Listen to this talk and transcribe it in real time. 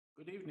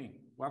Good evening.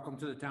 Welcome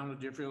to the Town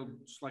of Deerfield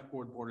Select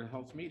Board of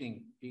Health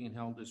meeting being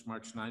held this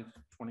March 9th,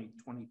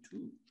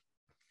 2022.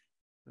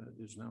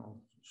 It is now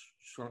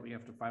shortly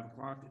after 5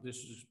 o'clock. This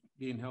is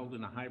being held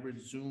in a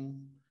hybrid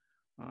Zoom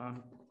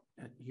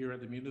here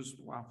at the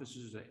municipal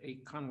offices at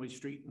 8 Conway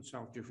Street in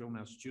South Deerfield,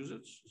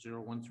 Massachusetts,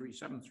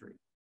 01373.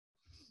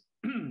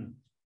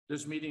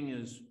 This meeting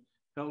is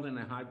held in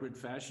a hybrid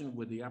fashion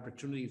with the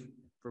opportunity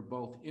for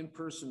both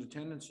in-person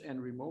attendance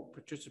and remote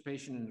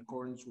participation in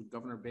accordance with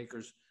Governor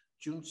Baker's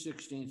June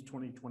 16th,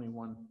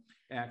 2021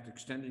 Act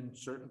extending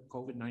certain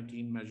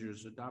COVID-19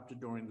 measures adopted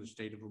during the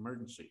state of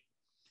emergency.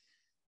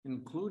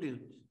 Included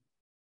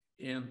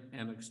in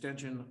an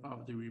extension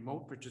of the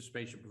remote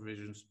participation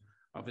provisions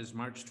of his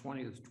March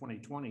 20th,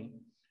 2020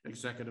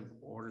 executive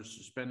order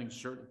suspending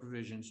certain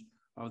provisions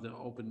of the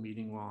open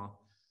meeting law,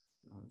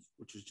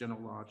 which is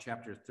General Law,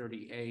 Chapter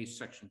 30A,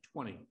 Section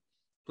 20.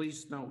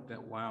 Please note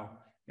that while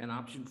an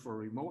option for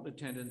remote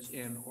attendance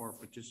and or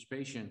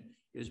participation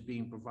is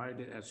being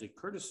provided as a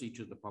courtesy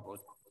to the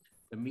public,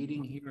 the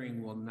meeting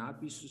hearing will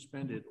not be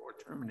suspended or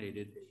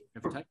terminated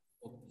if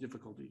technical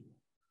difficulties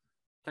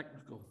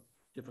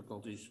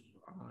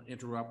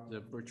interrupt the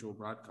virtual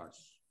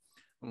broadcasts,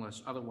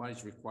 unless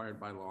otherwise required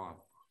by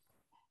law.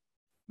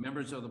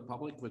 Members of the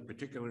public with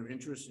particular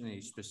interest in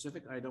a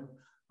specific item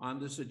on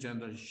this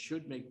agenda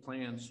should make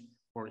plans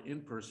for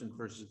in-person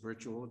versus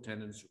virtual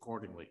attendance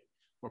accordingly.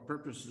 For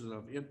purposes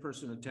of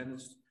in-person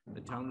attendance,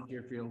 the Town of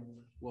Deerfield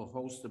will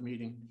host the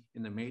meeting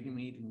in the main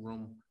meeting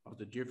room of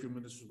the Deerfield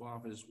Municipal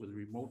Office with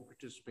remote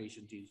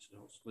participation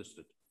details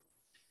listed.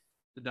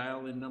 The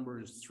dial-in number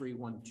is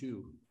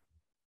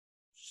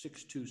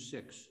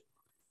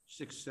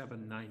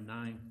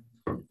 312-626-6799,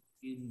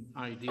 in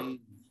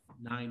ID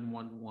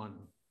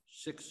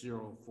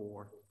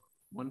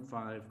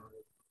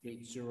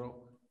 911-604-1580.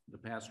 The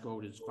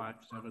passcode is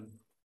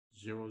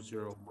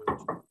 570012.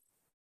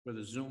 For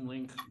the Zoom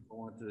link, go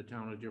onto the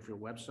Town of Deerfield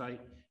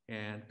website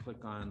and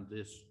click on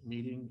this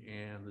meeting,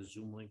 and the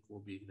Zoom link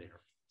will be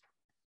there.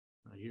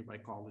 I hereby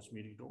call this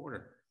meeting to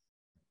order.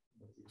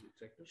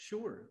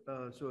 Sure.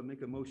 So I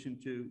make a motion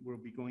we'll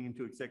be going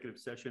into executive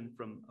session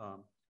from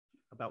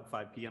about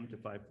 5 p.m. to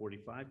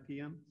 5:45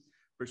 p.m.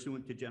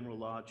 pursuant to General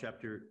Law,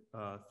 Chapter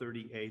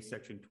 30A,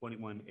 Section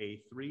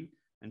 21A3,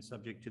 and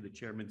subject to the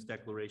chairman's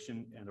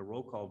declaration and a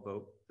roll call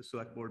vote, the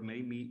select board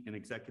may meet in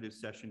executive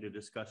session to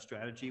discuss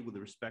strategy with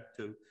respect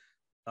to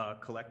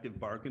collective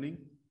bargaining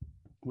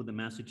with the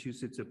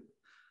Massachusetts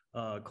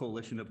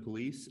Coalition of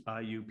Police,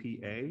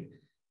 IUPA,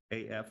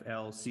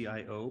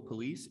 AFL-CIO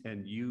Police,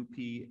 and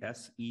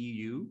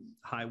UPSEU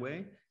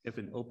Highway, if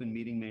an open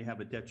meeting may have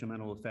a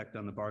detrimental effect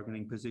on the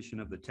bargaining position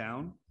of the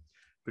town,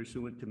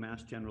 pursuant to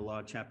Mass General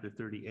Law, Chapter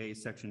 30A,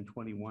 Section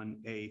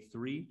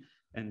 21A3,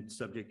 and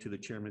subject to the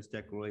chairman's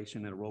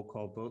declaration and a roll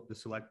call vote, the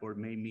select board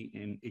may meet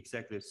in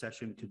executive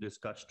session to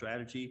discuss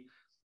strategy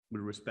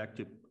with respect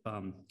to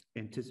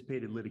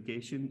anticipated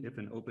litigation if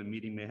an open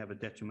meeting may have a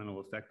detrimental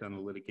effect on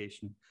the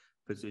litigation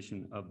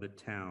position of the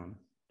town.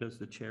 Does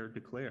the chair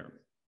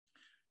declare?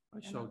 I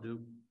so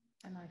do.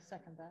 And I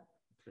second that.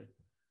 Okay.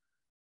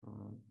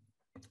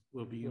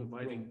 We'll be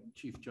inviting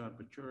Chief John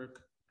Pachurik,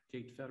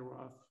 Kate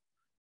Federoff,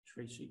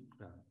 Casey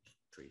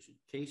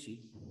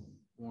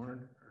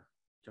Warren, our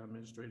town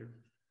administrator,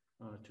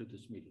 to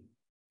this meeting.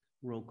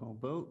 Roll call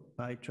vote.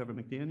 Aye, Trevor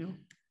McDaniel.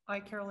 Aye,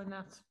 Carolyn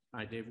Ness.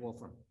 Aye, Dave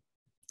Wolfram.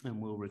 And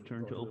we'll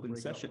return to open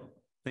session.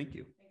 Thank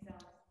you.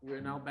 Exactly.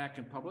 We're now back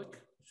in public.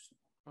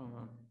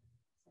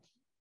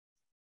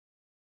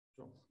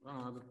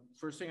 The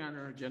first thing on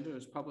our agenda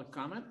is public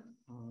comment.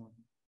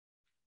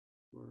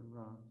 We'll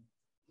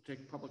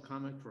take public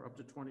comment for up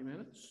to 20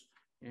 minutes,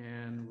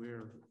 and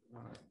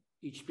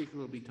each speaker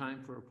will be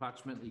timed for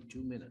approximately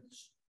 2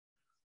 minutes.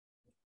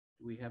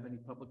 Do we have any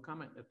public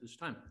comment at this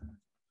time?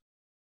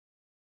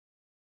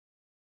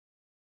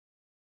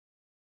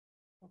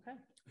 Okay.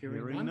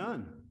 Hearing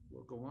none.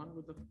 We'll go on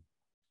with the.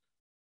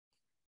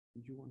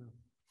 Did you want to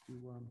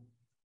do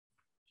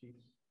Chief?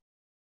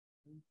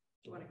 Do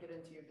you want to get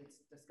into your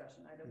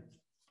discussion items?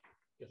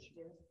 Yes.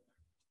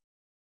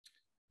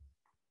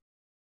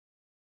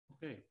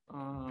 Okay.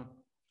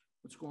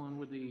 Let's go on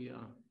with the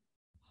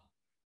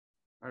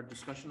our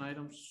discussion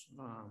items.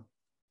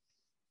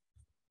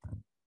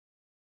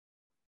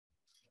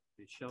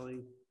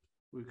 Shelley,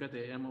 we've got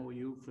the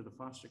MOU for the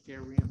foster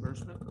care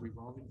reimbursement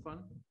revolving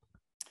fund.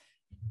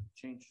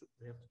 We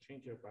have to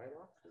change our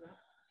bylaw for that?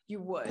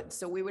 You would.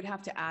 So we would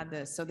have to add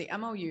this. So the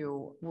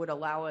MOU would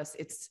allow us,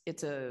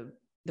 the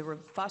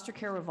foster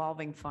care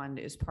revolving fund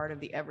is part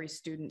of the Every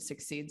Student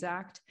Succeeds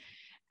Act.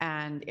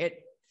 And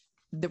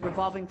the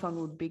revolving fund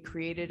would be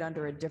created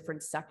under a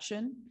different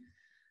section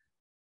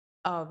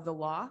of the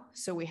law.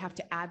 So we have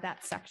to add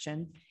that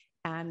section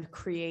and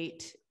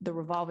create the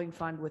revolving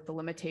fund with the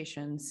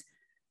limitations,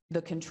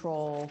 the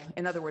control,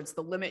 in other words,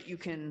 the limit you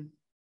can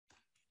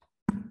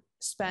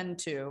spend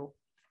to,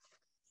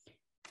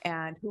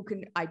 and who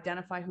can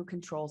identify who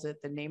controls it,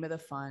 the name of the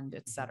fund,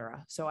 et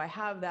cetera. So I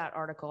have that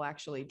article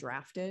actually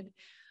drafted.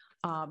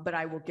 but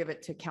I will give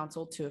it to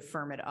council to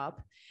firm it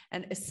up.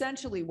 And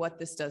essentially what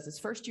this does is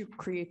first you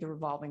create the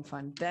revolving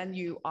fund, then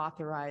you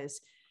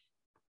authorize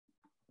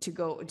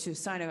to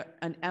sign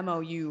an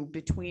MOU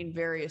between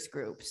various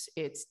groups.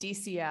 It's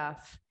DCF,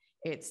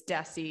 it's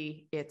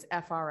DESE, it's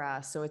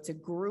FRS. So it's a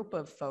group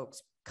of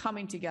folks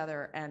coming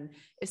together and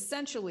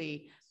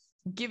essentially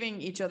giving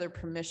each other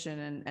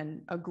permission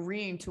and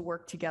agreeing to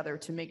work together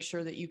to make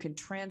sure that you can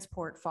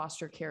transport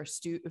foster care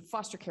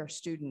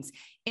students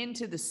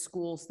into the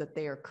schools that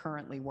they are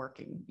currently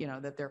working,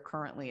 that they're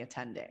currently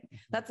attending.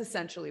 That's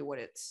essentially what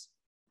it's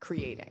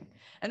creating.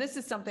 And this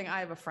is something, I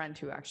have a friend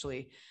who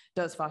actually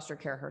does foster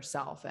care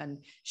herself, and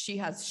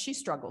she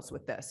struggles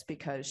with this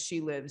because she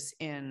lives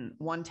in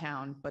one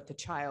town, but the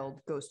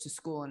child goes to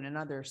school in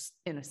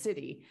a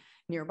city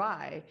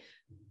nearby.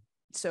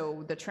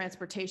 So the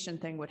transportation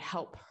thing would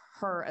help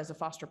her as a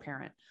foster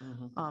parent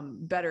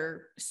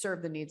better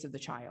serve the needs of the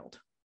child.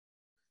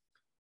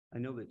 I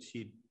know that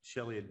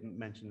Shelley had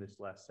mentioned this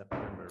last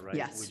September, right?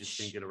 Yes. We just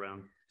didn't get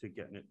around to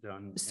getting it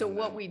done. So And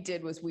what then- we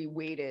did was we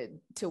waited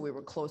till we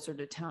were closer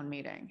to town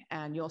meeting,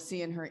 and you'll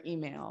see in her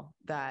email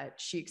that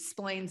she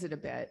explains it a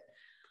bit.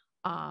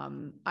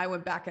 I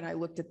went back and I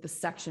looked at the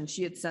section.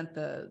 She had sent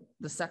the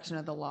section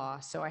of the law.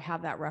 So I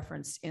have that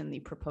reference in the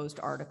proposed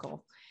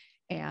article.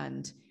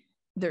 And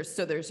there's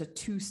a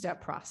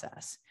two-step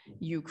process.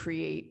 You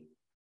create,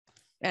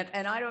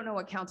 and I don't know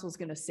what council is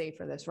going to say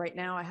for this. Right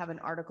now, I have an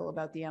article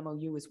about the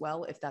MOU as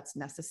well, if that's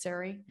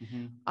necessary.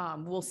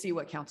 We'll see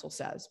what council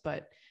says,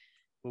 but.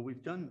 Well,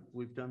 we've done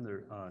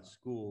their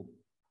school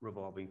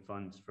revolving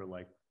funds for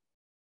like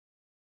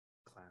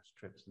class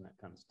trips and that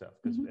kind of stuff.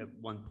 Because at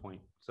one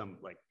point, some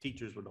like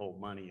teachers would hold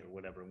money or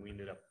whatever, and we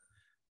ended up,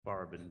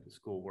 Barb and the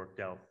school worked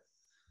out,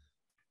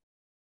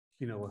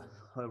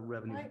 a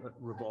revenue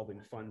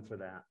revolving fund for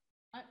that.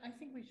 I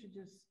think we should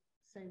just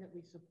say that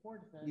we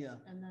support this. Yeah.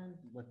 And then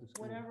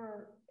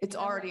whatever. It's whatever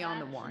already on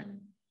the warrant.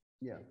 action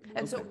Yeah.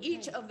 And so Okay.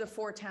 each of the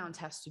 4 towns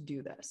has to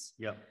do this.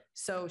 Yep.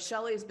 So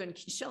Shelley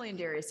and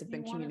Darius have Do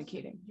been you want us to-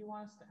 communicating. Do you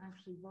want us to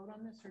actually vote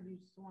on this, or do you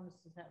just want us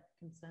to have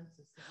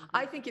consensus? that we do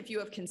I this? think if you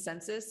have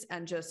consensus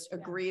and just Yeah.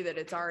 agree that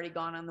it's already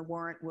gone on the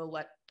warrant, we'll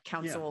let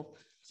council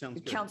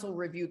Sounds good.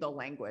 review the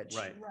language.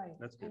 Right. Right.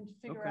 That's good. And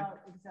figure Okay.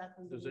 out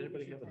exactly. the Does way we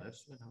anybody should have an pay.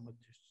 estimate how much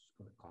this is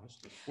going to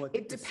cost?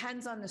 It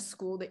depends on the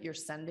school that you're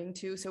sending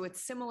to. So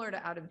it's similar to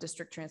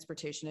out-of-district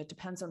transportation. It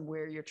depends on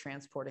where you're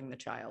transporting the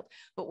child.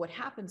 But what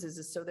happens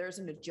is so there's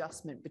an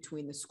adjustment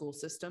between the school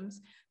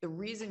systems. The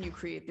reason you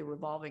create the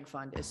revolving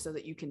fund is so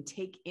that you can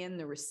take in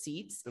the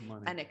receipts The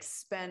money. and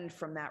expend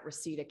from that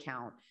receipt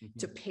account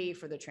to pay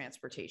for the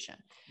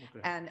transportation.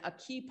 Okay. And a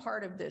key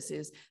part of this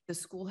is the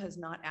school has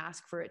not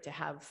asked for it to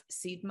have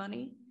seed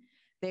money.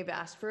 They've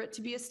asked for it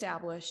to be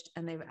established,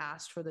 and they've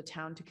asked for the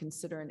town to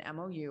consider an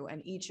MOU,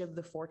 and each of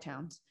the 4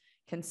 towns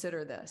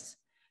consider this.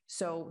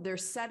 So they're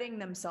setting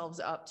themselves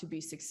up to be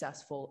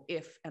successful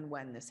if and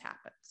when this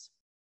happens.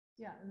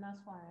 Yeah, and that's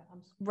why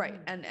I'm. Right,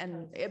 supporting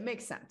and because- it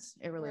makes sense.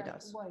 It really Right,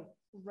 does.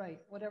 Right,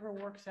 whatever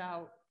works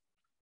out,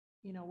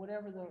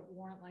 whatever the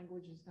warrant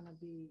language is gonna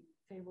be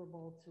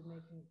favorable to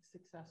making it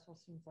successful,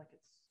 seems like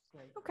it's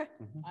great. Okay.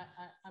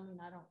 I mean,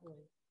 I don't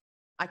really.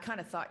 I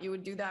kind of thought you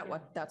would do that. Yeah.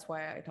 That's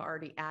why I'd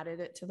already added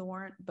it to the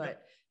warrant,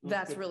 but That's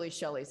that's good. really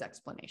Shelley's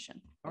explanation.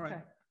 All right.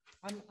 Okay.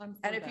 I'm. And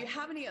for if you that.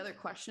 have any other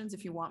questions,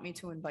 if you want me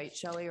to invite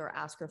Shelley or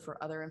ask her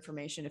for other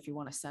information, if you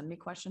want to send me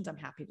questions, I'm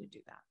happy to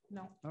do that.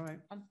 No, All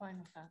right. I'm fine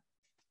with that.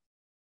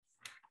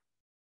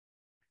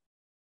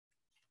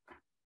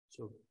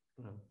 So,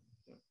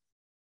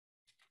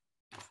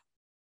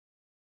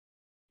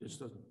 this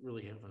doesn't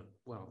really have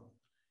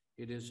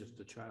it is if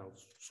the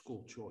child's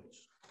school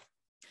choice.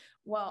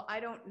 Well,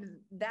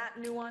 that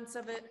nuance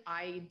of it,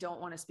 I don't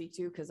want to speak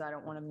to because I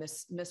don't want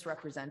to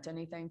misrepresent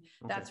anything.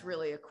 Okay. That's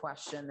really a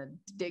question that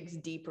digs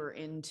deeper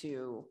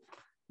into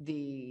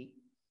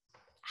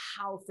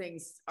how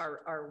things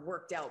are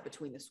worked out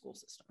between the school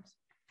systems.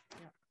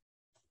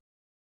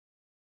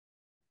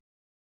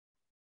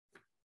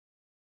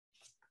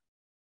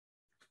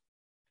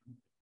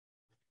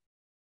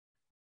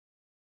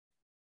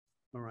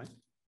 All right.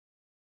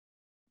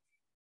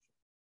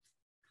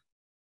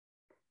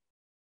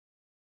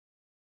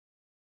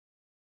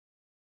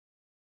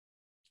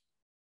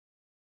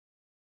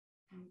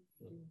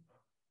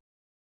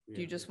 Do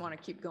you just want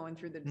to keep going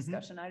through the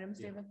discussion items,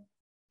 Yeah. David?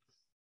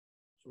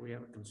 So we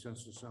have a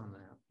consensus on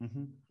that.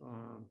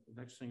 The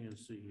next thing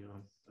is the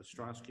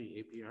Ostrowski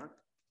APR.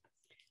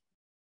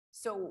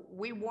 So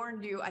we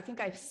warned you, I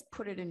think I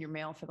put it in your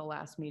mail for the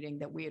last meeting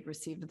that we had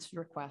received this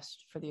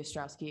request for the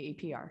Ostrowski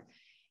APR.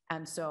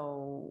 And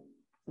so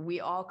we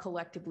all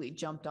collectively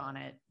jumped on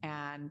it,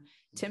 and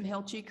Tim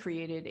Hilchey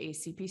created a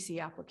CPC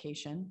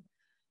application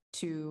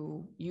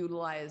to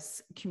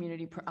utilize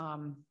community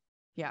preservation,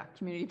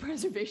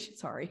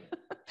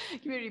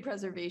 community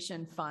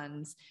preservation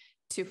funds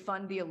to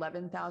fund the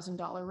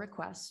 $11,000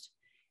 request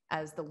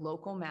as the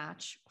local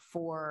match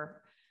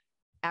for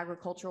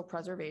agricultural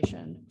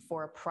preservation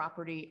for a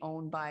property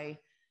owned by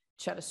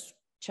Chet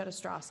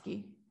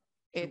Ostrowski.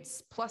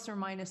 It's plus or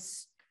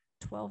minus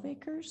 12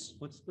 acres.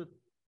 What's the,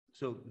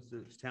 so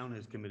the town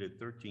has committed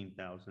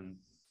 13,000,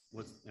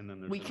 and then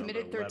there's We another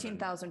committed 11.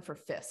 13,000 for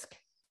Fisk.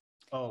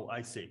 Oh,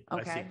 I see.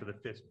 I see, Okay. for the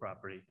fifth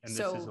property, and this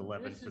So- is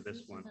 11 for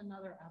this one. This is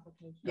another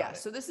application. Yeah, it,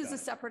 so this is got a it.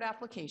 separate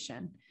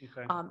application.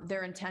 Okay.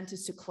 Their intent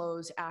is to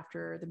close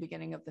after the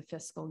beginning of the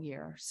fiscal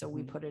year. So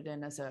we Mhm. put it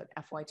in as a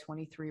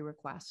FY23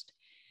 request.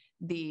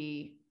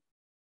 The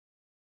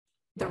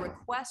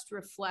request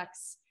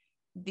reflects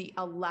the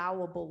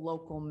allowable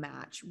local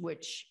match,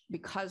 which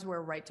because we're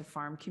a right to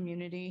farm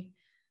community,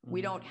 we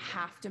Mhm. don't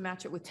have to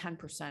match it with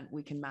 10%.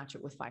 We can match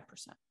it with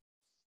 5%.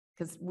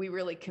 Because we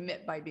really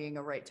commit by being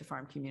a right to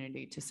farm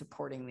community to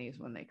supporting these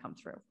when they come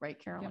through, right,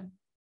 Carolyn?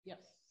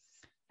 Yes.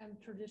 And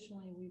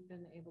traditionally, we've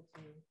been able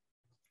to,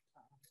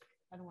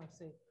 I don't want to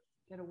say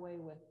get away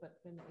with,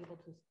 but been able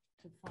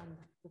to fund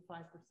the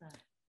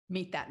 5%.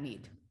 Meet that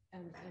need.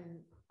 And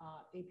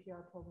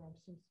APR program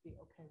seems to be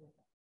okay with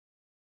it.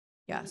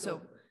 Yeah,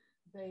 so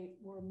They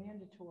were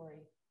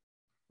mandatory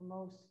for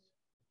most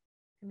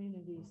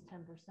communities,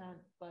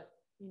 10%, but,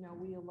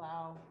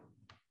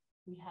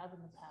 we have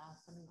in the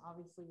past, I mean,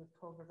 obviously with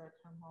COVID, our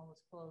town hall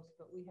was closed,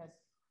 but we had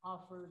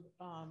offered,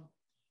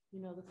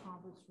 the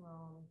conference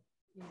room,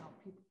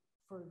 people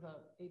for the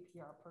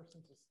APR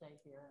person to stay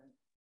here and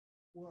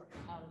work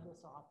out of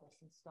this office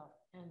and stuff.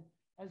 And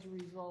as a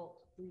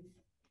result, we've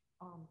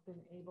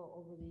been able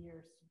over the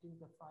years to do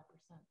the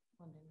 5%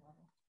 funding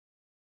level.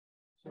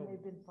 And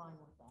they've been fine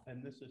with that.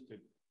 And this is to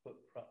put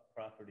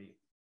property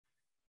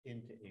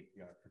into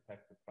APR,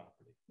 protect the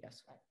property.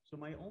 yes. So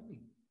my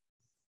only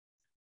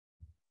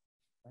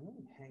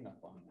hang up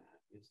on that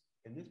is,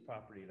 in this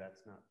property,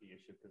 that's not the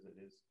issue because it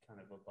is kind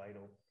of a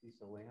vital piece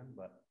of land,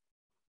 but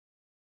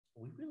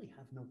we really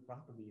have no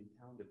property in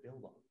town to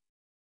build on.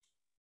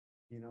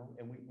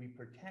 And we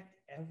protect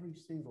every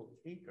single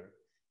acre,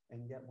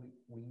 and yet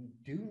we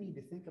do need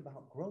to think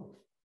about growth.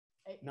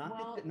 Not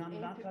talking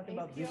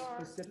about this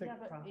specific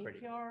property.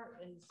 APR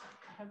is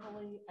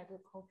heavily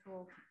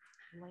agricultural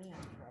land,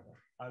 Trevor.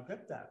 I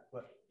get that,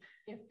 but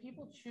If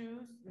people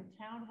choose, the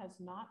town has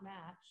not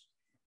matched,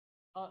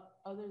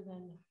 other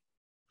than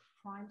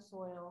prime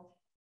soil,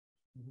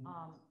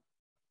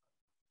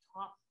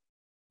 top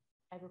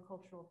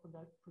agricultural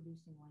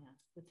producing land.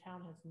 The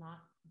town has not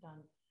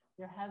done,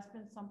 there has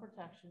been some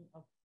protection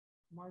of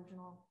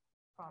marginal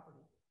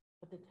property,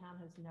 but the town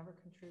has never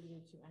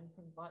contributed to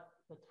anything but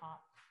the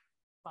top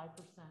 5%.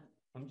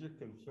 I'm just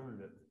concerned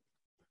that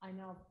I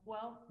know,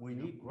 well, we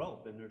need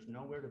growth and there's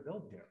nowhere to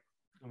build here.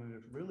 I mean,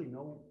 there's really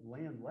no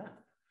land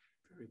left.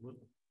 Very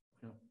little.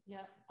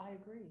 yeah, I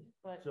agree,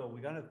 but. So we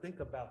got to think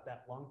about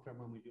that long-term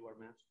when we do our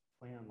master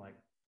plan, like,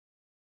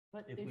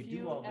 But if if we do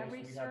you, all this,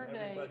 every we have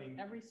survey, everybody-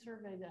 every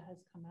survey that has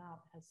come out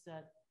has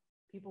said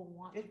people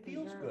want to it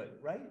feels preserve. good,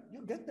 right?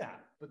 You get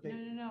that, but they,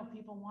 No,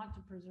 people want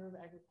to preserve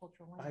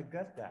agricultural land. I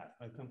get that.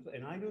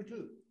 And I do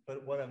too.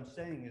 But what I'm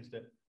saying is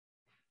that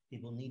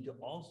people need to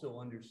also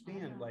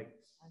understand, know, like,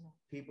 I know.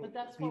 people, But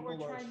that's what we're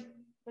people are, trying,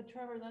 but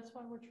Trevor, that's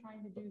why we're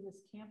trying to do this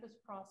campus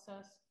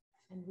process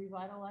and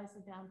revitalize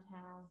the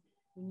downtown.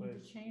 We need to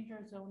But- change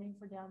our zoning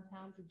for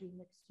downtown to do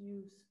mixed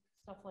use,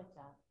 stuff like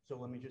that. so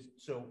let me just,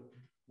 so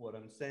what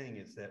I'm saying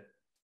is that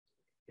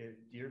if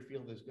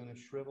Deerfield is going to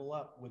shrivel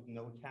up with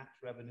no tax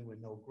revenue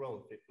and no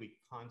growth, if we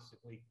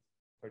constantly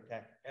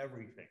protect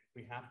everything,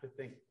 we have to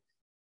think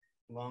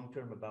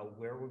long-term about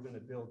where we're going to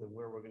build and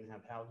where we're going to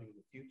have housing in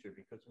the future,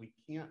 because we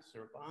can't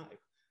survive.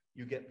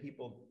 You get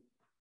people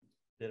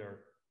that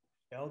are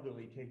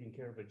elderly taking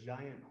care of a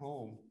giant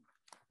home,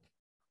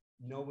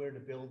 nowhere to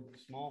build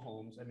small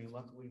homes. I mean,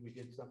 luckily we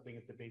did something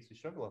at the base of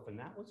Sugarloaf, and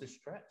that was a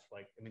stretch.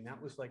 Like, I mean,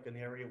 that was like an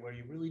area where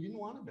you really didn't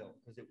want to build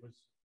because it was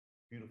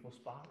a beautiful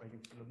spot right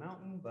next to the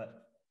mountain,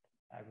 but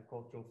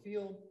agricultural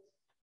field.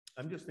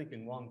 I'm just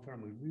thinking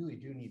long-term, we really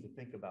do need to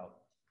think about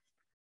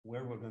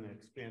where we're going to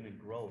expand and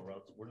grow, or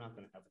else we're not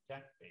going to have a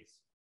tax base.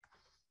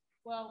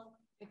 Well,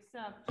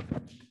 except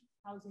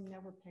housing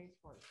never pays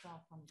for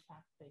itself on the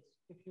tax base.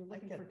 If you're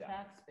looking get for that.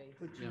 tax base.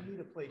 But you need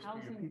a place for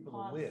your Housing people to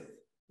costs- live.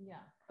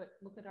 Yeah, but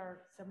look at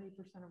our 70%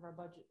 of our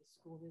budget is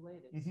school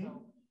related, Mhm.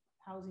 so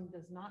housing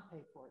does not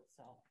pay for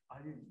itself.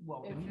 I didn't,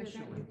 well, If you're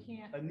initially, gonna, you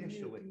can't,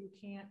 initially. you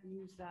can't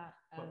use that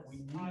as. but we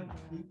need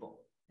argument. people.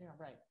 Yeah,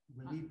 right.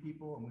 We need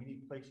people and we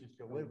need places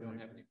to We live. don't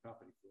and have any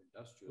property for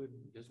industrial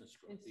business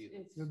growth It's, either.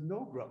 it's, There's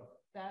no growth.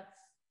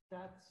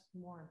 that's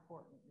more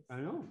important. It's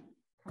I know.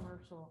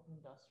 commercial,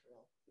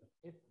 industrial.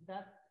 If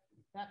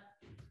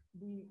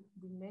we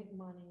make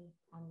money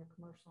on your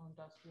commercial,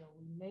 industrial,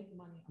 we make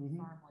money on Mhm.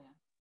 farmland.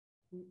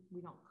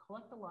 We don't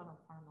collect a lot on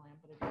farmland,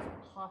 but it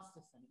doesn't cost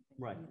us anything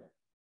Right. either.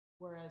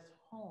 Whereas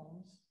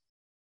homes,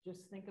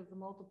 just think of the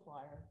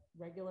multiplier,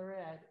 regular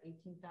ed,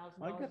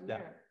 $18,000 I get a that.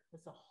 year.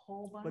 That's a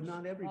whole bunch. But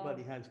not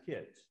everybody of- has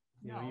kids.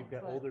 You know, No, you've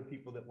got but- older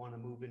people that want to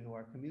move into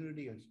our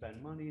community and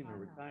spend money, and I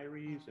they're know,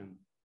 retirees, and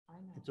I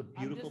know. it's a I'm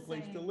beautiful just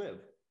place to saying-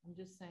 live. I'm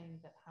just saying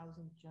that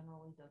housing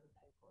generally doesn't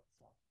pay for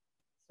itself.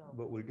 So,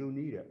 But we do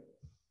need it.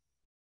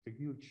 It's a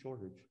huge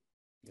shortage.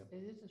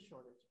 It is a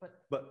shortage,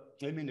 but But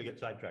I didn't mean to get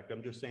sidetracked.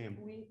 I'm just saying,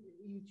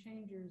 you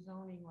change your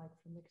zoning, like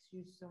for mixed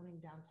use zoning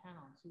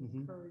downtown, so you Mhm.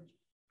 encourage,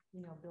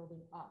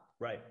 building up.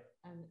 right,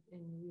 And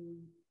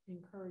you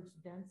encourage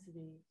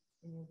density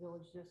in your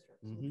village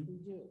districts, which Mhm. we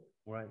do.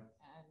 right.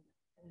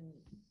 And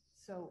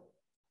so,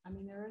 I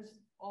mean, there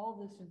is all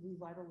this in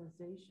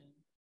revitalization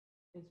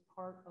is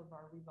part of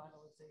our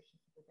revitalization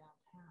for the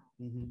downtown.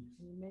 Mhm.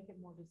 And you make it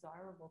more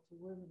desirable to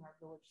live in our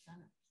village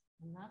centers.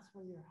 And that's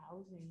where your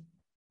housing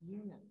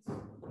units,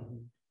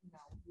 Mhm.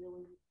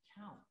 really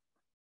count.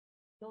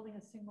 Building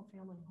a single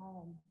family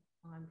home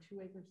on 2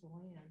 acres of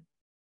land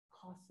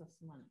costs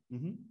us money,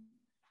 Mhm.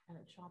 and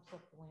it chops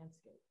up the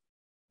landscape.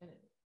 And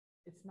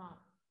it's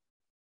not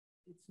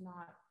I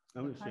the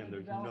kind understand of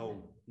there's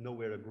development.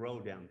 nowhere to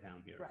grow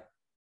downtown here. Right,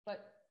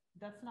 but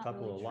that's not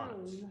Couple really of true.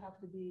 lots. You have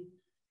to be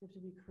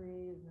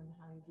creative in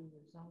how you do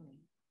your zoning.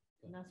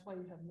 And that's why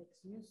you have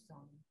mixed use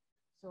zoning.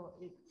 So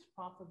it's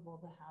profitable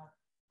to have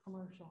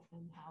commercial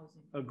and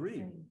housing. in the Agreed.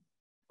 same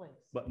place.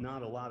 But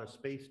not a lot of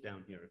space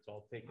down here. It's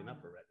all taken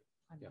up already.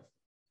 I know.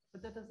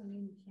 But that doesn't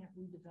mean you can't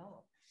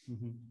redevelop.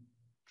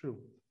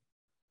 True.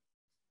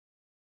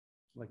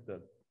 Like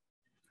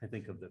I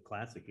think of the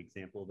classic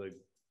example, the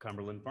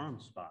Cumberland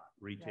Farms spot,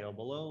 retail Right.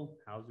 below,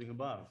 housing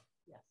above.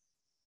 Yes.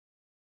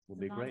 Will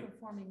It's be a great.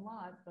 non-conforming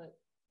lot, but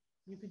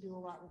you could do a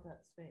lot with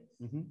that space.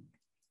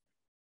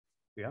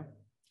 Yeah,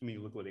 I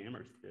mean, look what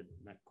Amherst did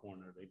in that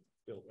corner. They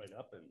built right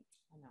up and,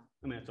 I know.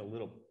 I mean, it's a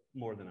little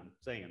more than I'm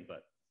saying,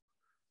 but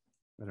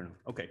I don't know.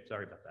 Okay,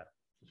 sorry about that.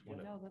 Just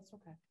wanted, No, that's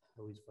okay.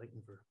 always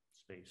fighting for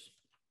space.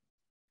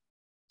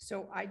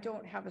 So I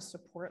don't have a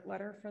support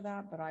letter for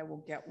that, but I will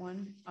get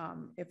one.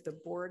 If the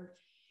board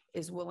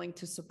is willing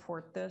to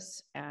support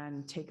this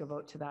and take a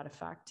vote to that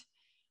effect,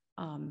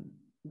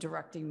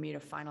 directing me to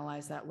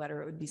finalize that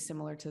letter, it would be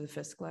similar to the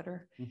Fisk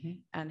letter,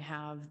 and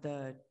have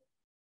the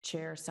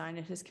chair sign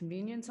at his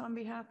convenience on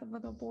behalf of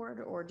the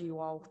board, or do you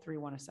all three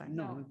want to sign?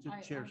 No, the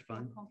chair's I feel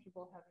fine.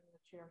 comfortable having the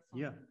chair sign.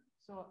 Yeah.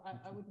 So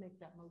I would make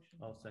that motion.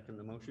 I'll second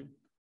the motion.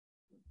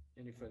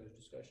 Any further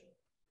discussion?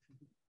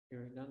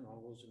 Hearing none,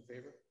 all those in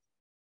favor?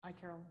 Hi,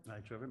 Carolyn.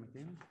 Hi, Trevor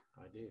McDaniel.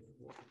 Aye, Dave.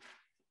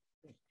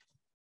 Okay.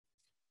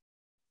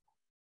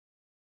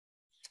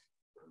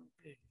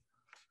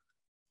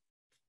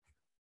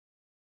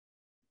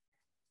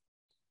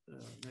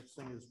 Next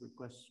thing is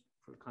request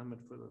for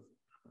comment for the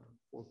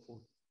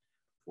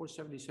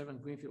 477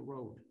 Greenfield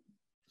Road.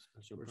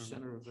 Special For permit.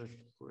 Center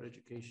for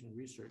Education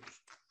Research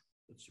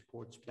that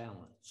supports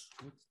balance.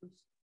 What's this?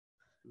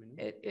 Do we know?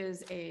 It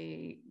is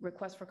a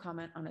request for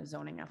comment on a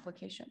zoning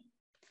application.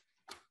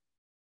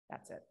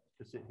 That's it.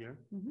 Is it here?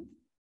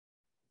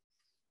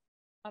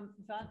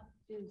 That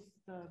is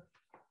the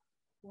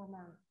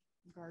former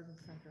garden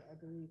center, I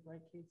believe,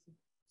 right, Casey?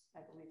 I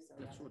believe so.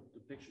 That's what the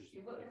pictures,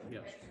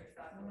 yes.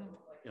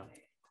 Yeah.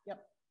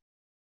 Yep.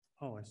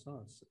 Oh, I saw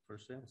a for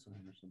sale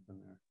sign or something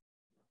there.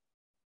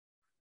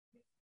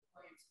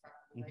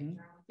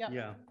 Yep.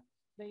 Yeah,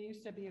 They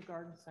used to be a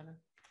garden center.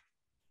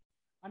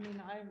 I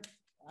mean, I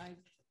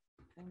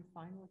am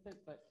fine with it,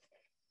 but,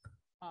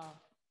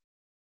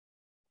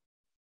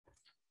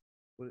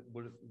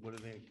 what are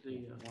they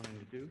wanting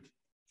to do?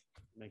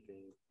 Make a,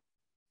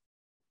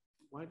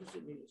 Why does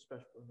it need a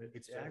special permit?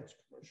 It's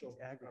commercial.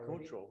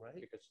 agricultural, already?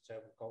 right? Because it's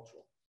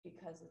agricultural.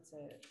 Because it's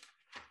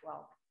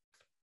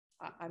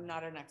I'm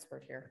not an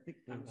expert here, I think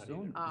I'm the not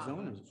zone, either.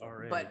 zone is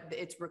RA. but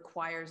it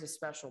requires a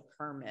special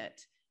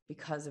permit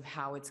because of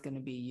how it's going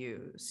to be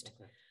used.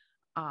 Okay.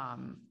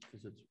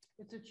 'Cause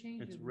it's a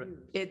change It's of re-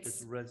 use.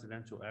 it's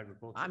residential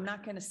agriculture. I'm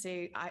not going to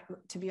say,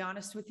 to be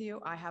honest with you,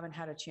 I haven't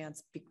had a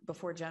chance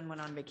before Jen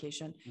went on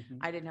vacation. Mhm.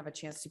 I didn't have a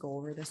chance to go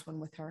over this one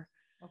with her.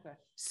 Okay.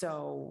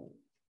 So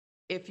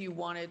if you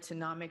wanted to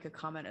not make a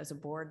comment as a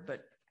board,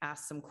 but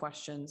ask some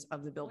questions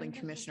of the building When does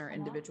this commissioner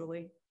come up?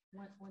 individually.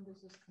 When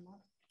does this come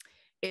up?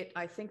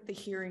 I think the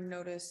hearing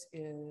notice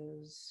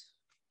is,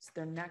 it's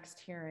their next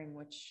hearing,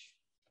 which,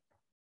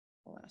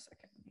 hold on a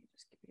second, let me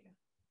just give you.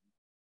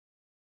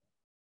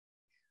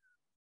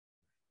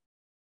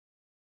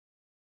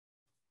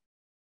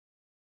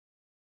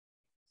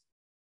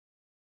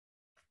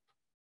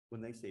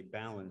 When they say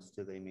balance,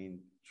 do they mean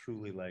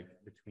truly like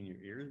between your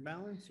ears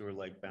balance or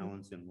like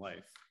balance in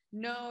life?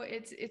 No,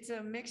 it's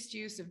a mixed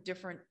use of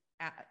different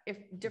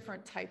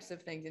types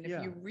of things. And if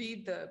Yeah. you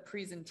read the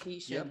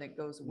presentation Yep. that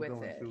goes I'm with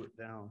going it, through it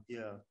now,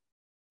 yeah.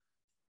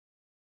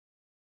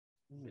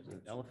 There's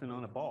an elephant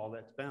on a ball,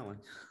 that's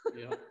balance.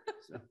 Yeah.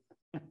 So-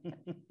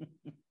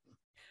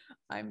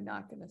 I'm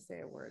not gonna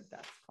say a word.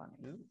 That's funny.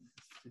 Yeah,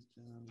 just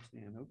to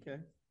understand, okay.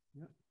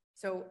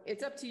 So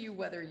it's up to you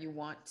whether you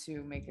want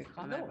to make a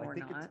comment No, I or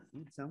think not.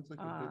 it sounds like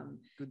a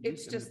good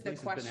it's use. I mean, just the place has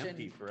been question-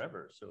 empty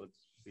forever, so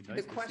it's be nice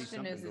The to see question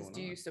something is going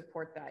do you on.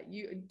 support that?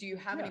 Do you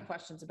have any Yeah.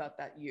 questions about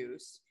that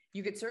use?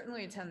 You could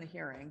certainly attend the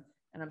hearing,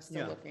 and I'm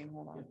still Yeah. looking,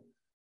 hold on.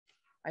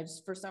 I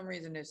just, for some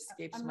reason, it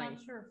escapes I'm my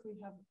not sure if we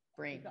have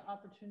brain. the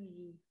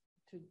opportunity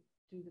to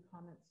do the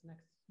comments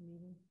next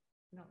meeting.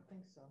 I don't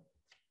think so.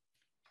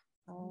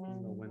 I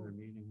don't know when Um, their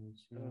meeting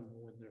is. I don't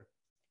know when they're.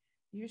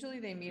 Usually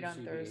they meet on ZBA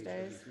 's gonna be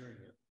Thursdays. hearing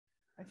it.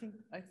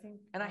 I think.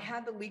 And I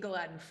had the legal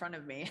ad in front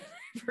of me.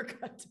 I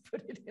forgot to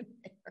put it in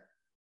there.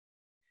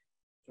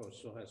 So it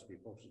still has to be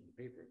posted in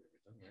the paper,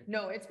 right?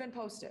 No, it's been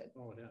posted.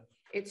 Oh, it has.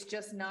 It's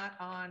just not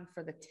on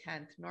for the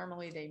 10th.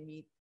 Normally they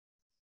meet.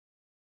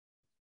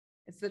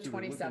 It's the See,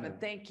 we're looking 27th.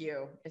 at- Thank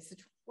you. It's the,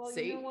 Well,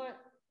 see? you know what?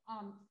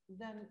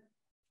 Then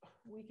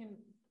we can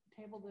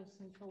table this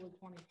until the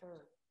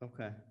 23rd.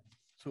 Okay,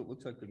 so it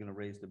looks like they're gonna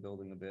raise the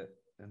building a bit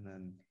and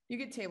then You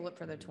could table it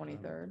for the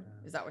 23rd.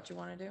 Is that what you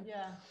want to do?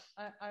 Yeah,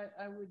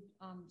 I would,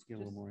 let's get a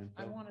little more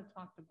I info. want to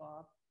talk to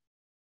Bob.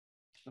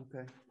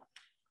 Okay.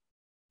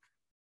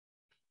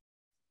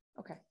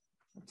 Okay.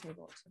 We'll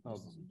table it.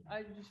 Oh.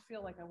 I just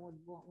feel like I would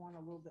want a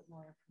little bit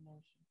more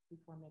information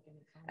before making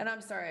any comments. And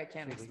I'm sorry, I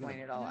can't So they're explain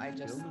gonna- it all. I No,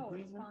 just, no, it's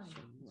agreements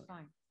fine, or it's what?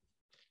 fine.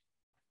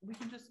 We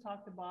can just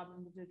talk to Bob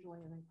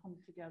individually and then come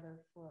together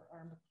for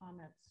our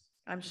comments.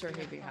 I'm sure If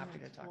we he'd be have happy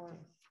to comments talk to for,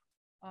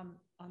 you.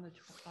 On the,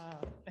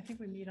 I think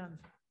we meet on,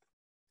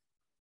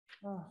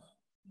 oh,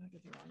 I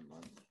get the wrong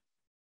month.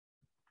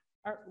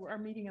 Our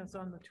meeting is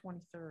on the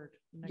 23rd,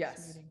 next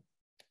Yes. meeting.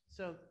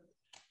 So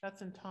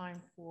that's in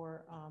time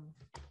for,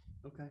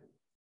 Okay.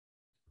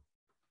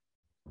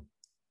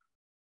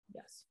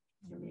 Yes.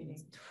 the meeting.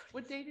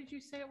 What day did you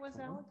say it was,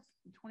 Alex?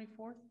 The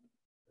 24th?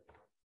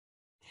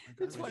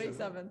 The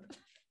 27th.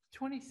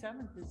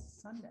 27th is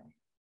Sunday.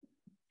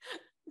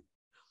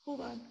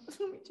 Hold on.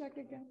 Let me check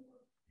again.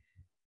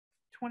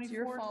 24th. It's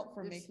your fault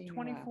for is- making you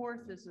laugh.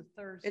 24th is a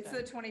Thursday. It's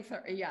the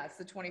 23rd. Yeah, it's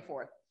the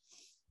 24th.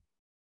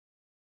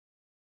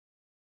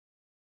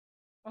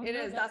 Oh, It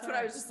no, is. That's what I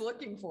all was right. just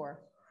looking for.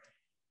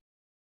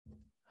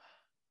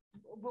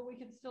 But we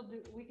can still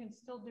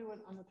do it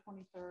on the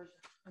 23rd,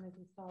 and they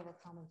can still have our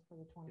comments for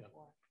the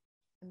 24th.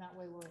 And that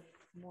way we're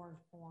more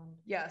informed.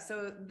 Yeah,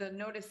 so the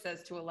notice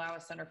says to allow a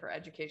center for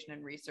education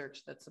and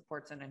research that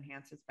supports and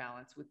enhances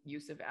balance with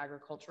use of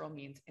agricultural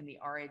means in the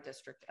RA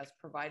district as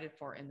provided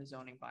for in the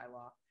zoning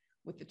bylaw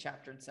with the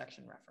chapter and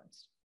section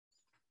referenced.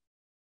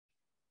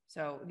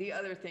 So the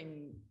other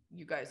thing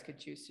you guys could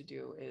choose to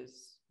do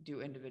is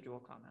do individual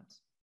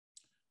comments.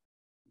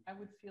 I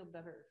would feel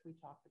better if we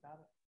talked about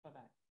it, but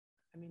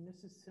I mean,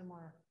 this is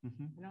similar.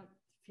 Mhm. I don't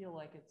feel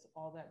like it's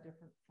all that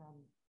different from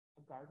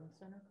a garden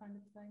center kind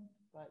of thing,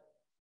 but,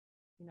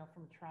 you know,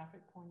 from a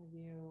traffic point of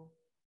view,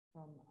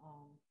 from,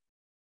 I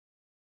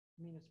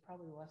mean, it's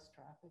probably less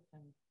traffic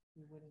than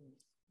you would in,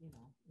 you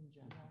know, in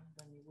general,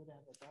 than you would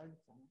have a garden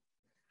center.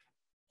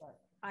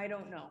 But, I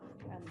don't know.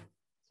 and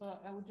so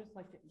I would just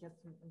like to get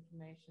some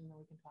information, then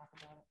we can talk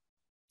about it.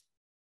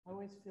 I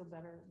always feel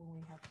better when we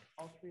have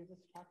all three of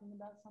us talking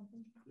about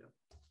something.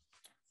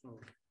 So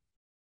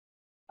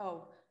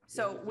Oh,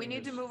 so other we thing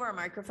need to is- move our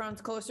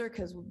microphones closer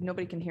because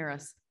nobody can hear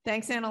us.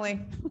 Thanks,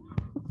 Annalee.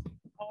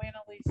 Oh,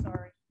 Annalee,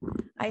 sorry.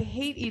 I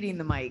hate eating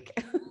the mic.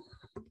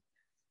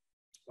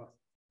 but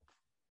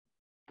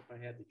if I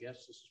had to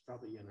guess, this is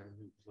probably in our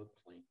new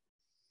floodplain.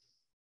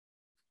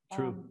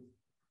 True.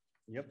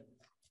 Yep.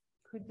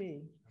 Could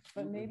be,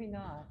 but maybe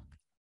not.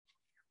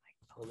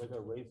 Well, they're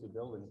gonna raise the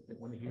building. They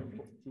want to hear me?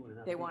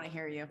 They want to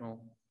hear you. Oh.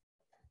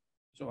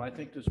 So I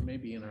think this may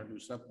be in our new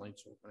subplane,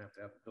 so we're gonna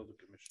have the building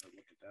commissioner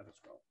look at that as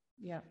well.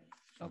 Yeah,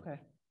 okay.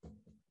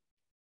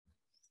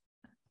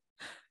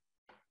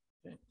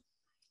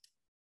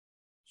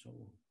 So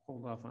we'll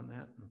hold off on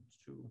that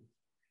to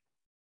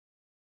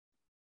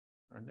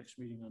our next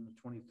meeting on the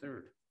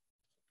 23rd.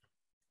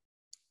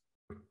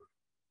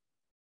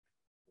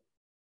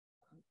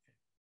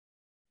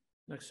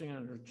 Next thing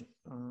on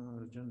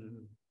our agenda,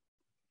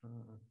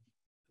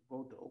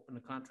 vote to open the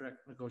contract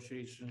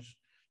negotiations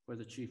for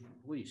the chief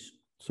of police.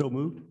 So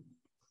moved.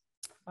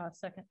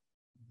 Second.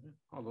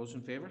 All those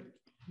in favor?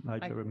 Hi,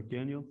 Trevor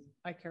McDaniel.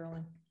 Hi,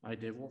 Carolyn. I,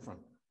 Dave Wolfram.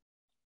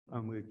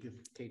 We Give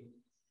Kate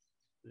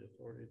the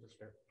authority to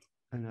start.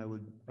 And I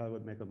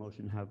would make a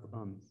motion, have,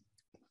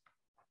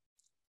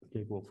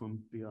 Dave Wolfram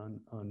be on,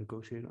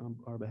 negotiate on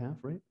our behalf,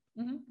 right?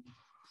 Mm-hmm.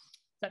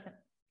 Second.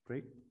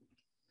 Great.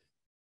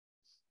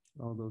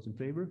 All those in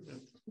favor?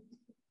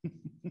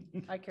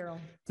 Hi,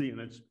 Carolyn. See, and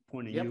it's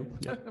pointing Yep. you.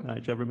 Yep. Hi,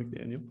 Trevor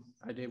McDaniel.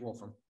 I, Dave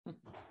Wolfram.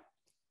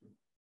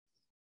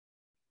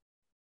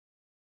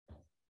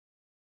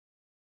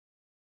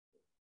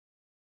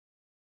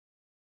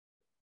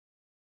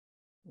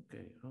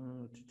 Okay.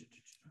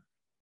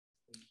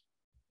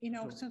 You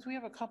know, So- since we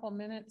have a couple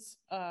minutes,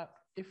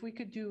 if we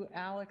could do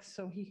Alex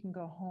so he can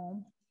go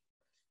home.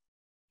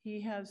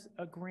 He has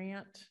a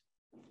grant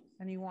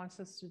and he wants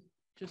us to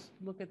just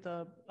look at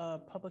the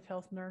public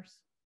health nurse.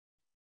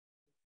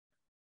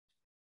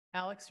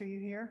 Alex, are you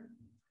here?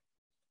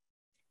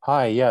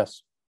 Hi,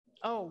 yes,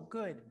 Oh,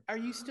 good. Are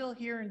you still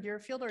here in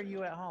Deerfield or are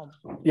you at home?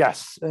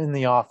 yes, in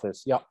the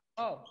office. Yep.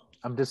 Oh,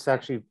 I'm just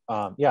actually,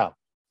 yeah.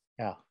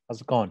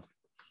 How's it going?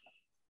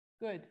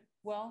 good.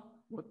 Well,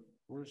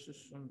 Where's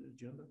this on the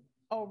agenda?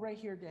 oh, right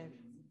here, Dave.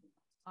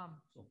 Oh, on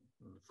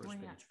the first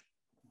Grant. page.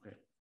 Okay.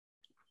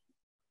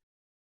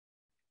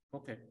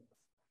 Okay.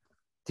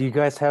 Do you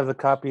guys have the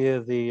copy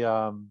of the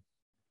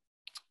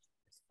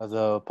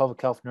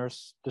public health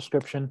nurse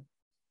description?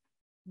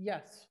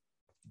 Yes.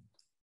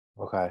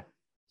 Okay,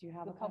 Do you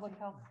have The a public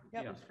copy?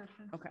 health Yeah.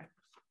 description? Okay.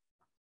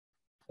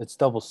 It's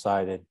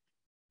double-sided.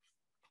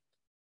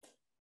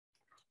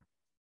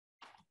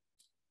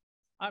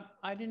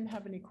 I didn't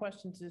have any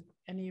questions. Did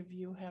any of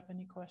you have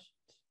any questions?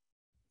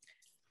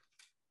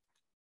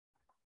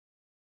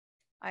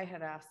 I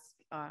had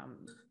asked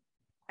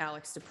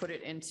Alex to put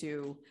it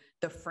into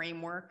the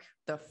framework,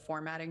 the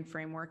formatting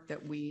framework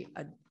that we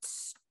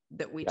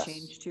Yes.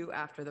 changed to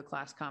after the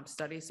class comp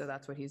study. So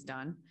that's what he's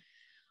done.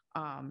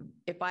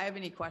 If I have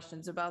any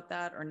questions about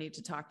that or need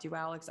to talk to you,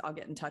 Alex, I'll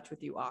get in touch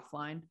with you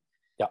offline.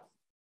 Yeah,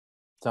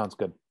 sounds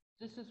good.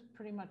 This is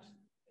pretty much,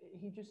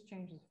 he just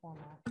changed his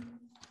format.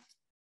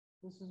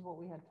 This is what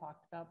we had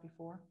talked about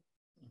before.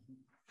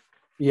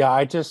 Yeah,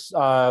 I just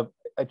I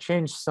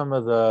changed some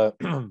of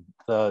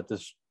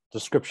the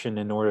description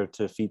in order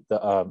to fit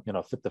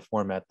the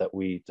format that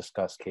we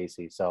discussed,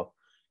 Casey. So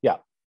yeah.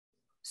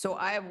 So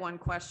I have one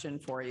question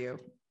for you.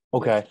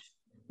 Okay.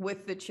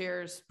 With the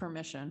chair's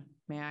permission,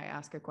 may I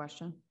ask a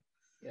question?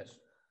 Yes.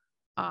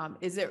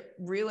 Is it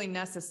really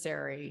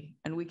necessary,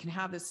 and we can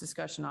have this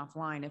discussion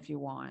offline if you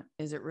want,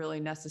 is it really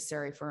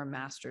necessary for a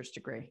master's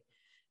degree?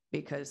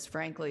 Because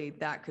frankly,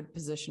 that could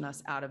position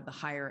us out of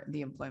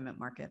the employment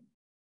market.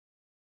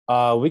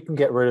 We can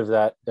get rid of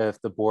that if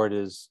the board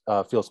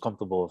feels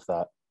comfortable with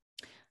that.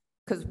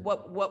 Because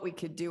what we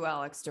could do,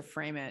 Alex, to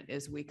frame it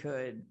is we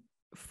could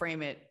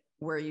frame it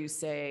where you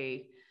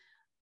say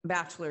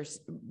bachelor's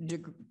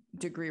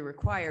degree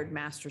required,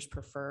 master's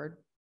preferred.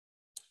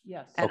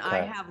 Yes. And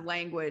I Okay. have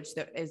language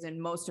that is in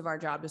most of our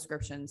job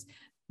descriptions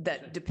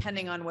that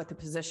depending on what the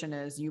position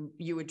is,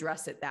 you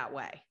address it that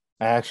way.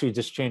 I actually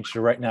just changed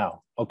it right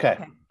now. Okay.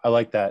 Okay. I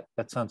like that.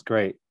 That sounds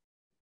great.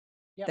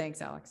 Yep. Thanks,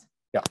 Alex.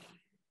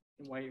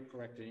 And while you're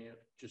correcting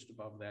it, just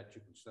above that,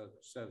 you can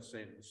instead of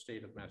saying the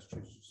state of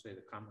Massachusetts, say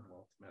the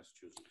Commonwealth of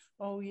Massachusetts.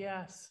 Oh,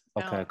 yes.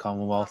 Okay, Alex,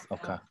 Commonwealth.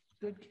 Alex, Okay.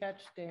 good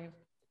catch, Dave.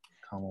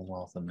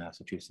 Commonwealth of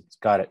Massachusetts.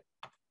 Got it.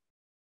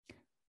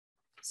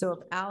 So if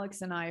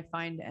Alex and I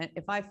find,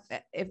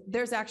 if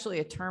there's actually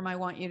a term I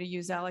want you to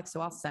use, Alex, so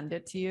I'll send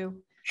it to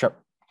you. Sure.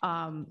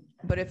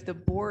 But if the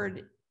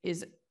board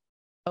is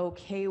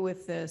okay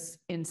with this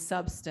in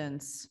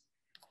substance,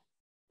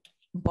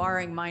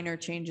 barring minor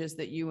changes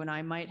that you and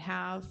I might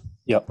have.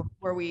 Yep.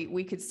 Where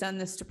we could send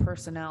this to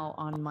personnel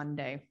on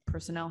Monday.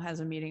 Personnel has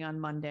a meeting on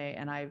Monday,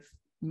 and I've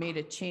made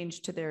a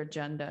change to their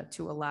agenda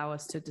to allow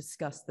us to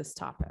discuss this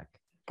topic.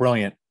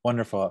 Brilliant.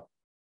 Wonderful.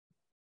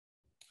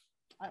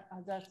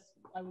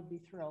 I would be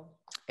thrilled.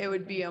 It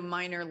would be a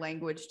minor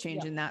language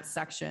change in that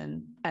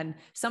section. And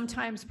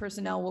sometimes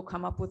personnel will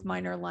come up with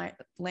minor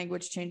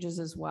language changes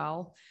as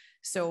well.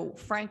 So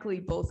frankly,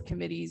 both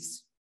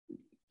committees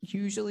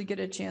usually get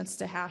a chance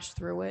to hash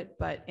through it.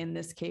 But in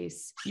this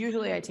case,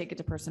 usually I take it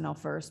to personnel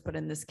first, but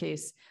in this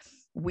case,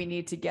 we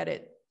need to get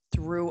it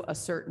through a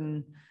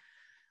certain,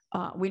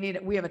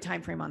 we have a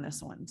time frame on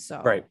this one.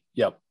 So. Right.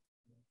 Yep.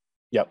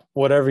 Yep.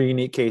 Whatever you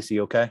need, Casey.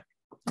 Okay.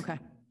 Okay.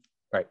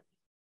 Right.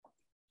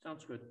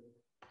 Sounds good.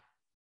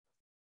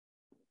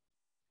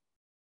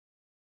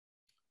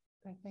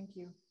 Okay, thank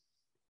you.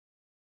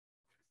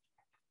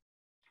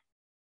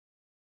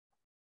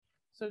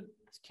 So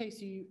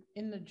Casey,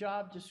 in the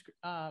job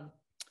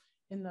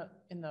in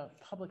the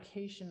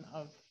publication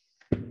of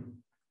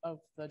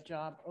the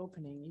job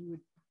opening, you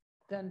would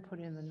then put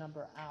in the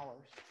number of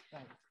hours,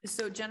 right?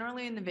 So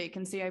generally in the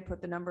vacancy, I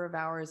put the number of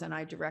hours and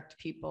I direct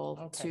people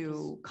Okay, 'cause to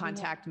you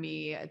contact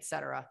me, et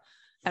cetera.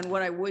 And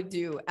what I would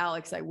do,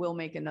 Alex, I will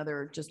make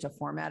just a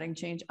formatting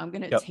change. I'm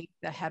going to Yep. take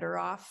the header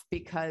off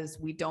because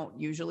we don't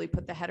usually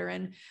put the header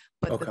in.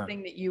 But the Okay.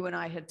 thing that you and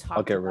I had I'll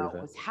talked get rid of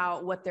about it.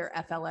 was what their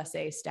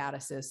FLSA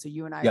status is. So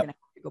you and I are Yep. going to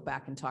have to go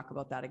back and talk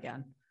about that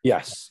again.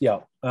 Yes.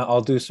 Yeah.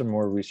 I'll do some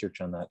more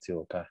research on that too.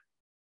 Okay.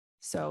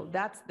 So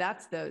that's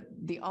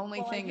the only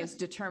Well, I thing is just-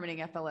 determining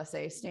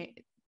FLSA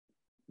Right.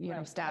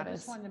 I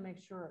status. just wanted to make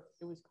sure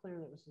it was clear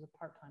that this is a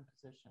part-time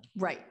position.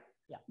 Right.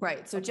 Yeah.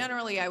 Right. So Okay.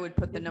 generally I would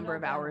put the There's number no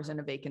of hours in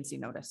a vacancy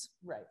notice.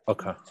 Right.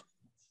 Okay.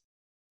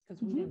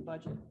 Because we didn't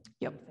budget.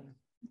 Yep. anything.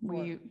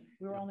 We,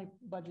 We were only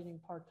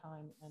budgeting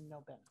part-time and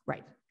no benefits.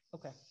 right.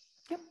 Okay.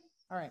 Yep.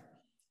 All right.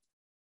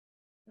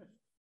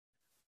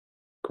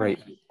 Great.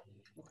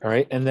 All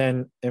right. And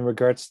then in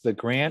regards to the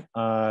grant,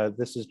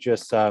 this is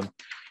just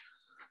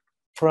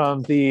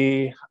from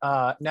the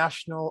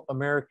National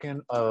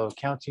American of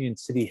County and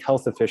City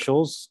Health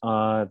Officials.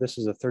 This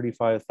is a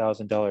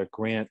 $35,000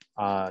 grant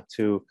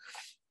to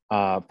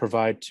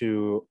provide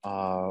to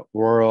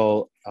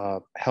rural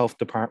health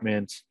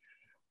departments.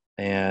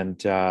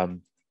 And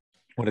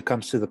when it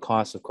comes to the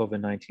cost of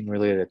COVID-19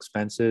 related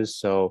expenses,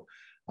 so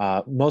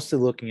mostly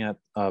looking at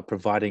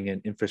providing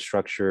an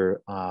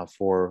infrastructure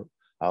for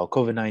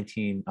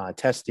COVID-19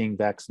 testing,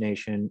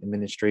 vaccination,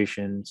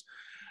 administrations,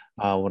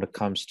 when it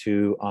comes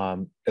to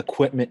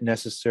equipment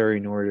necessary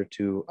in order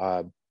to,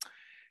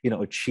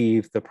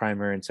 achieve the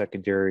primary and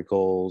secondary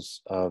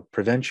goals of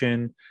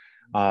prevention,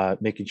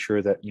 making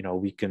sure that,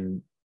 we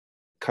can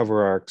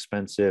cover our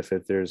expense if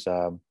there's,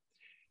 an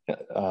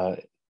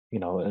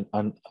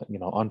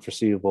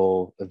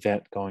unforeseeable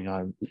event going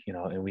on,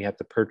 and we have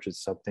to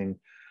purchase something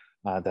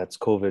that's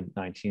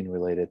COVID-19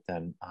 related,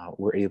 then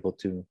we're able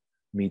to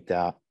meet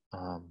that.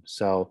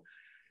 So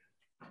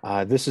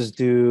this is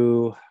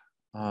due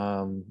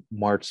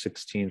March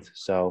 16th.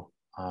 So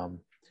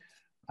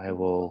I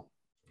will.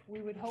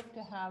 We would hope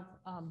to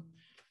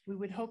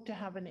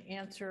have an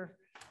answer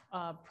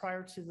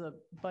prior to the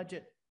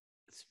budget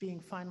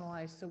being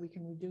finalized, so we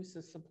can reduce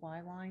the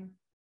supply line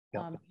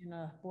in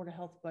a Board of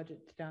Health budget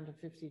down to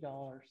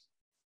 $50.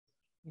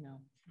 You know,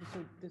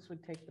 this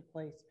would take the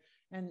place,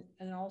 and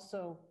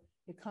also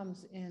it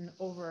comes in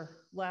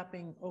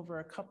overlapping over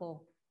a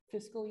couple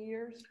fiscal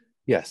years.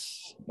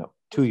 Yes, no,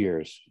 2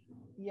 years.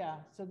 Yeah,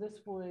 so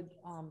this would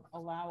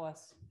allow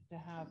us to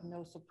have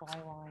no supply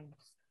line,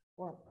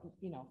 or,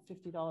 you know,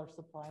 $50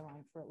 supply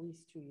line for at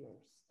least 2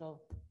 years.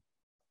 So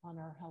on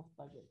our health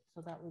budget.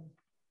 So that would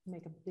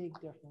make a big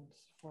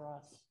difference for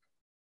us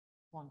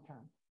long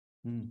term.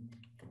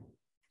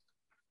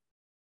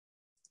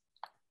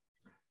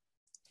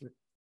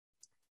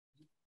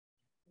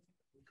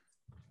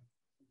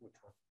 Which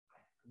one?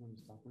 The one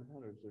he's talking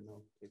about, or is there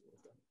no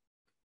paperwork?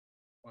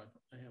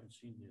 I haven't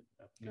seen the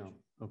No,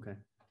 okay.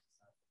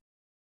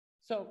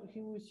 So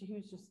he was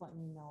just letting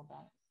me know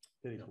about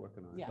That he's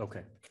working on it. Yeah.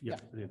 Okay, yeah, Yeah.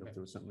 I didn't know if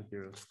there was something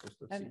here. I was supposed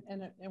to see.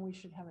 and we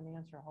should have an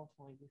answer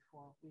hopefully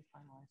before we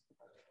finalize the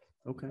budget.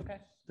 Okay, Okay,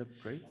 that's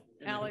great.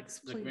 Alex,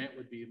 The please. grant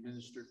would be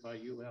administered by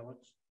you,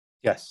 Alex?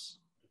 Yes.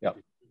 Yep.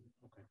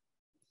 Okay.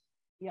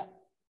 Yeah,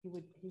 he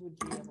would be able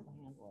to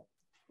handle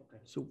it.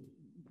 Okay. So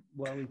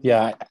while we.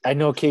 Yeah, I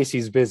know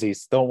Casey's busy,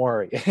 so don't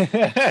worry.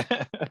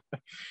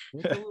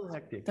 It's a little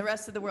hectic. The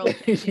rest of the world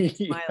is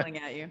smiling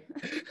at you.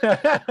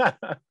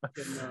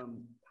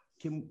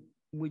 Can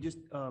we just,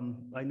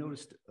 I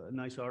noticed a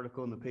nice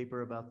article in the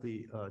paper about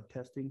the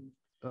testing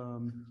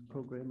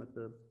program at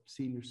the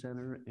senior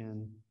center,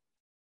 and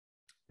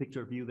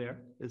picture of you there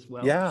as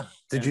well. Yeah.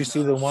 Did you And,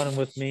 see the one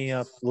with me?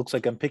 Looks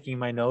like I'm picking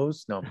my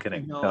nose. No, I'm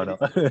kidding. No.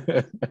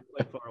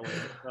 Quite far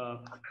away.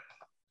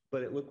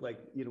 But it looked like,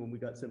 you know, when we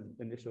got some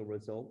initial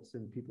results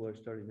and people are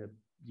starting to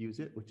use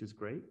it, which is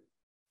great.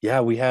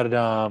 Yeah, we had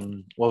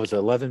what was it,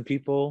 11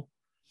 people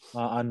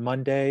on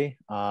Monday,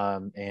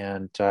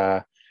 and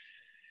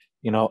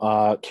you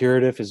know,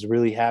 Curative is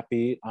really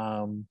happy,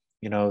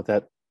 you know,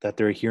 that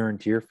they're here in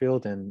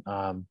Deerfield, and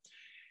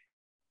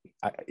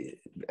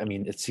I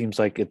mean, it seems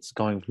like it's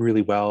going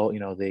really well. You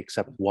know, they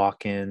accept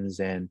walk-ins,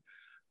 and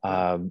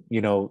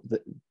you know,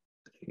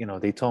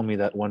 they told me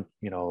that one,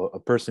 you know, a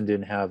person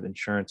didn't have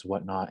insurance,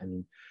 whatnot,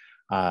 and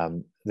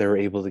they were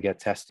able to get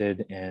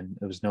tested, and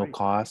it was no Right.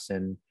 cost,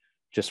 and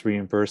just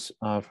reimbursed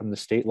from the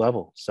state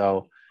level.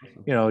 So,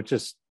 you know, it's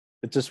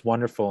just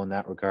wonderful in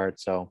that regard.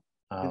 So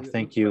And it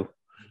thank looks you. like-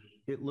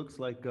 It looks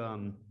like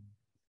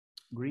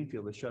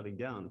Greenfield is shutting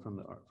down from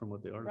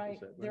what the article Right,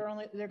 said.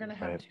 they're gonna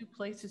have Right. 2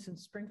 places in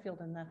Springfield,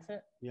 and that's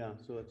it. Yeah,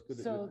 so it's good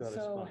that So, we've got a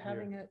so spot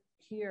having here. it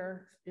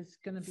here is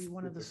gonna be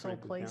one of Good the for sole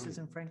Franklin places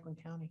County. in Franklin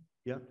County.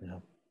 Yeah.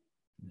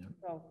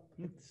 So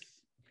it's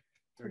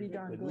pretty Very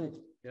darn good. good.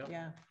 move. Yep.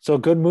 Yeah. So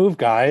good move,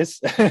 guys.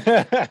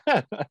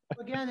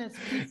 Again, it's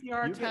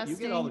PCR You testing.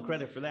 get all the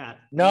credit for that.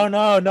 No,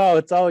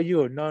 it's all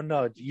you.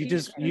 No, you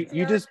just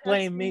PCR just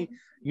blame me. testing.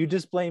 You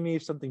just blame me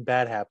if something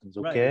bad happens,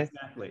 Right, okay?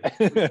 exactly.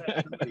 We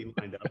had somebody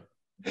lined up.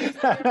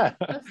 PCR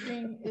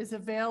testing is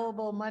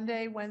available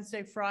Monday,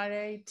 Wednesday,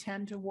 Friday,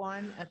 10 to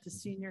 1 at the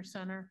senior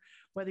center,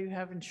 whether you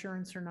have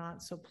insurance or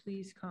not. So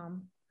please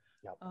come.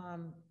 Yep.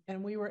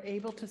 And we were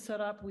able to set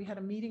up, we had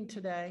a meeting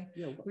today.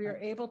 Yeah, We are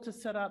able to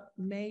set up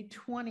May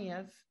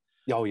 20th,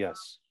 Oh,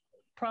 yes.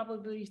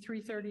 probably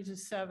 3:30 to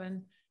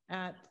 7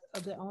 at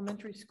the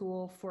elementary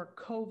school for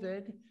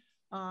COVID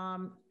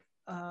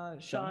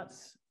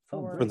shots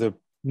Oh, for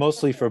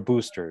Mostly for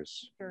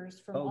boosters.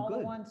 from Oh, all the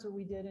good. ones that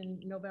we did in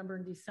November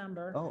and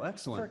December. Oh, For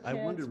excellent. I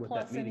kids, wondered what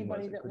plus that meeting was.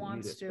 anybody I that couldn't meet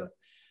wants it, to. but-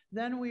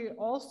 Then we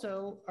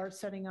also are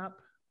setting up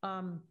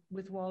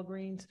with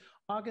Walgreens,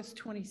 August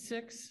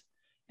 26th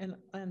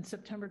and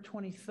September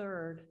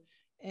 23rd.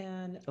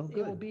 And Oh, it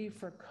will good. be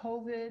for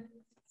COVID,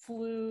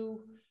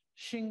 flu,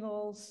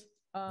 shingles.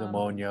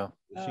 Pneumonia.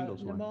 The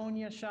shingles one.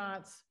 Pneumonia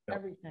shots, Yep.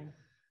 everything.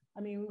 I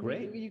mean,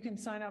 Great. you can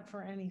sign up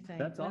for anything.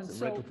 That's And awesome,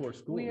 right so before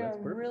school. we That's are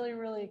perfect. really,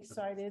 really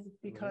excited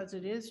because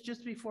it is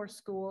just before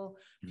school.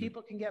 Mhm.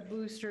 People can get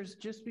boosters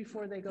just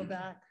before they go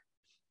back.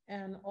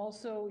 And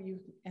also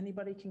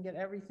anybody can get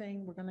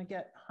everything. We're gonna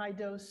get high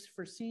dose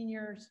for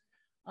seniors.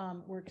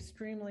 We're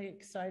extremely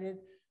excited.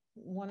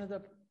 One of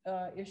the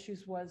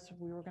issues was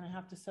we were gonna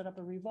have to set up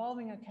a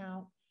revolving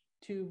account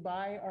to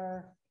buy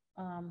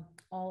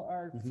all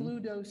our Mhm. flu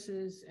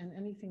doses and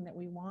anything that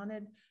we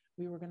wanted.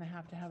 We were gonna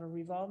have to have a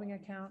revolving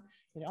account.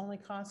 It only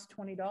costs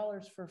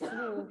 $20 for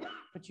flu,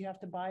 but you have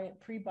to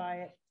pre-buy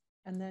it,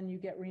 and then you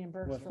get Well,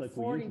 reimbursed it's for like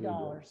we usually do.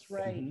 $40,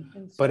 right? Mhm.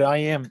 And But so- I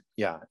am,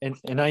 yeah,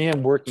 and I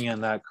am working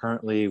on that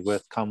currently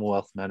with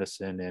Commonwealth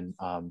Medicine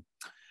and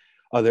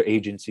other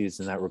agencies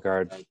in that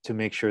regard to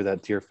make sure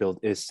that Deerfield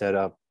is set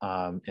up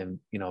and,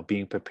 you know,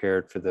 being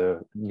prepared for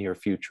the near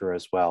future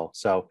as well.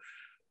 So,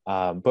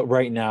 but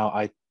right now,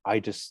 I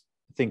just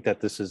think that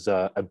this is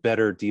a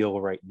better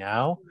deal right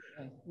now.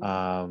 Okay, we can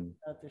Um, do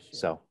that this year.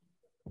 So,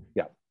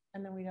 yeah.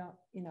 and then we don't,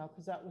 you know,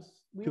 because that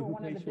was, we So were who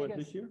one of the pays for it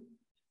biggest. this year?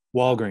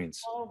 Walgreens.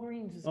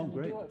 Walgreens is Oh, gonna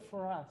great. do it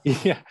for us.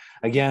 Yeah,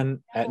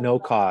 again, at no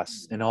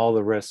cost and all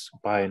the risks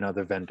by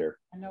another vendor.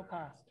 At no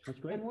cost. That's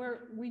great. And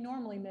we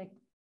normally make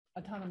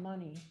a ton of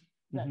money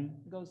that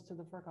Mhm. goes to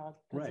the FERCog.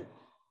 Right.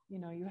 You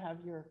know, you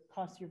have your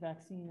cost of your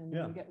vaccine and Yeah.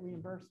 then you get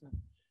reimbursement.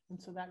 And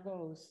so that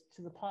goes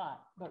to the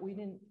pot, but we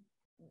didn't,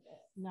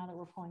 now that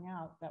we're pulling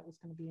out, that was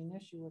gonna be an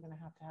issue. We're gonna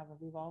have to have a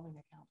revolving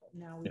account, but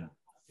now we Yeah. don't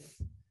have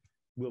to.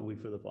 Will we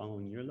for the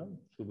following year though?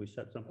 Should we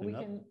set something We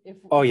up? can, if.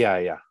 Oh, yeah,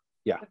 yeah.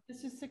 If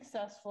this is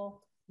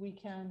successful, we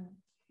can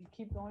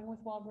keep going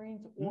with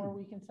Walgreens, or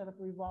we can set up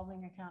a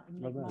revolving account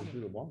and I'd make rather do money.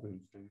 the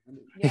Walgreens thing.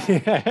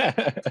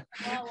 Yeah,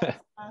 a lot less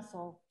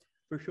hassle,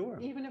 For sure.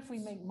 even if we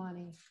make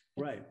money. it's-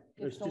 Right.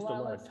 There's it's just a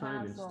lot less of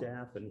time and hassle.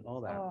 staff and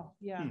all that. Oh,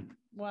 yeah,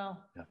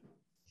 well, Yeah.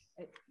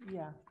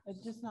 yeah, it's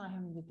just not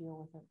having to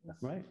deal with it.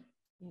 It's, Right.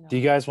 you know. Do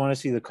you guys want to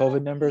see the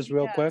COVID numbers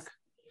real Yes. quick?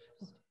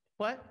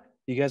 What?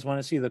 You guys want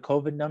to see the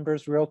COVID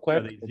numbers real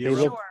quick? they They zero?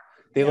 look, Sure.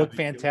 they Yeah, look they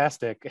do.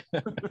 fantastic.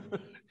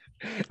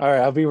 All right,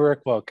 I'll be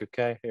workbook.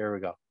 Okay, here we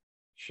go.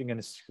 She's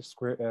gonna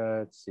square.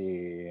 Let's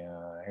see.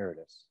 Here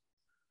it is.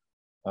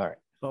 All right.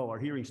 Oh, our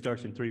hearing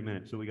starts in 3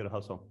 minutes, so we got to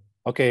hustle.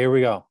 Okay, here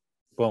we go.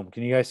 Boom.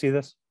 Can you guys see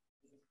this?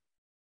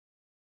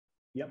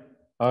 Yep.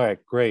 All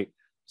right, great.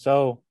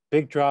 So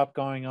big drop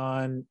going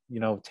on,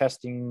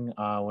 testing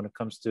when it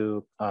comes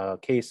to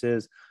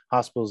cases,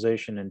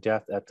 hospitalization and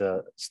death at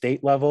the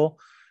state level.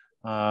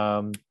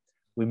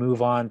 We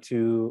move on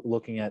to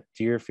looking at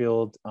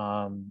Deerfield,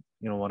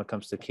 when it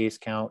comes to case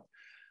count.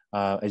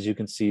 As you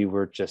can see,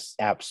 we're just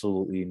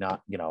absolutely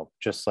not,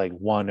 just like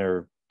one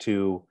or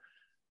two.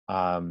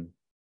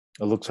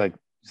 It looks like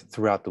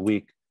throughout the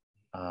week.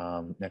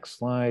 Next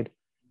slide.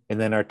 And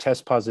then our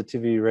test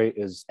positivity rate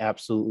is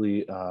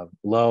absolutely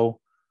low.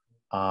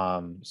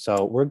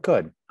 So we're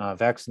good.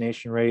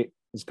 Vaccination rate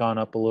has gone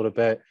up a little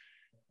bit.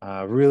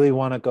 Really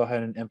want to go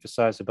ahead and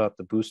emphasize about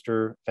the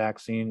booster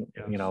vaccine.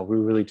 Yes. We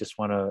really just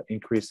want to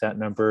increase that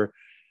number.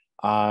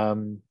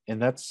 And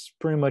that's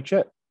pretty much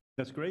it.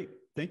 That's great.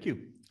 Thank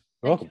you.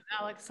 You're Thank welcome. you,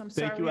 Alex, I'm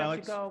Thank sorry you, we have to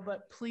Alex. go,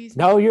 but please.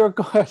 No, you're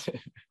good.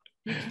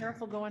 Be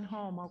careful going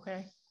home,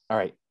 okay? All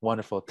right.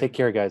 Wonderful. Take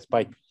care, guys.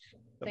 Bye.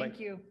 Bye-bye. Thank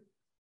you.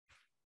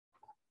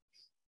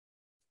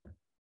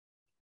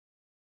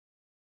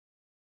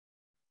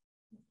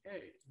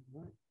 Okay.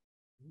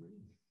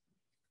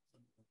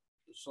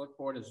 The Select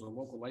Board is the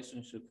local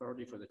licensing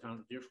authority for the town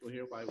of Deerfield.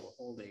 Hereby will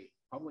hold a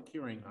public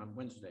hearing on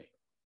Wednesday,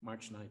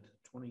 March 9th,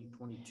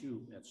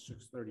 2022 at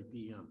 6:30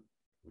 p.m.,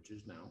 which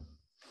is now,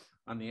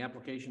 on the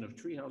application of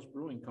Treehouse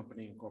Brewing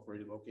Company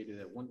Incorporated, located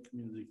at 1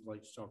 Community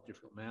Place, South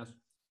Deerfield, Mass.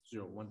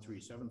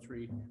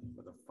 01373,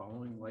 for the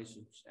following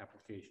license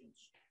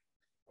applications.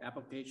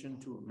 Application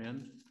to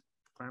amend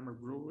Farmer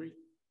Brewery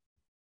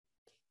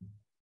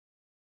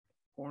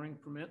pouring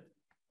permit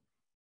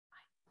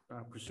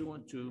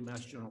pursuant to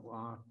Mass General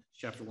Law,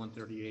 Chapter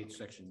 138,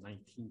 Section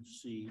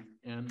 19C,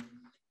 and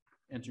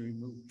to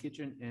remove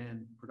kitchen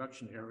and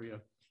production area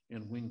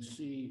in Wing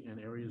C and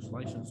areas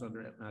licensed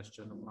under Mass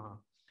General Law,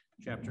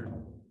 Chapter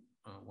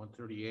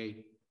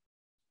 138,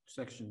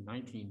 Section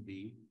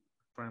 19B,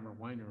 Farmer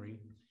Winery,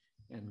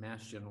 and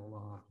Mass General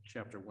Law,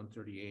 Chapter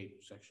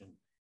 138, Section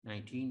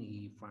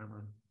 19E,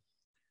 Farmer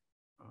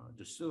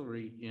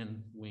Distillery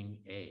in Wing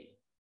A.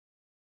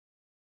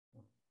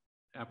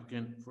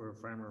 Applicant for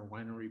Farmer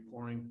Winery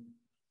pouring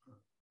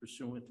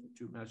pursuant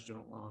to Mass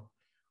General Law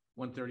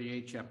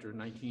 138, Chapter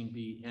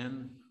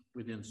 19BN,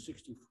 within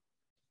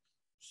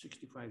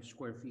 65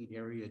 square feet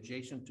area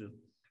adjacent to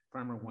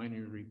Farmer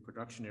Winery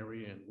production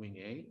area in Wing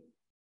A.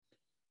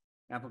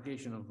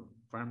 Application of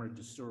Farmer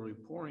Distillery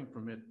pouring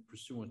permit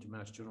pursuant to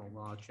Mass General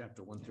Law,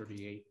 Chapter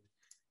 138,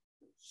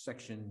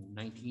 Section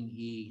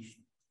 19E,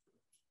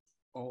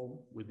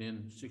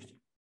 within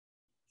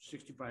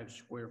 65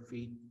 square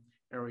feet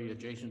area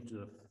adjacent to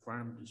the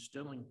farm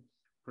distilling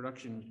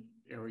production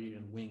area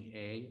in Wing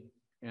A,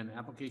 and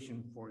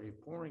application for a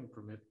pouring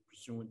permit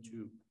pursuant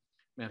to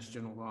Mass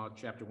General Law,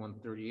 Chapter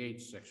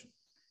 138, Section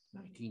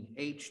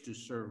 19H, to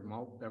serve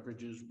malt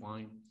beverages,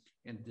 wine,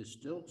 and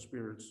distilled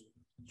spirits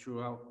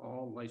throughout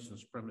all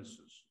licensed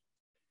premises.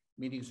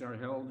 Meetings are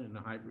held in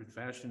a hybrid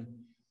fashion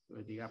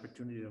with the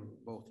opportunity of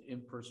both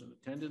in-person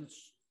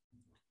attendance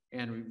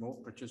and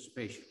remote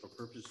participation. For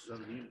purposes of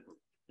the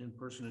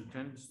in-person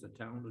attendance, the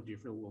town of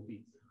Deerfield will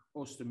be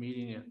host a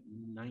meeting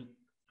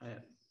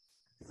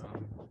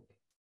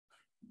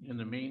in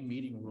the main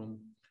meeting room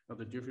of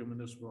the Deerfield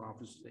Municipal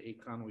Office at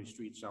 8 Conway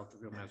Street, South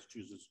Deerfield,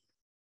 Massachusetts.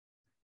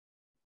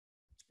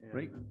 And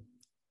Great.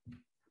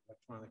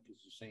 electronic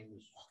is the same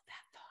as.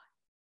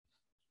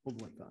 Hold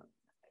one thought.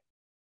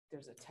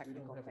 There's a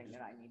technical thing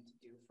that I need to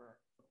do for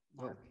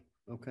Mark.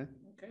 Okay.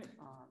 Okay.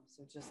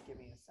 So just give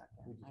me a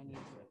second. I need to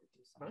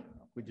do something.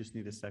 We just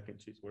need a second.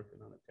 She's working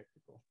on a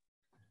technical.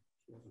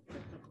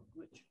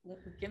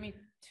 Give me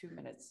 2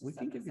 minutes. to We set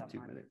can this give you up, 2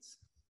 Mark. minutes.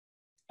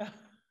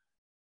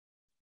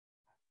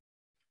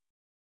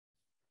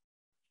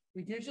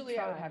 We did Usually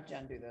I would try. have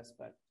Jen do this,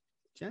 but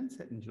Jen's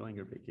enjoying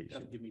her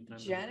vacation. Give me time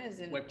to Jen is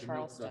in wipe the milk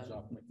Charleston. suds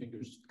off my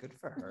fingers. Good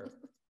for her.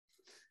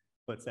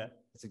 What's that?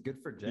 It's a good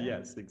for Jen.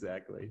 Yes,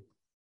 exactly.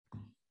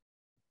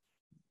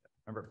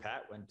 Remember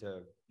Pat went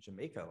to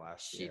Jamaica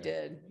last year. She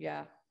did,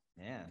 yeah.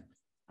 Man.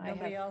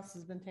 Nobody else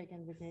has been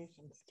taking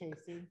vacations,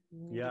 Casey. You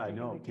need to Yeah, I take a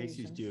know. vacation.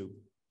 Casey's due.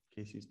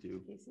 Casey's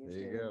due. There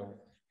you go.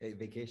 Hey,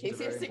 vacations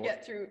Casey are has very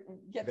to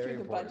important. get Very through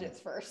the important.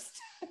 budgets first.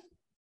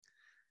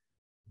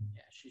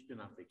 Yeah, she's been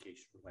on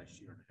vacation for the last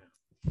year and a half.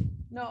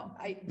 No,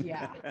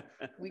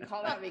 we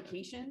call that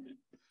vacation?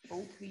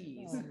 Oh,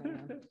 please. Oh,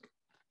 man.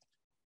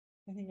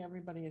 I think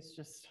everybody is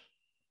just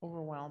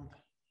overwhelmed.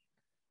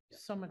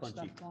 So much Punchy.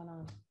 stuff going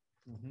on.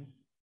 Mhm.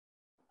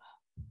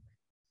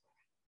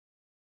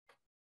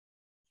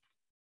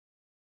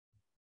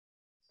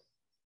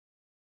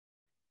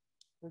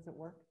 Does it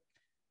work?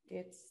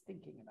 It's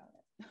thinking about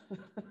it.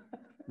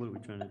 What are we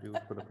trying to do?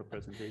 Put up a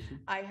presentation?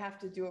 I have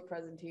to do a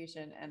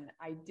presentation and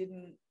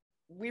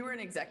we were in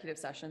executive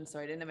session, so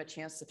I didn't have a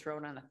chance to throw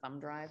it on a thumb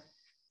drive.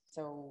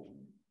 So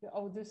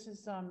Oh, this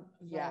is,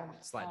 Yeah.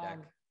 Slide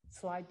deck.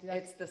 Slide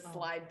deck. it's the Oh.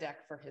 slide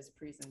deck for his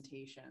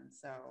presentation,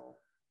 so.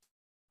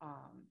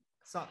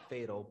 It's not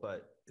fatal,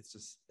 but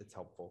it's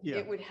helpful. Yeah.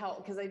 It would help,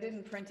 because I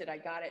didn't print it, I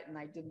got it, and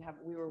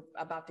we were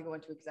about to go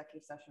into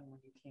executive session when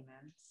you came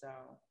in,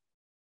 so.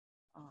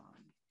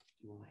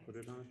 You want to put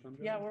it on a thumb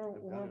drive? Yeah, I've we're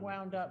got it on-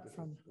 wound I've up got it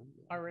from on a thumb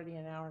drive. already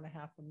an hour and a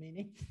half of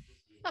meeting.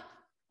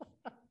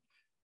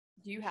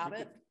 Do you have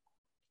it?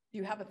 Do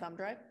you have a thumb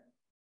drive,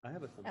 I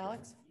have a thumb drive.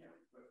 Alex?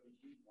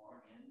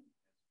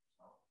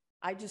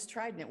 I just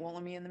tried and it won't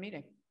let me in the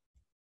meeting.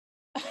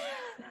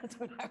 That's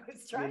what I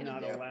was You're trying to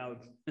not do.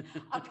 allowed.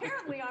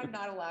 Apparently, I'm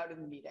not allowed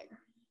in the meeting.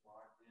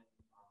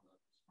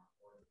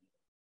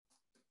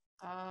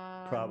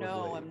 No, Probably.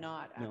 I'm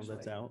not, No, actually.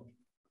 that's out.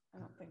 I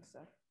don't think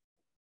so.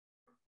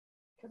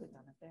 Could have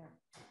done it there.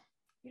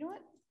 You know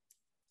what?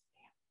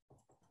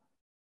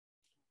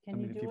 I Can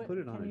mean, you if do you it? put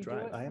it on Can a you do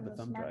drive, it I have from a the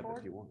thumb smart drive board?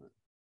 if you want.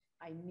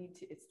 I need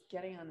to, it's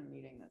getting on the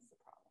meeting that's the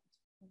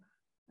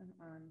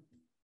problem.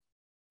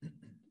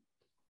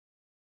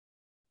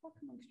 Talk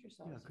amongst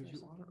yourselves. Yeah, for a because you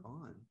second. are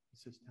on. It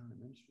says town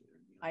administrator.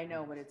 I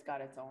know, but it's got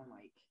its own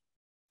like,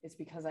 it's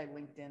because I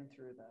linked in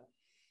through the,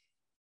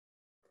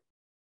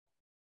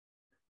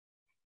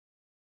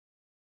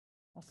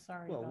 Well,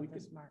 sorry Well, we about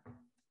this, could- Mark.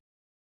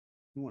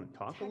 You want to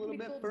talk a little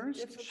bit Technical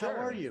first? How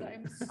are you?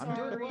 difficulties. I'm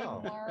doing sorry,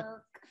 well.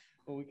 Mark.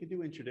 Well, we could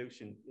do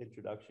introductions.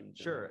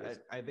 Sure.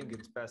 I think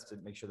it's best to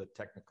make sure the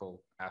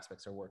technical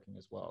aspects are working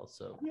as well.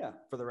 So Yeah.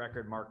 for the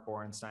record, Mark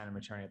Borenstein, I'm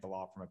attorney at the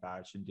law firm of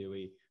Badge and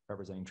Dewey,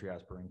 representing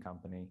Trias Brewing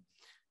Company,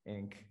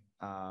 Inc.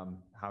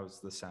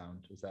 How's the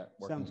sound? Is that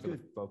working Sounds for the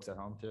good. folks at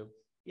home too?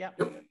 Yep.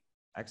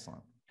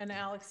 Excellent. And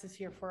Alex is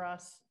here for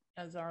us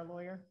as our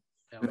lawyer.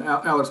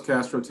 Alex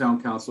Castro,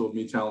 Town Council,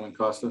 me, Talon and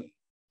Costa.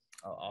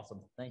 Oh, awesome.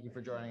 Thank you for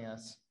joining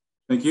us.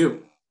 Thank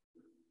you.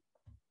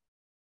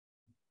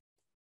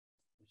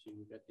 See,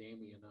 we got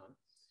Damien on.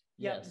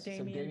 Yep, Yes,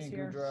 Damien's so Damien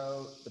here.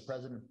 Goudreau, the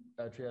president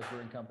of Trias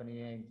Brewing Company,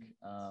 Inc.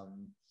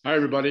 Hi,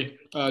 everybody.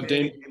 Hey,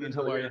 Damien, Damien,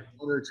 how are you?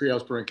 owner of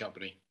Treehouse Brewing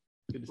Company.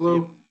 Good to see you.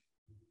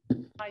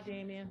 Hello. Hi,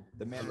 Damien.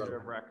 The manager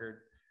of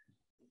record.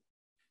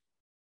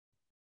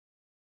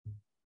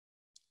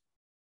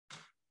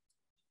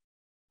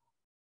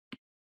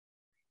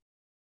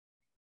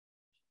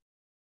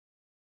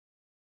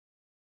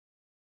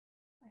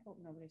 I hope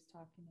nobody's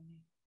talking to me.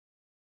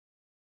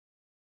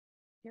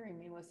 Hearing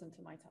me listen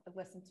to myself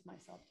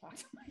talk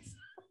to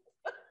myself.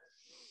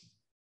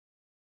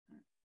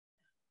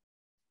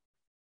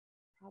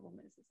 Problem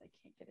is I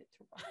can't get it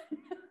to run.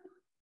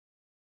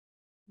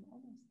 I'm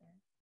almost there.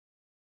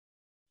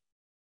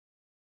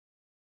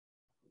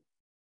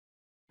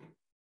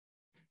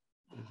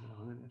 Is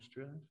it on an S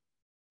drive?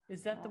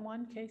 Is that the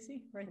one,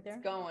 Casey, right there?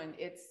 It's going,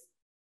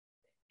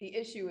 the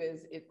issue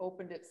is it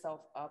opened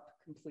itself up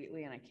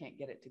completely and I can't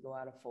get it to go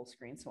out of full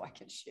screen so I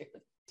can share the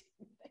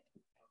damn thing.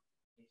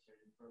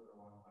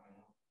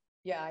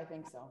 Yeah, I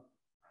think so.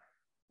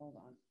 Hold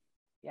on.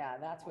 Yeah,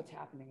 that's what's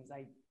happening is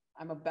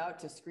I'm about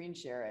to screen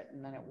share it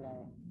and then it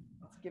won't.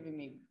 It's giving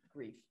me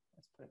grief.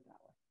 Let's put it that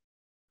way.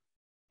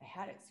 I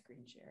had it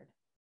screen shared.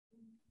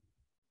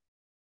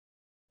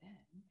 Then it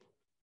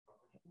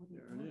wouldn't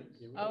There it work. is.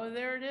 Here we go. Oh,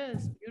 there it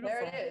is. Beautiful.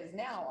 There it is.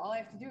 Now all I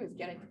have to do is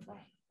get it to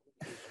play.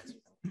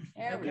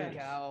 There we Okay.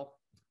 go.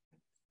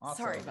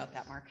 Awesome. Sorry about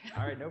that, Mark.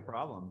 All right, no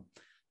problem.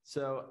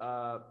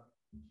 So,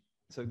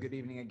 so good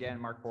evening again,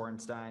 Mark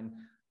Borenstein,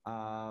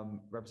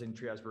 representing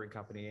Trias Brewing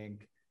Company,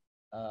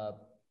 Inc.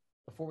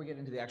 Before we get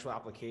into the actual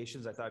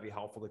applications, I thought it'd be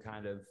helpful to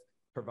kind of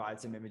provide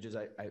some images.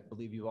 I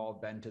believe you've all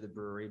been to the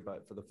brewery,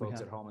 but for the folks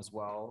have. at home as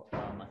well, I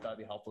thought it'd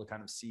be helpful to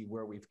kind of see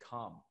where we've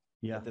come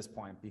Yeah. at this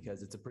point,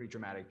 because it's a pretty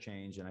dramatic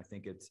change, and I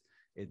think it's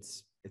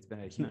been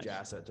a huge Nice.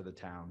 asset to the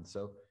town.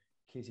 So,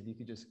 Casey, if you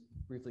could just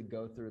briefly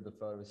go through the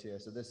photos here.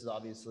 So this is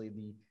obviously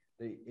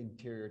the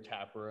interior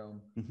tap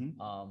room. Mhm.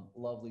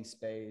 Lovely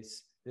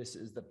space. This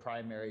is the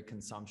primary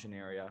consumption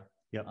area.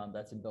 Yep.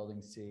 That's in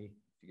building C.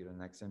 If you go to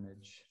the next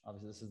image,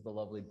 obviously this is the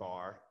lovely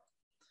bar.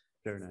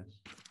 Very nice.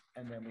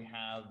 And then we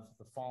have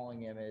the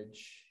following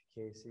image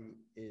Casey,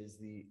 is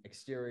the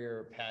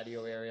exterior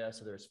patio area.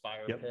 So there's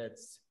fire Yep.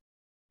 pits,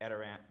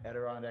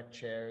 Adirondack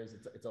chairs.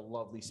 It's a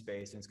lovely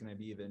space, and it's going to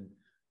be even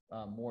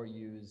more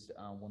used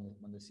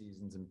when the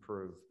seasons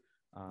improve.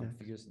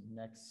 If you go to the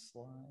next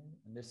slide,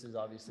 and this is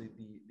obviously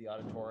the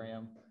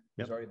auditorium.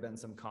 There's already been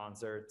some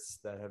concerts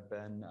that have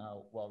been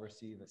well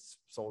received. It's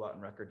sold out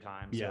in record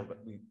time. Yeah. So,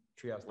 but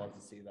Treehouse loves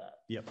to see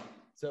that. Yep.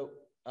 So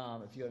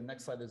if you go to the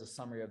next slide, there's a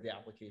summary of the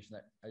application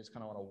that I just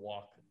kind of want to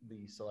walk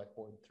the select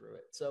board through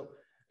it. So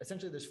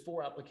essentially there's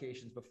 4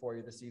 applications before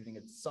you this evening.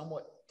 It's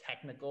somewhat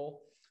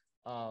technical,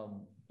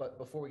 but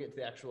before we get to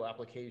the actual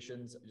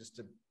applications, just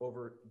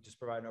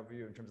provide an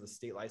overview in terms of the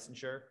state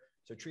licensure.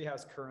 So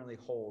Treehouse currently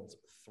holds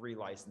 3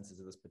 licenses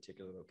at this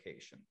particular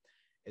location.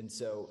 And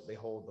so they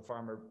hold the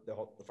farmer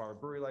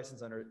brewery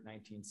license under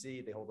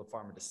 19C, they hold the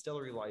farmer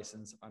distillery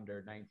license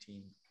under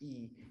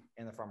 19E,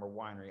 and the farmer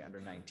winery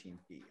under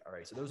 19B. All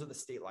right, so those are the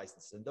state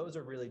licenses, and those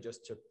are really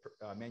just to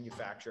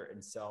manufacture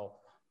and sell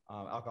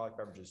alcoholic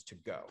beverages to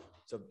go.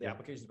 So the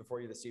applications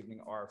before you this evening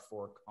are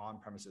for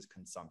on-premises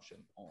consumption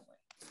only.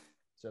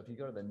 So if you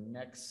go to the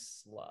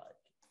next slide,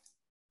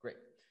 great.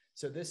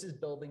 So this is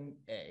building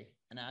A,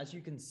 and as you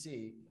can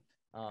see,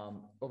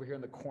 over here in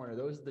the corner,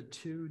 those are the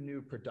 2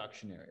 new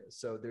production areas.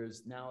 So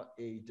there's now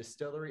a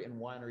distillery and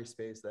winery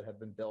space that have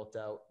been built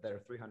out that are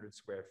 300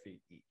 square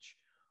feet each.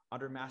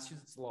 Under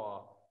Massachusetts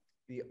law,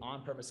 the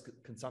on-premise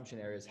consumption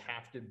areas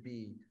have to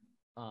be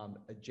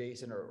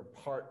adjacent or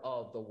part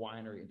of the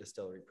winery and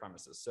distillery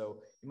premises.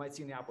 So you might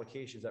see in the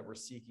applications that we're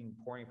seeking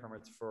pouring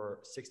permits for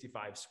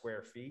 65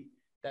 square feet.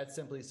 That's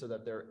simply so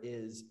that there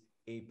is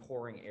a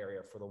pouring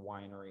area for the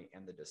winery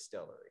and the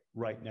distillery.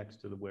 Right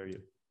next to where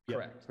you.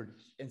 Correct.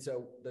 And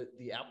so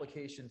the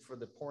application for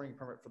the pouring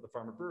permit for the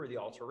farmer brewery, the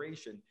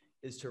alteration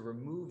is to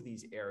remove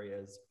these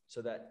areas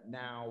so that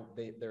now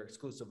they're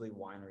exclusively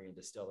winery and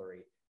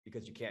distillery,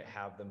 because you can't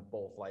have them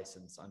both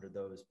licensed under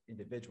those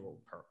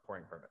individual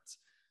pouring permits.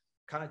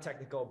 Kind of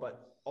technical,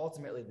 but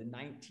ultimately the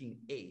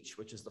 19H,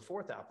 which is the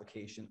 4th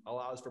application,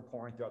 allows for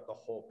pouring throughout the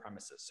whole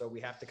premises. So we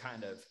have to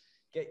kind of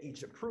get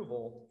each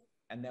approval,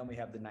 and then we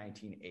have the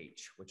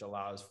 19H, which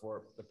allows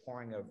for the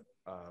pouring of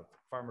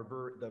farmer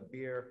brewer, the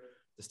beer,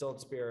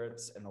 distilled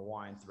spirits, and the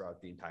wine throughout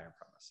the entire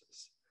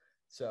premises.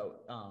 So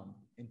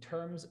in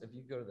terms, if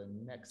you go to the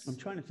next, I'm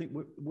trying to think,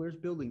 where's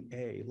building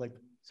A? Like,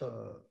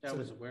 That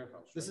was a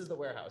warehouse. this is the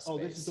warehouse oh,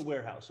 space. this is the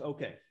warehouse.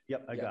 Okay.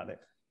 Yep, I got it.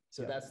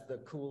 So that's the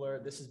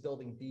cooler. This is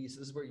building B. So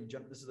this is where you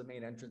jump. This is the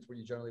main entrance where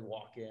you generally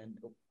walk in.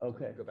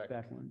 Okay. Go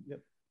back. one. Yep.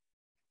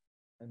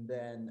 And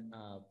then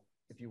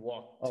if you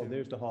walk Oh, to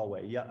there's the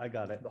hallway. Yeah, I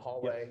got it. the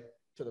hallway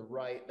to the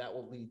right, that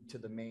will lead to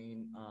the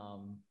main,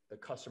 the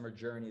customer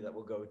journey that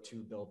will go to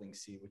building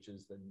C, which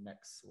is the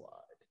next slide.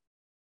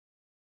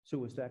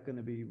 So is that going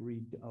to be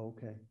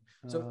okay.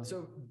 So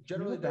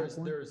generally you know that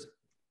one? there's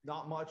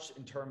not much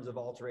in terms of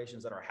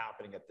alterations that are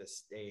happening at this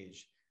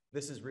stage.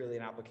 This is really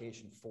an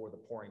application for the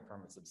pouring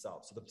permits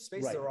themselves. So the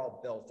spaces Right. are all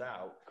built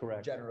out.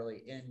 Correct.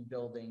 Generally in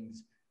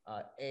buildings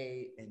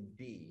A and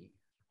B.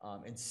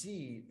 And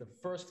C, the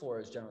first floor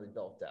is generally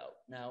built out.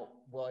 Now,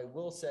 what I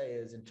will say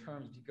is in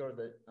terms, if you go to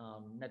the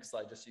next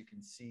slide, just so you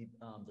can see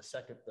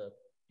the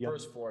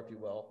first floor, if you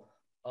will,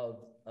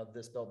 of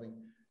this building,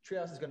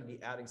 Treehouse is going to be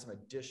adding some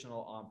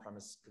additional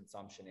on-premise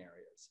consumption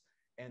areas.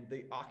 And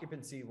the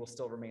occupancy will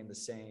still remain the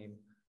same.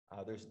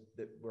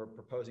 We're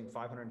proposing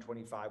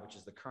 525, which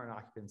is the current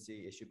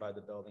occupancy issued by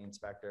the building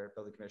inspector,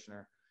 building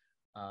commissioner.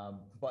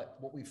 But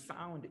what we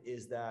found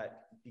is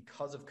that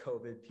because of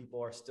COVID,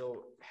 people are still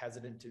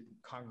hesitant to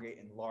congregate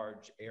in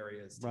large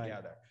areas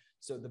together.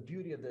 So the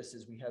beauty of this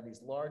is we have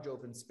these large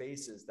open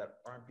spaces that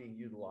aren't being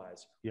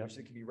utilized, which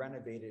they can be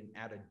renovated and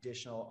add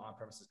additional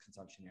on-premises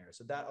consumption areas.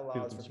 So that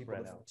allows for people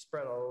to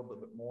spread out a little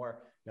bit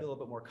more, feel a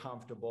little bit more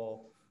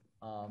comfortable.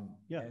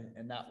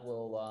 And that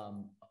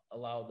will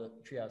allow the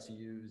Treehouse to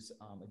use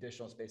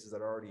additional spaces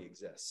that already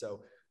exist. So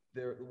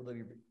there will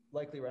be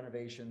likely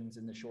renovations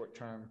in the short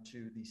term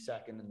to the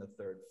 2nd and the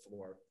 3rd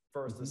floor.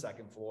 First, the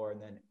 2nd floor,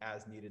 and then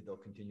as needed, they'll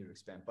continue to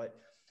expand. But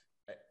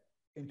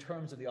in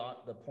terms of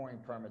the pouring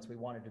permits, we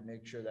wanted to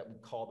make sure that we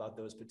called out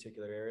those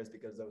particular areas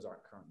because those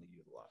aren't currently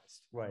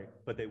utilized. Right,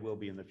 but they will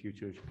be in the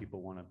future if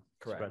people want to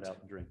spread out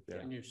and drink there.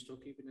 And you're still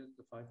keeping it at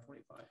the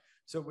 525?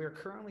 So we're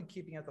currently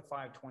keeping at the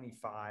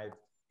 525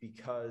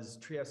 because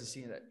Treehouse is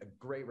seeing a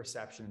great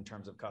reception in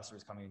terms of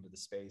customers coming into the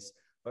space.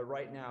 But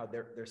right now,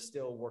 they're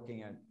still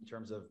working in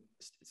terms of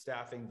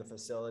staffing the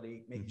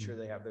facility, making sure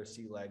they have their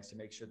sea legs to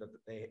make sure that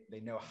they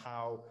know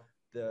how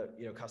the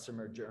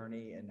customer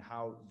journey and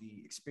how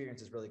the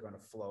experience is really going to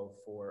flow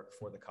for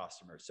the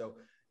customer. So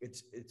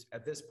it's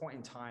at this point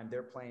in time,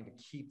 they're planning to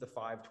keep the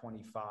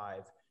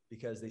 525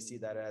 because they see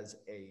that as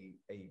a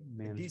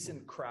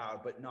decent crowd,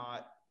 but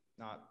not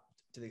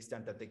to the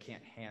extent that they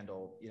can't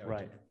handle.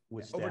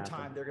 Over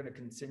time, they're going to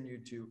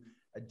continue to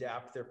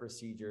adapt their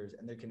procedures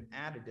and they can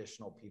add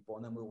additional people,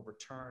 and then we will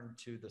return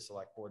to the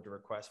select board to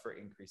request for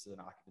increases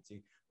in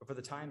occupancy. But for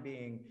the time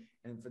being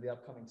and for the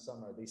upcoming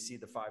summer, they see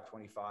the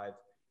 525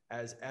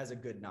 as a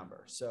good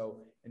number. So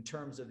in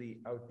terms of the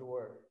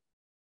outdoor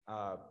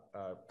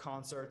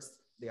concerts,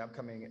 the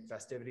upcoming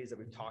festivities that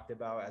we've talked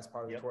about as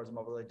part of the Tourism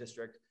Overlay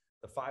District.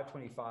 The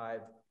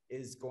 525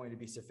 is going to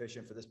be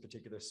sufficient for this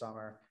particular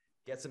summer.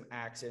 Get some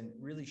acts in,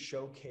 really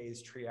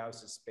showcase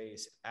Treehouse's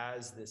space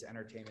as this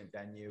entertainment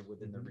venue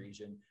within the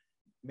region.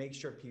 Make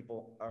sure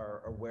people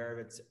are aware of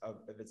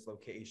its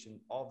location,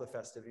 all the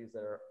festivities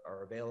that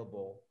are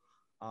available.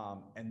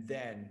 And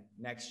then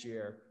next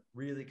year,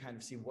 really kind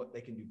of see what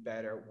they can do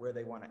better, where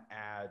they want to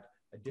add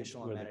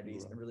additional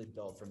amenities and really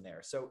build from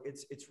there. So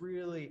it's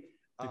really,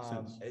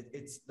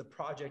 the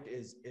project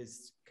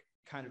is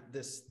kind of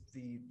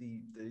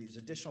these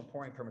additional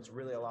pouring permits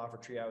really allow for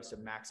Treehouse to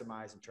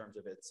maximize in terms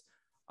of its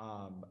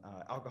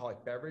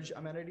alcoholic beverage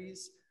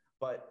amenities.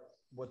 But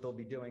what they'll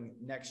be doing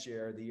next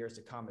year, the years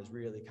to come, is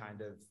really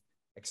kind of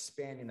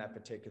expanding that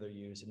particular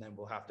use, and then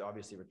we'll have to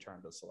obviously return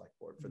to the select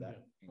board for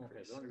that increase.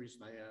 Okay, the only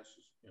reason I asked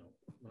is,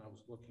 when I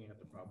was looking at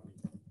the property,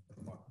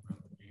 walking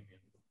around with Amy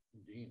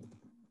and Dean,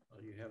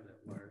 you have that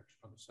large,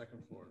 on the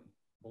second floor,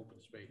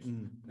 open space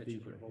that you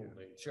could hold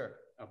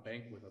a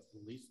banquet of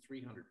at least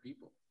 300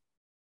 people.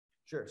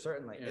 Sure,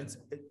 certainly. And,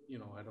 I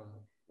don't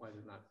know why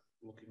they're not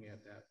looking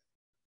at that.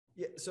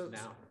 Yeah,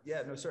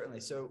 certainly.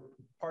 So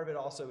part of it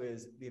also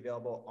is the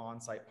available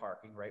on-site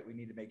parking, right? We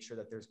need to make sure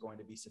that there's going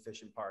to be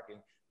sufficient parking,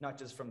 not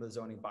just from the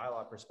zoning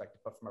bylaw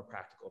perspective, but from a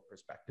practical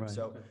perspective. Right.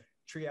 So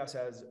Treehouse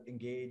has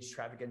engaged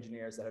traffic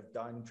engineers that have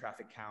done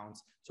traffic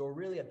counts. So we're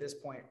really at this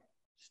point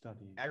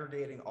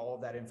aggregating all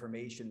of that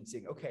information and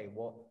seeing, okay,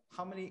 well,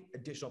 how many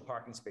additional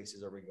parking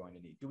spaces are we going to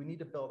need? Do we need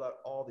to build out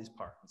all these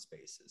parking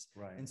spaces?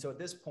 Right. And so at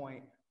this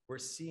point, we're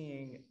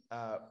seeing,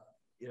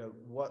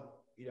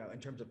 in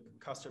terms of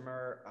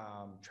customer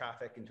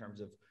traffic, in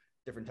terms of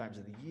different times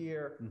of the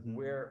year,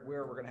 where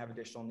we're going to have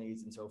additional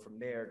needs. And so from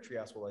there,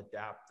 Treehouse will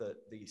adapt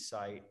the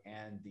site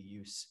and the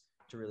use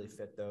to really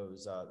fit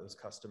those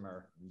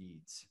customer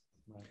needs.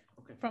 Right.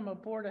 Okay. From a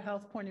Board of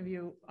Health point of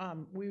view,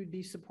 we would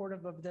be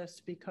supportive of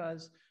this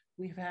because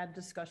we've had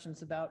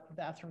discussions about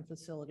bathroom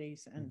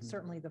facilities, and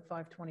certainly the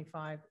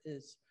 525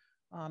 is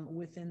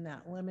within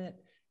that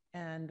limit.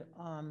 And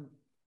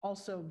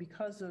also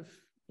because of,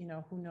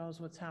 who knows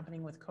what's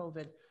happening with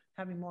COVID,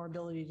 having more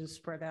ability to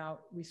spread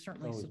out, we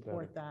certainly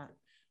support that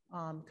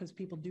because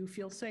people do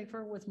feel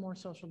safer with more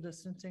social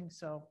distancing.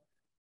 So,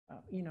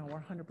 we're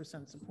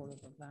 100%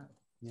 supportive of that.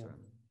 Yeah.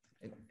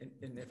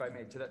 And if I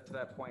may, to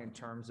that point, in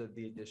terms of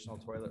the additional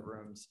toilet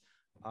rooms,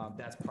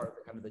 that's part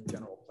of the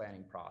general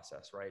planning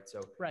process, right?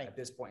 So at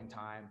this point in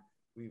time,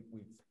 we've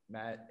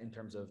met in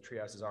terms of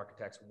Treehouse's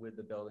architects with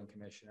the building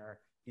commissioner.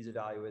 He's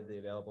evaluated the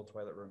available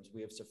toilet rooms.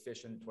 We have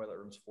sufficient toilet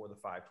rooms for the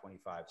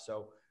 525.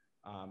 So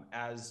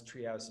as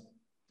Treehouse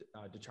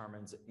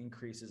determines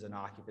increases in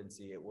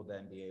occupancy, it will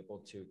then be able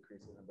to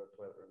increase the number of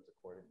toilet rooms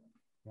accordingly.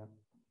 Yeah.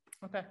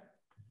 Okay.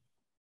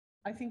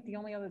 I think the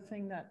only other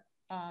thing that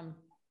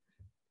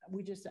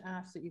we just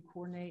ask that you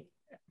coordinate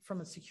from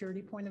a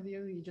security point of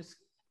view, you just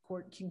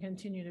can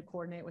continue to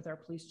coordinate with our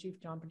police chief,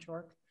 John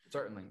Pachork.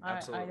 Certainly,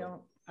 absolutely.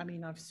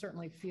 I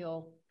certainly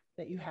feel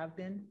that you have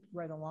been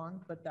right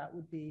along, but that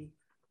would be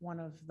one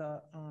of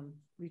the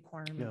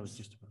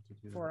requirements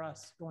for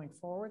us going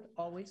forward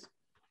always,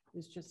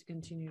 is just to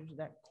continue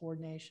that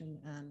coordination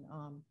and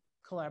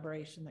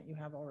collaboration that you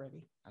have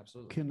already.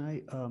 Absolutely. Can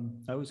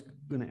I was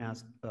going to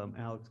ask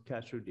Alex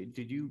Castro,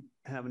 did you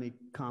have any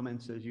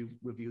comments as you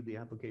reviewed the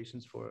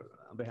applications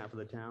on behalf of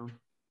the town?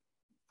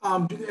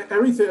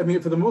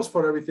 Everything, for the most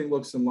part, everything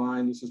looks in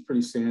line. This is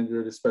pretty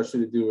standard,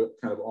 especially to do it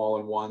kind of all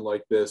in one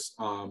like this.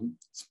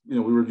 We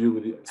reviewed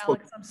with the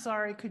Alex, I'm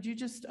sorry. Could you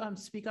just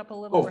speak up a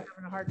little? We're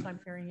having a hard time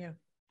hearing you.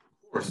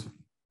 Of course.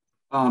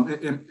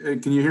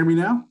 And can you hear me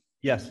now?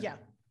 Yes. Yeah.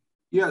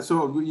 Yeah.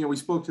 So, we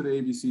spoke to the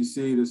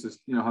ABCC. This is,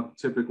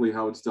 typically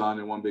how it's done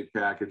in one big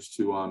package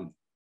to,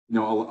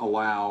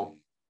 allow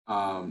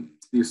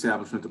the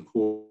establishment to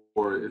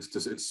pour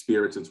its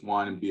spirits, its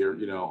wine and beer,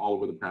 all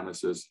over the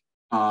premises.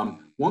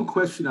 One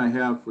question I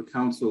have for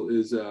council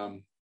is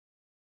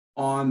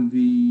on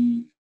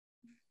the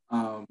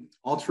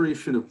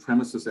alteration of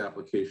premises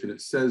application.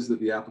 It says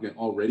that the applicant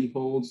already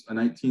holds a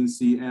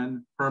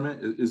 19CN permit.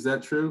 Is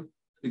that true?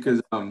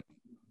 Because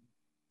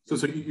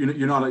so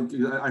you're not.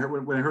 I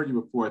heard when I heard you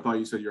before, I thought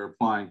you said you're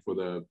applying for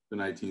the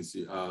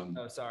 19C.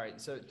 Oh, sorry.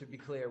 So to be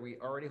clear, we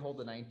already hold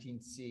the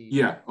 19C.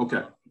 Yeah.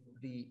 Okay.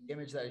 The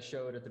image that I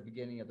showed at the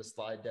beginning of the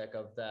slide deck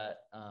of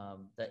that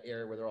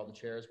area where all the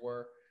chairs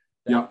were.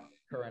 Yeah.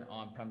 Current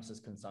on-premises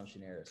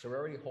consumption area. So we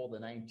already hold the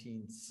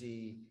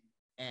 19CN,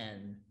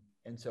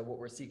 and so what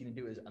we're seeking to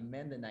do is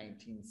amend the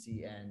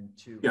 19CN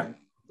to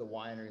the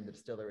winery and the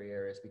distillery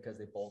areas because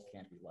they both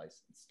can't be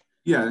licensed.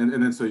 Yeah, and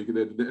then so you could,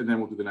 and then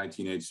we'll do the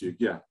 19H. So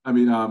yeah,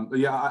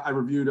 I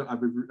reviewed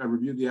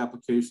the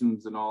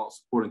applications and all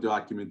supporting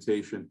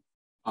documentation,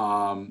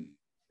 and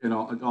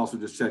also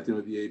just checked in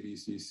with the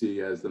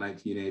ABCC as the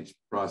 19H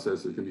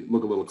process. It can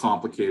look a little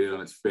complicated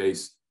on its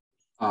face.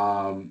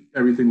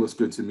 Everything looks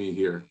good to me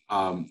here.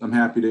 I'm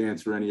happy to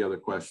answer any other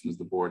questions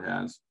the board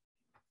has.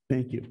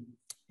 Thank you.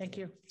 Thank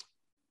you.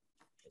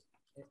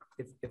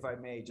 If I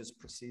may, just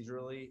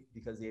procedurally,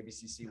 because the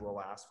ABCC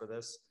will ask for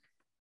this,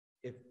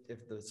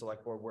 if the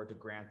select board were to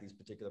grant these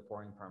particular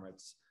pouring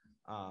permits,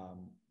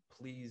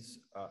 please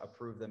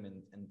approve them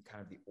in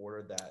kind of the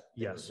order that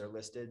Yes. they're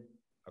listed.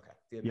 Okay.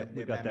 Yep,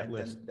 we got that amendment,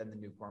 list. Then the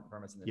new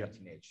permits in the Yep.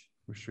 19H.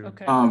 For sure.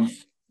 Okay.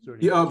 Sorry.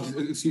 Yeah,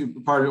 excuse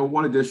me, pardon,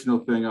 one additional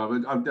thing.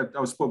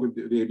 I spoke with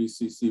the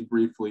ABCC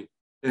briefly,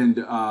 and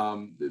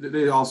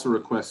they also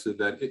requested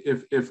that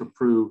if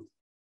approved,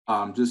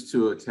 just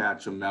to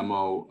attach a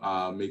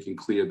memo making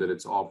clear that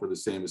it's all for the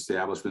same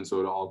establishment, so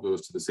it all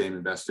goes to the same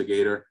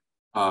investigator,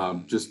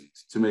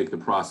 just to make the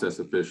process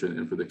efficient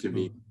and for the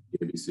convenience of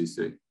the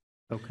ABCC.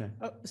 Okay.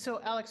 So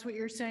Alex, what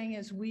you're saying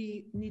is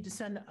we need to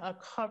send a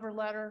cover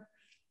letter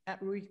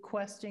at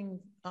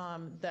requesting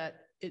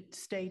that it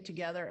stay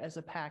together as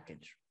a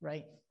package,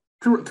 right?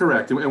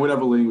 Correct, and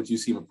whatever language you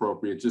seem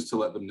appropriate, just to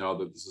let them know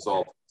that this is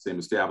all the same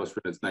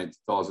establishment. It's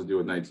all to do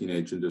with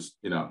 19H, and just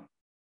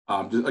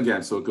just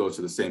again, so it goes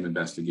to the same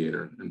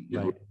investigator and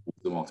Right.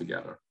 put them all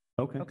together.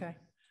 Okay. Okay.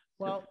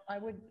 Well, I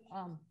would,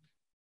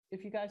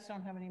 if you guys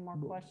don't have any more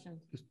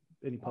questions, Just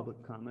any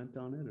public comment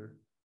on it, or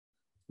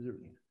is there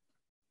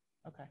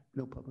okay.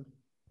 no public?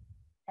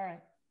 All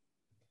right.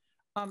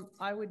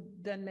 I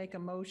would then make a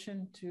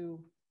motion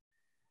to,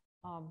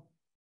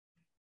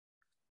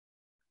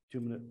 Do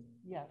you want to?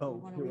 yeah. Oh, you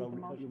wanna here, read the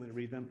you motion? want to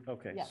read them?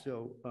 Okay, Yeah.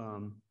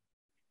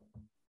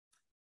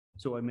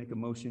 so I make a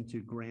motion to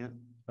grant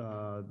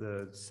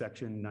the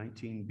section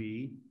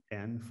 19B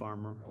and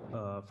farmer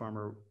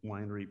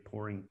winery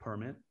pouring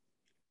permit.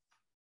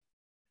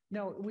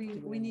 No,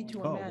 we need to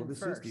Oh, well, amend this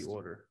first. is the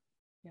order,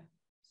 Yeah.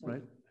 So-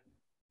 right?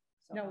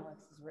 So No.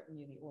 Alex has written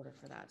you the order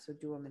for that, so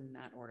do them in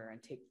that order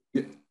and take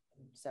Yeah.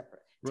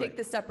 separate, Right. take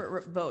the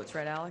separate votes,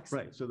 right, Alex?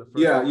 Right, so the first.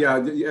 Yeah.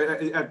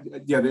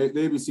 The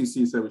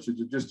ABCC said we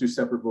should just do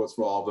separate votes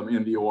for all of them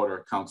in the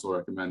order council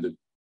recommended.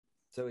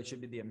 So it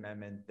should be the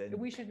amendment, then.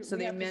 We should, So we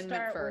the have to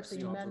amendment start with first. the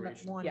The amendment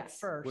alteration. one Yes.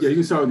 first. Yeah, you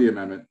can start with the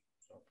amendment.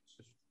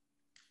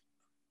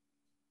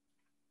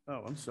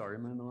 Oh, I'm sorry,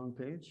 am I on the wrong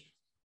page?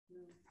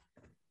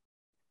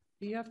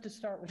 You have to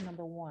start with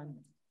number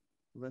one.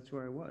 Well, that's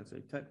where I was. I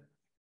typed,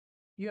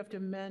 You have to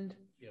amend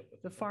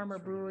the farmer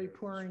brewery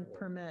pouring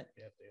permit.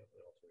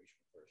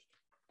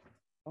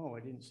 oh, I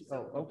didn't see,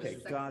 oh, okay,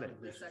 got it.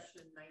 The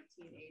section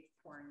 19H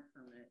pouring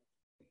permit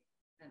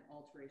and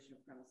alteration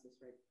of premises,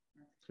 right?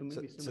 So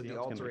maybe So somebody the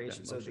else can make that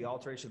alteration, so the motion.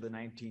 alteration of the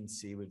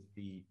 19C would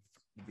be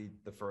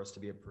the first to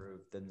be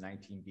approved, then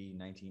 19B,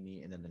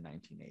 19E, and then the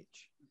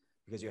 19H.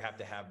 Because you have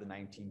to have the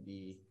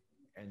 19B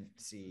and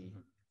C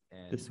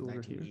and This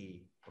order here?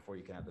 19E before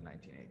you can have the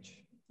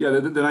 19H. Yeah,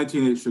 the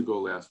 19H should go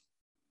last.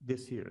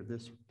 This here,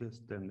 this,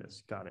 then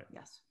this, got it.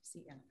 Yes,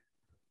 CN.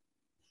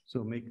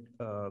 So make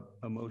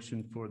a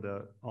motion for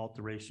the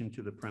alteration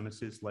to the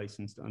premises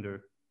licensed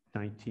under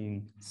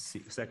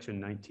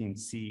section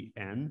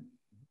 19CN.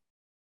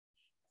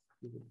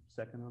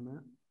 Second on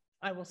that?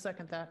 I will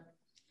second that.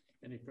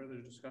 Any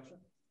further discussion?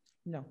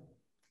 No.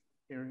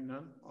 Hearing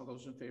none. All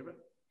those in favor?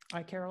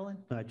 Aye, Carolyn?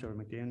 Hi,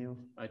 Charlie McDaniel.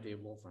 Aye, Dave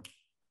Wolfram.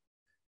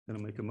 Gonna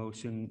make a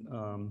motion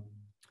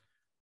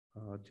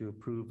to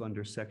approve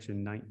under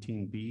section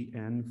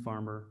 19BN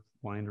farmer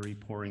winery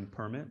pouring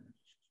permit.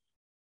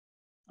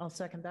 I'll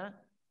second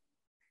that.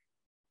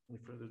 Any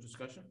further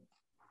discussion?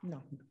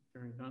 No.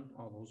 Hearing none.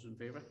 All those in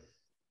favor?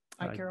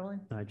 Aye, Aye.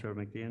 Carolyn? Hi,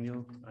 Charlie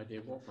McDaniel. Aye,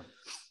 Dave Wolfram.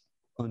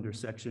 Under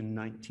section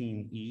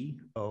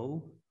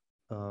 19EO,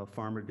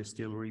 farmer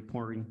distillery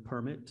pouring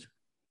permit.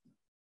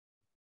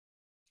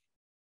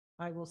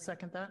 I will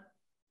second that.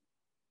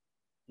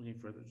 Any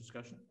further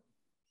discussion?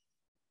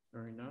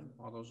 Hearing none.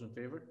 All those in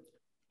favor?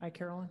 Aye,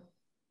 Carolyn?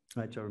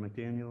 Hi, Charlie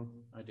McDaniel.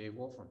 Aye, Dave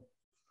Wolfram.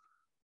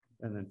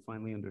 And then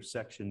finally, under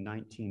section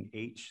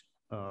 19H,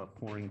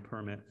 pouring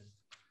permit,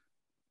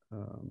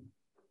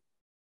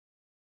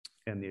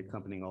 and the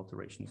accompanying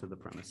alterations of the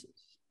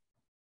premises.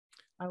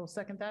 I will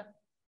second that.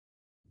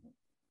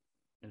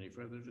 Any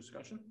further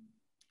discussion?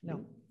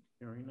 No.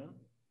 Hearing none.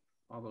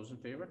 All those in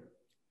favor?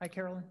 Aye,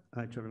 Carolyn?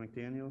 Hi, Trevor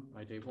McDaniel.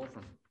 Aye, Dave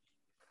Wolfram.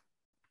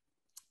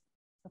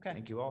 Okay.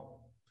 Thank you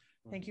all.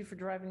 Thank you for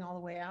driving all the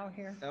way out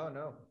here. Oh,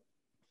 no.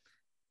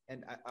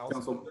 And I also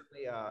Council.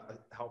 certainly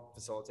help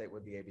facilitate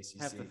with the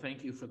ABCC. Have to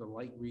thank you for the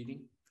light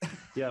reading.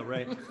 Yeah,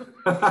 right.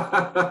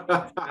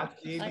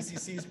 That's the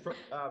ABCC's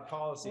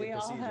policy We and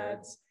all procedure. had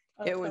It's-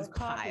 It was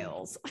copy.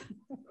 piles.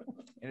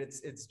 And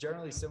it's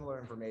generally similar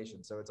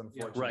information, so it's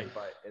unfortunate, right.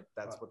 but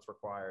that's what's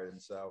required.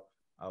 And so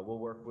we'll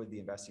work with the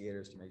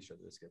investigators to make sure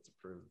that this gets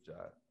approved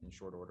in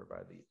short order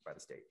by the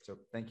state. So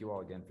thank you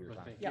all again for your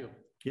Well, time. thank you.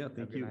 Yeah, Have a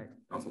thank good you. night.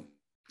 Awesome.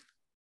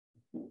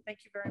 Thank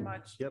you very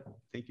much. Yep,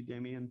 thank you,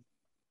 Damian.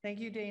 Thank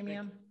you,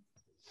 Damian.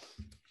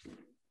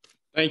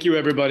 Thank you,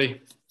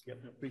 everybody.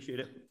 Yep, appreciate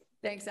it.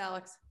 Thanks,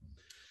 Alex.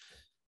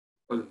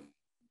 But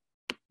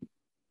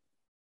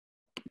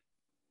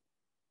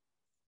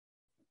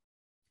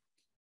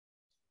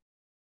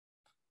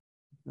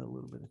A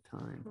little bit of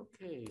time.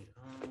 Okay,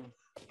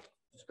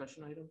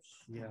 discussion items?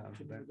 Yeah, I'll go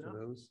Continue back to now.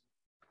 those.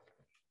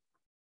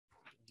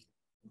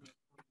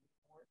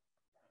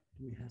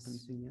 Do we have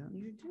anything yet?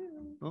 You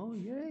do, Oh,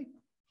 yay,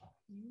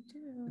 you the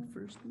do.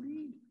 first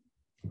read.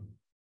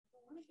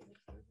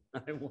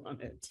 I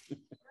want it.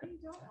 Or you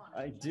don't want it.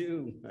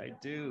 I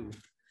do.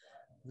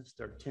 Let's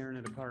start tearing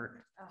it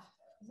apart.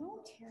 No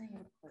tearing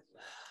it apart.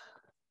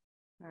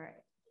 All right.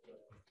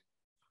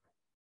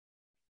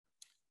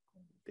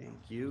 Thank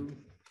you.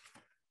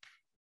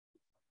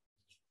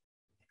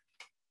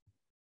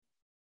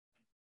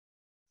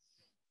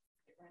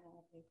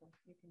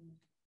 You can.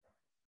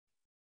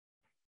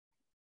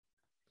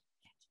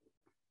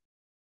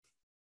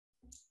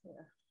 Yeah.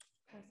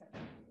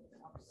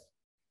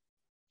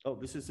 Oh,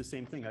 this is the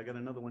same thing. I got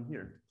another one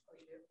here.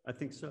 I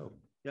think so.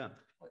 Yeah,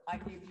 I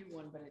gave you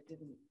one, but it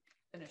didn't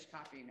finish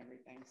copying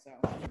everything, so.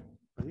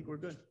 I think we're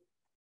good.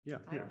 Yeah,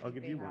 I here, don't I'll think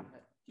give they you have one.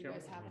 it. Do you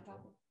guys have a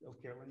copy? Oh,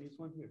 Carolyn needs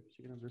one here.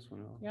 She can have this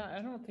one. Yeah,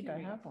 I don't think I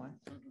have one.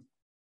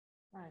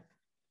 All right.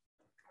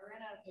 I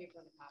ran out of paper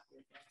and a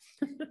copy.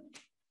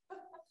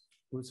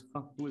 It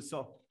was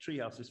all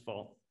Treehouse's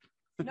fault.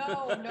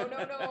 No,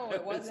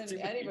 it wasn't Too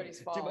many- anybody's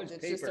too fault. much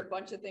It's just a paper.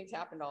 bunch of things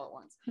happened all at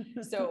once.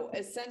 So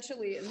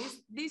essentially, and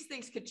these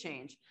things could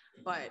change,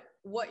 but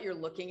what you're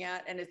looking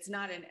at, and it's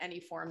not in any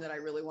form that I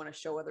really want to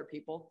show other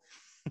people.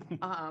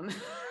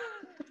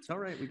 It's all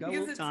right. We got a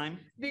Because little time.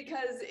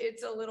 Because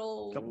it's a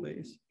little. Couple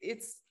days.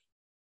 It's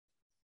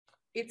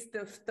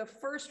the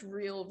first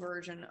real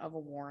version of a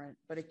warrant,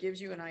 but it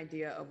gives you an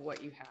idea of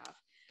what you have.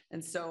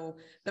 And so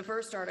the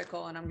first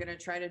article, and I'm going to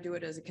try to do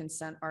it as a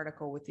consent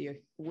article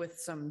with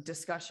some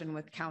discussion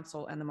with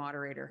council and the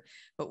moderator,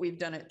 but we've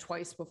done it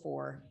twice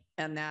before.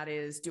 And that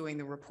is doing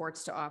the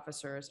reports to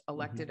officers,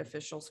 elected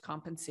officials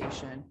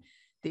compensation,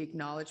 the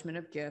acknowledgement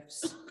of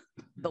gifts,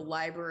 the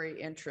library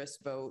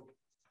interest vote,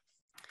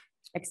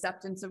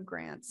 acceptance of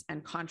grants,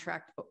 and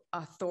contract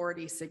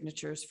authority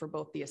signatures for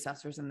both the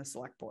assessors and the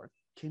select board.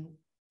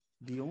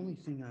 The only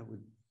thing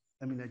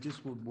I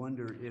just would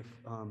wonder if,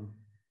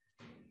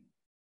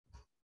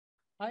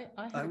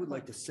 I would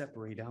like to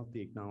separate out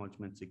the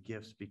acknowledgements of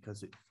gifts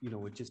because it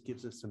just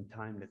gives us some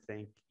time to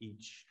thank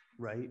each,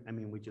 right? I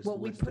mean, we just. Well,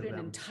 we listed put an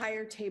them.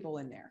 entire table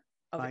in there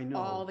of I know.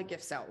 all the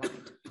gifts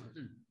outlined.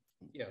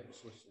 Yeah,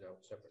 it's listed out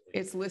separately.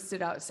 It's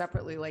listed out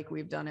separately like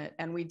we've done it.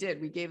 And we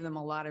gave them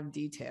a lot of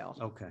detail.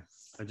 Okay,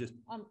 I just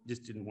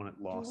didn't want it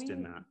lost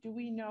in that. Do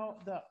we know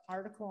the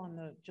article on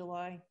the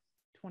July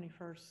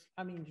 21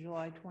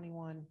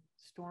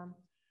 storm?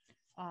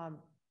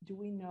 Do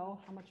we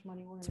know how much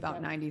money we're going to It's get?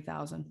 about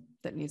 90,000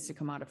 that needs to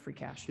come out of free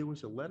cash. There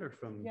was a letter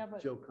from Yeah,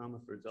 but Joe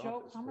Comerford's Joe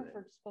office. today.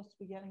 Comerford's supposed to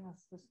be getting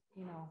us this,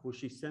 Well,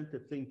 she sent the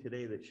thing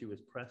today that she was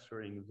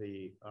pressuring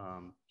the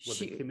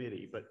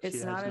committee, but she It's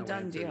has not a no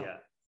done answer deal.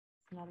 yet.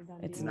 not a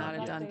done deal. It's not I a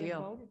thought done they had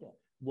deal. voted it.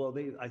 Well,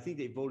 I think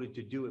they voted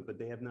to do it, but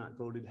they have not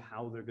voted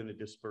how they're going to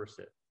disperse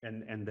it.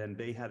 And then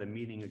they had a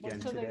meeting again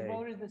So they today.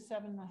 voted the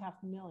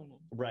 7.5 million.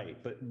 Right,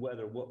 but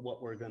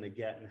what we're going to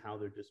get and how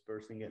they're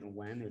dispersing it and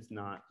when has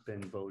not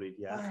been voted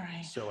yet. All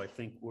right. So I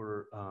think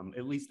we're,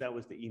 at least that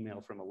was the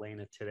email from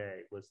Elena today,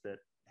 was that,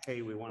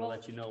 hey, we want to Well-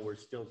 let you know we're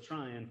still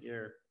trying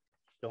here.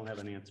 Don't have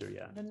an answer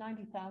yet. The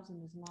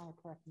 90,000 is not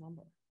a correct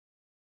number.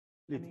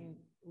 I It- mean.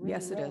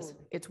 Yes, it River is.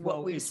 Road- It's what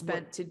Well, we've it's what-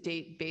 spent to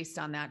date based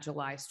on that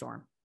July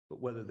storm. But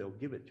whether they'll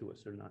give it to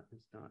us or not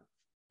is not.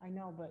 I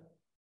know, but.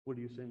 What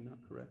are you saying? Not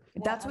correct?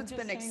 That's I'm what's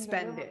just been saying the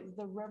river- expended.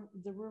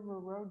 The river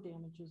road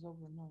damage is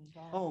over $1 million.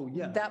 Oh,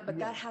 yeah. That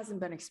yeah. hasn't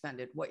been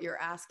expended. What we're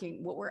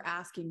asking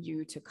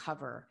you to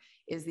cover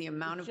is the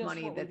amount of Just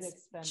money what we've that's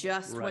expended.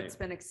 just Right. what's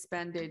been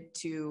expended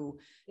to,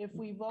 If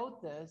we vote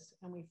this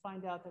and we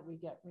find out that we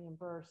get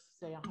reimbursed,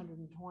 say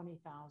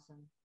 120,000,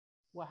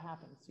 what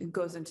happens? it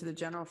goes into the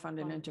general fund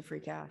and into free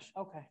cash.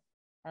 Okay,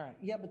 all right.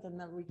 Yeah, but then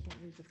we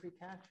can't use the free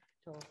cash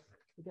till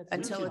it gets.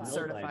 Until We should it's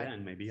know by certified.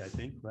 then, maybe, I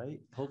think, right?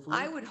 Hopefully.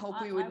 I would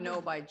hope we I would know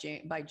would- by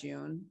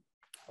June.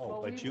 Oh,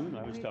 Well, by we- June?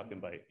 I was we- talking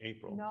by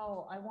April.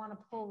 No, I want to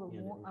pull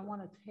Yeah, I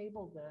want to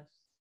table this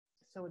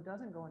so it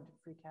doesn't go into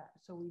free cash,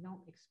 so we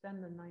don't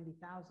expend the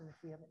 90,000 if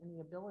we have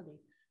any ability,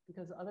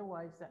 because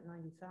otherwise that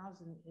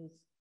 90,000 is,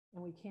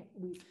 and we can't,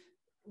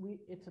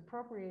 it's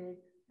appropriated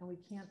and we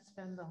can't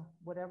spend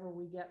whatever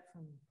we get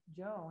from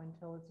Joe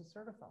until it's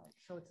certified.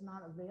 So it's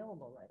not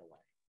available right away.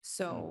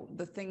 So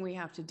the thing we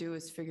have to do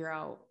is figure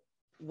out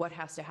what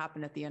has to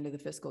happen at the end of the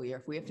fiscal year.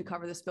 If we have to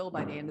cover this bill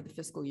by the end of the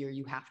fiscal year,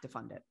 you have to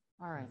fund it.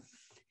 All right.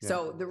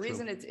 So the true.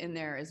 reason it's in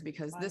there is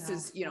because I this know,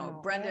 is, I know.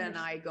 I Brenda and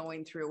I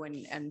going through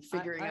and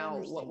figuring I out what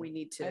understand. we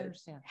need I to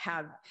understand.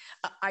 have.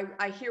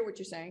 I hear what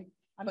you're saying,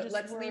 I'm but just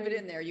let's leave it worried-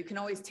 in there. You can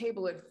always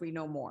table it if we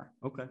know more.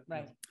 Okay.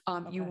 Right.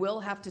 You Okay. will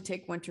have to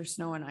take winter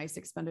snow and ice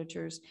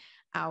expenditures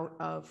out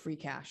of free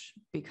cash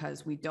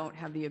because we don't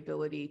have the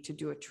ability to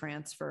do a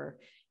transfer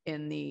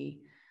in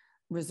the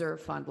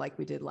reserve fund like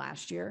we did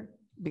last year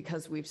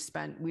because we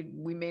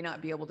may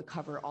not be able to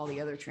cover all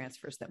the other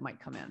transfers that might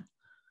come in.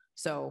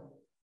 So,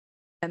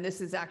 and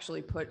this is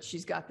actually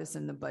she's got this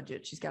in the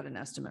budget. She's got an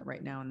estimate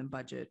right now in the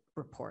budget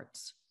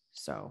reports.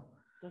 So.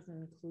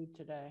 Doesn't include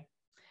today.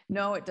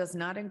 No, it does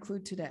not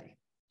include today.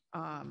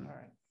 All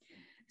right.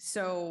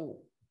 So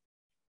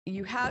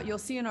you'll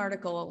see an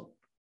article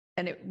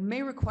and it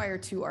may require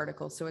 2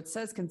 articles. So it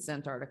says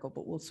consent article,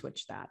 but we'll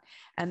switch that.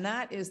 And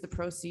that is the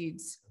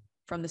proceeds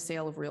from the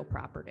sale of real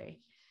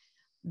property.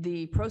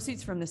 The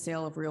proceeds from the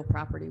sale of real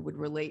property would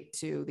relate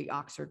to the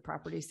Oxford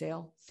property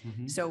sale.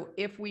 Mhm. So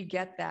if we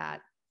get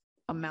that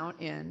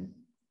amount in,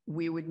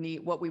 we would need,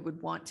 what we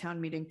would want town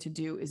meeting to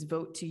do is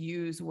vote to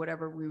use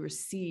whatever we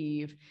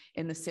receive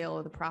in the sale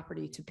of the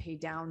property to pay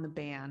down the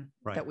ban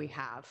Right. that we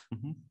have.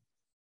 Mhm.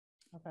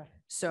 Okay.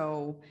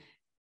 So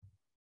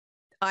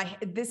I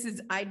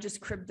just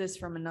cribbed this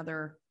from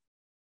another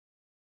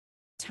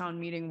town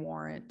meeting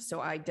warrant, so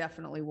I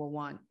definitely will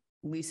want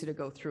Lisa to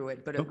go through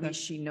it, but at Okay.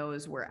 least she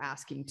knows we're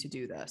asking to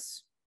do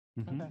this.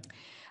 Mhm. Okay.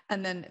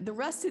 And then the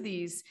rest of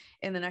these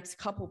in the next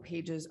couple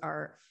pages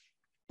are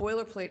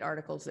boilerplate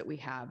articles that we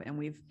have, and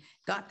we've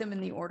got them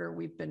in the order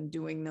we've been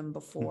doing them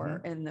before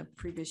in the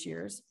previous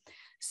years.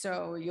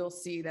 So you'll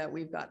see that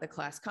we've got the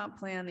class comp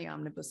plan, the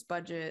omnibus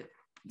budget,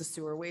 the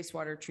sewer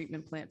wastewater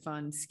treatment plant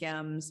fund,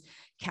 SCEMS,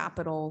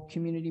 capital,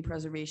 community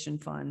preservation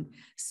fund,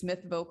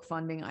 Smith Voc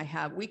funding.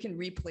 We can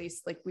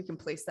replace, we can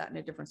place that in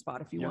a different spot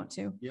if you Yep. want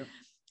to. Yep.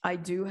 I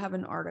do have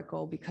an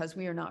article because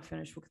we are not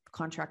finished with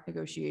contract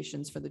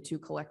negotiations for the 2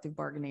 collective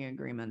bargaining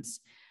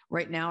agreements.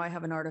 Right now, I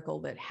have an article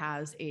that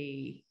has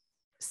a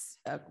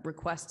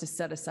request to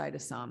set aside a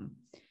sum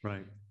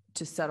Right.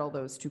 to settle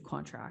those 2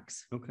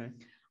 contracts. Okay.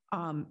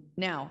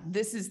 Now,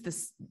 this is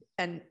this,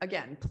 and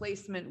again,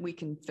 placement we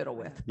can fiddle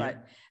with,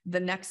 but the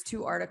next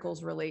 2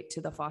 articles relate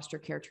to the foster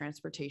care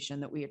transportation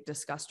that we had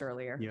discussed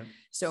earlier. Yeah.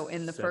 So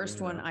in the Setting first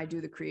it one, up. I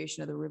do the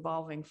creation of the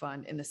revolving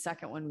fund. In the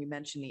second one, we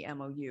mentioned the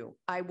MOU.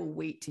 I will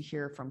wait to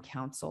hear from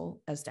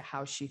council as to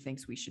how she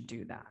thinks we should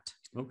do that.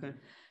 Okay.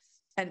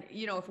 And,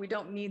 if we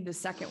don't need the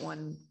second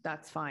one,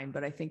 that's fine.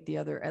 But I think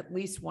at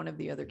least one of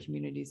the other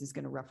communities is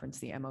going to reference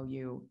the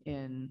MOU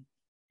in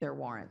their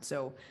warrant.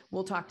 So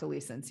we'll talk to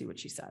Lisa and see what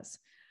she says.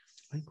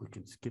 I think we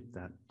can skip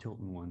that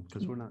Tilton one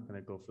because we're not going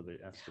to go for the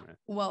estimate.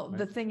 Well,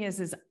 the Right. thing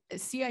is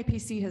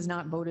CIPC has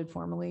not voted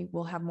formally.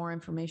 We'll have more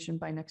information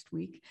by next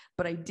week,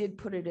 but I did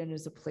put it in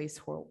as a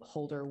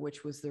placeholder,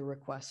 which was the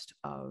request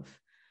of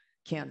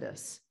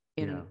Candace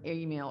in an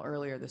email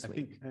earlier this I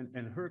week. think,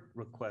 and her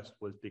request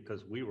was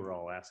because we were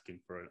all asking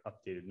for an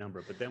updated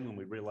number, but then when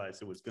we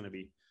realized it was going to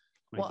be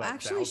Well,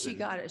 actually, she 25,000.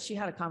 got it. She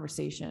had a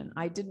conversation.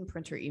 I didn't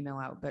print her email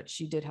out, but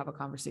she did have a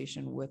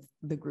conversation with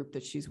the group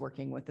that she's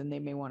working with, and they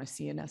may want to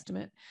see an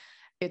estimate.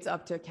 It's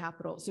up to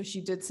capital. So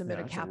she did submit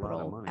a that's a lot of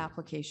capital money.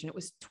 application. It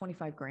was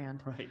 25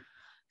 grand. Right.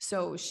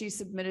 So she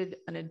submitted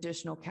an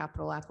additional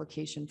capital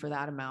application for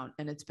that amount,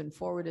 and it's been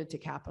forwarded to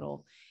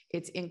capital.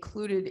 It's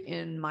included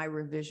in my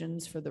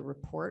revisions for the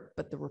report,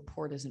 but the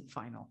report isn't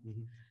final.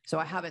 Mhm. So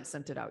I haven't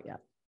sent it out yet.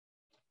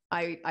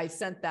 I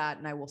sent that,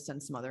 and I will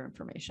send some other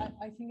information.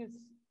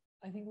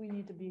 I think we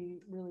need to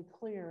be really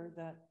clear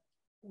that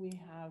we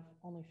have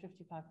only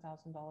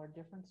 $55,000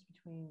 difference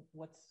between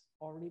what's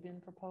already been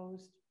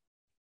proposed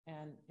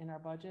and in our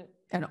budget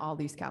And all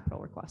these capital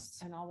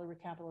requests. and all the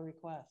capital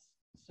requests.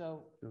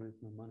 So There is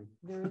no money.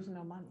 there is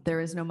no money.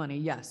 There is no money.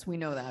 Yes, we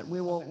know that. We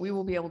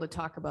will be able to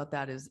talk about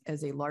that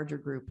as a larger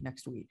group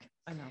next week.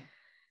 I know,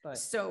 but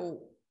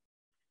So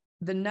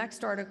the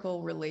next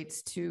article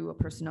relates to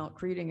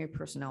creating a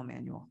personnel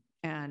manual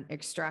and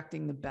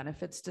extracting the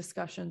benefits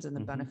discussions and the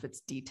Mhm.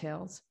 benefits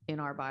details in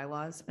our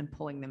bylaws and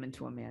pulling them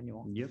into a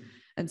manual. Yep.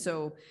 And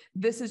so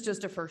this is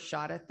just a first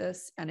shot at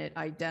this, and it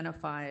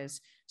identifies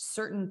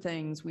certain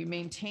things. We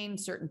maintain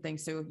certain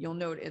things. So you'll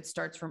note it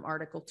starts from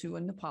Article 2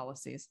 in the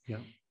policies. Yeah.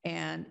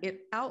 And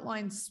it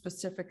outlines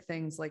specific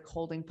things like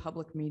holding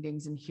public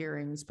meetings and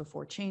hearings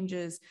before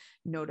changes,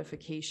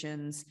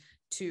 notifications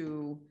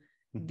to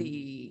Mhm.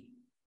 the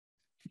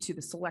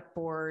select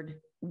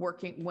board,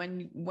 working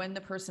when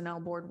the personnel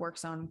board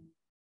works on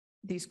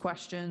these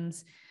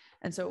questions.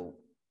 And so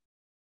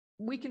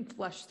we can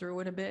flesh through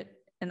it a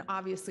bit. And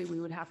obviously we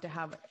would have to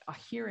have a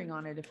hearing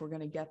on it if we're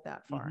going to get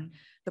that far. Mhm.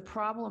 The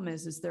problem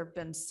is there've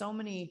been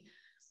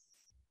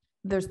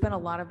there's been a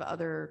lot of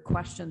other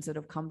questions that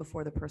have come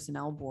before the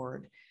personnel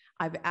board.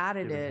 I've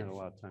added Haven't it had a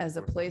lot of time as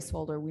a to work on it.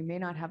 placeholder. We may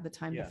not have the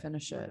time to Yeah,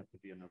 finish might it. have to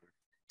be another-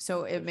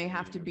 So it may special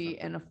have to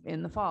meeting or be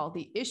in the fall.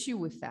 The issue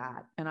with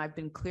that, and I've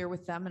been clear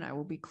with them and I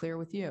will be clear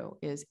with you,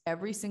 is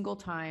every single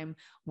time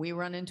we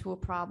run into a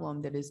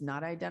problem that is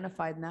not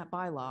identified in that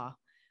bylaw,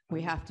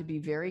 we have to be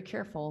very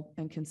careful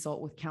and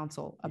consult with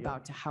counsel Yeah.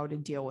 about how to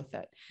deal with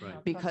it.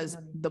 Right. Because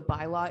the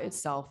bylaw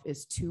itself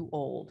is too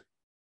old.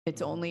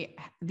 It's Mhm.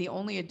 the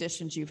only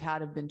additions you've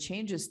had have been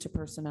changes to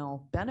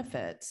personnel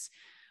benefits,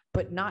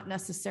 but not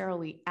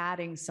necessarily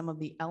adding some of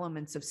the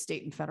elements of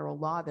state and federal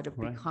law that have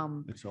Right.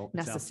 become It's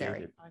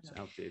necessary. outdated. It's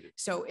outdated.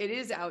 so it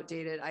is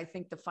outdated. I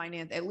think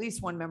at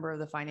least one member of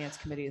the finance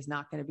committee is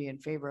not going to be in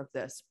favor of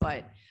this,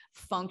 but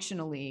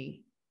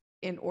functionally,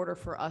 in order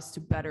for us to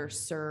better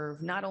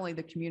serve not only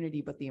the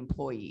community, but the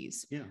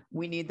employees, Yeah.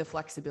 we need the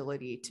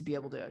flexibility to be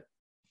able to,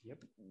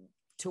 Yep.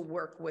 to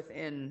work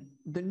within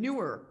the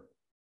newer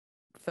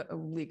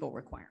legal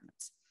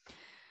requirements.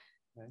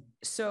 Okay.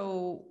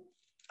 So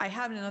I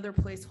have another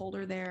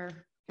placeholder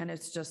there, and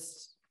it's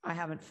just, I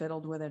haven't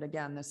fiddled with it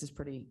again. This is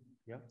pretty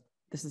Yep.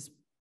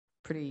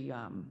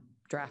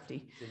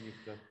 drafty. Then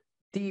you've got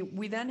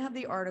We then have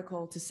the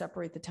article to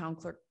separate the town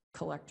clerk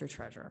collector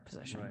treasurer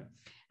position. Right.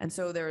 And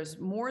so there's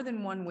more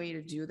than one way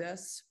to do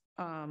this.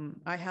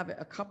 I have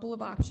a couple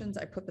of options.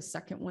 I put the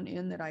second one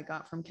in that I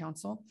got from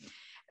council,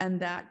 and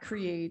that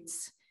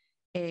creates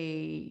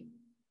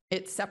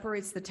it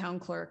separates the town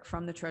clerk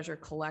from the treasurer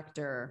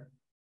collector.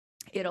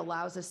 It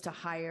allows us to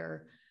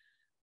hire.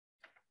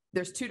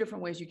 There's two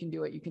different ways you can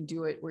do it. You can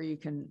do it where you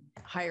can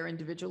hire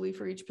individually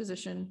for each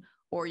position,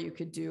 or you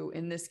could do,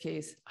 in this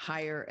case,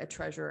 hire a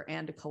treasurer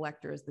and a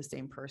collector as the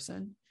same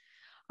person.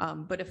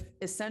 But if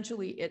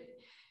essentially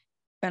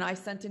and I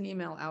sent an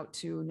email out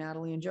to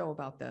Natalie and Joe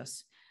about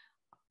this,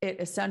 it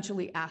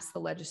essentially asks the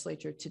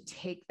legislature to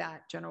take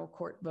that general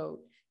court vote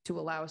to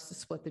allow us to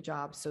split the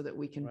job so that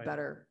we can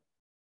better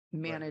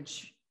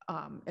manage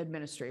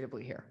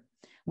administratively here,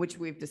 which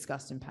we've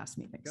discussed in past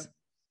meetings.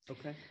 Yep.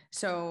 Okay.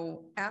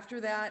 So after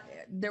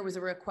that, there was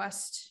a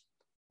request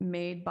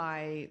made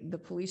by the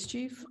police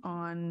chief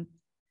on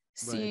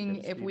seeing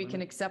if we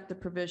can accept the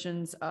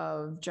provisions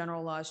of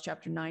General Laws,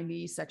 Chapter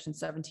 90, Section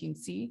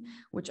 17C,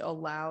 which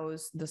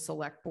allows the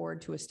select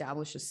board to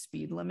establish a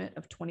speed limit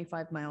of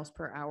 25 miles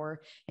per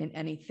hour in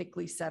any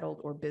thickly settled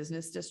or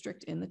business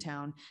district in the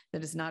town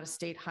that is not a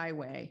state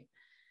highway,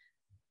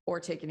 or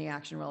take any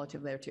action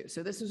relative thereto.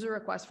 So this was a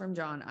request from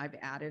John. I've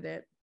added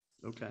it.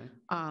 Okay.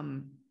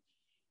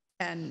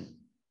 And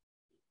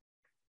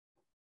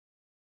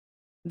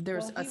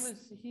there's Well,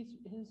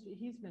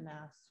 he's been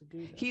asked to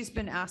do this. he's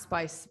been asked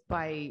by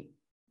I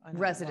know,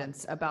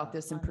 residents well, about yeah,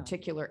 this in I know.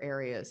 particular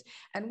areas.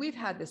 And we've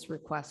had this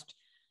request,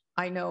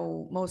 I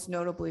know most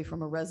notably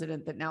from a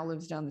resident that now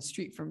lives down the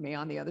street from me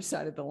on the other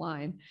side of the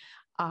line,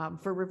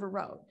 for River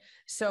Road.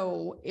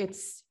 So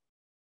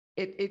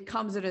it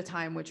comes at a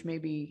time which may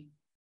be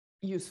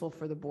useful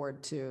for the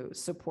board to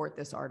support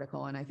this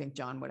article. And I think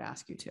John would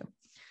ask you to.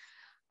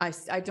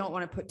 I don't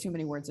want to put too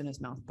many words in his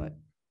mouth, but.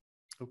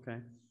 Okay.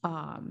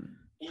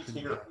 Like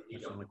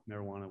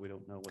marijuana, we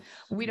don't know what.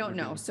 We don't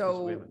know.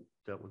 So we haven't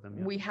dealt with them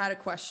yet. we had a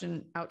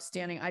question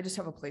outstanding. I just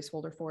have a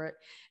placeholder for it.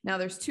 Now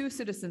there's 2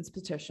 citizens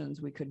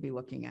petitions we could be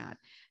looking at.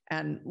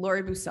 And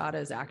Lori Busada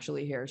is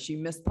actually here. She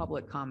missed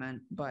public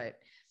comment, but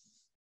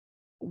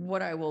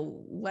what I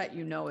will let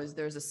you know is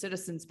there's a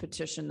citizens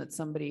petition that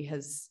somebody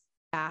has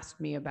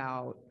asked me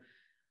about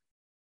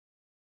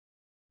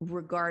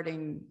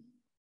regarding,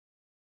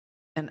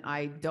 and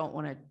I don't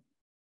want to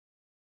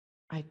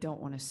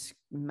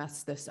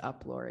mess this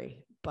up,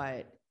 Lori,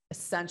 but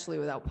essentially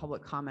without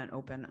public comment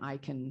open, I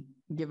can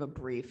give a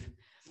brief.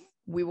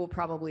 We will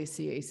probably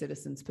see a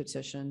citizen's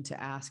petition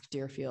to ask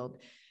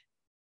Deerfield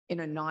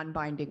in a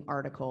non-binding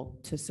article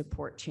to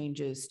support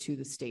changes to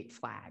the state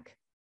flag.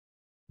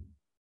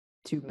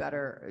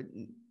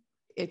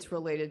 It's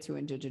related to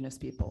Indigenous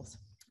peoples.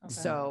 Okay.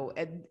 So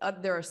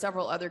there are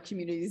several other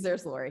communities,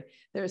 there's Lori,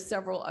 there are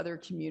several other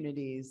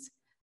communities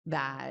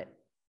that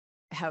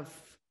have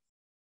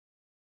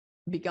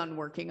begun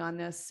working on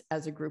this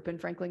as a group in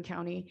Franklin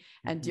County,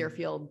 and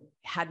Deerfield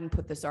hadn't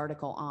put this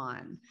article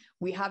on.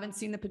 We haven't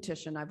seen the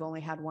petition. I've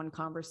only had one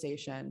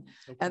conversation,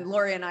 and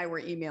Lori and I were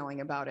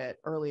emailing about it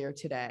earlier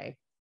today.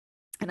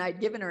 And I'd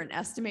given her an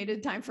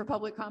estimated time for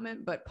public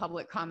comment, but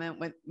public comment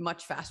went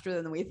much faster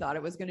than we thought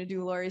it was going to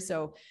do, Lori.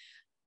 So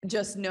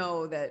just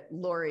know that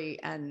Lori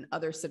and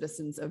other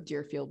citizens of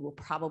Deerfield will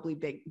probably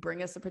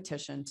bring us a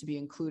petition to be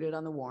included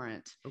on the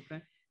warrant.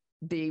 Okay.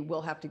 They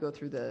will have to go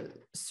through the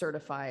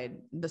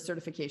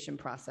certification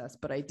process,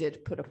 but I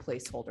did put a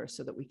placeholder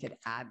so that we could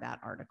add that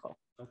article.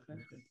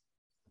 Okay.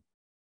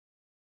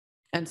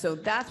 And so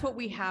that's what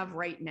we have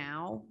right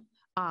now.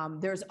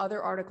 There's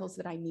other articles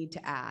that I need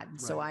to add.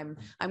 So Right.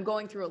 I'm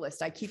going through a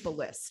list. I keep a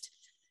list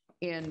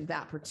in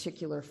that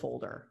particular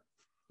folder.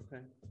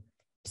 Okay.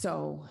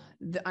 So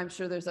I'm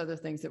sure there's other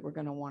things that we're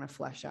going to want to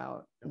flesh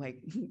out, like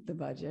the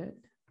budget.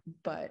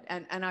 But,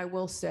 and I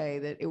will say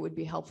that it would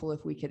be helpful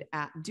if we could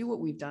do what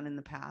we've done in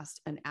the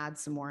past and add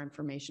some more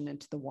information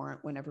into the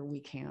warrant whenever we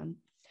can,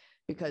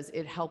 because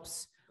it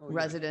helps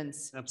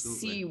residents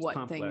see It's what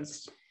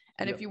complex. things.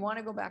 And Yep. if you want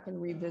to go back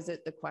and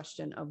revisit the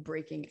question of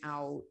breaking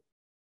out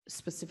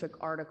specific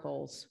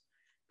articles,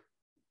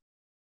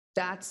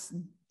 that's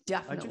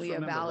definitely a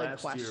remember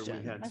valid last year we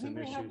question. had I some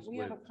think issues we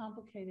have with. a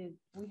complicated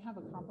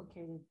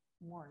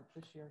warrant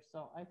this year,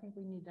 so I think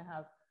we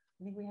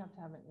have to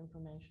have an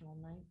informational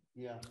night.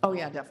 Yeah. Oh,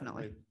 yeah,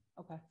 definitely.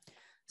 Okay.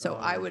 So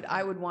I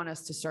would want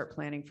us to start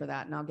planning for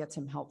that, and I'll get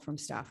some help from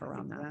staff I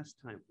around think that. last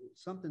time,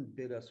 something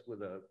bit us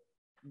with a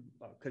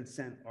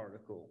consent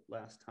article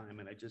last time,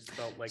 and I just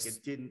felt like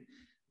it didn't,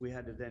 we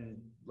had to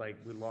then, like,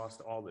 we lost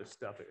all this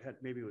stuff. It had,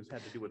 maybe it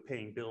had to do with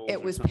paying bills. It or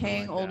was something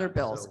paying like older that.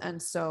 bills. So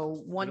And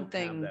so we one don't have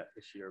thing, that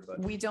this year, but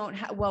we don't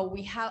have, well,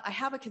 I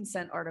have a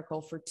consent article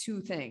for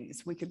 2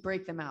 things. We could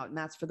break them out, and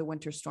that's for the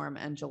winter storm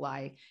and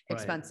July Right.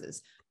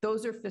 expenses.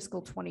 Those are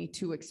fiscal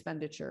 22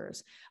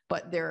 expenditures,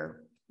 but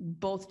they're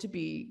both to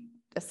be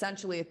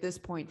essentially at this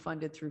point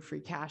funded through free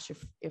cash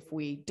if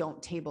we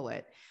don't table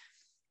it.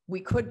 We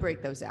could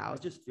break those I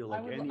out. just feel I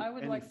like any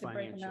would like to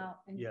break them financial, out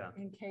yeah,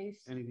 in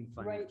case, anything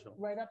financial.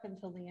 right up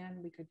until the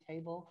end, we could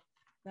table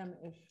them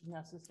if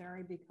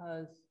necessary,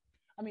 because,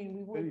 I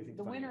mean, Anything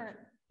the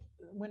winter,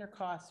 winter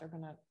costs are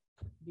gonna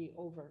be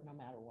over no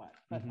matter what,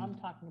 but I'm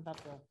talking about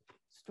the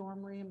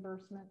storm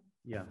reimbursement.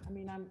 Yeah. I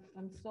mean,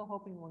 I'm still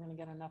hoping we're gonna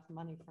get enough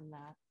money from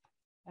that.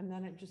 And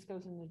then it just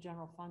goes in the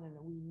general fund and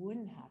we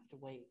wouldn't have to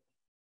wait.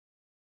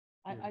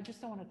 I just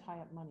don't want to tie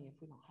up money if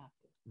we don't have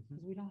to,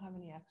 because we don't have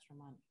any extra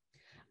money.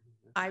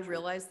 I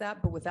realize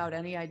that, but without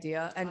any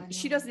idea, I and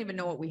she know. doesn't even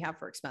know what we have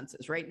for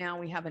expenses. Right now,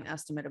 we have an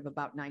estimate of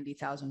about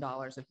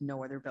 $90,000 if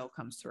no other bill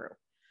comes through,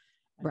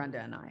 Brenda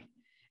and I.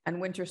 And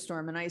winter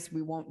storm and ice,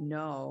 we won't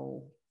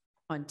know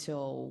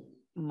until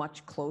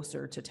much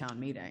closer to town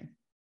meeting.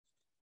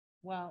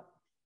 Well,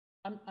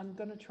 I'm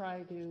gonna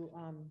try to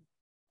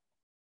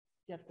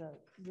get the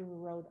River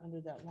Road under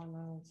that Long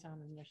Island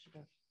Sound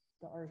Initiative,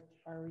 the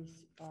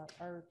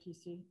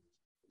RTC,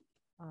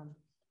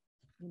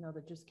 you know,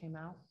 that just came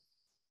out.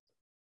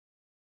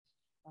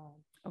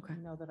 Okay.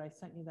 You know that I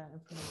sent you that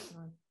information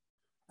on.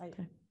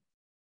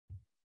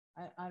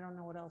 I don't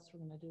know what else we're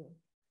gonna do,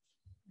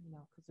 you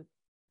know, because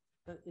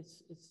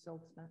it's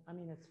so expensive. I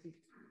mean,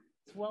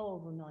 it's well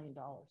over $1 million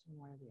in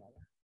one or the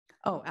other.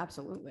 Oh,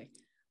 absolutely.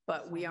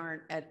 But we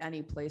aren't at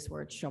any place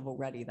where it's shovel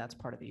ready. That's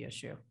part of the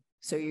issue.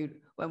 So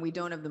when we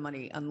don't have the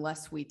money,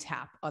 unless we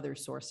tap other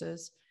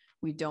sources,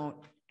 we don't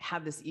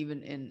have this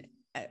even in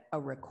a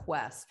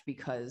request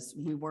because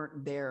we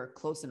weren't there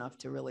close enough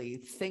to really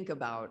think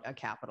about a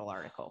capital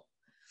article.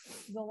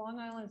 The Long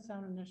Island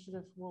Sound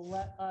Initiative will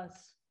let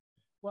us,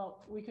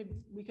 well, we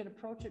could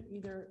approach it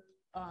either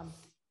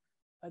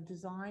a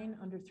design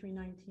under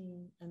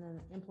 319 and then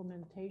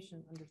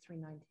implementation under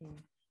 319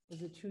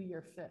 is a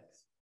 2-year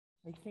fix.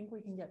 I think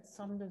we can get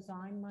some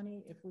design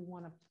money if we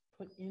want to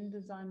put in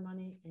design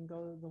money and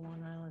go to the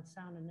Long Island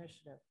Sound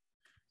Initiative.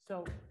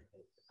 So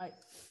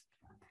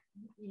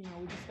we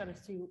just got to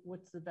see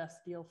what's the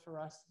best deal for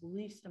us, the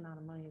least amount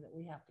of money that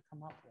we have to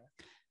come up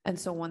with. And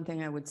so one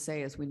thing I would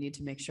say is we need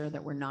to make sure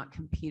that we're not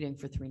competing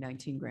for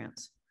 319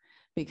 grants.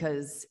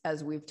 Because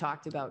as we've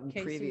talked about in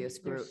Casey,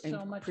 previous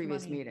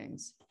money.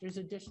 meetings. There's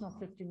additional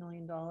 $50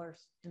 million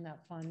in that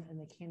fund and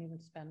they can't even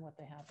spend what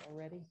they have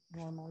already,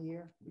 normal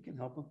year. We can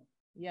help them.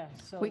 Yeah,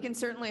 so. We can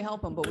certainly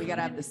help them, but we got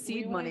to have the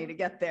seed money to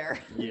get there.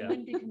 We Yeah.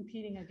 wouldn't be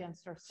competing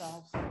against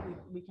ourselves.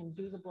 We can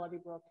do the Bloody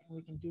Brook and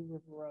we can do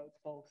River Road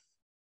both.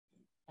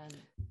 And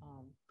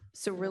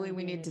So really,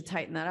 we need to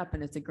tighten that up,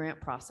 and it's a grant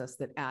process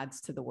that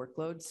adds to the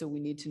workload. So we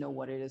need to know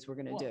what it is we're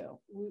going to do.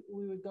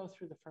 we would go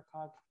through the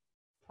FERCog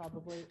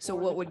probably. So or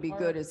what the- would be or-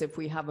 good is if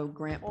we have a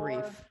grant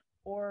brief.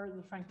 Or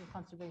the Franklin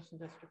Conservation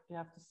District, you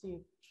have to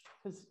see,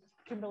 because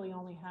Kimberly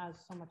only has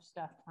so much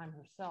staff time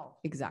herself.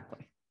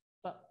 Exactly.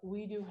 But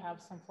we do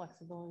have some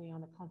flexibility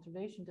on the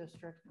Conservation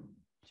District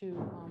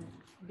to,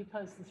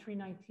 because the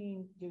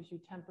 319 gives you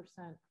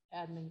 10%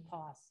 admin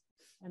costs,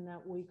 and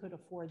that we could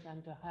afford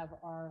then to have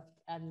our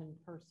admin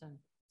person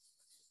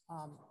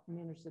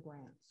manage the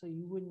grant. So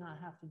you would not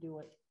have to do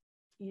it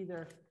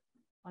either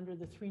under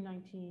the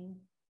 319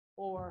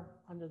 or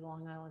under the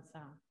Long Island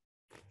Sound.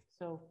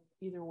 So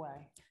either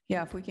way.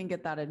 Yeah, if we can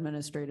get that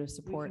administrative we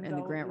support can and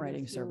the go grant either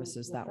writing through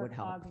services, the that would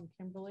help. FERCog and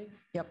Kimberly.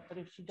 Yep. But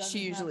if she doesn't She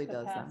usually have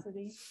does that.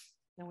 capacity,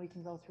 then we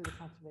can go through the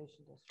Conservation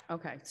District.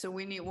 Okay, so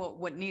we need,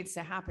 what needs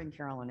to happen,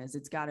 Carolyn, is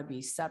it's got to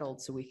be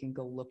settled so we can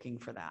go looking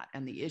for that.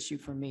 And the issue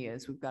for me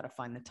is we've got to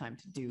find the time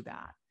to do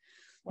that.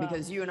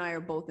 Because Well- you and I are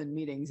both in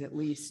meetings at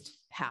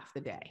least half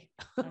the day.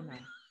 I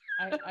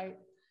know.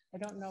 I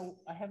don't know.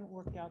 I haven't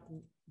worked out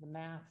the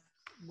math,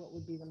 what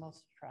would be the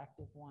most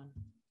attractive one.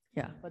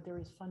 Yeah. But there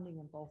is funding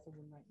in both of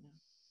them right now.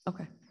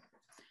 Okay.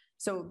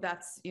 So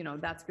that's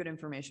good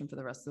information for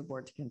the rest of the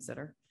board to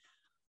consider.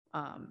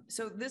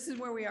 So this is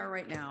where we are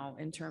right now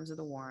in terms of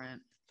the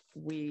warrant.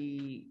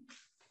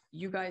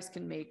 You guys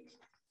can make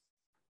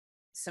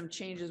some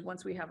changes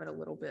once we have it a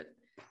little bit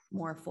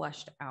more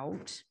fleshed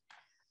out.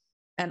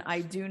 And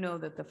I do know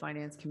that the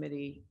finance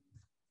committee,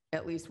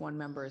 at least one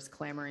member is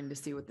clamoring to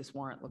see what this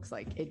warrant looks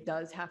like. It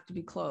does have to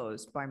be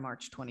closed by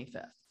March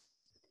 25th.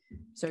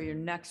 So your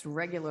next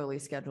regularly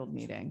scheduled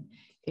meeting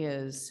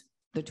is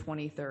the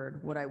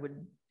 23rd. What I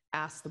would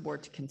ask the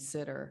board to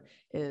consider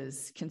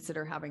is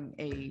having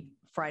a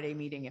Friday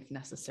meeting if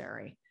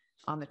necessary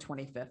on the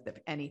 25th, if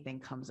anything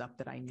comes up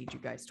that I need you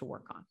guys to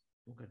work on.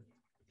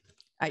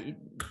 Okay.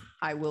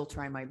 I will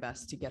try my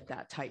best to get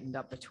that tightened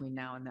up between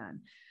now and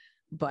then.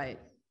 But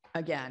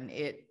again,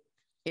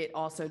 it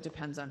also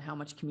depends on how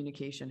much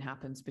communication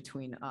happens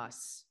between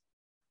us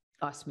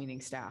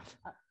meaning staff.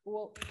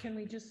 Well, can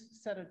we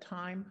just set a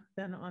time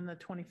then on the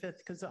 25th?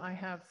 Because I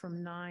have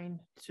from 9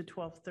 to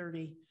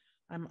 12:30,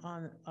 I'm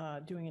on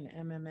doing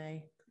an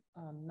MMA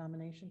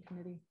nomination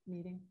committee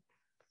meeting.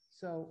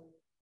 So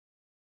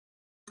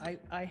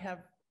I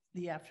have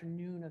the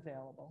afternoon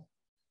available,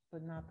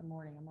 but not the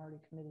morning. I'm already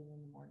committed in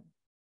the morning.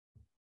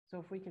 So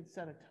if we could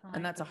set a time.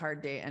 And that's a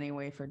hard day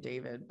anyway for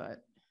David,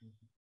 but.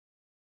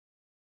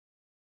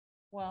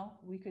 Well,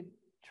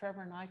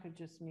 Trevor and I could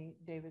just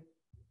meet David,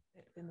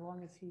 as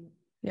long as he.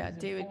 Yeah, is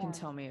David can informed.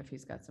 tell me if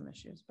he's got some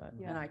issues, but,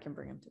 Yeah. and I can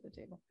bring him to the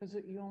table. Because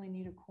you only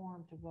need a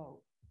quorum to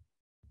vote.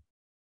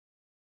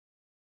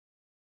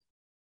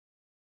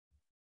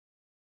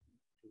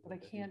 but I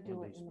Like do can't do it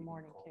Monday's in the meeting,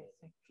 morning, call it.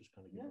 Casey. Just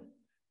kind of give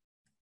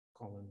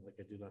call in like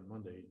I did on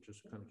Monday,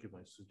 just kind of give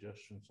my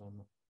suggestions on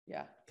the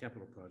Yeah.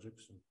 capital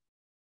projects and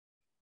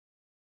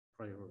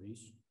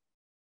priorities.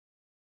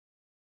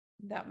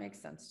 That makes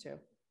sense too.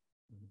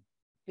 Mhm.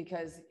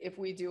 Because if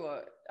we do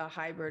a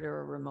hybrid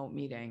or a remote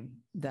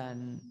meeting,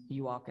 then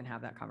you all can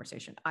have that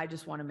conversation. I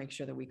just want to make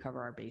sure that we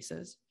cover our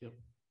bases.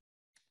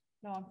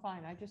 No, I'm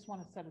fine. I just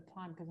want to set a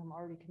time because I'm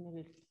already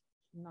committed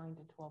 9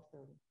 to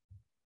 12:30.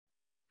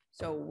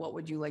 So what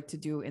would you like to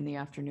do in the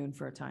afternoon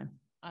for a time?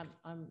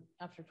 I'm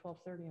after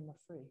 12:30, I'm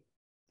free.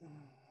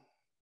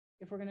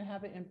 If we're gonna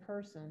have it in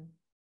person,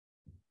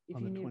 if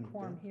On you the need a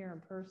quorum 25th? here in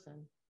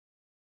person,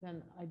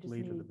 then I just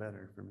Later the need,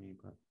 better for me,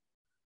 but.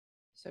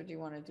 So do you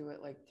want to do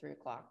it like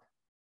 3:00?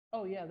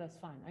 oh yeah, that's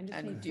fine. I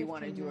just need And do you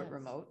want to 15 do it minutes.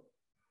 remote?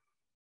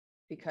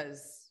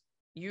 Because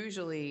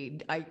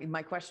usually,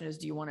 my question is,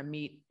 do you want to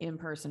meet in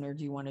person or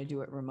do you want to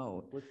do it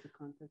remote? What's the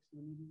context of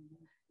the meeting?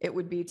 It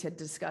would be to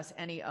discuss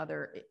any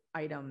other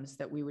items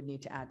that we would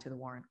need to add to the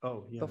warrant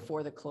Oh, yeah,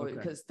 before the close, Okay.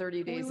 because 30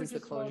 We days would is the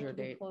just vote closure to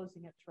be date.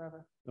 Closing it,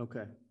 Trevor.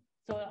 okay,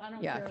 So I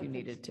don't Yeah, care if you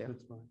it's- needed to.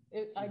 that's fine.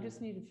 I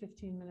just needed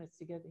 15 minutes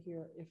to get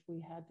here if we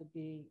had to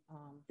be,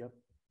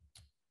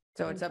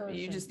 So in it's up,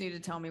 you person. just need to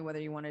tell me whether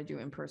you want to do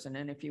in person,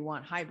 and if you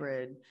want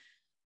hybrid,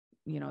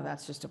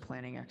 that's just a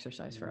planning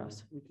exercise for No,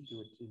 us. We could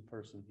do it in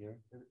person here.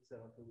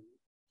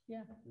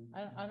 yeah,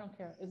 I don't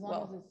care, as long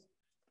Well- as it's,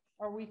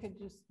 or we could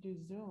just do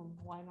Zoom.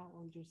 Why not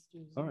we just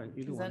do Zoom? All right, either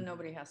Because then one.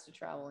 nobody has to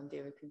travel and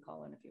David can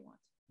call in if he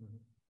wants.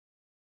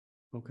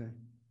 Okay,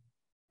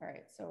 All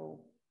right,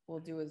 so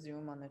we'll do a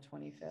Zoom on the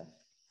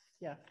 25th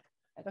Yeah,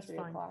 at That's 3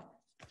 fine. o'clock.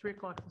 3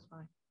 o'clock is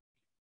fine.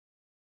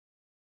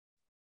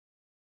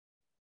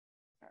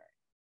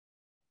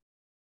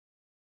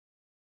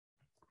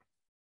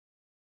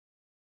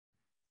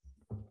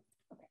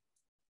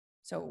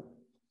 So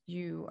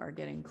you are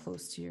getting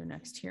close to your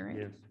next hearing,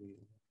 yes,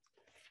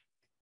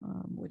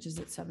 which is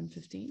at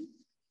 7:15.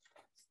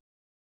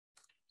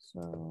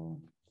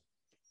 So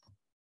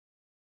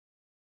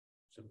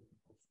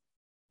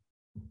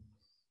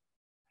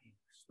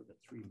Still got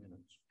 3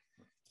 minutes.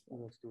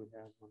 what else do we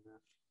have on that?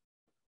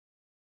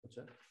 What's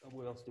that?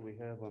 What else do we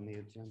have on the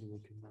agenda we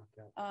can knock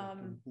out?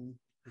 The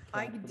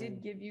I capital?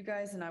 did give you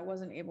guys, and I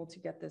wasn't able to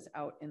get this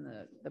out in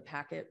the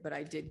packet, but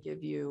I did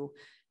give you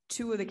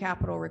 2 of the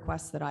capital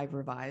requests that I've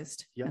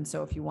revised. Yep. And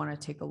so if you want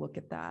to take a look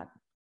at that.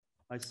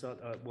 I saw,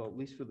 well, at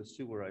least for the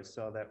sewer, I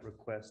saw that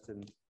request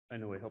and I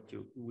know I helped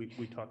you. We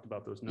talked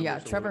about those numbers. Yeah, a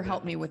little Trevor bit.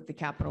 helped me with the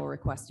capital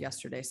request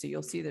yesterday. So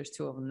you'll see there's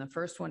 2 of them. The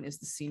first one is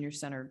the Senior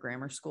Center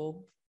Grammar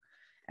School.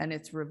 And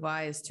it's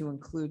revised to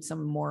include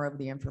some more of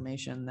the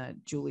information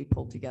that Julie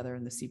pulled together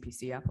in the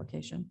CPC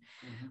application.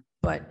 Mhm.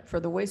 But for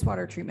the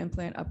wastewater treatment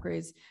plant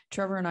upgrades,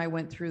 Trevor and I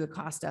went through the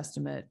cost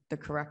estimate, the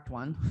correct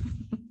one.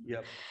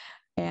 Yep,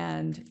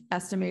 And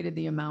estimated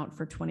the amount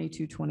for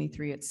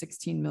 22-23 at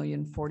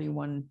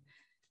 16,041,105.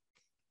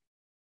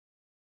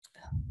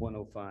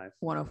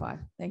 105.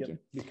 Thank Yep, you.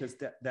 Because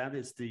that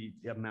is the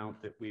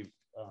amount that we've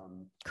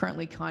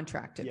Currently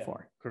contracted yeah,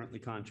 for. currently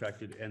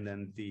contracted, and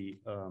then the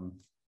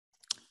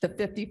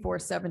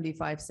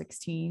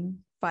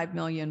 547516,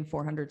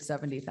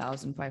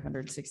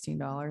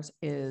 $5,470,516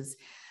 is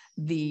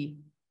the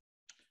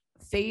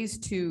phase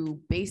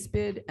 2 base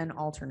bid and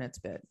alternates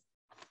bid.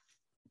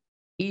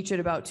 Each at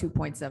about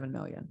 2.7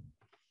 million.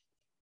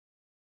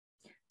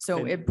 So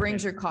And- it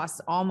brings and- your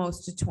costs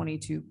almost to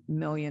 22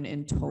 million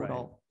in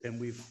total. and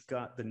we've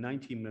got the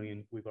 19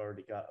 million we've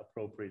already got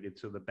appropriated,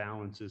 so the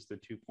balance is the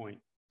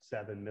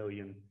 2.7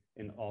 million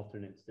in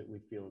alternates that we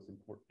feel is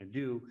important to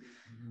do.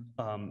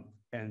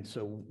 And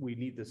so we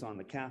need this on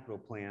the capital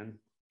plan,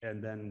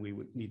 and then we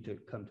would need to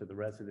come to the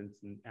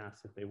residents and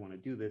ask if they want to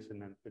do this, and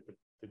then the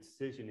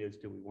decision is,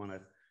 do we want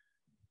to,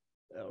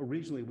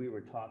 originally, we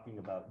were talking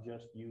about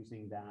just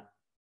using that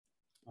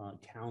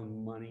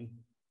town money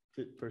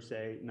per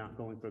se, not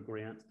going for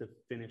grants to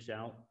finish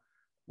out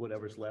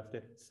whatever's left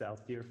at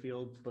South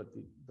Deerfield. But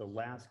the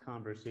last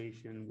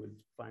conversation with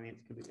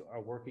finance committee,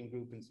 our working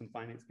group and some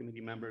finance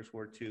committee members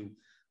were to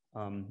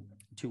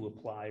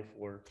apply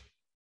for,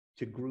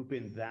 to group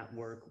in that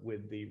work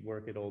with the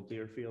work at Old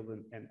Deerfield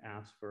and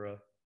ask for a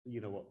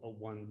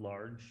one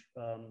large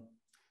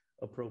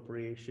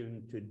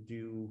appropriation to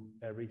do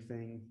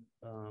everything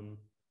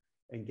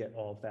and get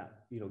all of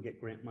that, get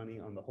grant money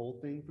on the whole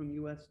thing from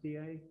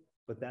USDA.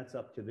 But that's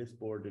up to this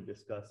board to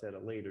discuss at a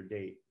later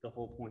date. The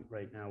whole point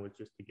right now is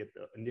just to get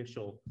the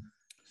initial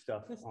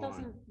stuff This on.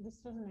 doesn't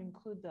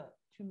include the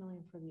 2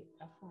 million for the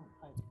effluent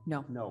pipe.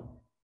 No,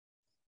 No.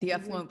 the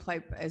effluent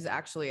pipe is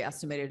actually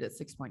estimated at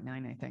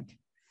 6.9, I think.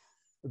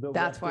 The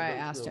That's rest of why I the-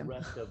 asked the him.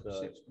 rest of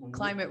the-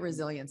 Climate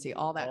resiliency,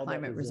 all that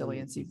climate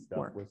resiliency stuff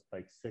work. was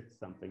like 6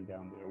 something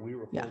down there. We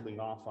were Yeah. holding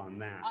off on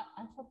that.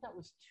 I thought that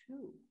was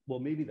 2. Well,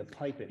 maybe the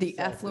pipe itself. The is-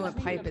 effluent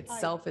Maybe pipe the pipe.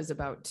 itself is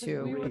about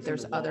 2, we were but there's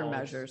raising the other walls.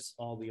 measures.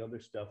 All the other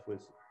stuff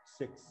was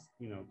 6,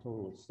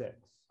 total of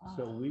 6.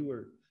 So Ah.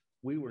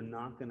 we were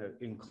not going to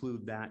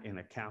include that in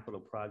a capital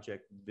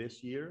project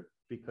this year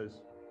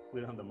because we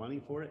don't have the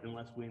money for it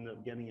unless we end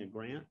up getting a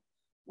grant.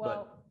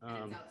 Well, But,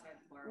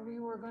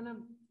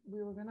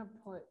 gonna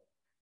put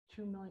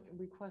 2 million,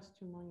 request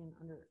 2 million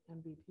under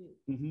MVP.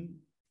 Mhm.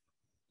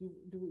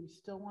 Do we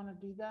still want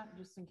to do that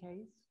just in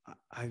case?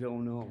 I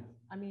don't know.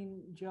 I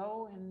mean,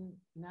 Joe and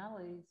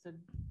Natalie said,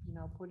 you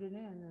know, put it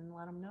in and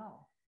let them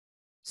know.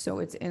 So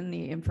it's in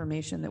the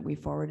information that we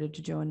forwarded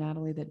to Joe and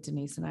Natalie that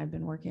Denise and I have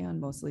been working on,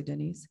 mostly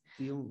Denise.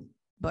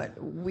 But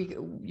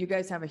you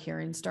guys have a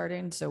hearing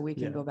starting, so we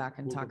Yeah, can go back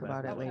and we'll go talk back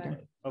about it and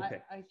later.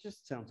 Okay, I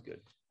just, sounds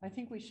good. I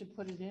think we should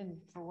put it in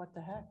for what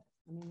the heck.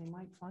 I mean, they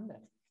might fund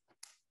it,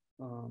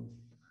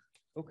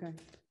 Okay,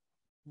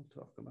 we'll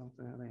talk about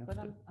that but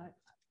after.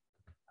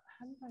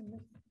 how did I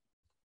miss?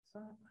 So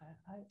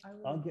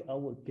I'll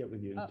get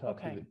with you and talk to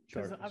okay, the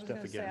 'cause chart I was stuff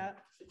gonna say, again.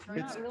 I'm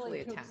not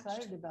really actually too attached.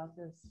 excited about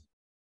this.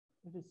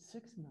 If it's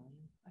 6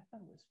 million, I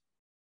thought it was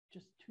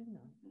just 2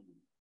 million.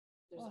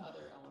 There's Oh.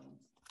 other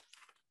elements.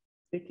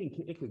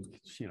 It could,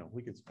 you know,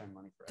 we could spend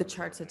money forever. The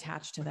chart's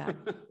attached to that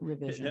It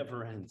revision.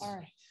 never ends. All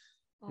right.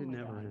 Oh It my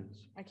never God.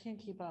 ends. I can't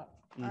keep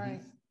up. All Mhm.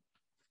 right.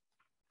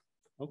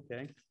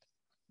 Okay.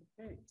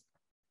 Okay.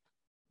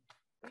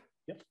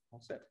 Yep, all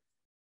set.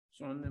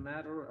 So in the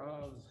matter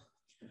of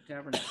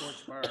Tavern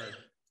Sports Bar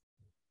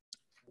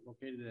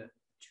located at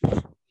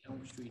 2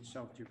 Elm Street,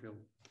 South Deerfield,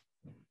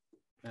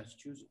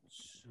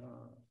 Massachusetts.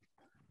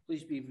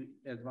 Please be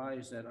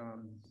advised that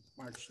on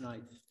March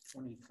 9th,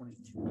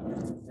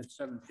 2022, at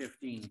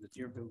 7:15, the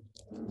Deerfield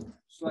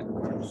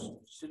Selectboard,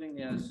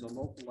 sitting as the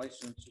local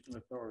licensing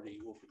authority,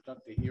 will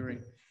conduct a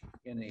hearing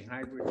in a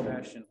hybrid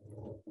fashion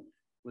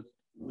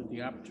with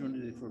the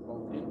opportunity for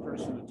both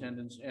in-person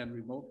attendance and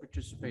remote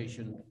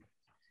participation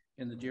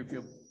in the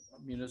Deerfield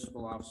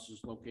municipal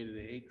offices located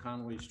at 8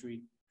 Conway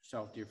Street,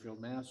 South Deerfield,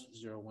 Mass.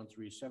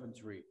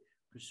 01373,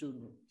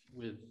 pursuant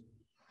with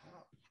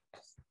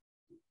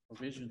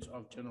provisions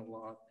of general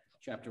law,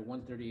 chapter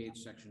 138,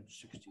 section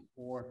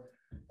 64,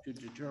 to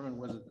determine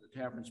whether the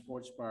Tavern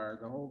Sports Bar,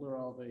 the holder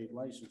of a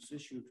license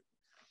issued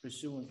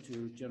pursuant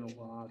to general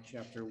law,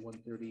 chapter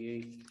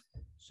 138,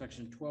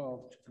 section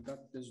 12, to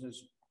conduct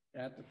business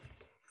at the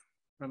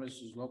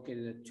premises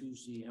located at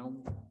 2C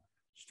Elm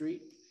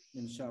Street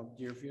in South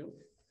Deerfield,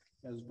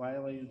 has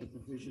violated the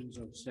provisions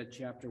of said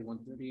chapter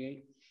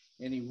 138,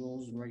 any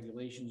rules and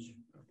regulations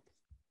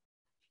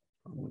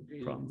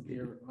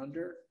here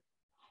under,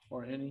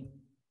 or any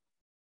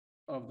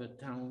of the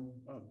town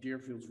of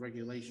Deerfield's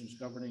regulations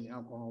governing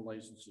alcohol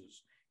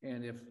licenses.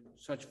 And if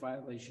such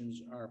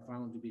violations are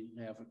found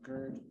to have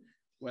occurred,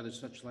 whether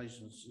such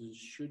licenses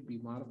should be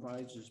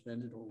modified,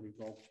 suspended, or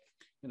revoked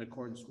in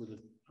accordance with the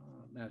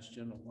Mass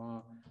General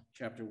Law,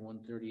 Chapter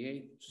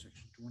 138,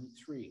 Section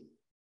 23.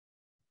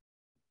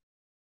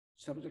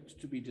 Subjects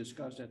to be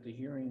discussed at the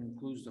hearing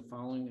includes the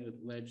following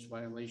alleged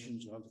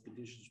violations of the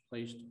conditions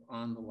placed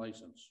on the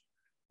license.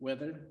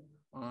 Whether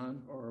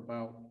on or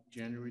about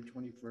January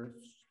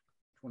 21st,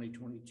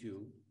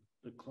 2022,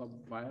 the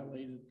club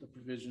violated the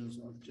provisions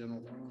of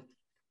General Law,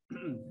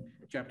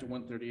 Chapter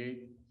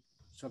 138,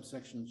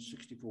 subsection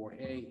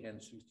 64A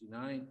and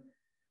 69,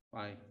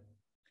 by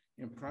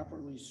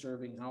improperly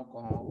serving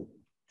alcohol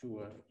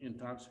to an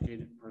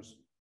intoxicated person.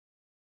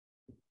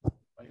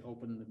 I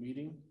open the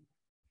meeting.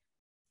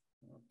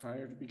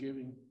 Prior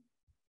to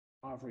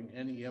offering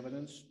any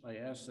evidence, I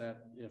ask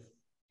that if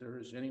there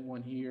is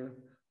anyone here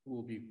who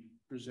will be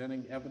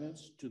presenting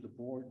evidence to the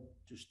board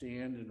to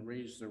stand and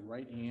raise their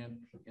right hand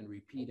and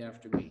repeat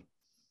after me.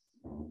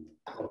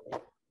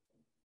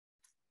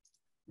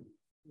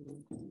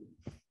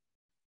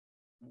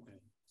 Okay.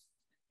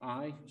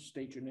 I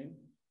state your name.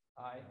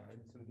 I,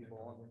 Timothy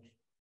Baldridge.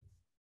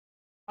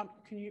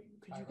 Could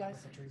you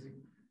guys?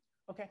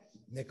 Okay.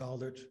 Nick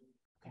Aldrich.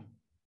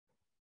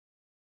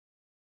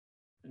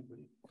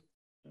 Anybody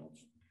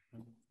else?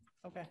 No.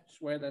 Okay.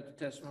 Swear that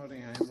the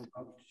testimony I am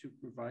about to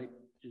provide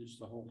is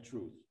the whole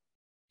truth.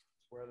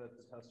 Swear that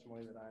the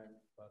testimony that I am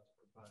about to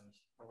provide is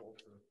the whole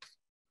truth.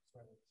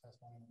 Swear that the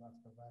testimony I'm about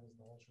to provide is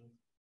the whole truth.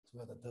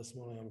 Swear that the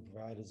testimony I'm about to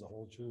provide is the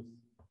whole truth.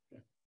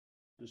 Okay.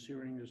 This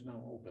hearing is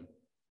now open.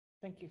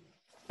 Thank you.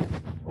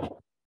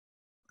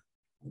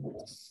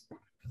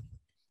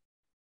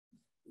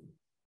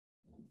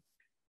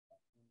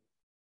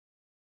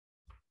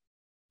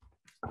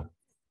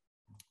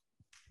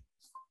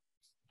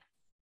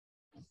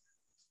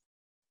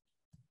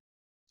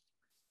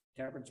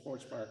 Tavern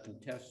Sports Bar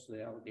contests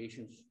the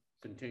allegations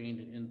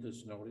contained in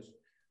this notice.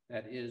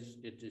 That is,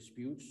 it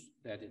disputes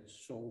that it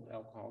sold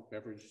alcoholic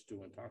beverages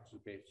to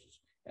intoxicated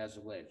as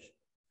alleged.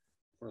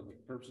 For the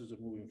purposes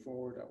of moving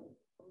forward, I will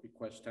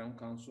request town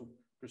council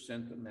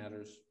present the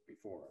matters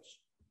before us.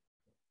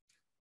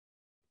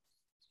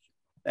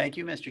 Thank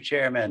you, Mr.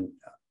 Chairman.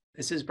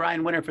 This is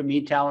Brian Winter from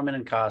Mead, Tallerman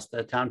and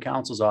Costa, Town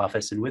Council's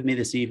office, and with me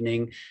this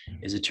evening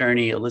is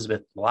Attorney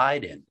Elizabeth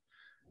Lydon.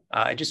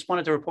 I just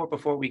wanted to report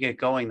before we get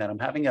going that I'm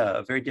having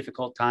a very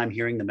difficult time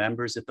hearing the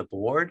members of the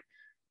board.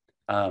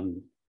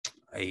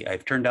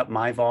 I've turned up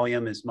my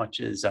volume as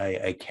much as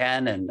I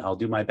can, and I'll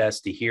do my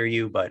best to hear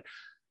you, but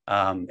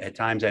at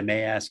times I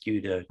may ask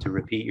you to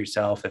repeat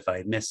yourself if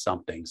I miss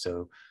something.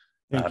 So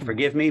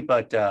forgive me,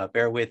 but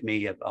bear with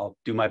me. I'll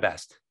do my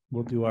best.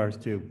 We'll do ours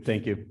too.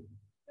 Thank you.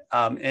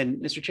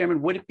 And Mr.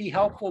 Chairman, would it be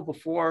helpful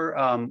before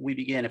we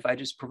begin if I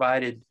just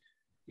provided,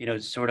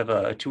 sort of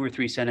a 2 or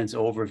 3 sentence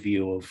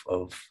overview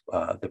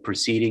of the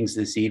proceedings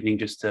this evening,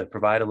 just to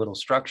provide a little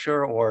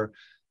structure, or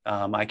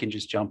I can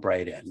just jump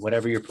right in,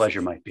 whatever your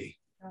pleasure might be.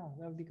 Oh,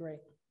 that would be great.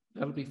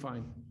 That'll be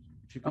fine.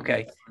 If you could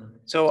Okay. do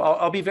that. So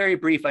I'll be very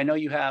brief. I know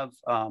you have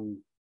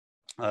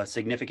a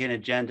significant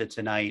agenda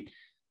tonight.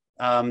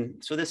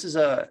 So this is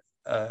a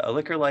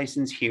liquor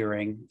license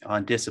hearing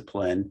on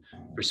discipline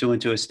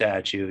pursuant to a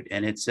statute,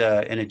 and it's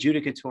an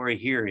adjudicatory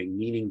hearing,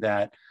 meaning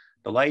that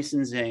the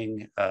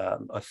licensing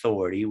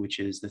authority, which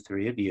is the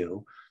 3 of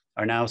you,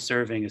 are now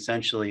serving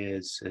essentially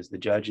as the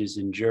judges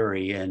and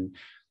jury. And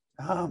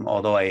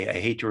although I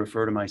hate to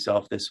refer to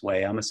myself this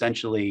way, I'm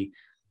essentially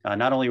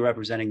not only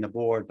representing the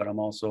board, but I'm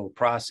also a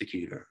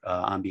prosecutor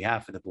on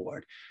behalf of the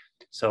board.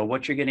 So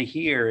what you're going to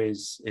hear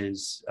is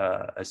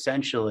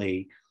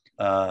essentially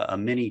a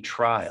mini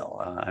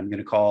trial. I'm going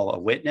to call a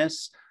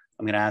witness.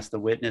 I'm going to ask the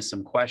witness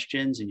some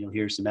questions, and you'll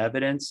hear some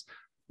evidence.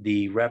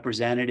 The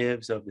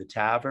representatives of the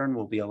tavern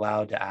will be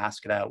allowed to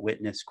ask that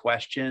witness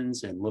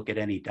questions and look at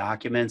any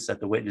documents that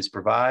the witness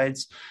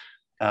provides.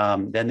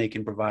 Then they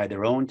can provide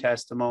their own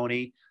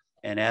testimony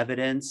and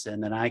evidence,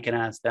 and then I can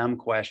ask them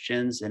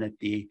questions. And at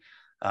the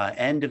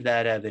end of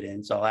that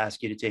evidence, I'll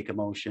ask you to take a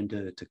motion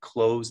to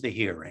close the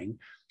hearing,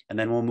 and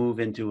then we'll move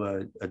into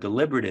a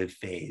deliberative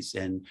phase.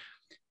 And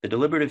the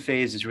deliberative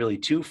phase is really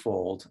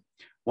twofold.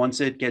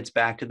 Once it gets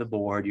back to the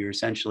board, you're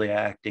essentially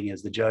acting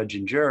as the judge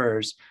and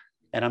jurors,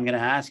 and I'm going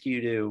to ask you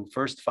to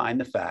first find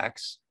the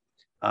facts.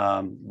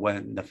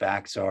 When the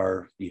facts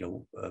are,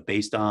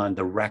 based on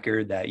the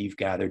record that you've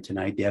gathered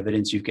tonight, the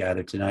evidence you've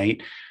gathered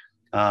tonight,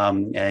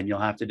 and you'll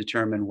have to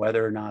determine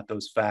whether or not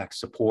those facts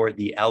support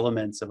the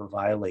elements of a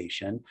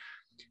violation.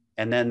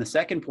 And then the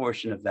second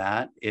portion of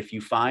that, if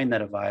you find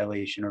that a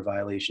violation or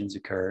violations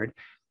occurred,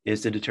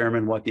 is to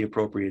determine what the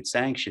appropriate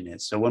sanction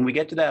is. So when we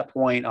get to that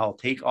point, I'll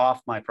take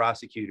off my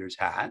prosecutor's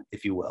hat,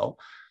 if you will,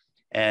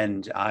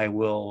 and I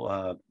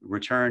will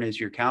return as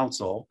your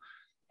counsel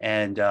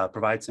and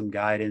provide some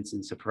guidance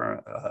and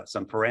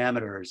some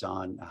parameters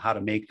on how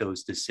to make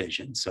those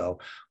decisions. So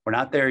we're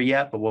not there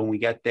yet, but when we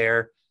get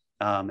there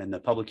and the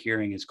public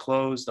hearing is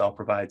closed, I'll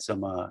provide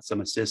some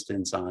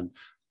assistance on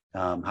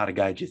how to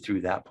guide you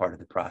through that part of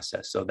the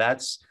process. So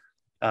that's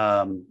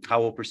how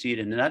we'll proceed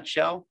in a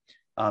nutshell.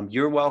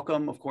 You're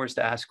welcome, of course,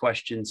 to ask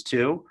questions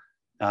too.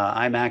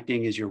 I'm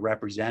acting as your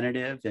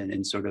representative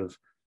and sort of,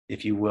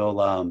 if you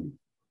will,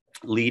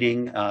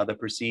 leading the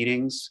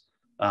proceedings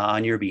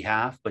on your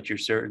behalf, but you're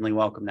certainly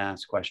welcome to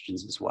ask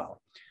questions as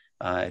well.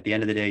 At the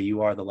end of the day,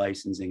 you are the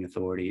licensing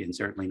authority and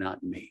certainly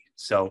not me.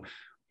 So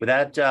with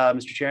that,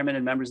 Mr. Chairman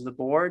and members of the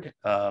board,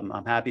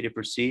 I'm happy to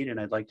proceed, and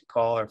I'd like to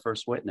call our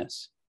first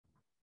witness.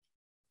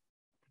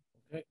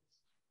 Okay.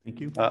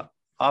 Thank you.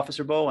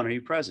 Officer Bowen, are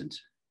you present?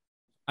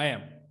 I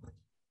am.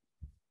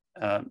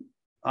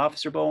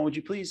 Officer Bowen, would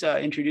you please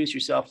introduce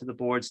yourself to the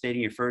board,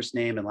 stating your first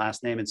name and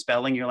last name and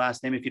spelling your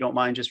last name, if you don't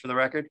mind, just for the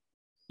record?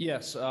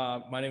 Yes,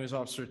 my name is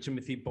Officer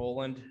Timothy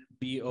Boland,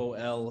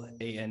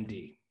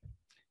 B-O-L-A-N-D.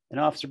 And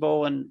Officer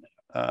Bowen,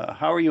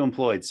 how are you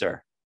employed,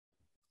 sir?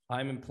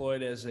 I'm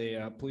employed as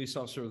a police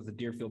officer with the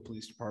Deerfield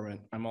Police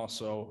Department. I'm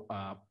also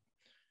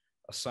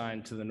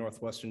assigned to the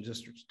Northwestern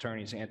District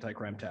Attorney's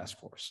Anti-Crime Task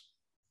Force.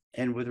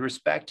 And with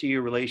respect to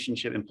your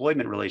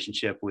employment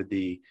relationship with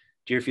the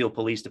Deerfield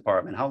Police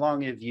Department, how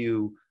long have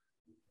you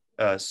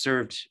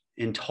served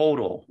in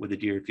total with the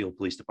Deerfield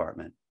Police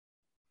Department?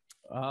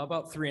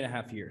 About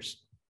 3.5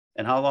 years.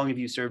 And how long have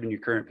you served in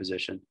your current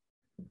position?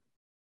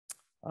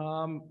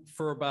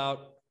 For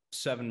about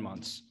 7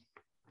 months.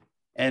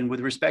 And with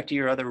respect to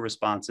your other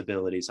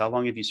responsibilities, how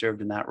long have you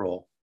served in that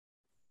role?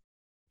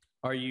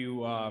 Are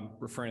you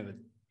referring to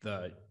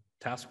the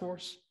task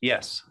force?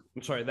 Yes.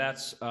 I'm sorry,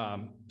 that's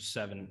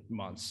 7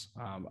 months.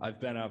 I've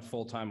been a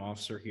full-time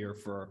officer here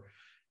for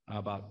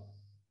about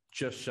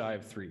just shy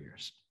of 3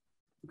 years.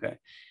 Okay.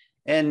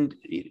 And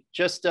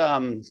just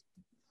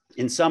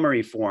in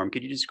summary form,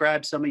 could you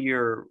describe some of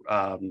your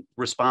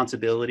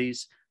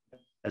responsibilities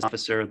as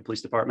officer of the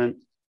police department?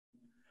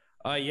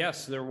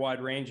 Yes, they're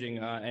wide ranging.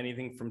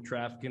 Anything from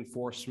traffic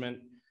enforcement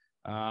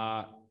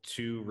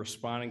to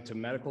responding to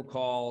medical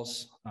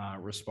calls,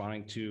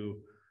 responding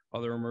to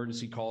other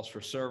emergency calls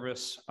for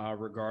service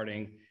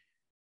regarding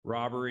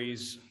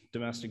robberies,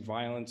 domestic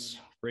violence,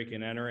 break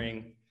and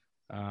entering,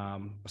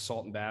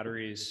 assault and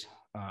batteries,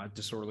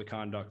 disorderly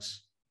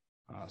conducts,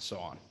 so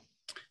on.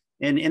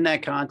 And in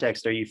that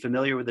context, are you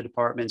familiar with the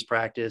department's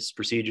practice,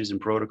 procedures, and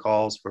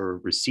protocols for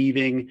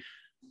receiving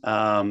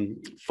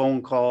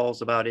phone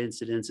calls about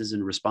incidences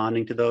and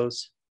responding to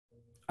those?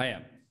 I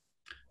am.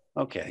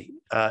 Okay.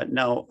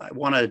 Now, I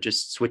want to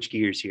just switch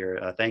gears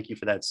here. Thank you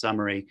for that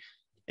summary,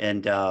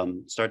 and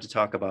start to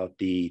talk about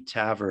the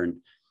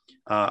tavern.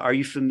 Are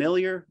you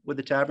familiar with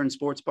the Tavern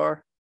Sports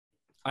Bar?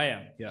 I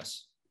am,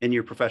 yes. In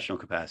your professional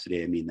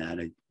capacity, I mean that.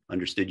 I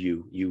understood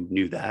you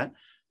knew that.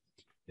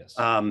 Yes.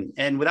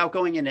 And without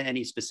going into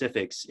any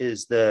specifics,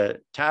 is the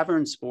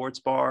Tavern Sports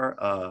Bar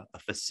a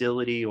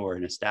facility or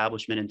an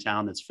establishment in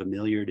town that's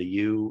familiar to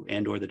you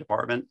and or the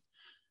department?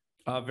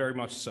 Very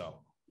much so.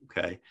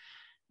 Okay.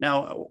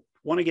 Now, I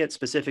want to get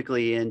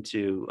specifically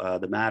into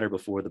the matter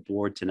before the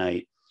board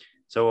tonight.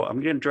 So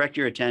I'm going to direct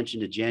your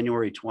attention to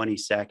January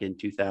 22nd,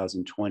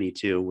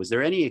 2022. Was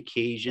there any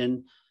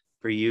occasion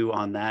for you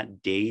on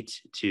that date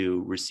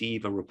to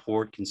receive a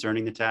report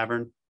concerning the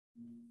tavern?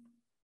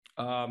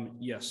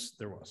 Yes,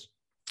 there was.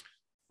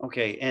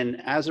 Okay,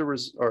 and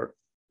or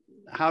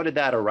how did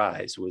that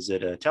arise? Was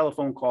it a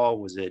telephone call?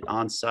 Was it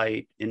on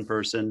site, in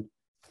person?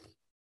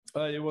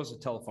 It was a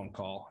telephone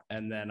call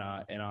and then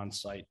an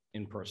on-site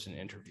in-person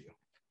interview.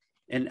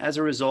 And as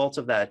a result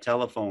of that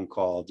telephone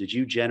call, did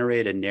you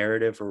generate a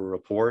narrative or a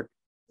report?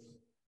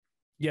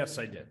 Yes,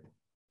 I did.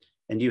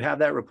 And do you have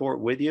that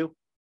report with you?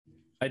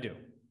 I do.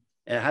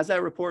 Has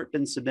that report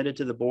been submitted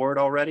to the board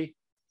already?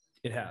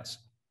 It has.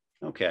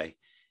 Okay.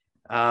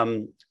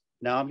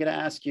 Now I'm going to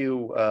ask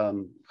you a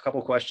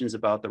couple questions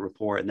about the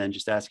report and then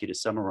just ask you to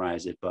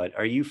summarize it. But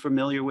are you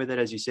familiar with it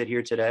as you sit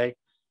here today?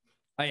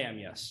 I am,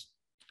 yes.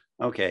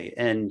 Okay.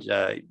 And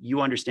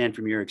you understand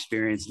from your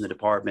experience in the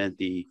department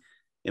the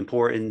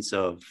importance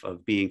of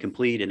being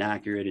complete and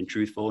accurate and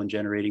truthful in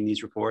generating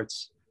these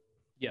reports?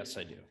 Yes,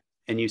 I do.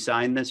 And you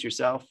signed this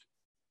yourself?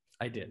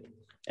 I did.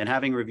 And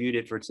having reviewed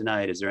it for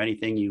tonight, is there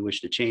anything you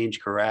wish to change,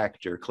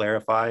 correct, or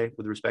clarify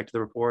with respect to the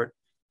report?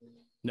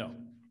 No.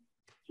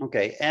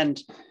 Okay.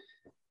 And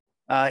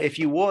if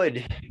you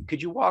would,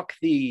 could you walk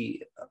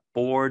the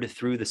board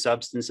through the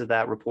substance of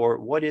that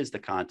report? What is the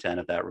content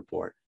of that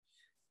report?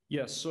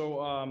 Yes.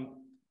 So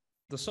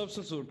the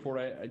substance of the report,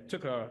 I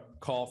took a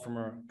call from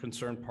a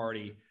concerned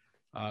party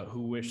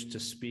who wished to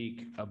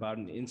speak about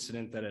an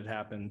incident that had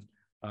happened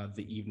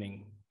the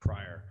evening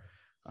prior.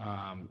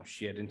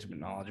 She had intimate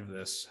knowledge of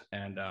this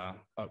and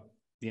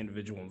the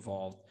individual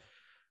involved.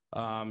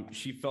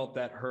 She felt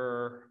that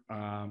her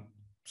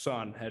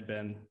son had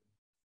been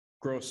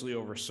grossly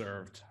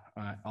overserved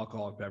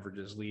alcoholic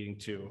beverages, leading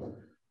to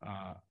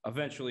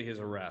eventually his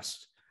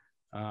arrest.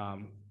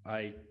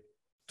 I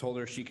told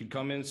her she could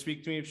come in and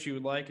speak to me if she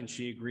would like, and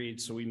she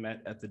agreed. So we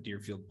met at the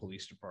Deerfield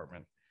Police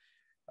Department.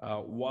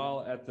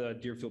 While at the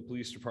Deerfield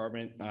Police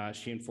Department,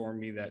 she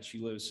informed me that she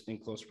lives in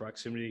close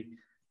proximity,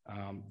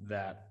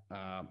 that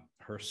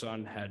her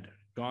son had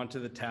gone to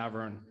the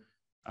tavern,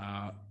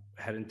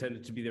 had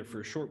intended to be there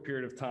for a short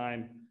period of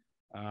time.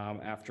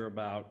 After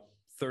about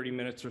 30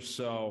 minutes or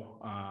so,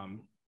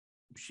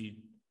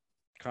 she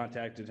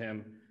contacted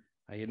him.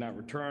 He had not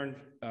returned.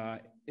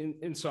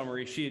 In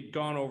summary, she had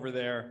gone over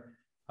there,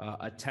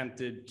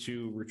 attempted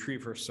to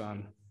retrieve her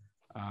son,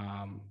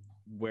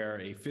 where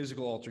a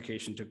physical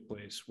altercation took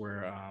place,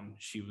 where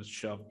she was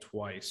shoved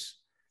twice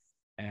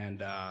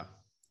and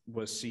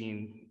was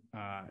seen,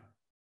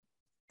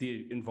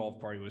 the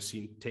involved party was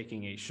seen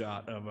taking a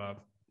shot of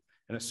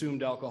an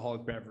assumed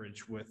alcoholic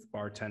beverage with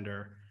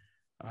bartender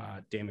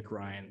Dame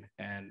McRyan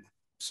and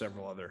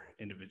several other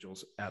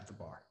individuals at the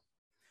bar.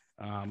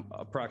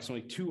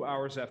 Approximately 2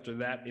 hours after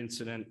that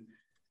incident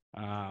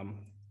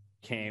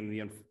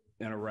came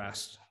an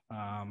arrest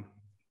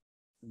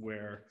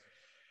where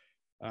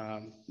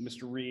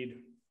Mr.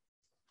 Reed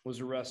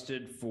was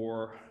arrested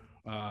for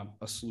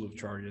a slew of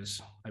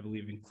charges, I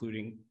believe,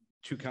 including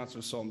 2 counts of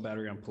assault and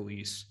battery on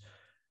police,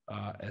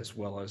 as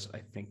well as, I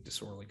think,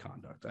 disorderly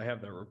conduct. I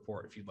have that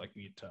report if you'd like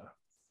me to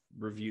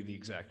review the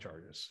exact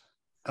charges.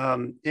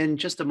 In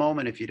just a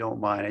moment, if you don't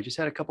mind, I just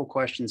had a couple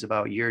questions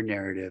about your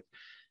narrative.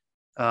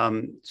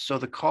 So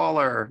the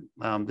caller,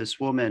 this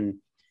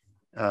woman,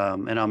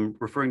 and I'm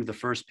referring to the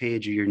first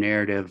page of your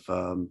narrative,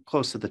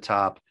 close to the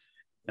top,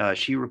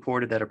 she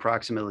reported that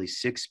approximately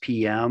 6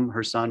 p.m.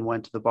 her son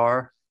went to the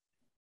bar.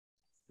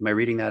 Am I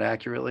reading that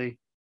accurately?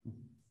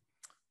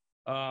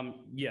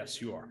 Yes,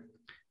 you are.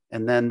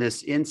 And then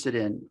this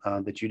incident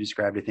that you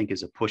described, I think,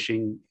 is a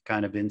pushing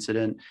kind of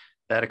incident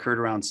that occurred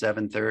around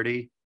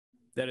 7:30.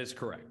 That is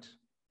correct.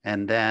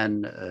 And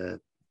then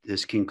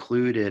this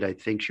concluded, I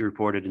think she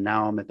reported, and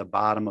now I'm at the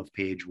bottom of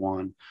page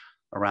 1,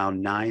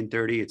 around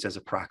 9:30. It says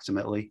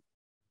approximately.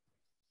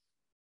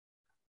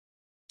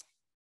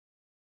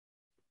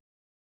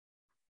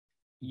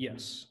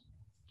 Yes.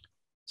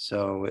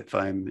 So if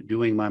I'm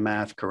doing my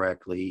math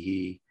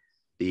correctly,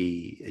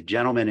 the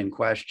gentleman in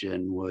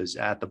question was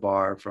at the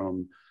bar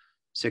from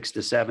 6 to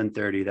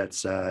 7:30.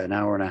 That's an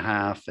hour and a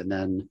half, and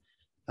then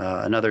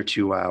another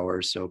 2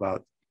 hours. So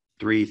about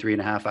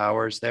 3.5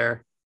 hours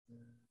there.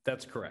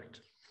 That's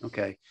correct.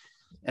 Okay.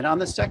 And on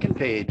the second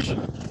page,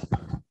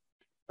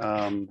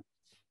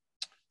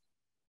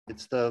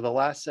 it's the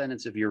last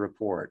sentence of your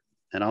report,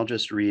 and I'll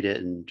just read it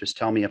and just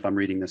tell me if I'm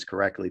reading this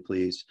correctly,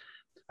 please.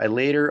 I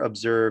later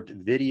observed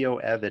video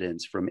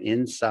evidence from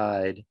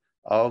inside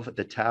of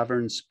the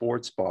tavern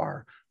sports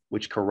bar,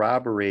 which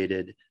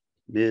corroborated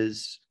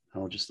Ms.,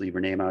 I'll just leave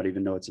her name out,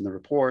 even though it's in the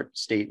report,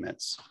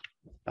 statements.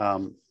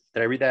 Did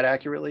I read that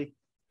accurately?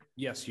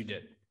 Yes, you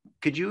did.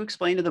 Could you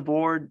explain to the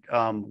board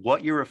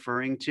what you're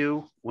referring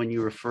to when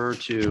you refer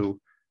to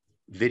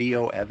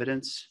video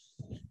evidence?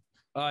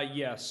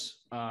 Yes,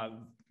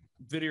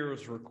 video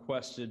was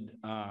requested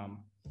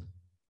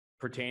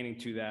pertaining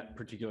to that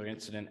particular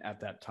incident at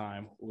that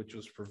time, which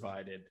was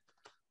provided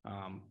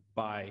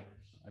by,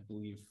 I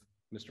believe,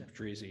 Mr.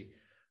 Patrizzi.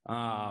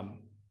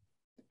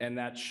 And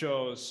that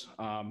shows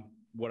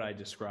what I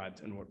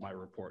described and what my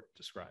report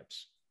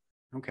describes.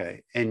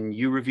 Okay, and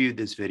you reviewed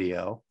this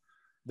video.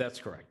 That's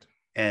correct.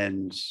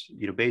 And,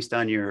 you know, based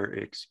on your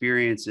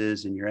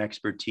experiences and your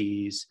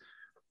expertise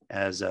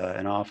as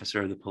an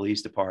officer of the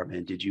police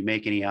department, did you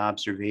make any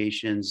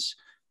observations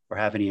or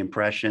have any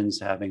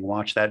impressions having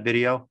watched that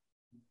video?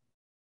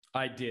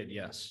 I did,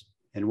 yes.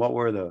 And what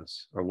were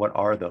those, or what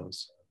are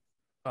those?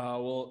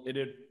 Well, it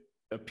had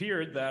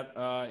appeared that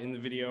in the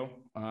video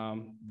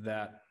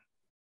that,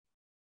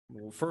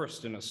 well,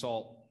 first an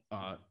assault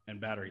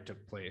and battery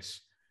took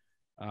place,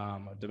 a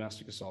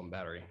domestic assault and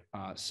battery.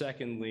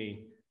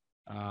 Secondly,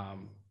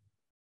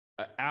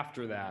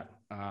 after that,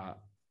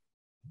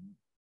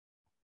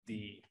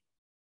 the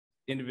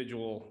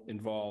individual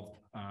involved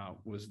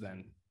was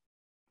then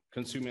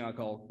consuming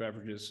alcoholic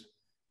beverages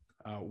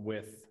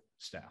with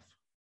staff.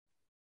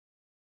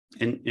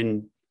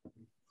 And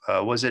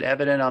was it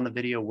evident on the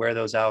video where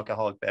those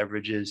alcoholic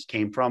beverages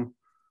came from?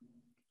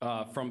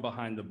 From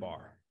behind the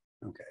bar.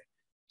 Okay.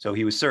 So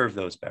he was served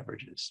those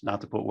beverages, not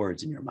to put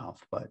words in your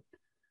mouth, but.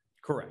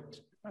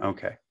 Correct.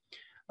 Okay.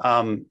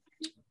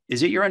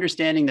 Is it your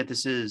understanding that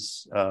this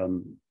is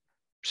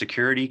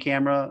security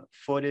camera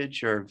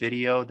footage or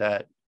video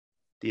that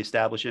the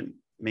establishment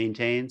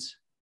maintains?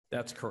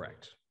 That's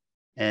correct.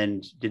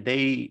 And did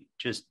they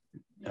just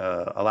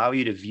allow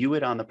you to view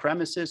it on the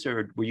premises,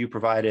 or were you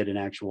provided an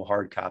actual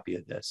hard copy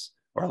of this,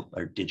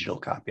 or digital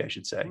copy, I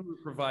should say? We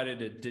were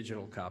provided a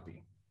digital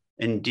copy.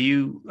 And do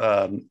you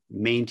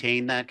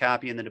maintain that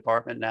copy in the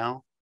department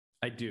now?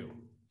 I do.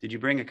 Did you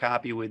bring a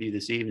copy with you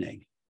this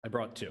evening? I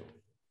brought two.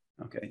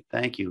 Okay,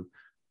 thank you.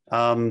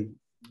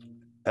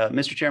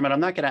 Mr. Chairman,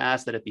 I'm not going to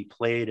ask that it be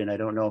played, and I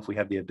don't know if we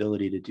have the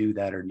ability to do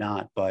that or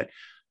not, but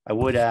I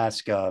would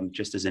ask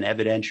just as an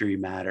evidentiary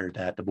matter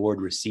that the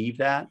board receive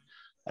that.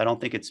 I don't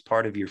think it's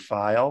part of your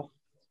file.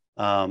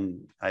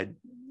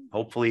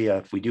 Hopefully,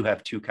 if we do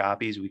have two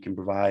copies, we can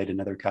provide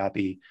another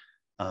copy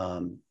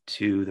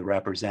to the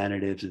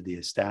representatives of the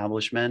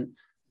establishment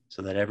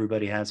so that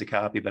everybody has a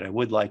copy, but I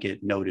would like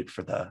it noted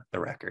for the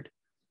record.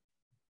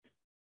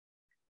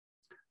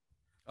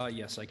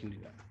 Yes, I can do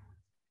that.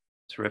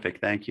 Terrific,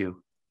 thank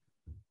you.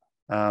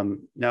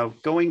 Now,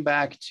 going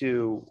back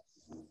to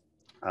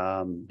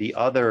the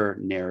other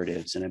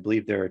narratives, and I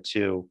believe there are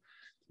two,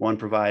 one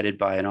provided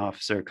by an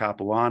officer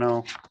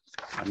Capuano,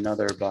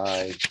 another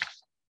by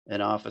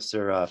an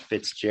officer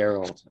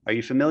Fitzgerald. Are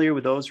you familiar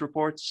with those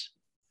reports?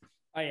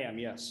 I am,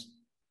 yes.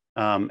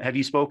 Have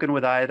you spoken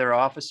with either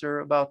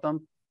officer about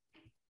them?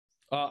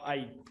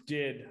 I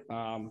did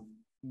around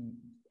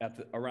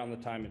the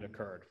time it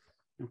occurred.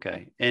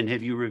 Okay, and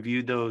have you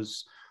reviewed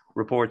those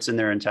reports in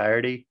their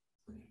entirety?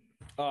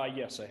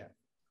 Yes, I have.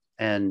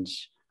 And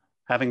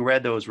having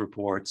read those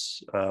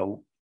reports,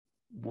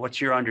 what's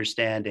your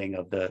understanding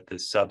of the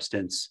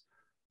substance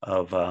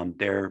of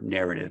their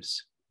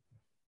narratives?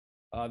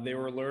 They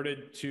were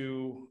alerted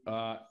to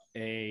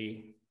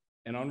an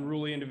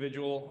unruly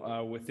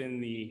individual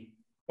within the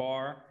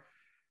bar.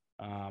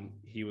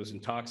 He was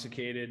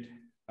intoxicated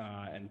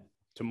and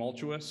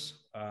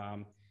tumultuous.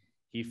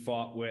 He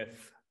fought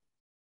with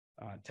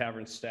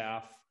tavern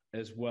staff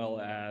as well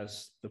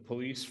as the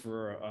police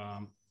for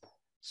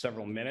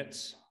several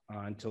minutes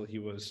until he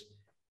was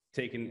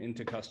taken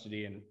into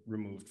custody and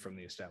removed from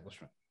the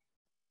establishment.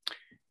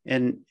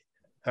 And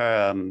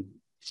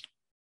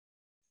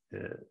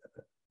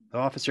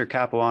Officer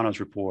Capuano's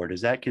report,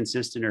 is that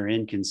consistent or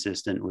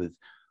inconsistent with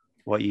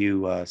what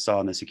you saw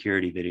in the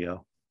security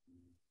video?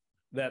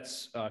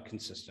 That's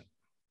consistent.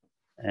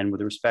 And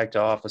with respect to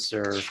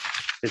Officer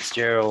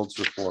Fitzgerald's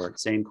report,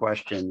 same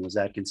question, was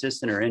that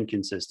consistent or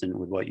inconsistent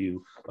with what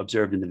you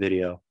observed in the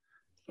video?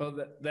 Well,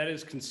 that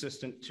is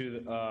consistent to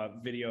the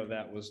video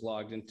that was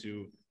logged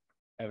into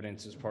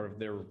evidence as part of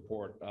their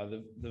report.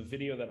 The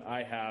video that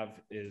I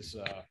have is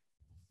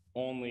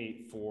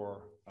only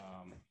for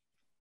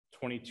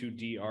 22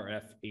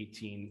 DRF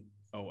 18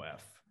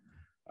 OF.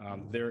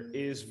 There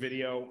is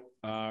video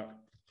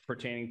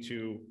pertaining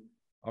to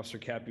Officer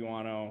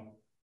Capuano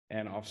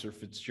and Officer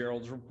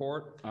Fitzgerald's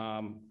report.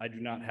 I do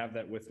not have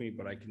that with me,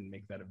 but I can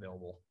make that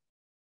available.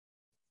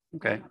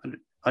 Okay,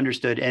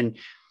 understood. And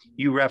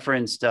you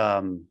referenced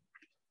a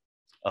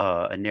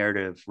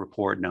narrative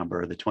report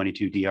number, the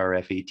 22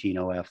 DRF 18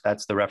 OF.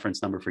 That's the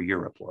reference number for your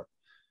report.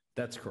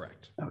 That's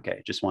correct.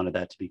 Okay, just wanted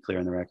that to be clear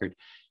on the record.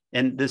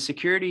 And the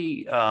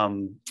security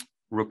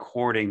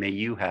recording that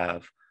you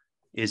have,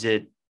 is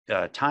it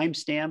time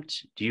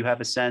stamped? Do you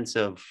have a sense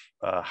of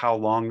how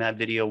long that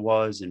video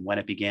was and when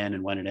it began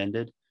and when it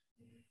ended?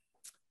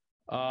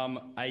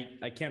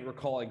 I can't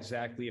recall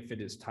exactly if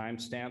it is time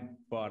stamped,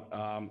 but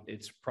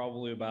it's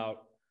probably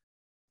about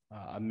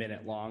a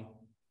minute long.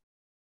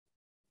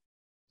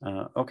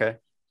 Okay.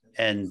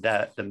 And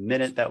that the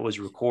minute that was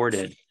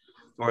recorded,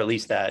 or at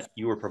least that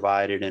you were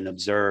provided and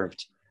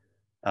observed,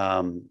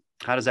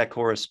 how does that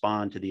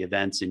correspond to the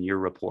events in your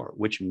report?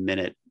 Which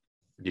minute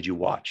did you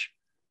watch?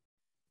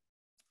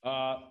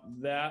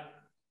 That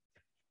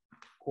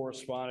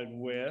corresponded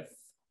with,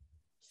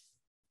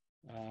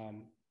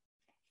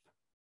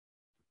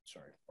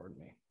 sorry, pardon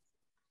me.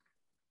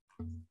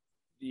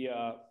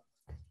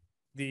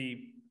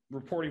 The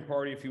reporting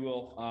party, if you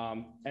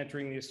will,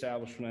 entering the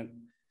establishment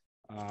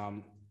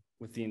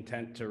with the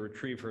intent to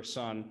retrieve her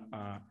son,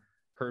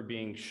 her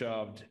being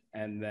shoved,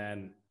 and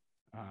then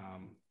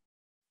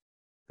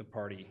the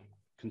party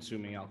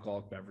consuming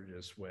alcoholic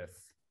beverages with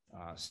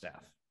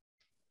staff.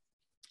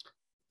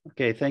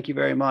 Okay, thank you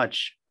very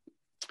much.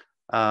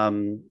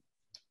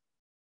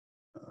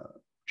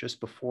 Just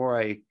before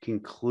I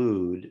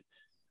conclude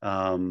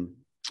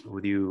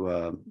with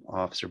you,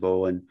 Officer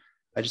Bowen,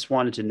 I just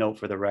wanted to note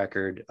for the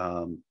record,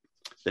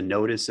 the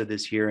notice of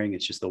this hearing,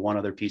 it's just the one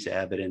other piece of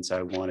evidence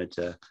I wanted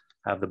to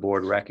have the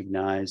board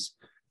recognize,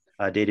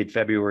 dated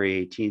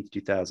February 18th,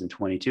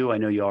 2022. I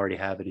know you already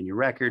have it in your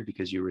record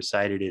because you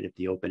recited it at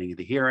the opening of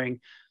the hearing,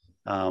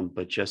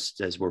 but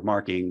just as we're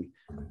marking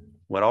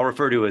what I'll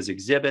refer to as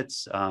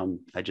exhibits,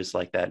 I just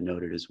like that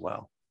noted as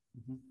well.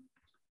 Mhm.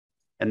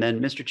 And then,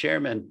 Mr.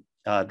 Chairman,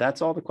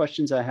 that's all the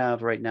questions I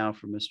have right now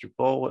for Mr.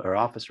 Bowen, or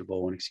Officer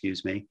Bowen,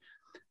 excuse me.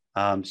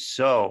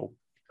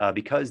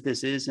 Because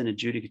this is an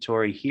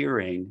adjudicatory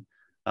hearing,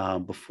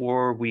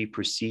 before we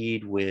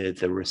proceed with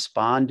the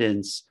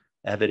respondents'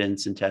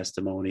 evidence and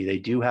testimony, they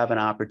do have an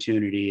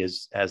opportunity,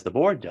 as the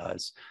board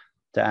does,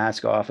 to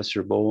ask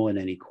Officer Bowen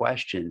any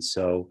questions.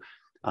 So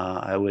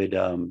I would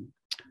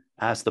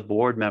ask the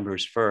board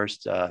members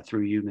first,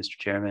 through you, Mr.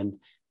 Chairman,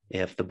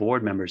 if the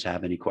board members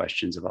have any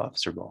questions of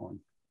Officer Bowen.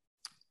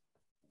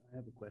 I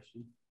have a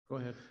question. Go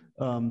ahead.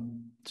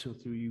 So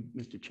through you,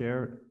 Mr.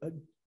 Chair,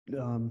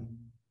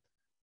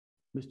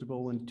 Mr.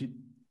 Bowen,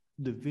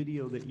 the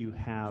video that you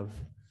have,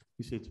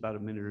 you say it's about a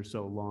minute or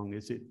so long.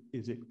 Is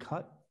it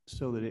cut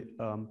so that it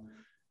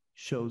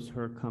shows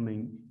her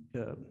coming,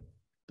 the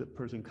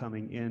person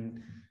coming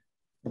in,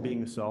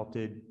 being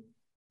assaulted,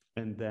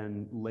 and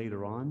then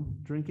later on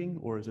drinking,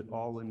 or is it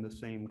all in the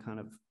same kind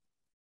of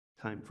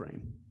time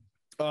frame?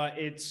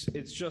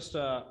 It's just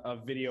a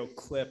video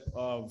clip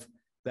of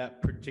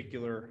that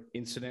particular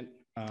incident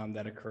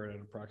that occurred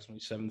at approximately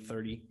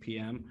 7:30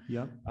 p.m.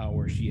 Yeah.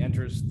 Where she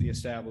enters the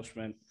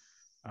establishment,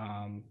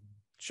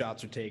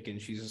 shots are taken,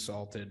 she's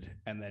assaulted,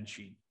 and then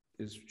she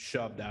is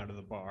shoved out of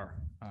the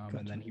bar,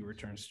 and then he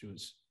returns to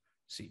his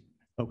seat.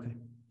 Okay,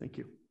 thank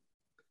you.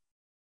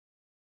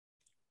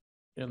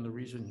 And the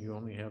reason you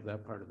only have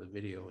that part of the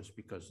video is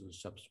because of the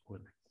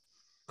subsequent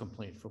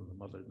complaint from the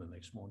mother the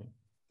next morning.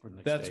 Or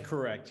next That's day.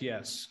 correct,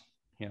 yes.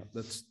 Yeah,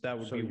 that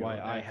would So be you're why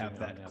I acting have on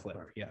that that clip,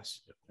 part.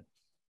 yes.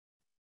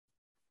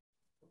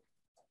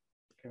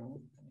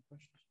 Carolyn, any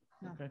questions?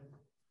 No. Okay.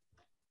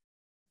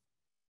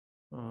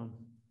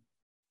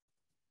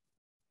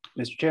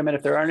 Mr. Chairman,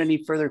 if there aren't any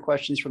further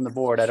questions from the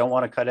board, I don't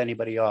want to cut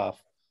anybody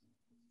off.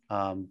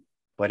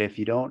 But if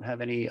you don't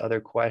have any other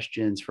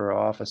questions for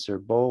Officer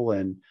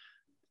Bowen,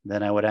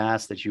 then I would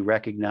ask that you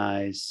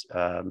recognize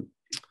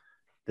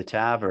the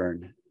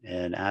tavern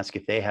and ask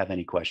if they have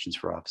any questions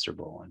for Officer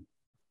Bowen.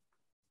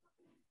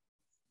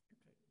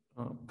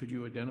 Could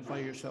you identify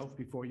yourself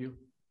before you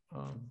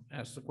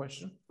ask the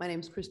question? My name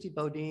is Christy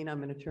Bodine.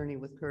 I'm an attorney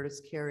with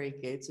Curtis, Carey,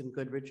 Gates, and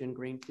Goodrich in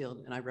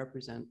Greenfield, and I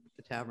represent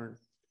the tavern.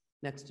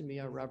 Next to me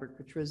are Robert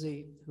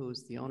Patrizzi, who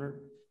is the owner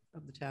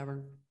of the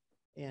tavern,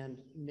 and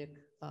Nick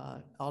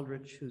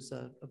Aldrich, who's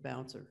a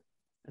bouncer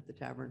at the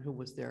tavern, who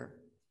was there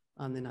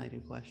on the night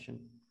in question.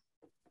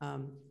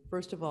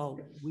 First of all,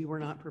 we were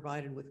not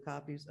provided with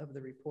copies of the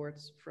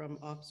reports from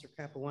Officer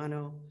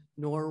Capuano,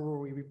 nor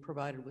were we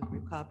provided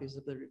with copies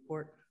of the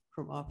report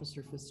from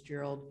Officer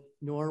Fitzgerald,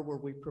 nor were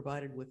we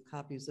provided with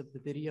copies of the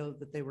video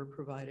that they were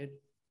provided.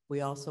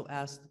 We also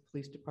asked the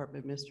police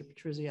department, Mr.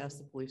 Patrizzi asked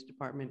the police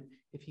department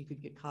if he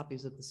could get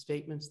copies of the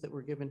statements that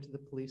were given to the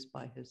police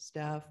by his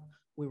staff.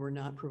 We were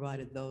not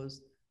provided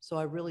those. So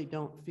I really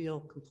don't feel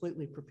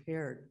completely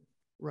prepared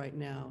right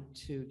now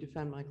to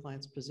defend my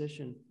client's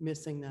position,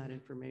 missing that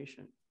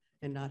information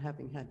and not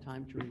having had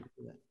time to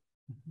review it.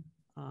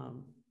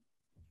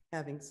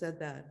 Having said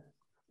that,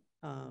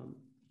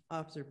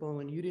 Officer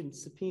Bowen, you didn't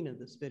subpoena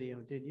this video,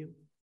 did you?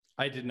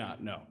 I did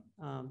not know.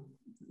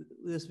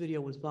 This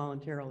video was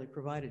voluntarily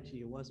provided to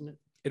you, wasn't it?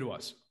 It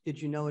was. Did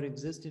you know it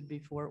existed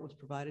before it was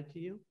provided to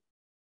you?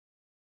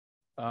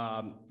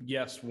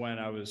 Yes, when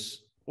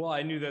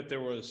I knew that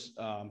there was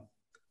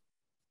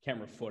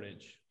camera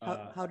footage.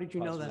 How did you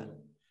know that?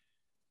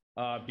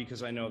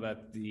 Because I know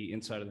that the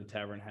inside of the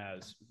tavern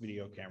has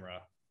video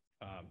camera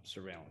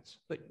surveillance.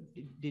 But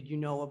did you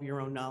know of your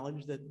own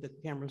knowledge that the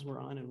cameras were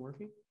on and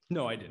working?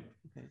 No, I didn't.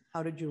 Okay.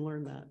 How did you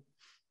learn that?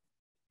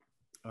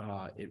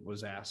 It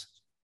was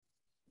asked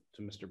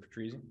to Mr.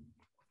 Patrizzi.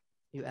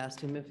 You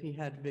asked him if he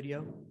had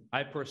video?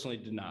 I personally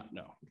did not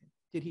know.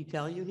 Did he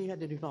tell you he had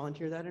to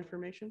volunteer that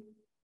information?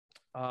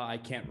 I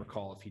can't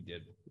recall if he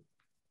did.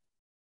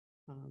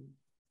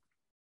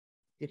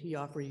 Did he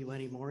offer you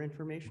any more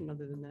information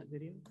other than that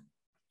video?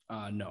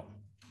 No.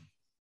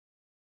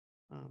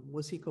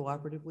 Was he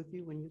cooperative with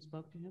you when you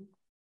spoke to him?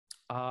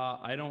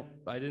 I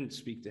didn't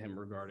speak to him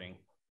regarding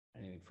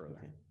anything further.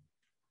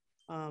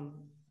 Okay.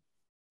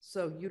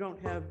 So you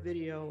don't have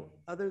video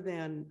other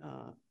than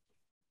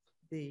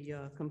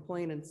the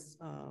complainant's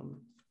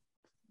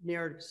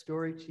narrative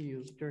story to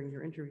you during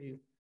your interview.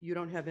 You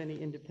don't have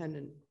any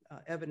independent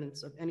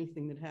evidence of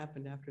anything that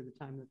happened after the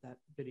time that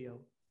video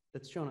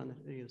that's shown on the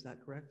video. Is that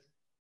correct?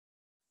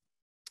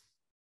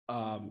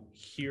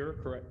 Here,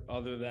 correct,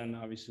 other than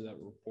obviously that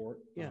report.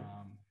 Yeah.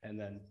 And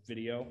then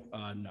video,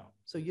 no.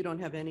 So you don't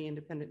have any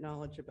independent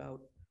knowledge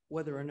about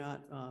whether or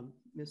not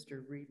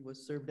Mr. Reed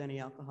was served any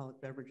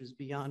alcoholic beverages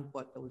beyond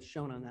what was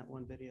shown on that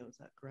one video. Is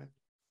that correct?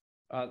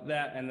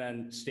 That and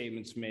then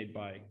statements made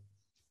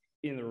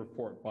in the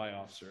report by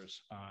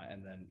officers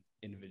and then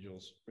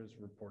individuals was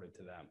reported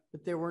to them.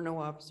 But there were no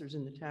officers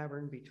in the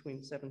tavern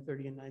between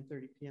 7:30 and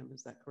 9:30 p.m.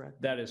 Is that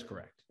correct? That is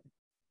correct.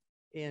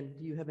 And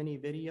do you have any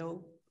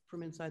video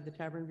from inside the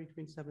tavern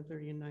between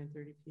 7:30 and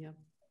 9:30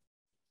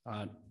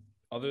 p.m.?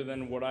 Other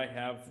than what I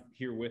have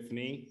here with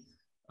me,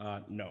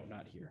 no,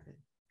 not here. Okay.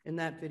 And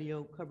that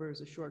video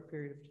covers a short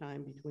period of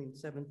time between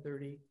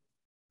 7:30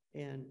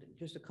 and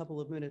just a couple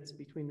of minutes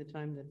between the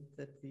time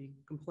that the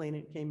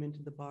complainant came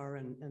into the bar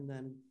and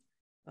then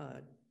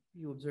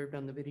you observed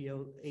on the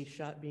video a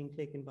shot being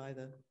taken by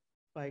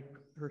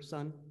her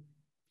son?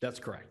 That's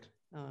correct.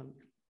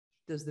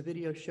 Does the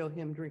video show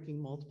him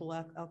drinking multiple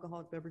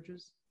alcoholic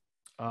beverages?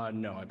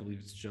 No, I believe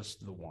it's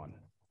just the one.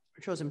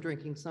 It shows him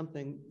drinking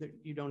something that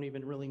you don't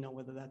even really know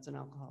whether that's an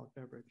alcoholic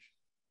beverage.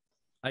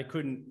 I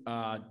couldn't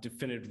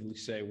definitively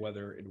say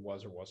whether it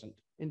was or wasn't.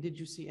 And did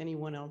you see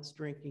anyone else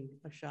drinking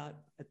a shot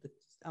at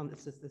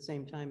the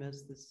same time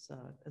as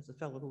as the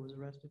fellow who was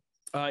arrested?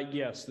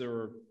 Yes, there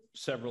were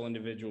several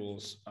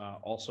individuals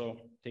also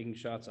taking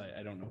shots.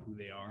 I don't know who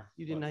they are.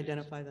 You didn't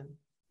identify them?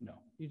 No.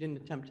 You didn't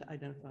attempt to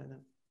identify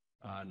them?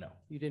 No.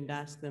 You didn't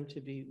ask them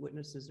to be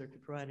witnesses or to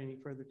provide any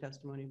further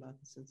testimony about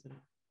this incident?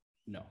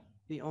 No.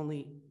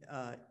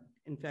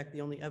 In fact,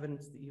 the only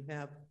evidence that you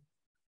have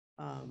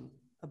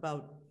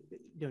about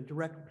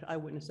direct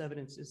eyewitness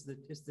evidence is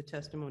the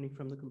testimony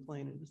from the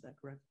complainant. Is that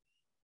correct?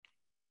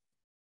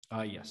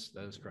 Yes,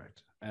 that is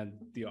correct. And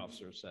the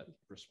officers that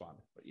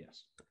responded, but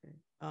yes. Okay.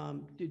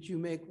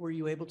 Were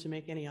you able to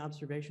make any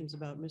observations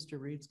about Mr.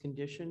 Reed's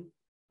condition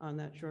on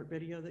that short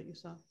video that you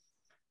saw?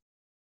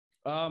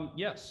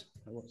 Yes,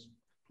 I was.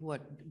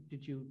 What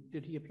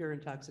did he appear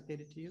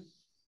intoxicated to you?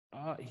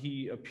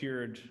 He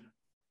appeared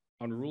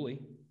unruly.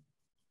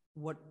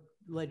 What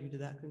led you to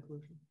that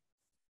conclusion?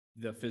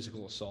 The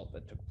physical assault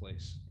that took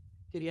place.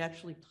 Did he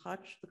actually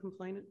touch the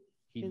complainant?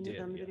 He did,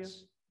 on the video?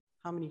 yes.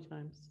 How many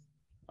times?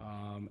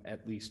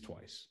 At least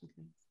twice.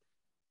 Okay.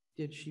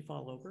 Did she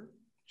fall over?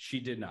 She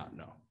did not,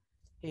 no.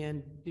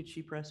 And did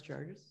she press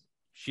charges?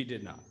 She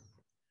did not.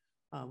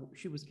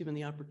 She was given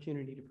the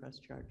opportunity to press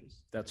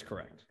charges. That's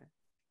correct.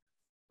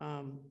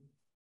 Okay.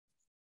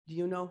 Do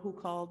you know who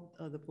called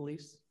the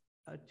police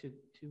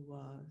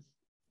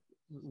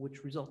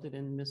which resulted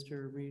in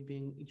Mr. Reed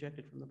being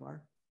ejected from the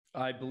bar?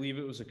 I believe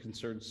it was a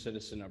concerned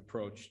citizen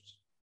approached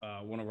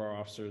one of our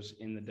officers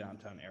in the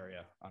downtown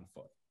area on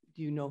foot.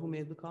 Do you know who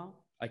made the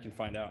call? I can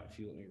find out if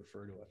you let me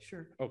refer to it.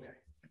 Sure. Okay.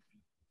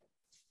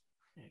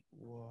 It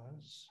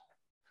was.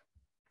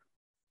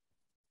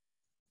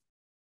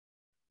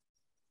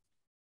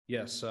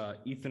 Yes,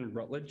 Ethan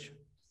Rutledge.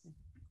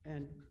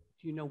 And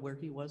do you know where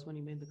he was when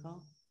he made the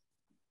call?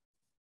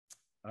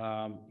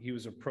 He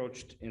was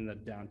approached in the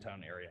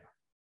downtown area.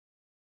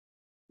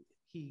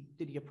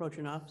 Did he approach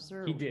an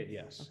officer? He did,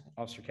 yes. Okay.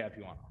 Officer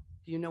Capuano.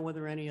 Do you know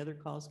whether any other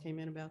calls came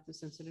in about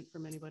this incident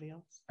from anybody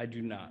else? I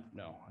do not.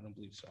 No, I don't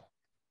believe so.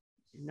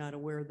 You're not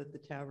aware that the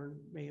tavern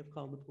may have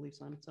called the police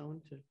on its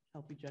own to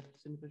help eject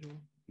this individual?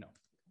 No.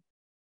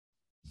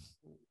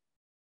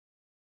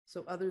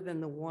 So other than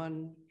the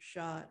one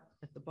shot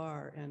at the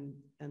bar and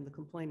the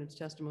complainant's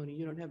testimony,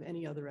 you don't have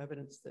any other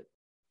evidence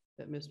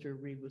that Mr.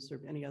 Reed was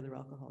served any other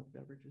alcoholic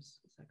beverages.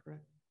 Is that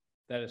correct?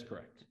 That is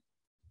correct.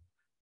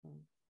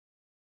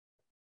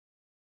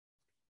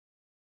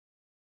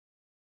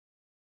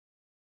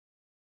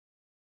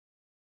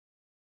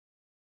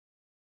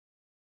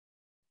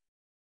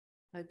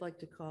 I'd like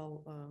to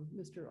call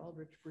Mr.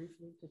 Aldrich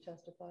briefly to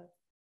testify.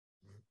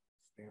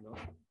 Stand up.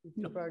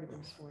 You've already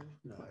been sworn.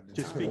 No, I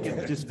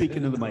didn't. Just speak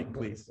into the mic,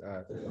 please.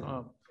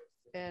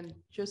 And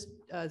just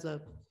as a,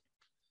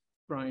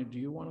 Brian, do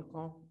you want to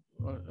call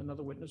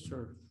another witness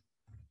or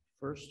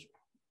first?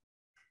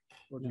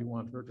 Or do you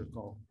want her to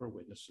call her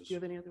witnesses? do you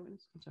have any other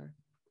witness? I'm sorry.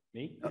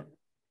 Me?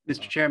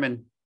 Mr.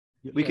 Chairman,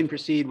 we can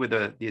proceed with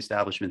the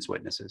establishment's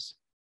witnesses.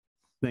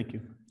 Thank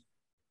you.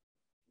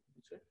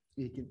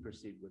 You can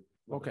proceed with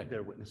Okay.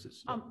 their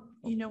witnesses.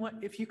 You know what,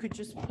 if you could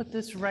just put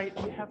this right,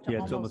 you have to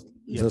Yeah, it's almost.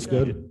 almost. Is this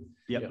good?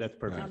 Yep, that's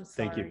perfect. I'm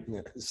Thank you.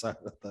 sorry. Yeah, sorry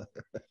about that.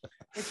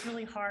 It's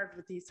really hard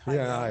with these. high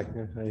Yeah, I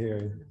volume. hear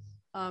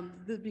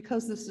you.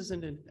 Because this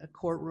isn't a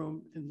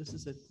courtroom and this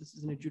is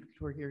an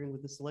adjudicatory hearing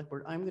with the select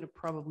board, I'm going to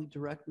probably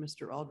direct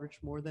Mr. Aldrich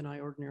more than I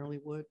ordinarily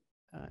would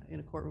in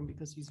a courtroom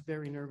because he's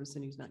very nervous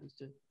and he's not used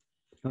to,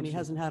 and he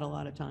hasn't had a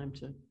lot of time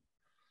to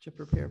to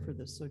prepare for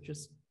this. So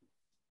just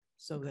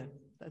so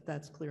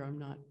that's clear, I'm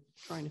not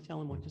trying to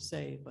tell him what to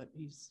say, but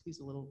he's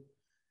a little,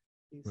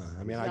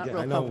 I mean, not I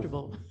real know,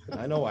 comfortable.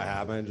 I know what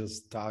happened,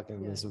 just talking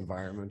in Yeah. this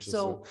environment, just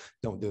So-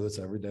 don't do this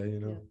every day, you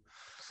know? Yeah.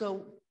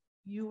 So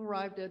you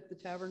arrived at the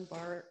tavern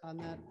bar on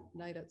that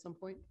night at some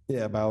point?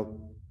 Yeah, about,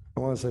 I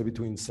want to say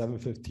between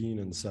 7:15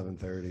 and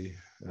 7:30,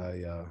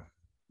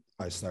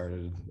 I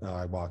started,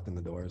 I walked in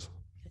the doors.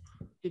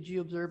 Did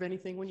you observe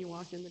anything when you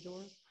walked in the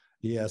door?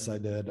 Yes, I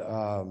did.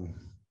 I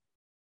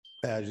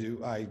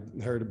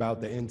heard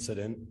about the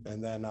incident,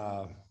 and then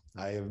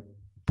I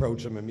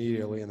approached him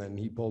immediately, and then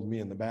he pulled me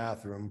in the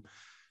bathroom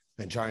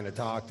and trying to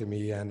talk to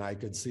me, and I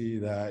could see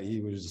that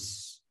he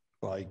was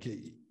like,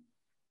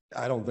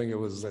 I don't think it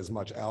was as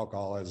much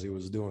alcohol as he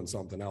was doing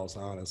something else,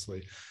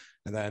 honestly.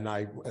 And then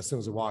as soon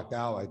as I walked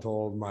out, I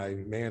told my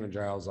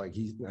manager, I was like,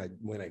 I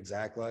went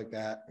exactly like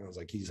that. And I was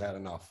like, he's had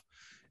enough.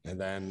 And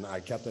then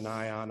I kept an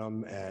eye on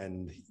him,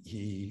 and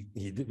he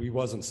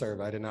wasn't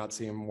served. I did not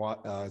see him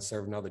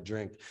serve another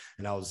drink.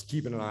 And I was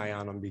keeping an eye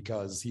on him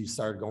because he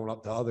started going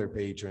up to other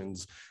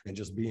patrons and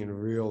just being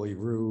really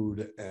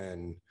rude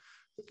and,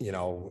 you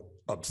know,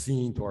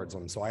 obscene towards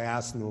them. So I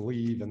asked him to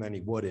leave, and then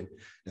he wouldn't.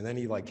 And then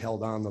he like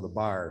held on to the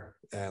bar,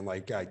 and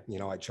like, I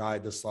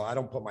tried to slow. I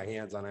don't put my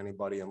hands on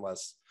anybody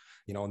unless,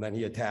 you know, and then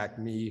he attacked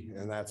me,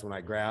 and that's when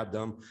I grabbed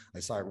him. I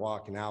started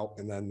walking out,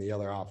 and then the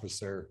other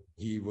officer,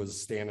 he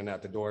was standing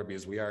at the door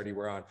because we already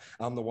were on.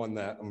 I'm the one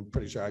that I'm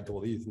pretty sure I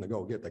told Ethan to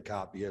go get the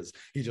cop because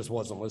he just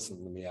wasn't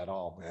listening to me at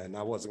all. And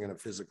I wasn't going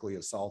to physically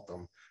assault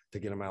him to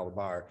get him out of the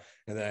bar.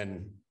 And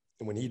then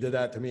when he did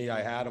that to me,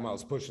 I had him, I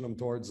was pushing him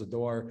towards the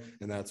door.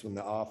 And that's when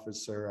the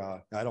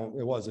officer,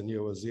 it wasn't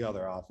you, it was the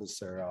other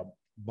officer,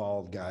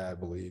 bald guy, I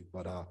believe,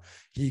 but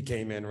he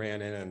came in,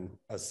 ran in and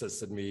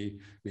assisted me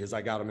because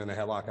I got him in a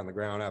headlock on the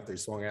ground after he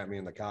swung at me,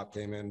 and the cop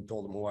came in,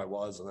 told him who I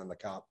was, and then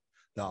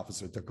the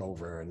officer took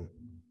over, and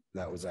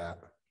that was that.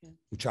 Yeah.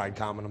 We tried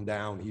calming him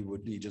down. He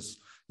would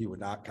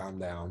not calm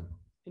down.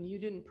 And you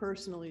didn't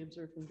personally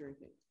observe him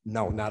drinking?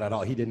 No, not at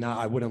all. He did not.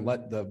 I wouldn't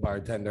let the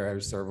bartender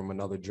ever serve him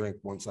another drink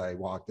once I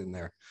walked in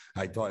there.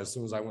 I thought as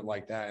soon as I went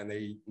like that and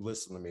they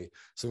listened to me, as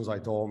soon as I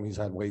told him he's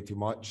had way too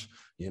much,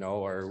 you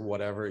know, or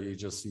whatever, he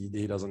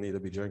doesn't need to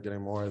be drinking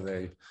anymore.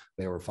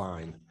 They were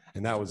fine.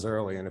 And that was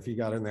early. And if he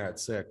got in there at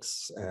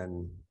 6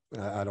 and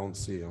I don't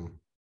see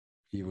him,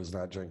 he was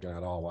not drinking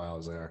at all while I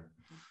was there.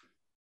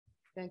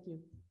 Thank you.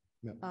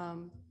 Yep.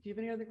 Do you have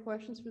any other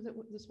questions for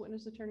this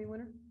witness, Attorney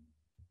Winter?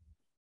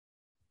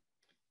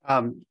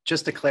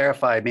 Just to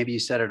clarify, maybe you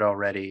said it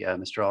already,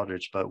 Mr.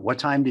 Aldrich, but what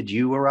time did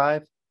you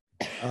arrive?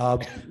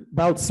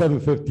 About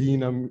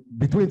 7:15.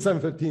 Between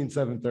 7:15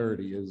 and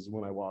 7:30 is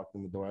when I walked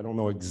in the door. I don't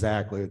know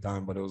exactly the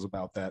time, but it was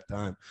about that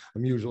time.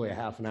 I'm usually a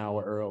half an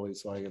hour early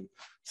so I can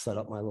set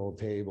up my little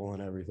table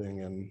and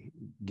everything and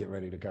get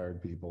ready to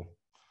card people.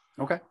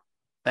 Okay,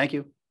 thank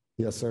you.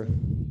 Yes, sir.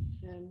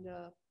 And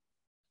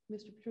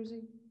Mr.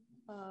 Petruzzi,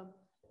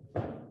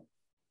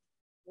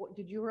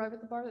 did you arrive at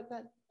the bar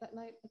that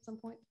night at some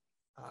point?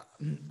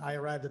 I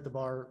arrived at the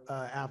bar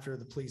after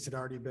the police had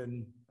already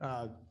been,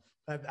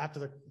 after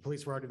the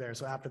police were already there.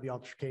 So after the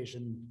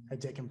altercation had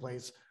taken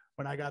place,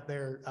 when I got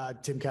there,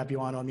 Tim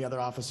Capuano and the other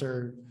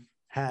officer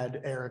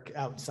had Eric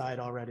outside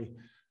already.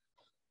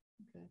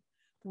 Okay.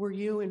 Were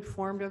you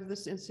informed of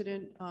this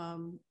incident?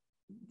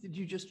 Did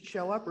you just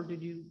show up, or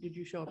did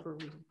you show up for a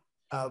reason?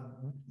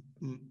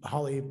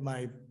 Holly,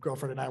 my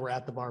girlfriend, and I were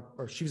at the bar,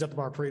 or she was at the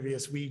bar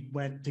previous. We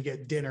went to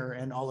get dinner,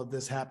 and all of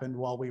this happened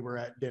while we were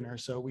at dinner.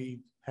 So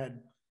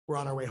we're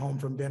on our way home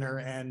from dinner,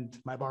 and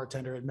my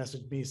bartender had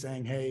messaged me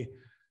saying, hey,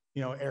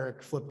 you know,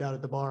 Eric flipped out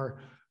at the bar.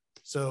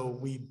 So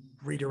we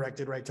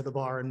redirected right to the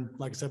bar. And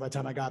like I said, by the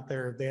time I got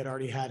there, they had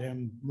already had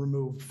him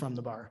removed from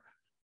the bar.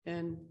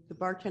 And the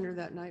bartender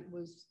that night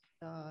was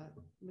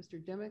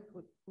Mr. Dimick?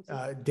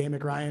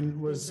 Damick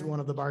Ryan was one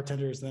of the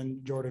bartenders.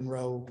 Then Jordan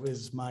Rowe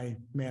is my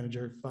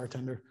manager,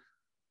 bartender.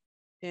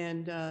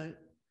 And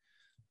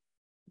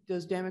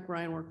does Damick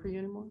Ryan work for you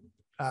anymore?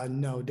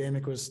 No,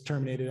 Damick was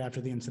terminated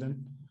after the incident.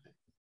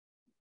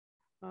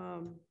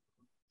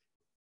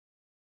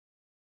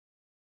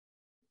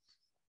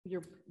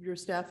 Your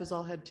staff has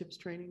all had TIPS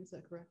training, is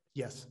that correct?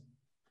 Yes.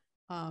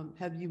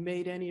 Have you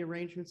made any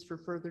arrangements for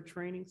further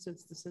training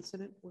since this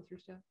incident with your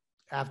staff?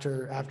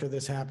 After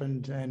this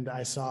happened and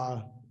I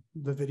saw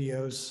the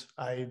videos,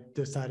 I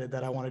decided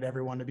that I wanted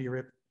everyone to be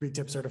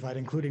RETIP certified,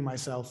 including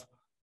myself.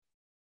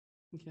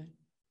 Okay.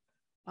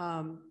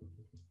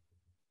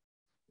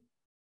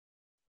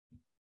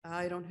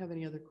 I don't have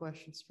any other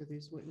questions for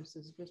these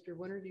witnesses. Mr.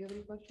 Winter, do you have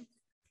any questions?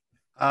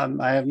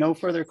 I have no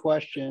further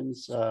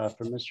questions for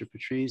Mr.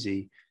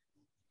 Patrizzi.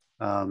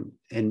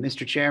 And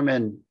Mr.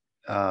 Chairman,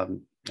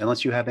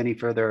 unless you have any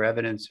further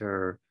evidence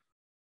or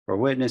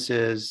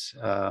witnesses,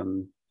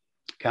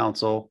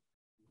 counsel,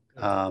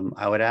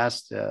 I would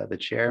ask the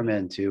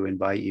chairman to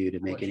invite you to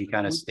make any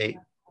kind of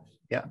statement.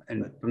 Yeah,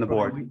 and from the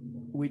board.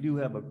 We do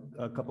have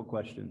a couple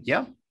questions.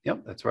 Yeah,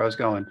 yep, that's where I was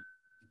going.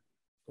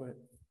 Go ahead.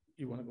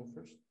 You want to go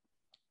first?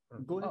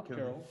 Go ahead, Oh,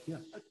 Carol. Yeah.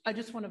 I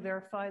just want to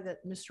verify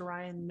that Mr.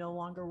 Ryan no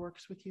longer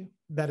works with you.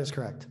 That is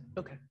correct.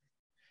 Okay.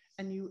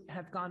 And you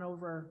have gone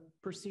over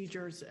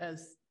procedures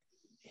as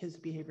his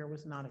behavior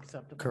was not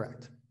acceptable.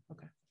 Correct.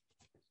 Okay.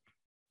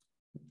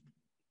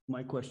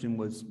 My question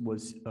was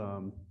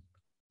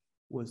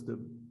the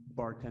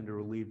bartender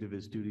relieved of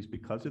his duties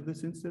because of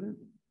this incident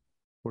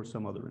or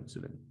some other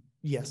incident?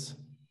 Yes.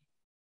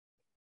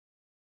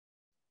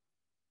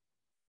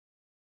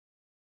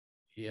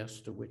 Yes,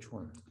 to which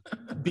one?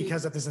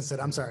 Because of this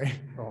incident. I'm sorry.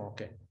 Oh,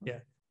 okay. Yeah.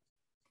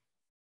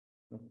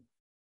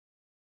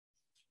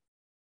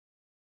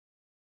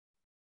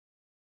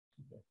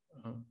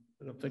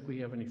 I don't think we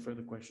have any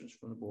further questions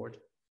from the board.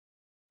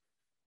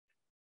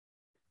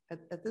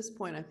 At this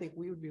point, I think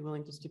we would be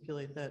willing to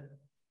stipulate that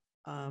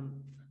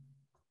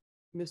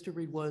Mr.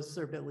 Reed was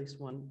served at least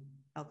one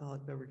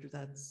alcoholic beverage.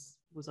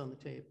 Was on the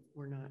tape.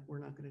 We're not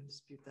going to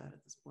dispute that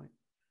at this point.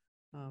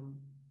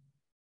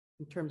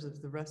 In terms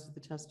of the rest of the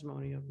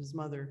testimony of his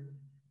mother,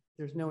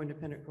 there's no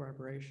independent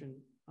corroboration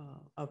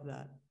of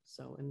that.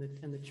 So, and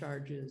the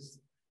charge is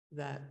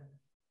that,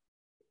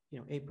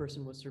 a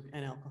person was served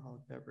an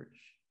alcoholic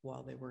beverage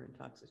while they were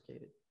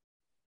intoxicated.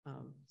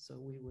 So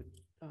we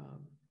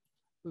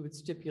would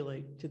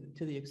stipulate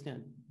to the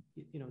extent,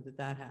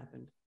 that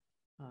happened.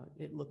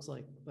 It looks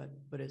like,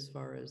 but as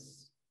far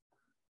as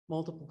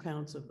multiple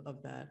counts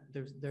of that,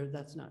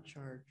 that's not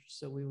charged.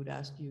 So we would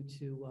ask you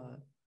to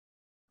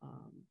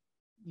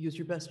use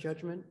your best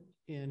judgment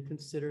and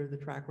consider the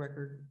track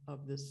record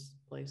of this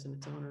place and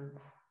its owner.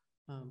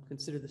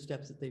 Consider the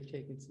steps that they've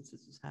taken since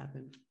this has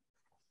happened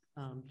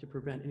to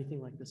prevent anything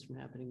like this from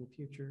happening in the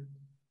future.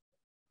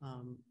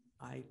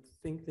 I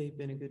think they've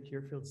been a good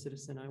Deerfield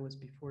citizen. I was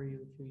before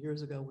you a few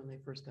years ago when they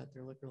first got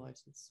their liquor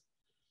license.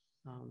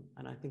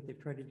 And I think they've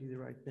tried to do the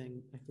right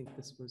thing. I think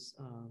this was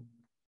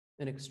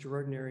an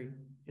extraordinary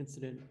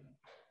incident.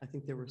 I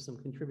think there were some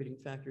contributing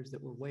factors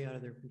that were way out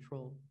of their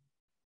control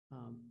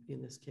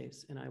in this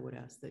case. And I would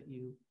ask that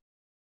you,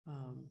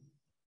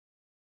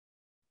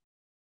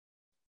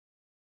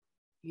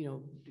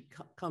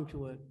 come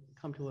to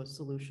a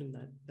solution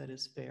that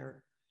is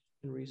fair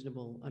and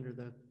reasonable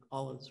under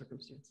all of the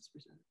circumstances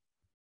presented.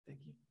 Thank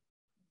you.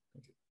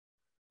 Thank you.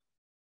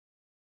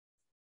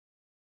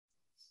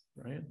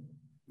 Ryan?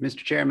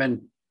 Mr.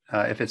 Chairman,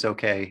 if it's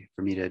okay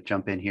for me to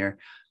jump in here,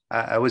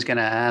 I was going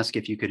to ask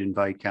if you could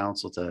invite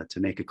counsel to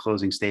make a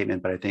closing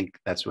statement, but I think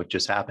that's what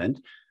just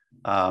happened.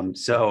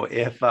 So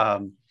if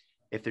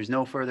there's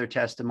no further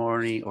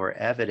testimony or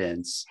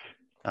evidence,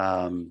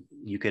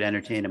 you could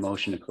entertain a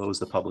motion to close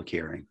the public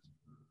hearing.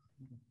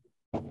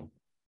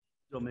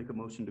 You'll make a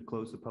motion to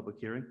close the public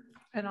hearing.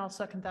 And I'll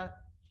second that.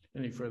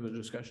 Any further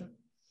discussion?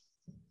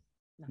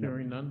 No.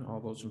 Hearing none. All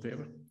those in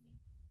favor?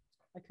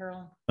 Hi,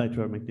 Carolyn. Hi,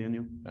 Charles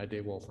McDaniel. Hi,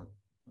 Dave Wolfen.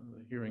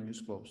 The hearing is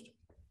closed.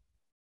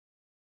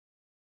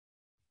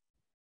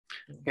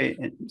 Okay,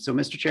 and so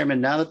Mr.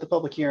 Chairman, now that the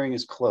public hearing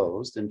is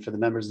closed, and for the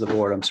members of the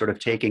board, I'm sort of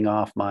taking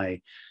off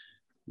my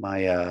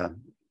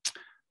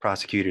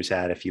prosecutor's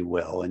hat, if you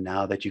will. And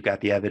now that you've got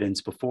the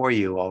evidence before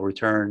you, I'll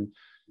return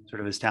sort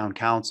of as town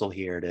counsel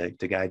here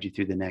to guide you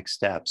through the next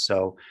steps.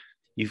 So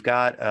you've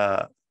got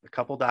a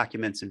couple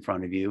documents in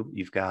front of you.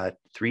 You've got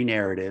 3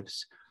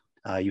 narratives.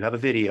 You have a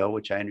video,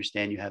 which I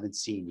understand you haven't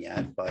seen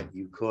yet, but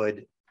you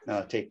could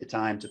take the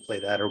time to play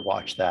that or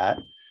watch that.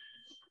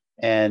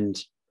 And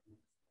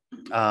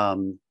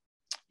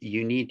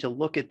you need to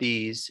look at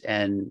these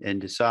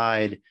and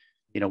decide,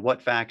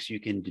 what facts you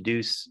can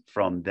deduce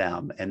from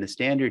them. And the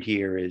standard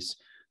here is,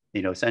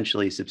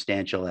 essentially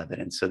substantial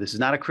evidence. So this is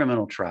not a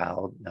criminal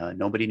trial.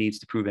 Nobody needs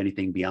to prove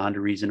anything beyond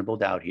a reasonable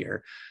doubt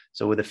here.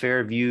 So with a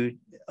fair view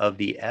of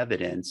the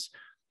evidence,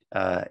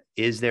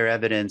 is there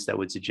evidence that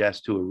would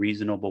suggest to a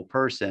reasonable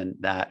person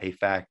that a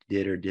fact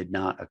did or did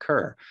not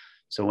occur?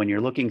 So when you're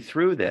looking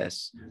through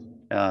this,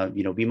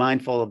 be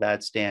mindful of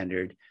that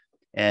standard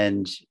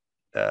and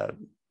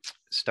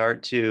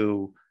start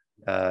to,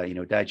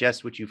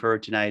 digest what you've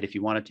heard tonight. If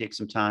you want to take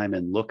some time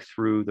and look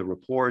through the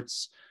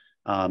reports,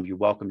 you're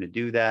welcome to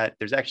do that.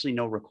 There's actually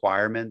no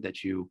requirement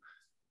that you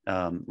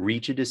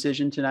reach a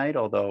decision tonight,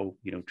 although,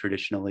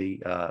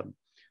 traditionally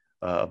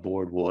a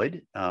board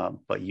would,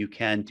 but you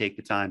can take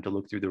the time to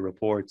look through the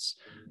reports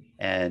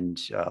and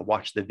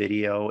watch the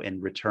video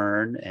and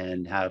return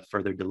and have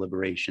further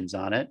deliberations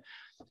on it.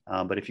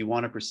 But if you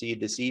want to proceed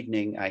this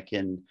evening, I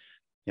can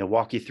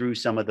walk you through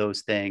some of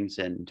those things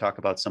and talk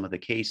about some of the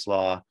case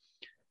law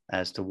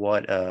as to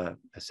what a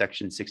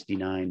Section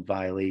 69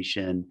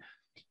 violation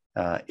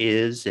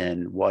is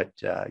and what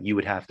you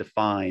would have to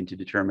find to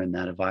determine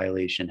that a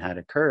violation had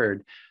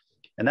occurred.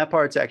 And that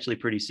part's actually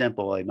pretty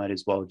simple. I might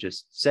as well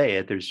just say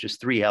it. There's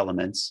just 3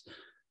 elements.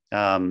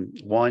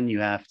 One, you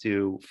have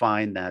to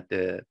find that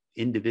the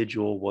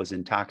individual was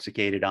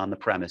intoxicated on the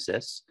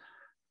premises.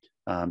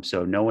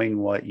 So knowing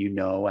what you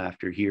know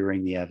after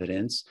hearing the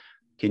evidence,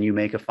 can you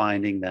make a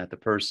finding that the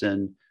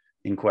person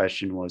in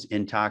question was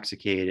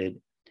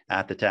intoxicated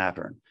at the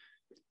tavern?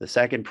 The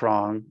second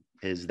prong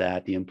is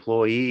that the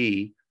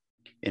employee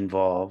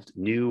involved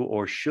knew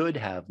or should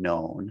have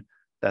known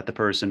that the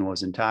person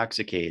was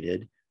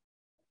intoxicated?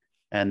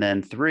 And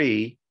then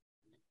 3,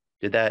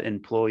 did that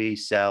employee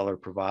sell or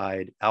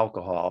provide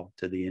alcohol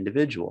to the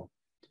individual?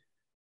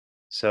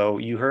 So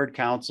you heard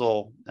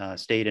counsel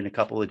state in a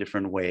couple of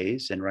different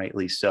ways, and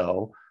rightly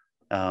so,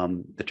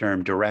 the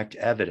term direct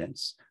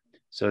evidence.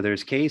 So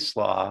there's case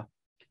law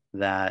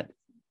that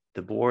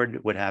the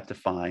board would have to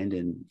find,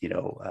 and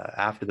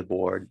after the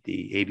board,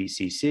 the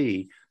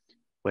ABCC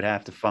would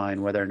have to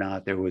find whether or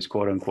not there was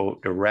quote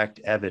unquote direct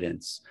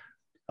evidence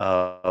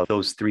of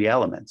those 3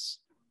 elements.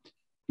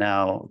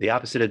 Now, the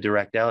opposite of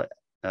direct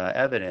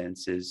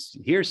evidence is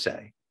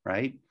hearsay,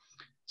 right?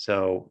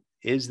 So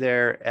is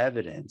there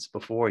evidence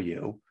before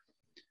you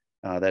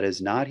that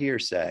is not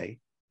hearsay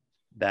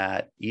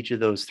that each of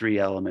those 3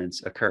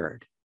 elements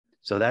occurred?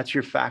 So that's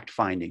your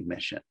fact-finding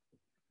mission.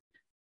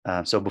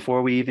 So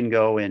before we even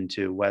go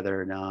into whether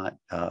or not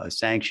a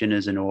sanction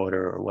is in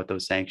order or what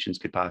those sanctions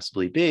could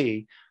possibly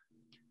be,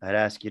 I'd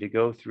ask you to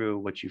go through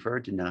what you've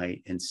heard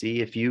tonight and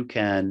see if you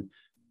can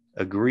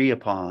agree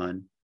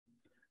upon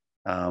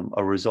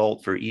a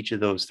result for each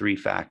of those 3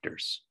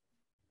 factors.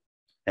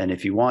 And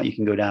if you want, you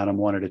can go down them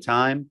one at a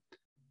time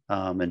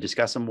and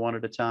discuss them one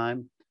at a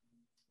time,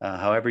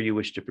 however you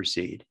wish to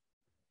proceed.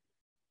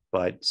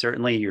 But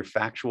certainly your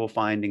factual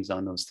findings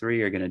on those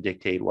 3 are going to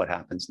dictate what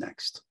happens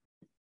next.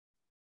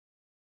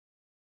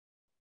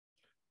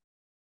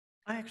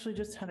 I actually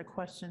just had a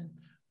question.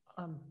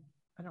 I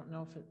don't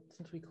know if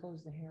since we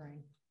closed the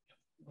hearing.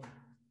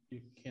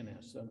 You can't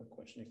ask them a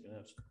question. You can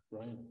ask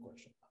Brian a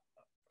question.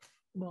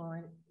 No,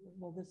 it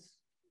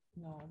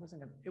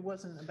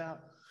wasn't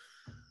about,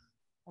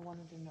 I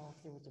wanted to know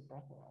if there was a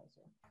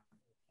breathalyzer.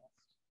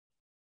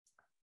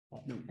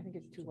 No, I think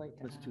it's too late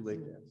to It's ask. too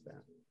late to ask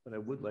that, but I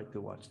would like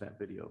to watch that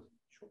video.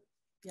 Sure.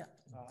 Yeah.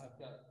 I've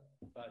got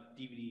a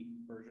DVD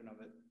version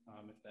of it,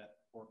 if that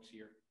works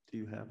here. Do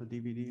you have a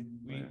DVD?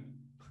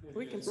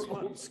 We can We're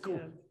swap. old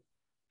school.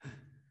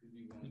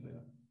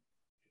 Yeah.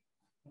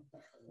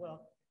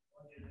 Well.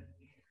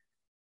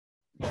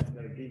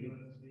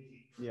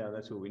 Yeah,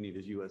 that's what we need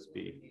is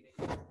USB.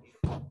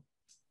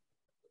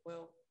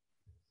 Well,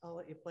 I'll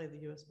let you play the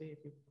USB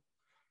if you.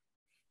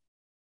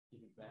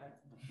 Give it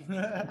back.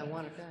 I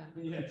want it back.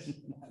 Yes,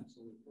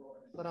 absolutely.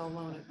 But I'll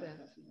loan it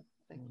back.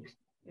 Thank you.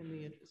 In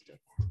the interest of.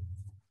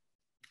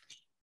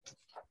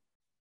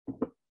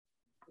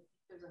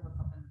 There's a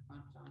hookup in the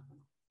front, Jonathan.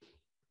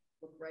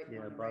 Look right Yeah,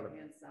 on the bottom-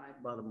 right-hand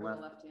side. bottom or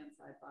left. The left-hand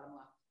side, bottom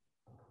left.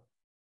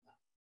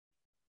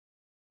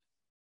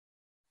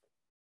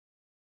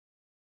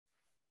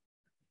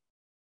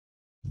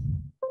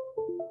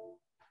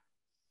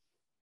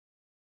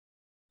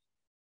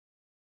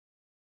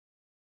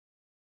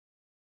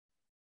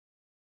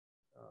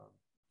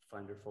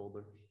 Finder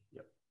folder.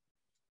 Yep.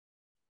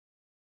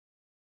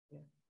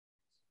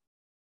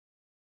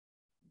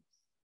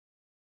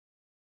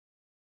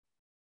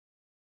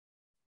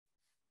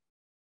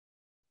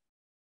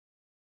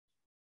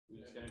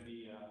 It's going to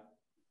be,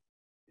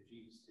 if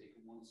you just take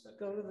 1 step.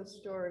 Go to the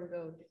store and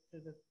go to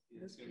the.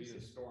 It's going to be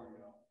the store and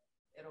go.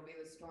 It'll be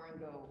the store and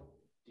go.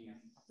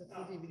 That's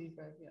the DVD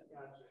drive, yeah.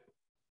 Gotcha.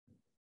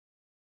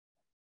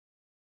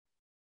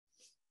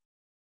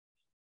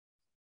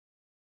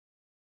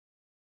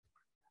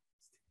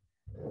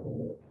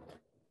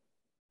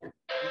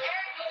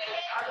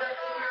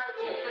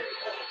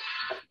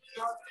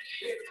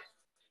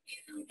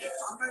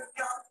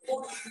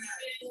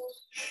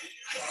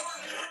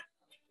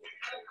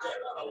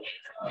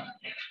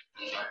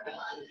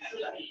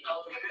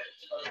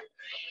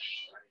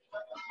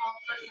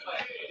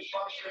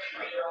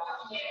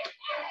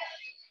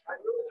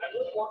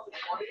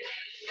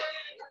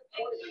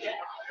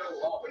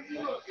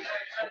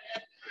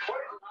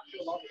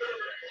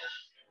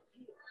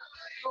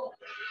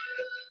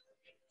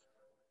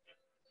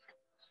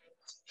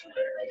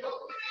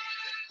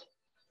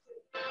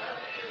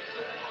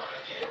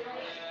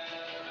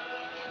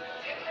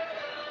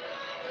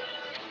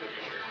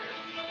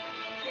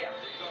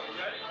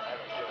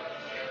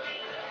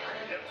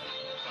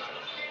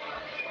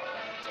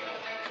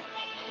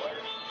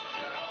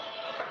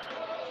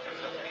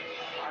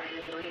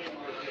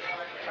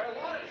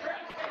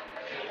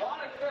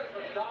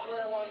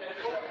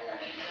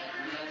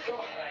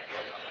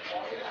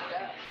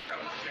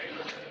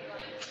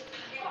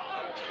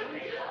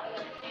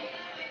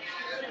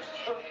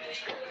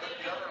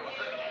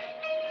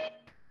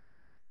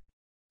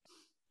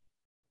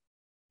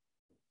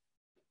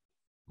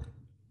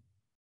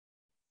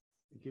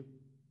 Thank you.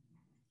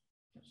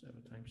 Let's have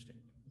a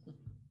timestamp.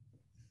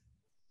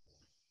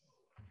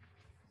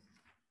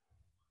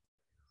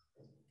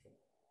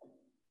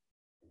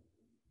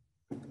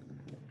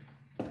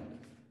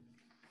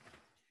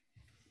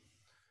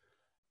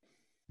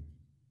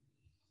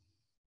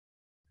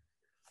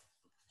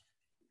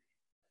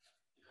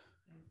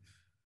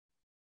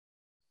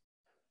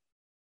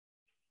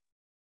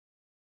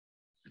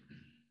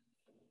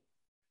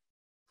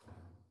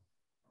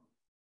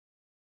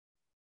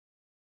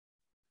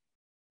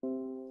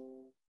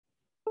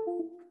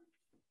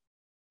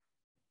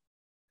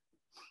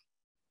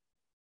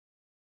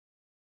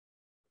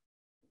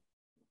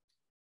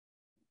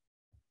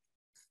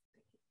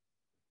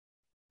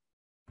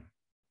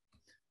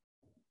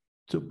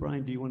 So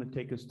Brian, do you want to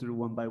take us through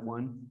one by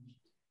one?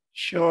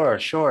 Sure,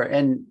 sure.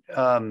 And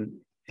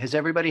has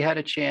everybody had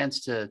a chance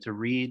to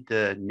read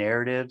the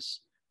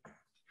narratives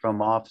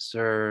from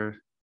Officer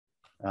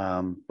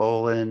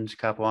Boland,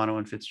 Capuano,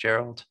 and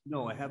Fitzgerald?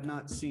 No, I have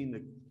not seen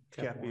the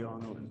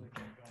Capiano.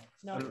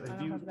 No, I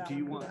don't have that Do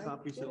you one. want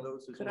copies of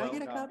those as Could well? I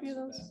get a copy of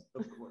those?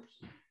 Of course.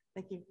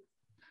 Thank you.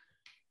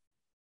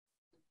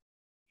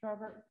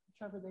 Trevor,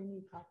 they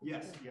need copies.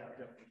 Yes, too. yeah,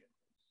 definitely.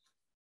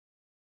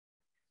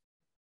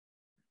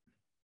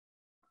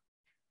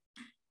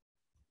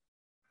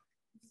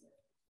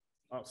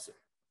 I'll sit.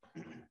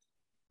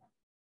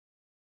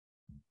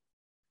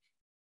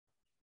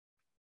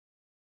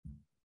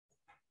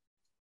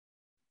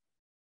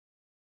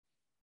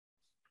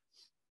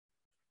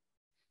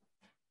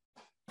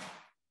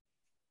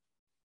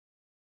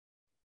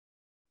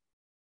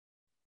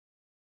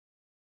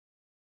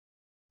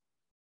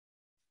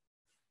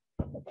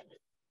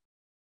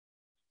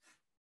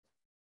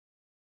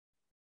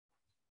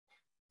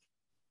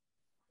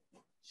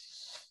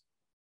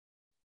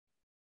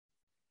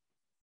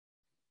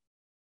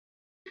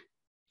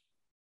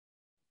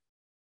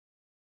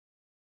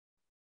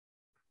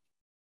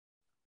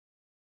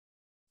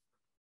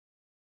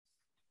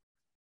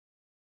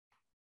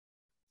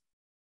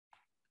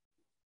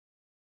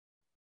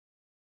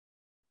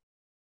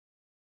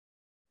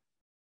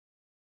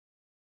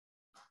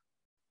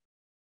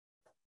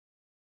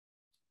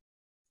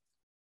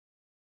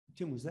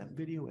 Tim, was that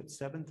video at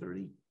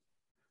 7:30?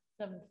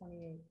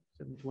 7:28.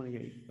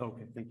 7:28.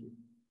 Okay, thank you.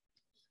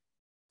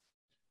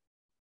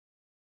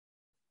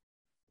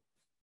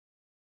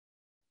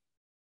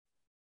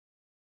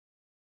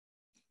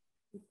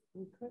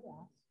 We could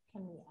ask,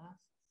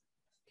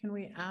 can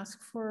we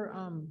ask for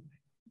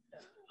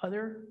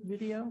other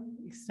video,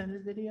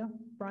 extended video,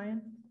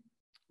 Brian?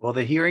 Well,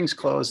 the hearing's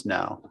closed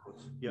now,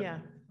 Yep. Yeah,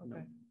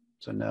 okay.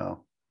 so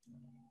no.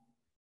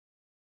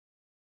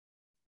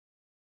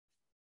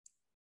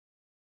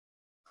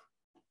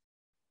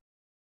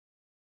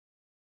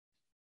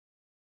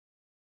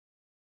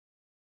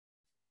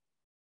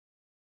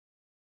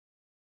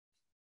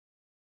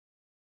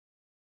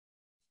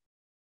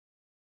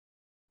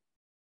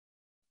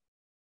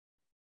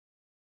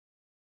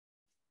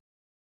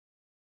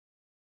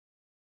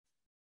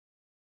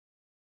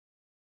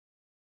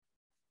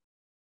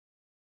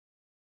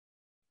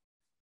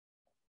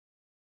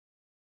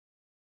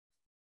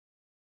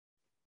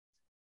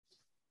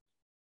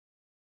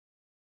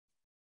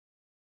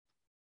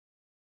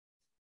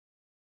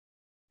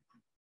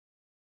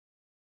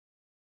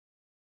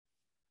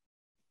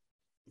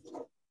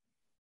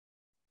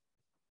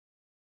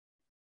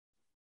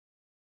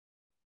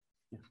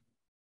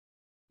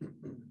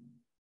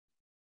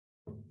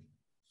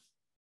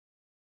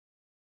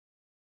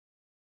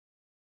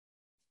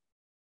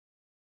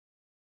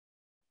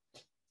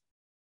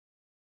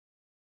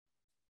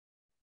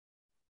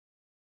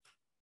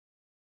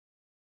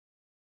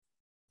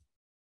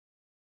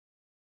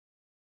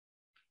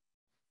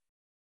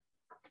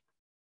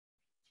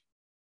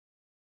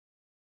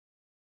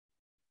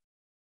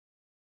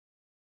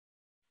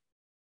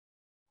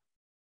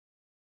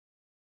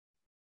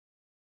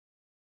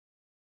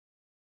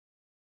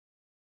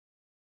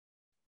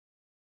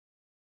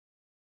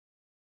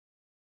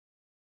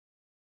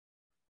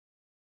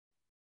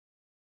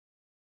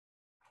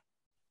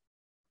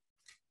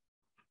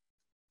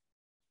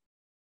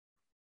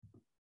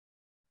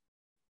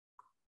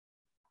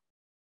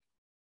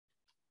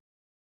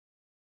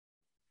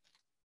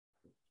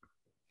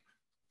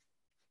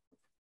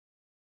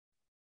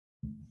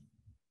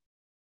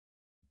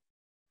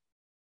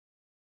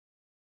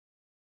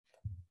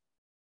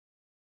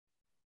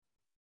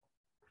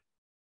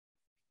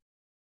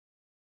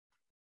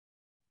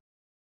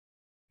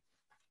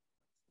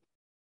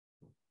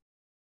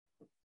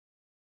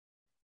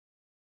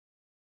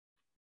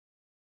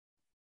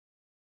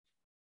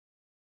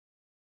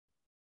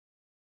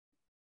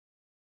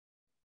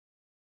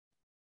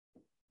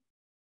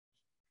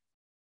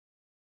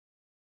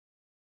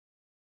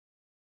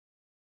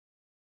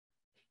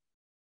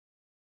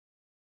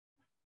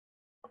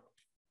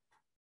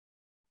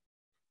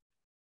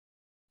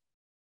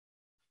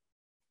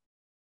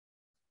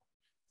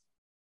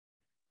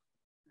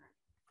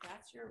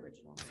 That's your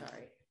original,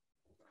 sorry.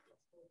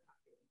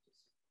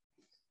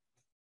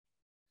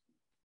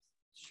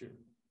 Sure.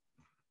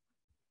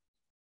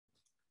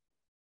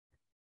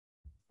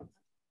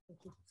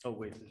 Oh,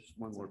 wait, there's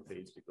one more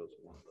page that goes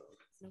along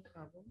the. No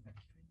problem.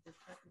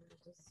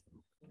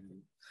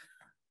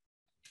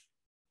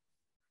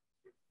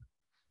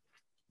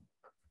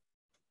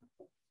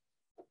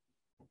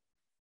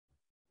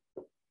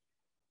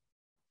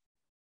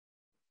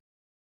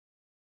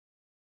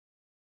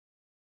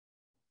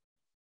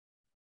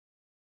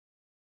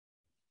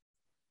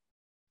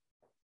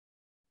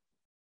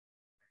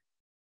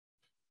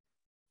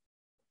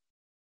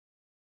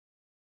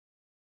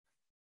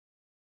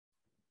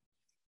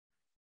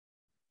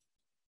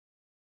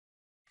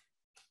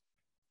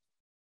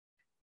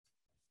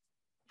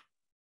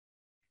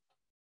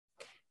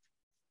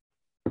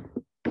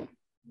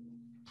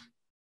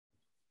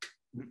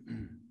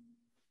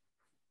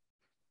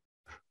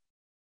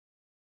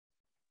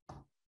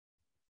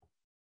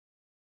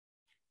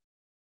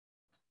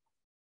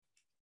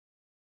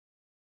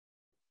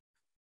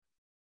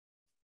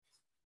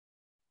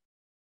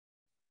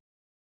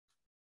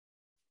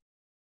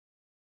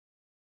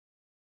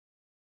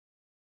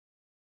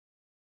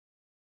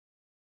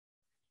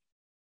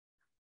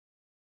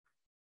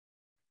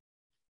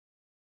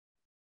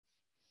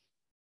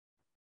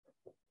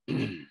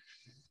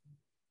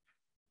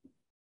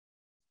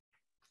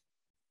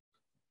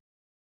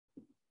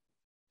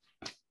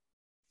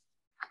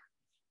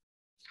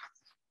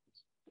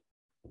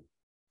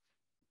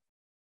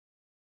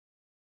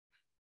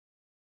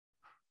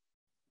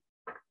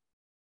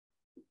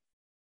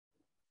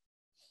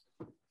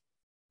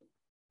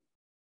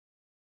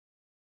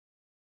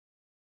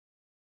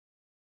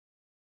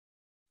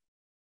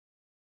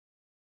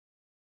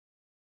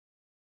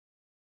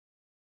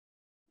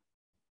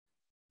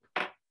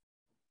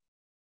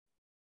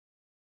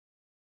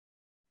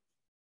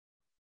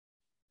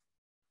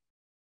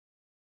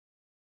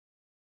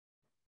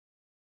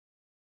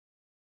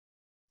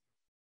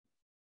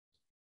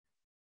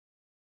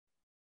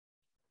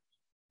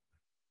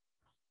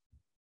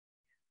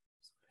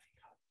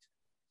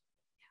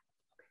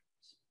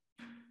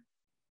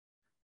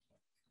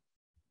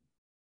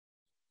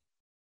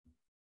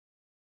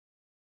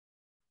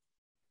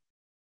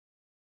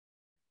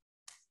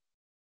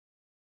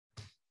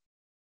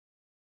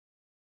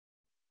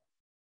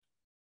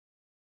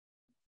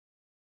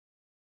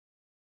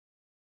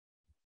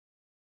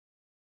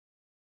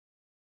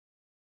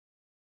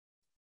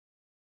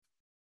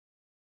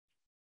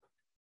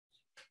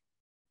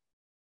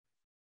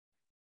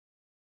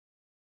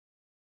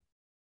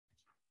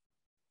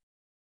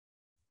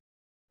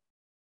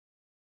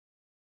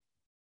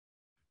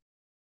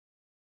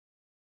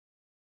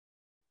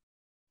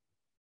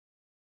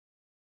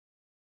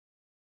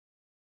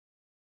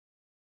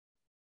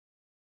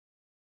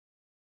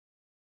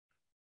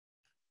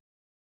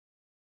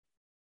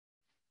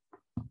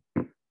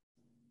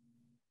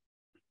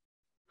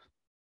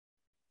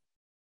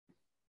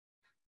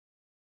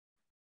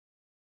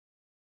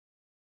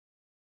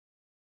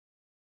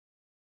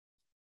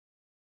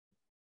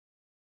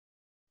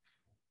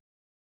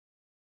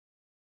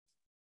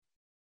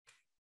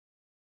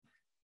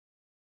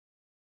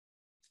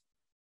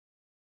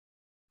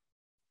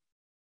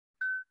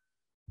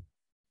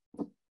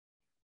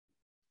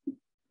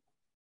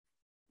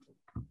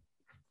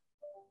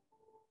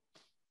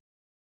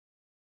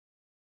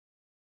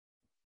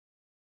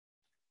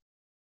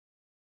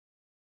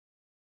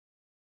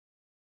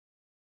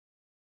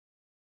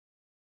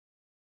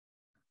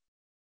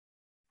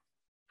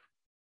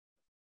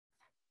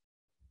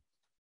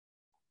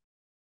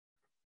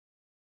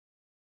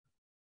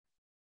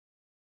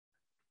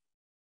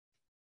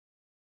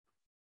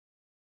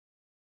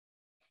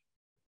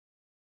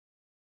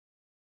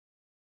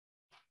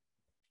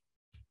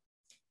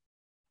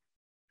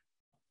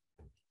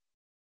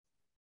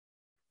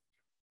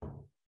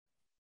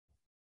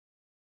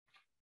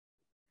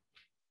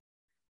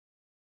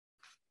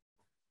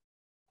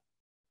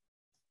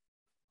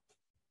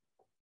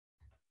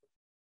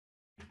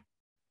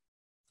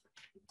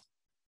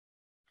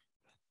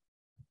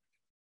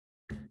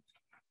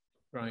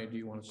 Brian, do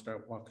you want to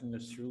start walking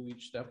us through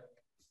each step?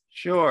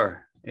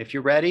 Sure, if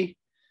you're ready.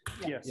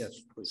 Yes. Yes,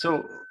 please.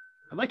 So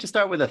I'd like to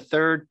start with a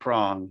third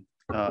prong,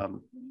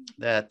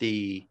 that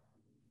the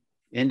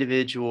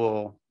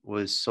individual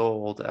was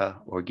sold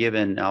or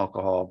given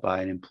alcohol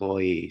by an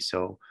employee.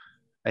 So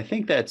I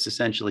think that's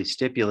essentially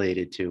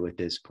stipulated to at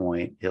this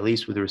point, at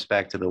least with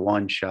respect to the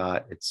one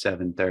shot at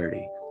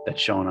 7:30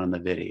 that's shown on the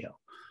video.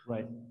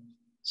 Right.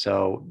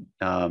 So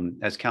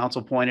as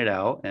counsel pointed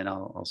out, and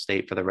I'll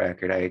state for the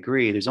record, I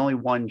agree, there's only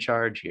one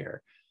charge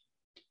here.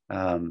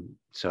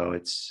 So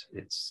it's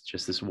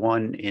just this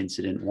one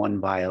incident,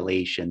 one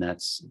violation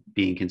that's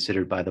being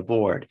considered by the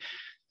board.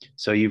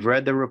 So you've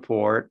read the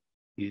report,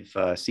 you've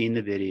seen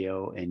the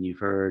video, and you've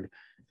heard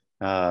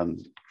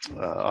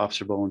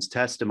Officer Bowen's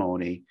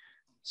testimony.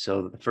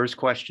 So the first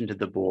question to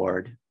the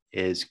board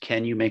is,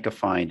 can you make a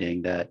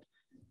finding that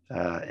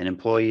an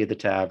employee of the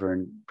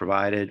tavern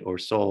provided or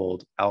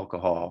sold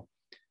alcohol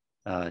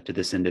to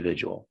this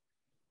individual?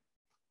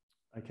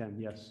 I can,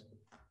 yes.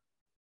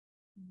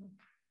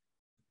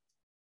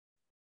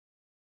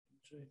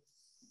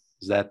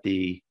 Is that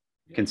the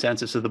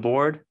consensus of the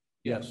board?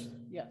 Yes.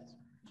 Yes.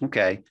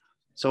 Okay,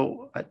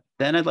 so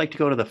then I'd like to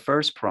go to the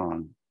first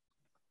prong,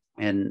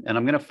 and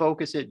I'm going to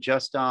focus it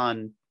just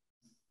on,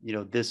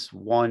 this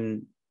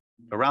one,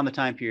 around the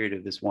time period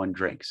of this one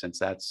drink, since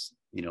that's,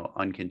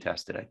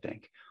 uncontested, I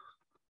think.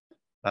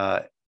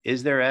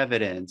 Is there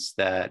evidence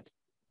that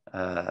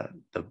a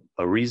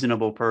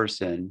reasonable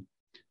person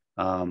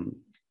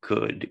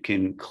could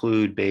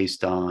conclude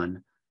based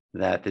on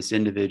that this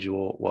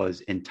individual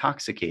was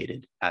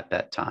intoxicated at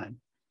that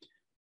time?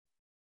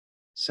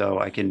 So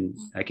I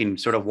can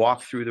sort of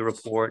walk through the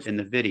report in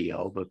the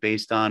video, but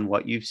based on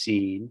what you've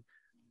seen,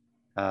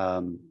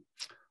 Officer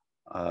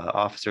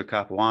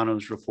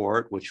Capuano's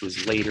report, which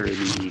was later in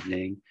the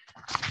evening,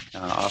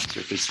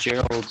 Officer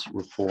Fitzgerald's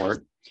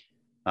report,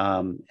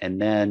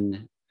 and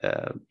then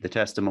the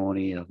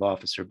testimony of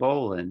Officer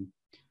Bowen,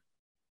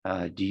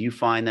 do you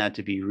find that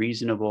to be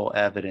reasonable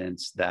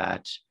evidence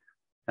that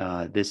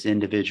this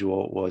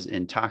individual was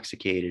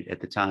intoxicated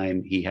at the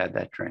time he had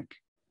that drink?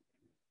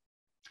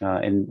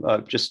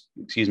 Just,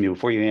 excuse me,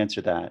 before you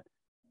answer that,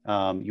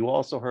 you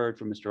also heard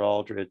from Mr.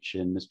 Aldrich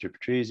and Mr.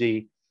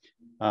 Patrizzi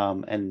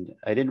And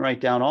I didn't write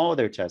down all of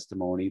their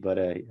testimony, but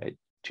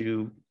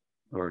two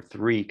or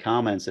three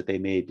comments that they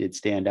made did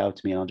stand out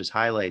to me. And I'll just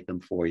highlight them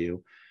for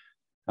you.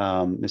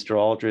 Mr.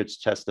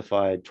 Aldrich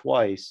testified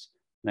twice,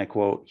 and I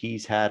quote,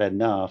 "He's had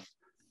enough,"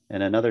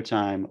 and another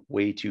time,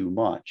 "way too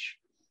much."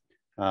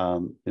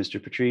 Mr.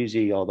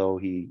 Patrizzi, although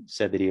he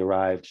said that he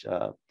arrived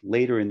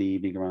later in the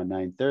evening around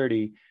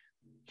 9:30,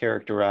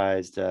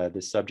 characterized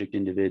the subject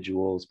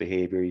individual's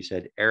behavior. He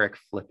said, "Eric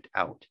flipped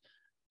out."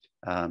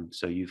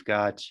 So you've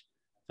got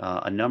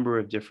a number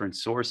of different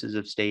sources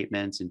of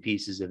statements and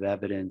pieces of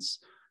evidence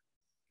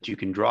that you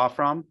can draw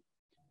from.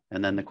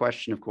 And then the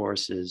question, of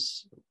course,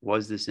 is,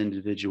 was this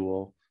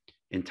individual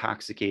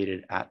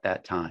intoxicated at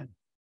that time?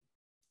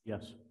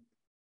 Yes.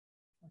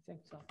 I think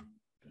so.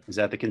 Is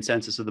that the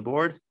consensus of the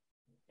board?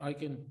 I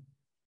can,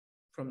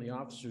 from the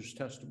officer's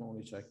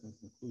testimonies, I can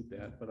conclude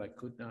that, but I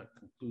could not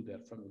conclude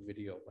that from the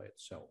video by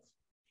itself.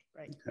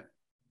 Right. Okay.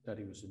 That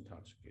he was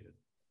intoxicated.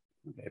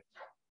 Okay.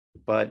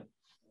 But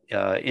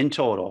in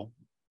total,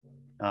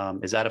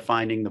 is that a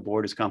finding the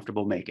board is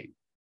comfortable making?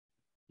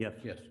 Yes.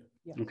 Yes.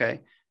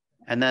 Okay.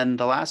 And then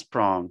the last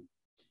prong,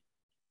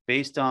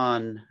 based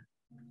on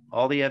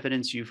all the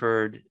evidence you've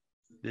heard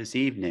this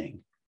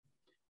evening,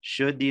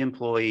 should the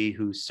employee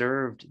who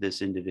served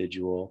this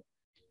individual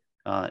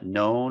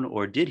known,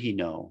 or did he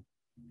know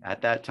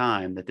at that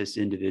time that this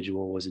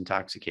individual was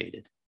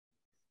intoxicated?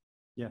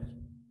 Yes.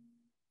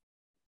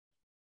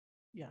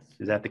 Yes.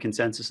 Is that the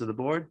consensus of the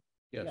board?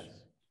 Yes.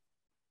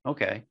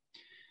 Okay.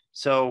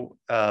 So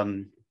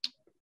I'd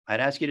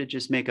ask you to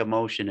just make a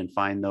motion and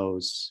find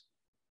those,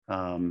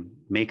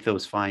 make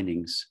those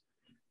findings.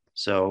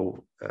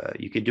 So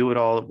you could do it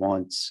all at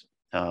once.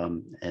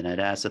 And I'd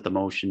ask that the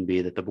motion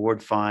be that the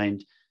board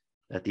find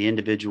that the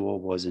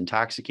individual was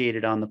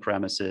intoxicated on the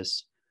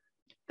premises,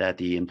 that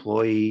the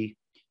employee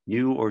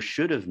knew or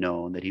should have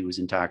known that he was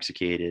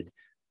intoxicated,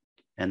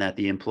 and that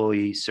the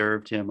employee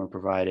served him or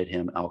provided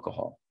him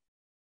alcohol.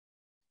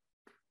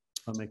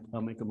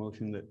 I'll make a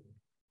motion that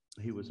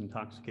he was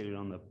intoxicated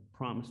on the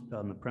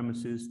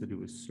premises, that he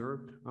was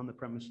served on the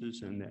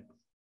premises, and that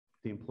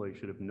the employee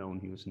should have known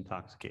he was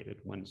intoxicated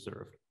when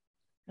served.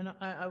 And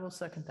I will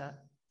second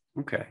that.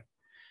 Okay.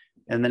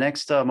 And the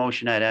next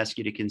motion I'd ask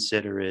you to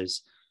consider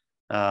is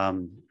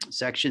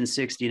section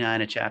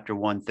 69 of chapter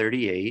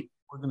 138.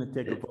 We're going to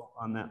take a vote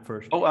on that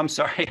first. Oh, I'm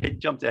sorry. I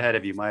jumped ahead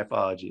of you. My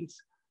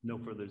apologies. No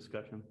further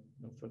discussion.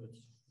 No further.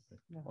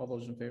 Okay. All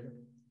those in favor?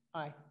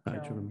 Aye. Aye,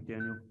 Chairman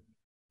McDaniel.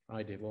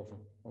 Aye, Dave Wolfen.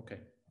 Okay.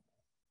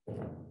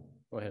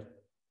 Go ahead.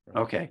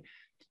 Okay.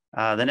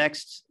 The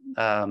next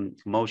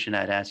motion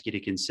I'd ask you to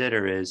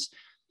consider is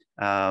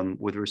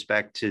with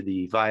respect to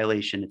the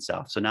violation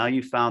itself. So now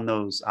you found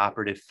those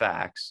operative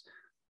facts,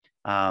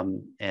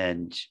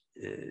 and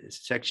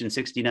section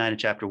 69 of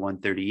chapter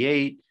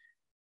 138,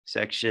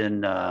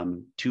 section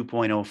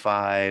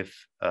 2.05,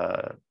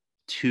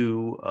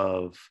 2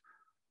 of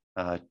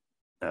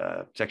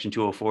section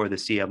 204 of the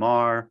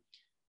CMR,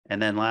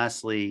 and then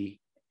lastly,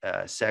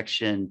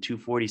 section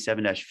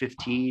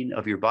 247-15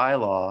 of your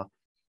bylaw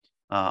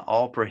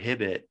all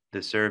prohibit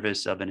the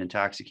service of an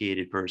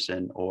intoxicated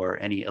person or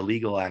any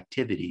illegal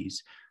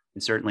activities.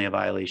 And certainly a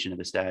violation of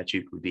the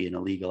statute would be an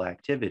illegal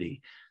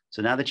activity.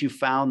 So now that you've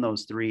found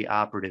those three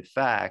operative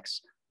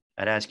facts,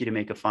 I'd ask you to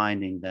make a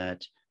finding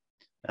that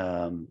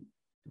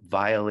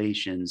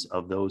violations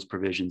of those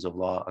provisions of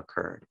law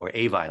occurred, or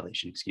a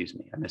violation, excuse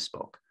me, I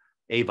misspoke.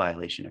 A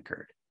violation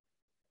occurred.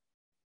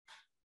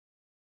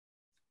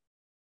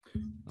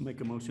 I'll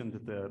make a motion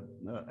that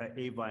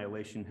a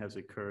violation has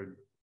occurred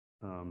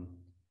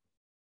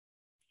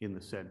in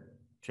the said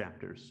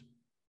chapters.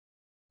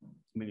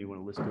 I mean, you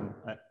want to list them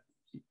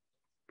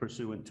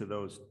pursuant to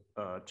those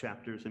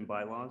chapters and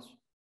bylaws?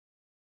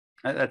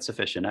 That's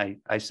sufficient.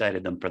 I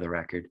cited them for the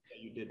record.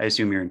 Yeah, you did. I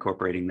assume you're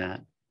incorporating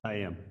that. I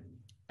am.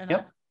 And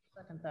Yep.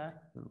 I second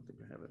that. I don't think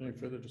I have it. Any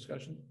further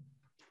discussion?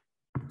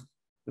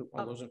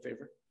 All those in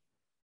favor?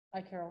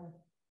 Aye, Carolyn.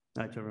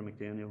 Aye, Trevor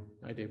McDaniel.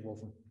 Aye, Dave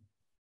Wolfen.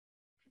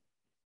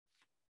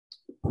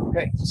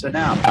 Okay, so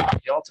now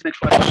the ultimate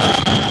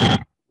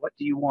question, what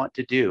do you want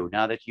to do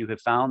now that you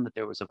have found that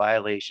there was a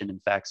violation, in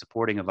fact,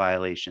 supporting a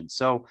violation?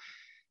 So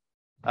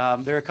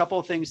there are a couple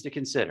of things to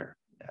consider.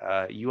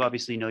 You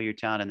obviously know your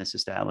town and this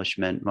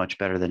establishment much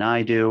better than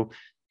I do.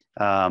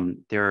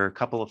 There are a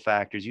couple of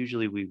factors.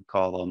 Usually we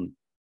call them,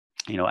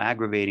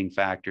 aggravating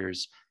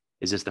factors.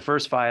 Is this the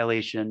first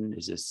violation?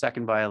 Is this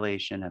second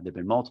violation? Have there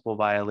been multiple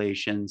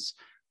violations?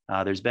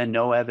 There's been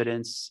no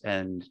evidence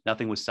and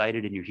nothing was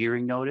cited in your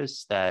hearing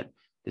notice that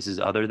this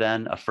is other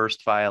than a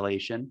first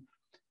violation.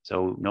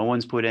 So no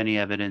one's put any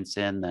evidence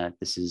in that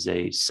this is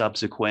a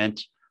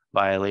subsequent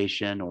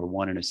violation or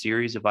one in a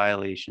series of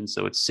violations.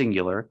 So it's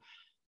singular.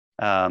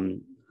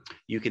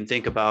 You can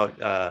think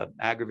about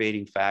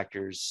aggravating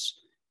factors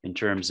in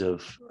terms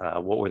of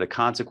what were the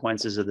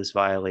consequences of this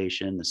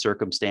violation, the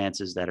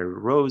circumstances that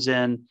arose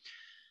in,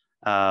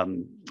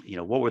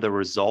 what were the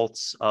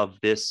results of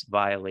this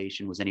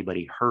violation? Was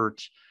anybody hurt?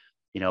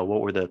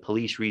 What were the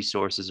police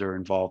resources or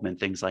involvement,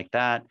 things like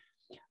that.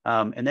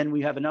 And then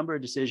we have a number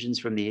of decisions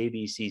from the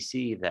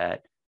ABCC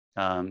that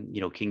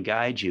can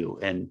guide you.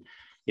 And,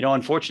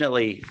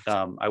 unfortunately,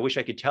 I wish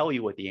I could tell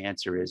you what the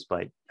answer is,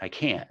 but I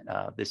can't.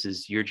 This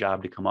is your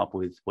job to come up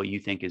with what you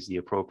think is the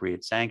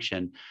appropriate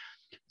sanction.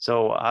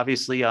 So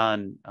obviously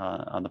on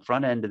the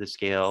front end of the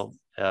scale,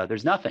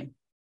 there's nothing.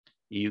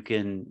 You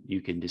can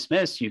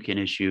dismiss, you can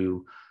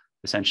issue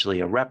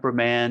essentially a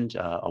reprimand,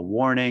 a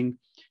warning.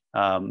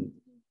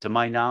 To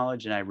my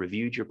knowledge, and I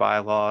reviewed your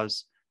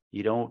bylaws,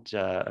 you don't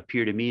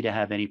appear to me to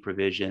have any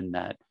provision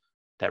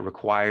that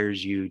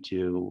requires you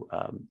to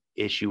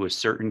issue a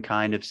certain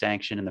kind of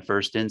sanction in the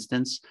first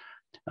instance.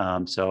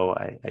 So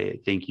I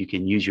think you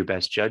can use your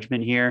best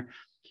judgment here.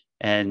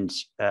 And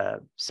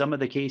some of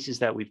the cases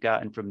that we've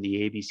gotten from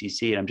the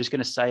ABCC, and I'm just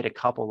going to cite a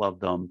couple of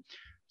them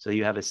so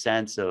you have a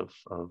sense of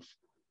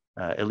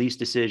at least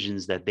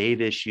decisions that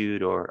they've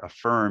issued or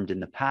affirmed in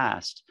the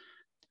past.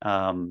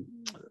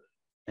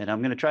 And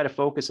I'm going to try to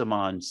focus them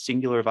on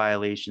singular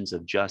violations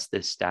of just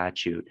this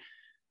statute.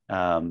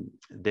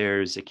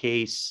 There's a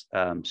case,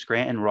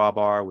 Scranton Raw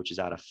Bar, which is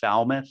out of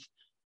Falmouth,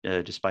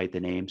 despite the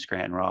name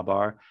Scranton Raw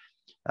Bar,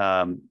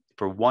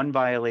 for one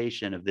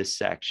violation of this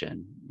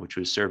section, which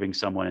was serving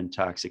someone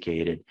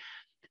intoxicated.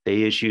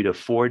 They issued a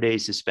 4-day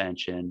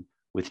suspension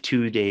with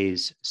 2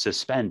 days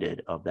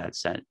suspended of that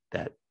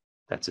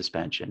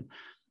suspension.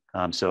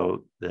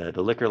 So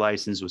the liquor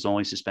license was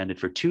only suspended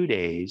for 2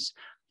 days,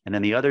 and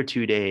then the other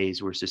 2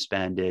 days were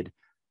suspended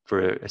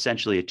for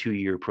essentially a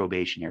 2-year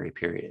probationary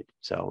period.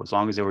 So as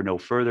long as there were no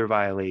further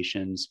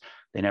violations,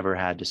 they never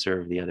had to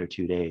serve the other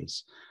 2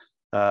 days.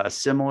 A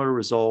similar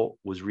result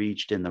was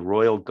reached in the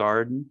Royal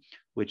Garden,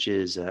 which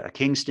is a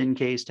Kingston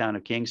case, town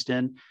of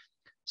Kingston.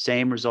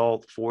 Same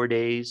result, 4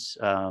 days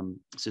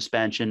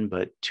suspension,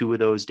 but 2 of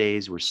those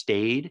days were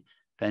stayed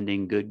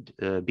pending good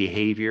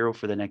behavior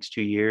for the next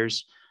 2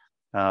 years.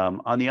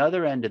 On the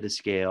other end of the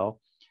scale,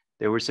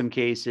 there were some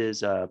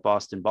cases,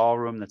 Boston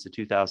Ballroom, that's a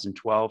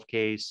 2012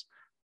 case,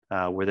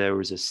 where there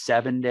was a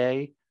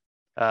 7-day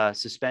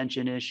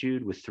suspension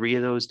issued with 3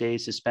 of those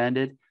days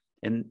suspended.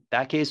 And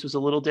that case was a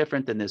little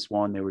different than this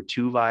one. There were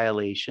 2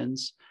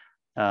 violations.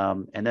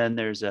 And then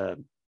there's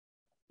I'm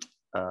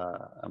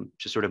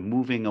just sort of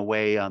moving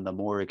away on the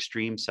more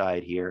extreme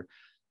side here.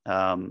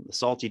 The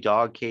Salty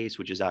Dog case,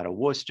 which is out of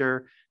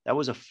Worcester, that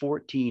was a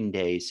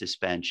 14-day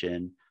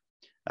suspension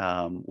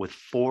with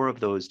 4 of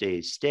those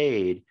days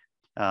stayed.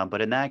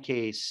 But in that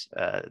case,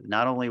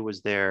 not only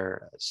was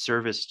there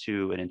service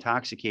to an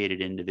intoxicated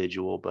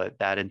individual, but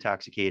that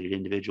intoxicated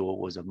individual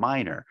was a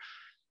minor.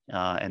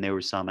 And there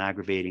were some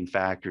aggravating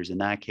factors in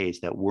that case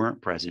that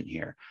weren't present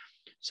here.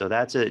 So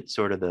that's a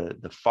sort of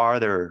the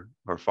farther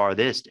or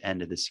farthest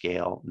end of the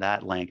scale,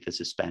 that length of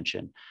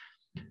suspension.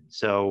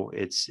 So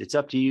it's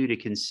up to you to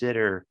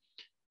consider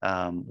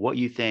what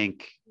you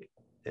think,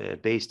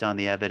 based on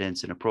the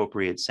evidence, an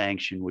appropriate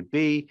sanction would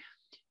be.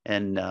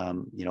 And,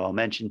 I'll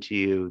mention to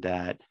you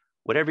that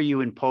whatever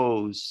you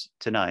impose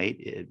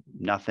tonight,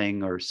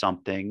 nothing or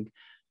something,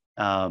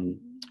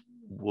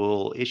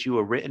 we'll issue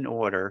a written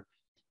order,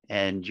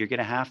 and you're going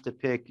to have to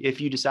pick,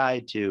 if you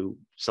decide to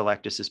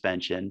select a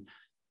suspension,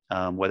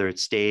 whether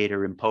it's stayed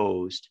or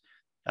imposed,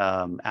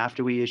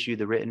 after we issue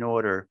the written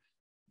order,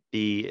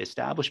 the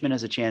establishment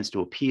has a chance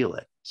to appeal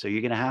it. So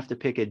you're going to have to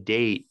pick a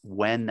date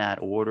when that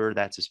order,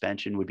 that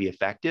suspension would be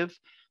effective.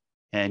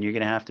 And you're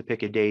going to have to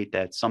pick a date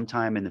that's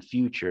sometime in the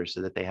future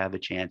so that they have a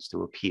chance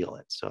to appeal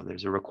it. So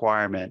there's a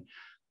requirement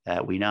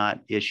that we not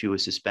issue a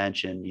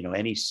suspension,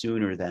 any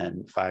sooner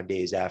than 5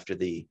 days after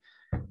the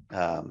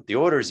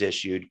order is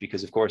issued,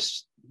 because of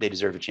course they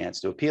deserve a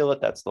chance to appeal it.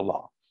 That's the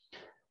law.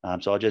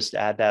 So I'll just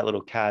add that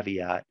little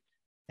caveat,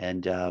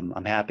 and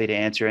I'm happy to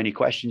answer any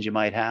questions you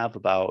might have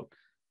about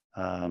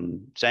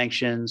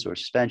sanctions or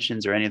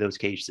suspensions or any of those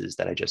cases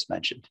that I just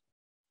mentioned.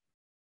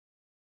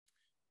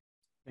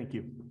 Thank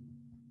you.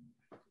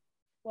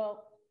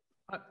 Well,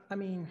 I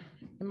mean,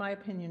 in my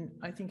opinion,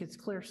 I think it's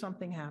clear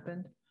something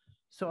happened.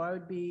 So I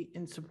would be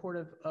in support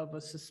of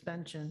a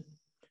suspension.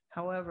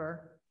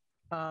 However,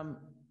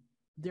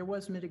 there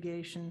was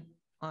mitigation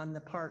on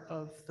the part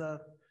of the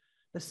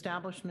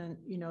establishment.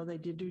 They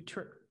did do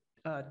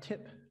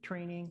tip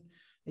training.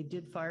 They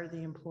did fire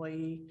the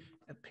employee.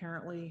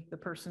 Apparently, the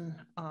person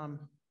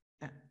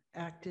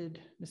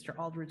Mr.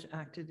 Aldridge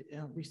acted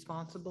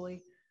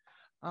responsibly.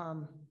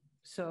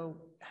 So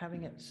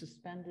having it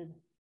suspended,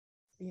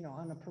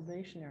 on a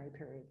probationary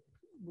period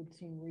would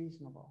seem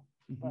reasonable.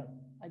 Mm-hmm. But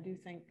I do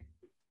think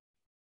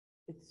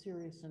it's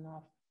serious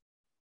enough,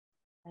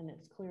 and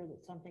it's clear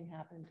that something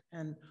happened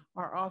and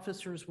our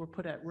officers were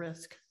put at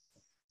risk.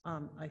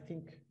 I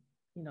think,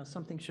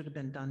 something should have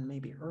been done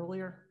maybe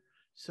earlier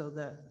so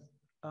that,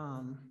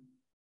 our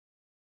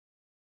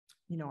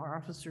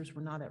officers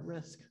were not at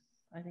risk.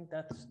 I think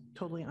that's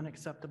totally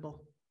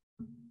unacceptable.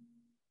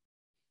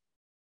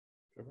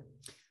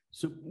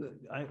 So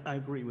I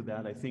agree with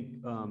that. I think,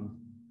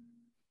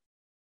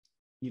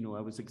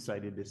 I was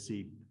excited to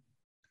see,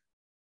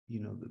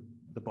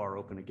 the bar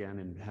open again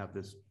and have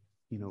this,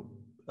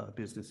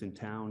 business in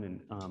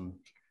town.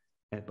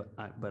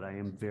 But I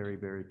am very,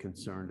 very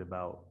concerned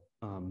about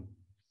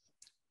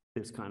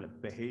this kind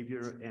of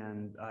behavior.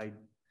 And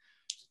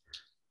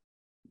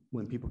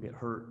when people get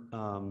hurt,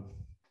 I'm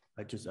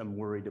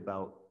worried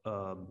about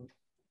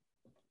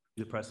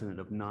the precedent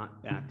of not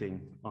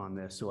acting on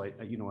this. So I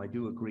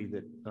do agree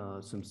that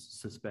some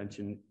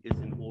suspension is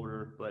in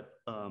order, but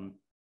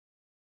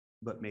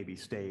maybe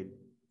stayed,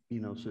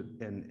 so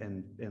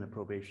and a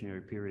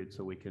probationary period,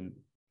 so we can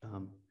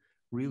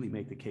really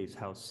make the case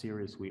how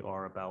serious we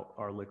are about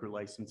our liquor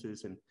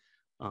licenses and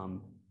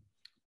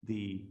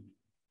the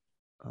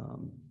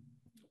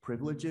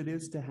privilege it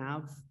is to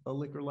have a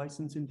liquor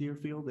license in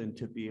Deerfield and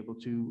to be able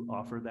to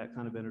offer that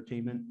kind of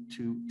entertainment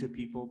to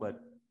people.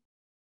 But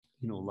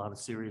a lot of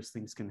serious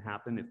things can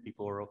happen if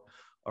people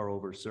are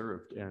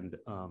overserved, and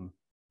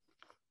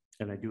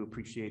I do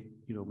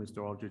appreciate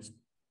Mr. Aldridge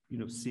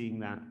seeing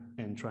that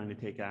and trying to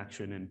take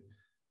action, and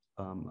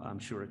I'm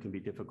sure it can be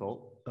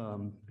difficult,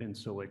 and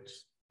so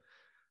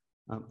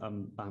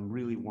I'm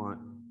really want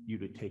you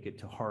to take it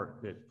to heart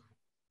that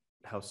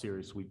how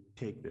serious we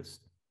take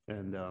this,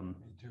 and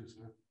me too,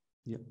 sir.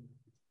 Yeah.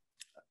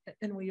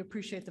 And we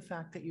appreciate the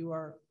fact that you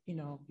are,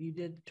 you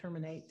did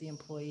terminate the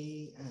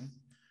employee, and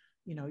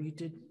you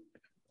did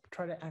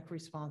try to act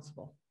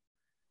responsible.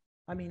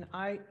 I mean,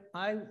 I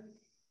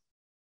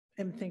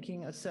am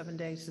thinking a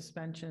 7-day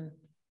suspension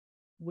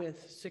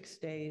with 6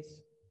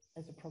 days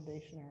as a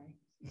probationary.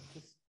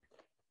 Just,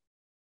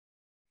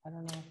 I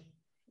don't know.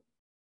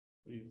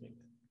 What do you think?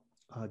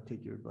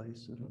 Take your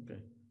advice. Okay.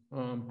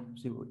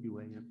 See what you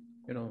weigh in.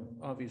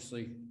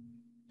 Obviously,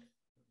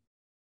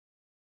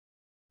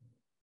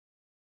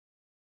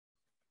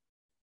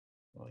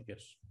 well, I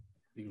guess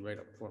being right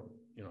up front,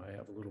 I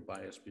have a little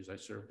bias because I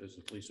served as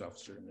a police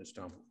officer in this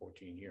town for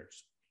 14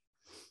 years.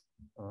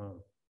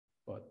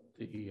 But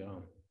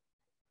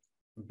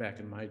back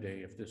in my day,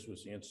 if this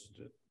was the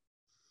incident,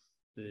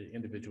 the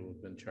individual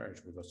had been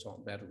charged with assault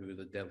and battery with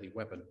a deadly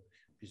weapon.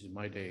 Because in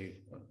my day,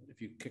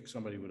 if you kick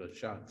somebody with a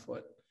shot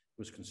foot, it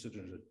was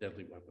considered a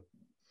deadly weapon.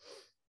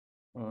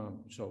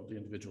 So the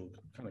individual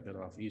kind of got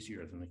off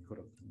easier than they could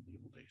have in the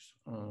old days.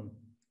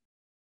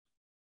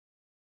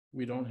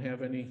 We don't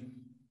have any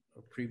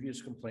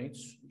previous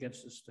complaints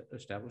against this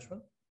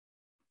establishment.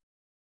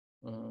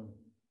 I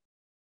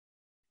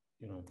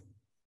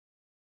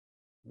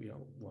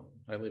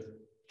live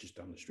just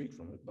down the street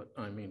from it, but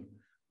I mean,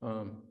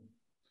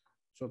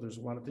 so there's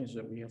a lot of things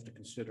that we have to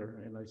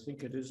consider, and I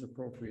think it is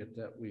appropriate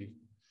that we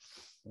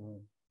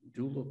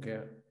do look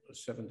at a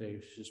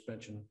 7-day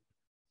suspension,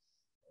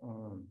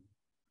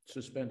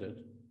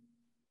 suspended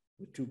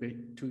with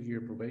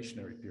 2-year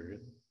probationary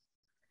period,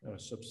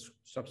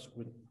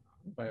 subsequent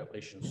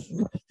violations,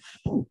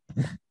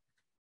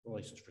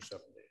 license for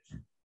 7 days.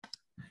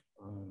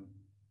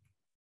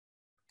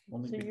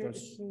 Only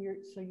because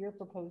you're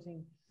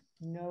proposing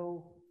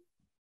no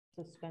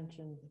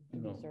suspension to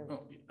be served?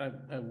 No,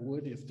 I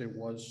would if there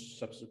was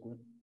subsequent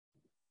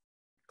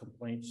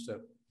complaints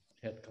that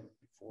had come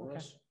before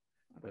us,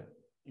 but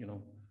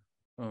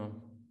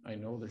I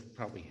know there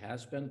probably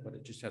has been, but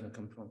it just hasn't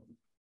come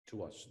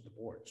to us, the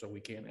board, so we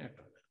can't act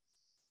on that.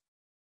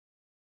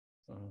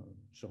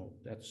 So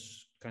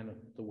that's kind of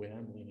the way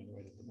I'm leaning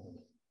right at the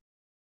moment.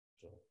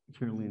 So if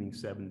you're leaning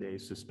 7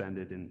 days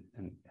suspended and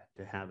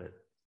to have it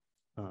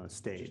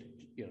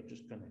stayed,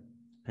 just kind of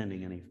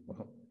pending any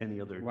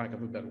other, lack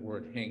of a better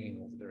word,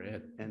 hanging over their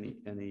head,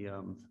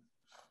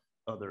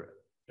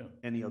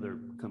 any other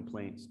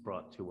complaints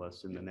brought to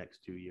us in the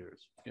next 2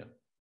 years. Yeah.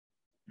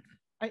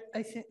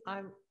 I think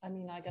I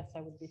guess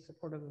I would be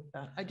supportive of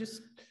that. I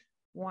just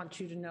want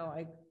you to know,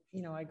 I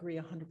agree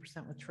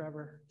 100% with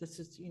Trevor. This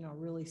is,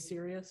 really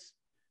serious,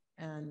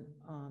 and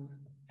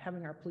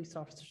having our police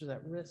officers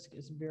at risk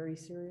is very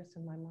serious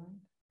in my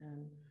mind,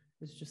 and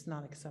it's just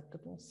not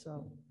acceptable.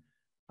 So,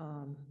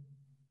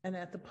 and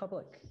at the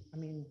public,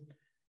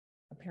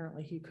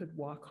 apparently he could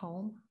walk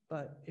home,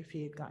 but if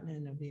he had gotten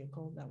in a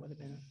vehicle, that would have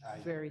been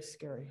very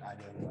scary. I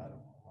don't know.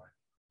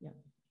 Yeah.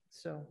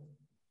 So,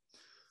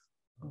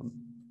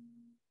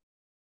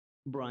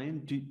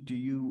 Brian, do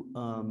you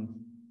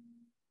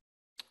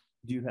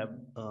have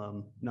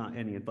not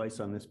any advice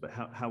on this, but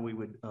how we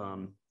would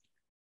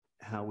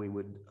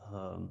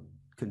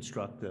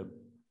construct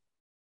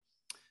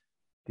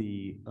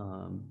the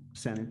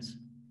sentence?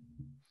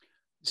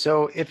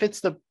 So if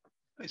it's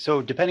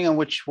so depending on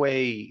which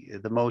way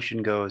the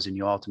motion goes and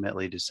you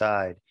ultimately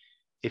decide,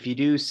 if you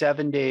do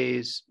 7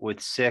 days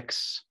with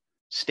 6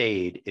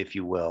 stayed, if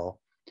you will,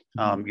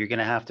 you're going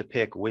to have to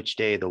pick which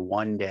day the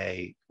 1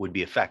 day would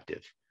be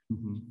effective.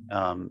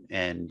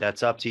 And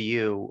that's up to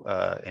you.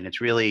 And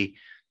it's really,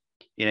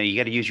 you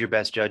got to use your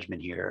best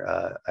judgment here.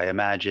 I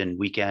imagine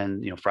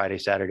weekend, Friday,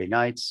 Saturday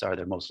nights are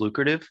their most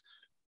lucrative.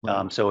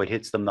 Right. So it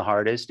hits them the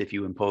hardest if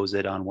you impose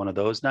it on one of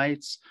those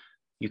nights.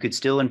 You could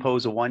still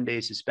impose a 1 day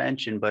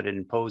suspension, but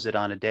impose it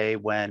on a day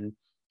when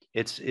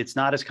it's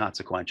not as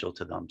consequential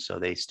to them. So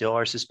they still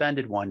are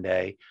suspended 1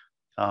 day,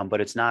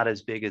 but it's not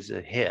as big as a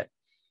hit,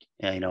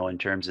 in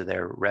terms of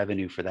their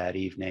revenue for that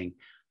evening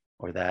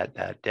or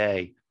that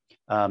day.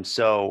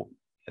 So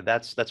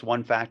that's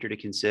one factor to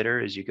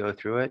consider as you go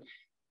through it.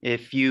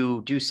 If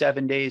you do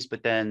 7 days,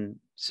 but then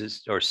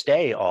or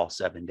stay all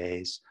 7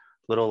 days,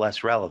 a little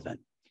less relevant.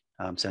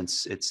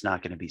 since it's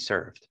not going to be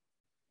served.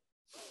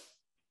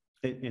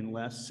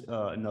 Unless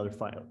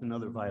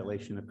another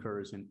violation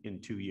occurs in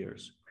 2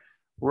 years.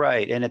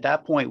 Right. And at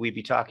that point, we'd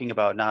be talking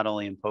about not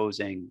only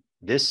imposing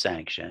this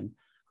sanction,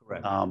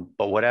 Correct.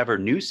 but whatever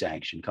new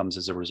sanction comes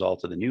as a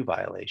result of the new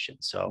violation.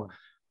 So,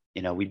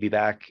 you know, we'd be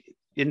back,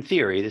 in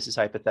theory, this is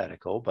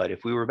hypothetical, but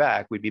if we were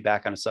back, we'd be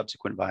back on a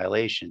subsequent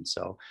violation.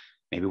 So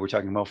maybe we're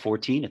talking about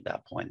 14 at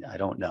that point. I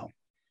don't know.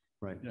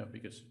 Right. Yeah,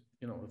 because,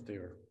 you know, if they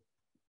were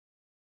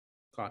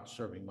caught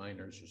serving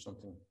minors or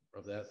something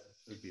of that,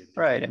 would be.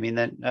 Right. I mean,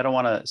 then I don't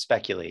want to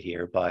speculate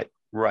here, but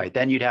right,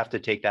 then you'd have to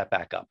take that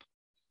back up.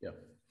 Yeah.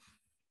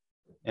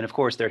 And of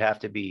course, there'd have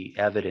to be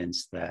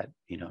evidence that,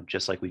 you know,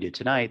 just like we did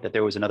tonight, that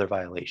there was another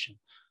violation.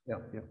 Yeah.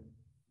 Yeah.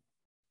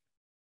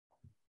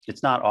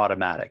 It's not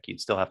automatic.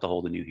 You'd still have to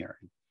hold a new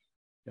hearing.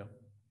 Yeah.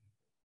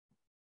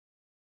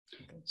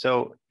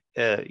 So,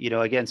 you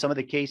know, again, some of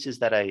the cases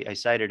that I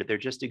cited, they're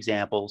just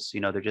examples, you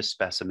know, they're just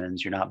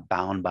specimens. You're not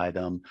bound by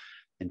them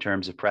in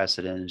terms of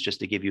precedents, just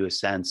to give you a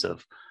sense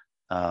of,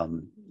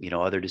 you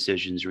know, other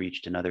decisions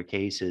reached in other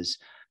cases.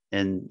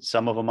 And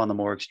some of them on the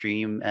more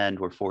extreme end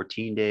were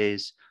 14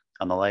 days.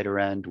 On the lighter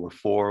end were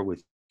 4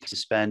 with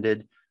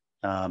suspended.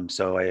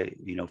 So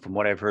you know, from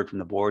what I've heard from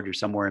the board, you're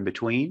somewhere in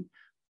between.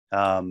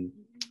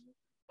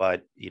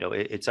 But, you know,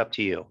 it's up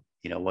to you,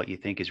 you know, what you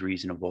think is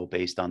reasonable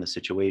based on the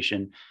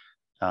situation.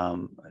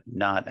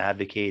 Not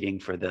advocating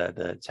for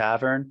the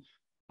tavern,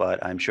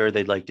 but I'm sure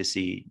they'd like to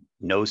see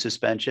no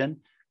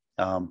suspension.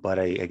 But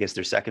I guess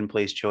their second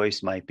place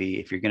choice might be,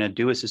 if you're going to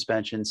do a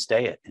suspension,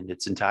 stay it in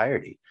its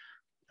entirety.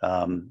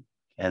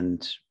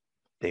 And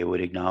they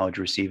would acknowledge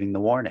receiving the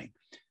warning.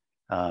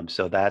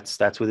 So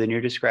that's within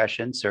your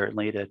discretion,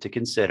 certainly to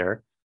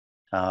consider.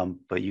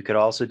 But you could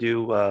also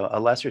do a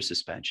lesser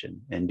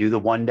suspension and do the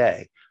 1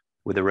 day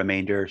with the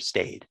remainder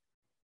stayed.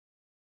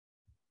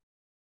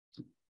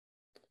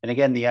 And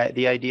again, the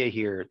idea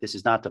here, this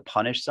is not to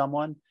punish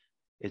someone,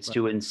 it's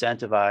to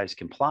incentivize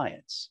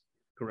compliance.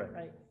 Correct.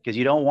 Right. Because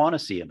you don't want to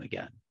see them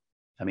again.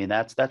 I mean,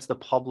 that's the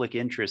public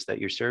interest that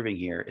you're serving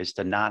here, is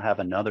to not have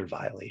another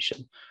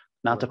violation,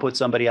 not to put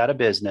somebody out of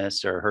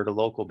business or hurt a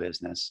local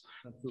business,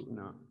 Absolutely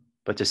not.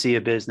 but to see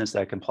a business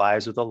that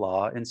complies with the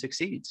law and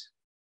succeeds.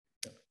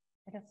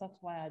 I guess that's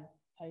why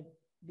I'd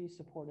be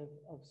supportive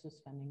of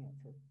suspending it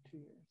for 2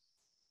 years.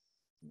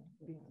 You know,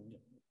 beyond the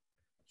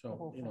So,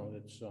 whole you know,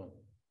 thing. it's,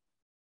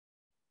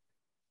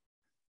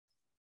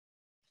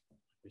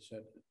 we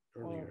said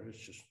earlier, it's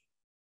just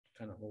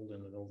kind of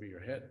holding it over your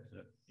head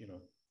that, you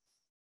know,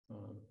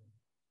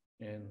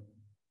 and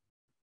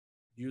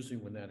usually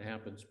when that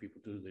happens, people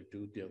do their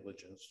due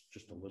diligence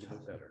just a little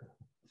bit better.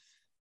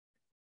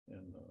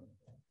 And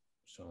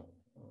so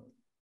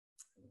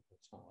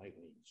it's not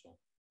lightly, so.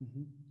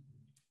 Mm-hmm.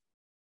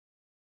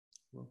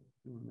 Well,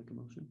 you want to make a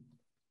motion?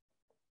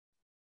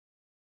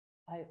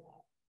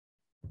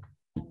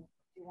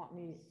 You want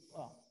me,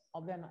 well, I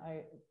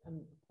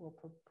will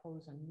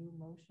propose a new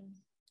motion.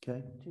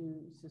 Okay.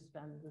 To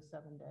suspend the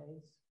 7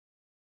 days.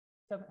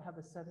 Have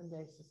a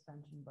 7-day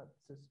suspension, but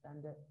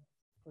suspend it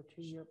for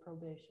 2-year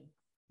probation.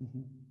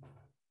 Mm-hmm.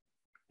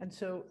 And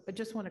so I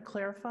just want to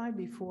clarify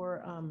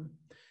before,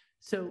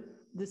 so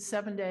the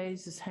 7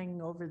 days is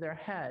hanging over their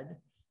head,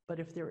 but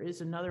if there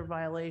is another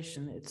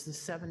violation, it's the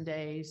 7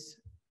 days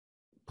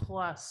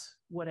plus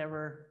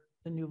whatever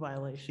the new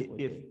violation would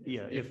be.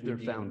 Yeah, if they're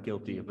found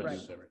guilty of it.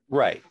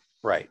 Right.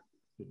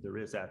 If there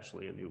is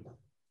actually a new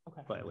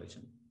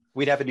violation.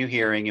 We'd have a new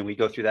hearing and we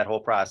go through that whole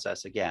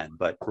process again,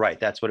 but right,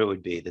 that's what it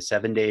would be. The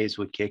 7 days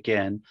would kick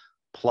in,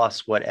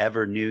 plus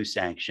whatever new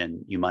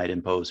sanction you might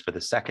impose for the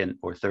second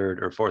or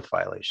third or fourth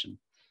violation.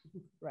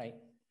 Right.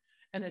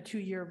 And a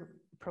 2-year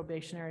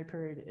probationary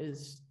period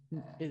is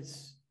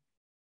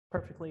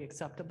perfectly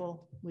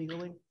acceptable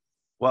legally?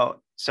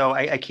 Well, so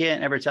I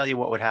can't ever tell you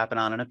what would happen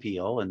on an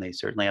appeal, and they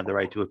certainly have the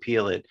right to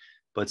appeal it,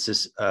 but it's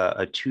just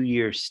a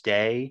 2-year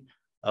stay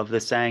of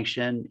the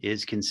sanction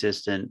is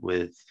consistent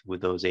with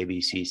those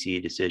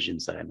ABCC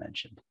decisions that I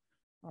mentioned.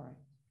 All right,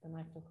 then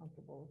I feel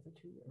comfortable with the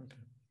 2 years.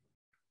 Okay.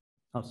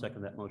 I'll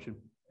second that motion.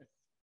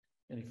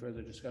 Any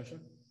further discussion?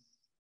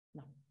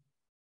 No.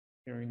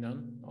 Hearing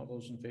none. All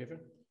those in favor?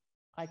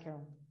 Hi,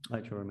 Carol.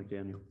 Hi, Charlie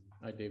McDaniel.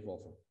 Hi, Dave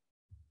Wolfen.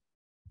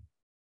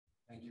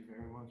 Thank you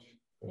very much.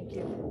 Thank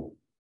you.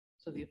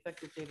 So the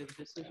effective date of the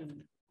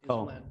decision is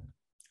Oh. when?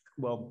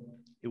 Well,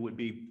 it would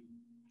be,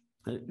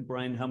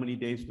 Brian, how many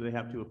days do they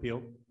have to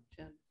appeal?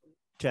 10.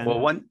 10?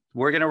 Well,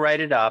 we're going to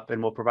write it up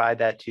and we'll provide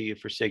that to you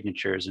for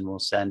signatures and we'll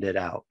send it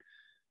out.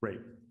 Right.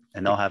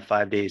 And they'll have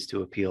 5 days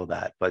to appeal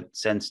that. But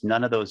since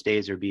none of those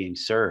days are being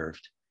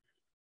served,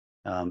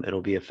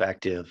 it'll be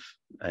effective,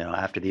 you know,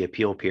 after the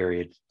appeal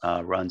period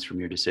runs from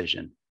your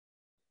decision.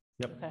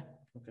 Yep. Okay.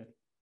 Okay.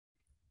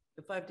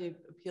 The 5-day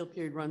appeal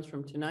period runs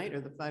from tonight, or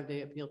the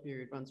 5-day appeal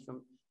period runs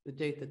from the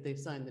date that they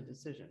signed the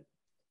decision?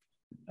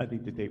 I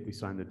think the date we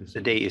signed the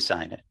decision. The date you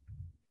sign it.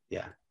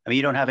 Yeah. I mean,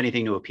 you don't have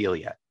anything to appeal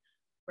yet.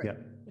 Right. Yeah.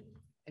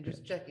 And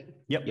just checking.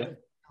 Yep.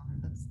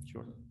 That's,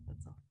 Sure.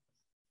 that's all.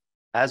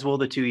 As will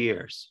the 2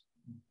 years.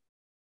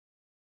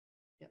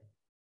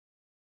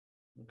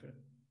 Okay.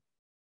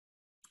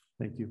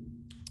 Thank you.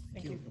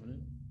 Thank you.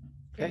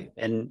 Okay,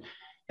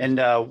 and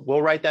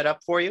we'll write that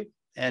up for you,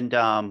 and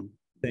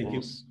Thank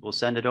you. we'll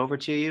send it over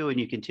to you, and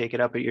you can take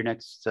it up at your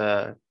next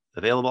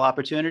available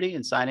opportunity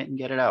and sign it and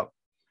get it out.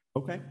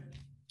 Okay.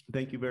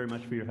 Thank you very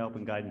much for your help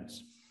and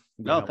guidance.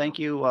 No, thank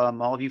you,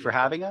 all of you, for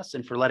having us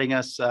and for letting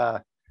us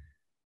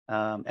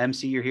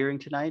MC your hearing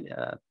tonight.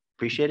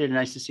 Appreciate it, and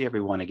nice to see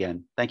everyone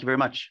again. Thank you very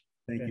much.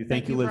 Thank you.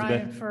 Thank you, Brian,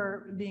 Elizabeth.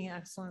 for being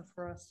excellent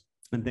for us.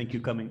 And thank you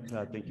for coming.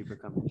 Thank you for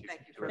coming.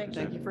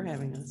 Thank you for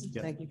having us.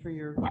 Yeah. Thank you for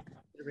your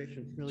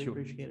consideration. Really Sure.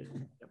 appreciate it.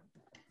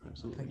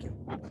 Absolutely. Thank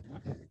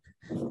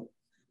you.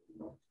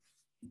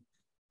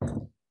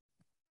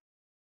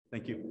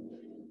 Thank you.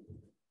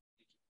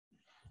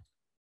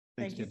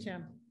 Thank you, Tim.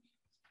 Tim.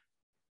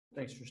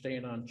 Thanks for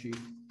staying on, Chief.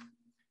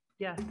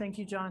 Yeah, thank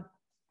you, John.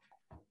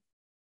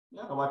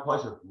 Yeah, no, my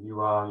pleasure. You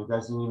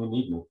guys didn't even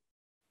need me.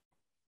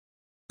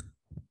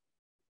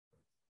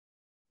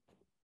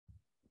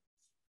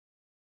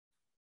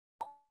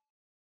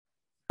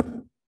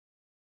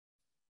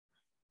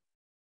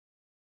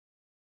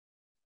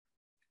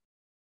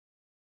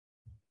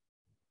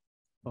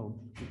 Oh,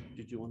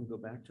 did you want to go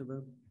back to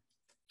the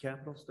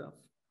capital stuff?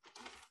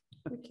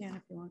 We can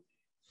if you want.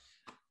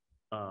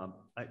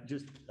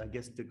 I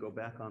guess to go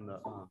back on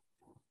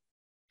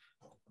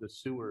the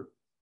sewer,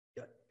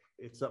 yeah,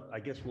 it's up, I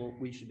guess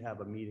we should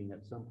have a meeting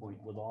at some point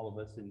with all of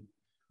us and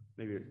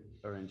maybe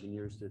our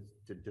engineers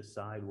to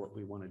decide what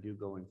we want to do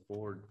going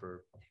forward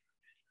for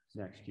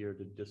next year,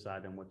 to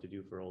decide on what to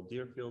do for Old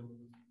Deerfield.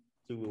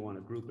 Do we want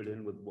to group it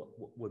in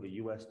with a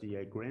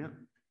USDA grant?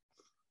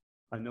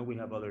 I know we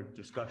have other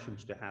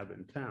discussions to have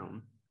in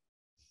town,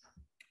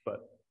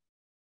 but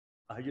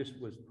I just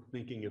was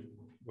thinking if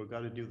we're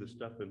going to do the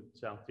stuff in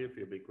South Deerfield,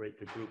 it'd be great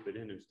to group it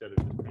in instead of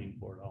just paying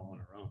for it all on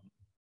our own.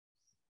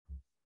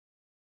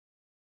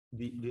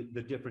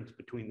 The difference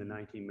between the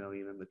 19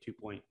 million and the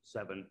 2.7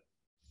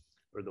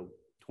 or the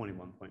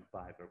 21.5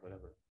 or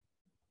whatever.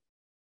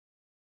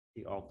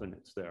 The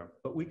alternates there,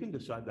 but we can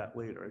decide that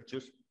later. I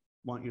just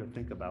want you to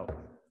think about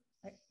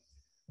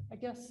I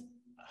guess,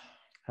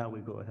 how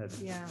we go ahead.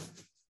 yeah.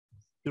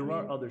 There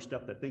are other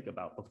stuff to think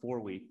about before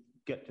we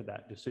get to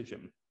that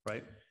decision,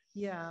 right?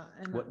 Yeah.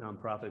 And What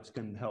nonprofits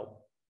can help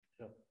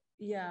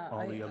yeah,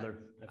 all the other.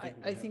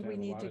 I think we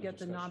need to get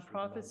the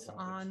nonprofits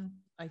on.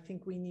 I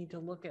think we need to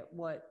look at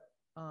what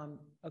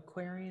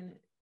Aquarian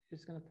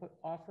is going to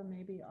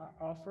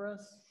offer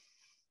us.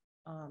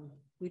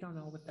 We don't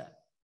know what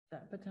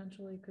that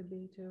potentially could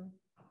be too.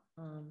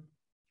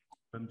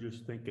 I'm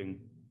just thinking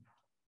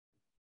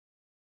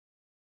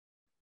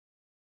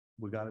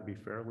we got to be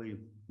fairly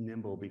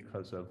nimble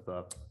because of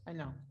the I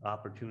know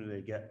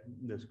opportunity to get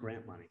this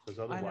grant money, because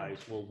otherwise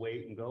we'll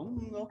wait and go,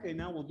 okay,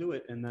 now we'll do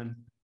it, and then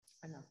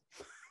I know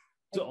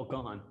it's all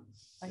gone.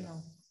 I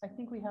know. I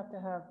think we have to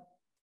have.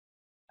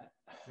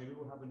 Maybe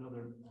we'll have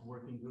another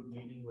working group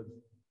meeting with.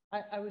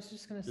 I was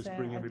just going to Just say,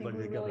 bring I think everybody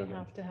we together really then.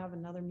 have to have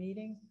another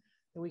meeting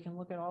that we can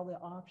look at all the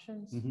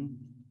options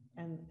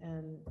and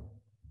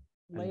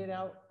lay it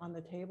out on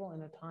the table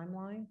in a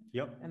timeline.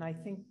 Yep. And I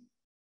think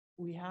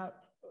we have,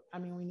 I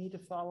mean, we need to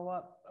follow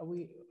up.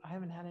 I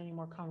haven't had any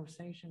more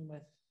conversation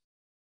with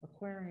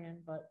Aquarian,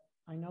 but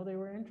I know they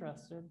were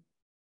interested.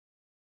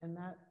 And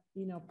that,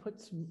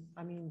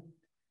 I mean,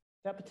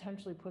 that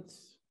potentially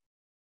puts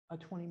a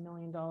 $20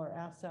 million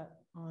asset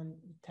on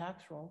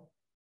tax roll.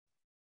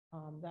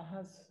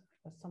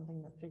 That's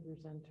something that figures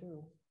in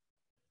too.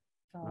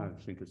 I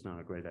think it's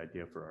not a great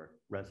idea for our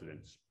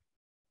residents.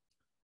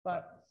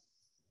 But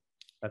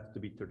that's to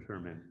be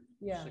determined.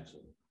 yeah.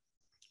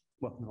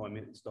 Well, no, I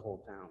mean, it's the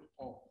whole town.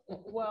 Oh,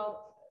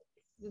 Well,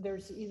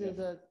 there's either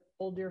the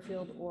Old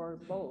Deerfield or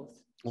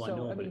both. Well, I So,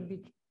 know, I but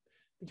mean,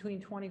 between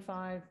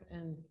 25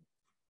 and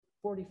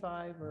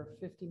 45 or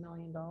 $50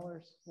 million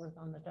worth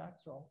on the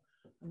tax roll.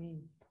 I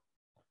mean,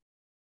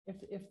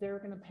 if they're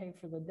going to pay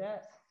for the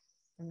debt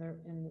and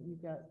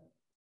you've got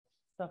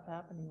stuff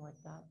happening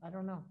like that, I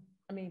don't know.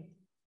 I mean,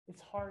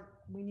 it's hard.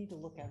 We need to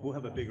look at it. We'll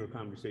have a bigger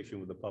conversation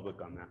with the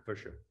public on that for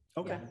sure.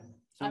 Okay. Yeah.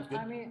 Sounds good.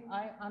 I mean,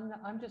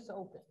 I'm just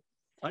open.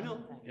 to I know.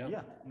 anything.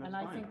 Yeah. And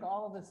I think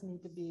all of us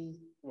need to be,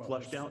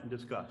 Flushed out and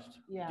discussed.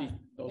 yeah.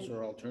 Those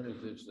are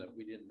alternatives that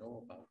we didn't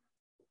know about.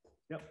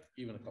 Yep.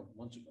 Even a couple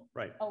months ago.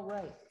 Right. Oh,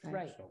 right.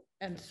 So,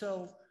 And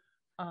so,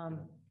 and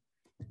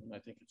I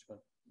think it's going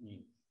to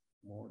need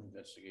more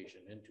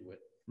investigation into it.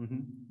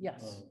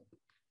 yes,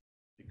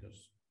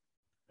 Because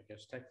I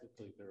guess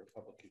technically they're a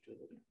public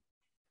utility.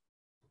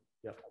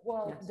 Yep.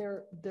 well, Yes.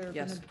 they're,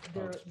 Yes.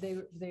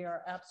 they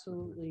are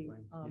absolutely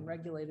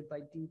regulated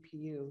by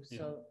DPU.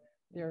 So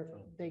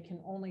they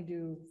can only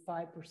do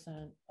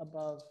 5%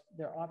 above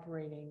their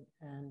operating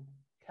and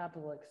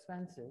capital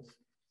expenses.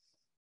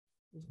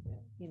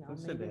 Who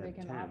said Maybe they they had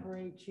can 10?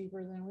 operate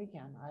cheaper than we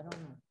can. I don't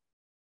know.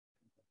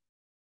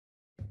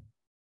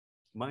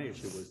 My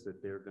issue was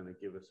that they're going to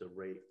give us a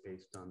rate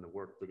based on the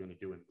work they're going to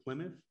do in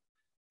Plymouth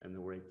and the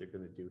rate they're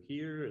going to do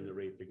here and the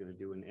rate they're going to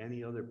do in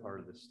any other part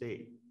of the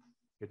state.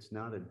 It's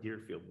not a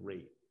Deerfield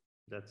rate.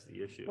 That's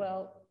the issue.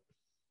 Well,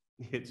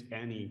 It's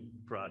any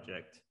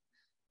project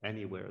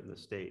anywhere in the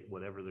state,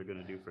 whatever they're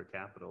gonna do for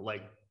capital,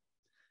 like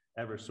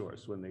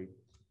Eversource, when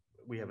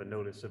we have a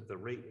notice of the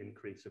rate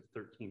increase of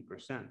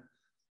 13%.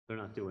 They're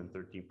not doing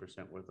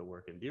 13% worth of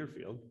work in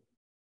Deerfield.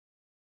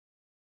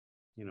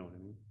 You know what I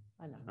mean?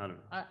 I know. I don't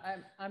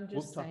know. I'm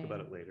We'll just talk saying about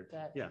it later.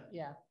 that, Yeah.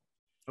 yeah,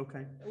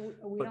 Okay.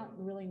 we But- don't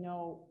really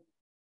know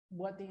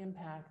what the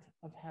impact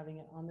of having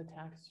it on the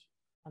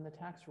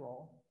tax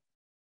roll.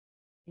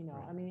 You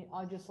know, I mean,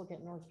 I'll just look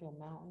at Northfield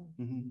Mountain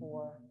Mhm.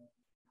 or,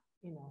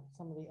 you know,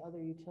 some of the other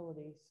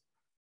utilities.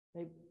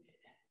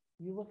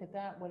 You look at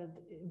that, what it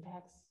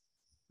impacts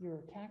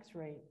your tax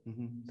rate.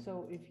 Mhm.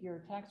 So if your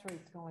tax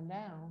rate's going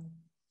down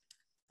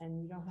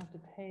and you don't have to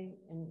pay,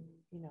 and,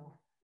 you know,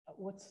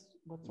 what's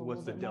a little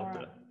What's the bit more?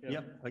 delta?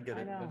 Yep, I get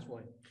I it. know. That's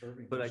why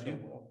Irving But I does so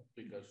do- well,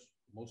 because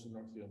most of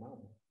Northfield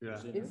Mountain Yeah.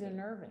 is in Is Irving. in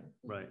Irving.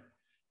 Right,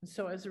 And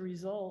so as a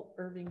result,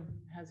 Irving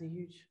has a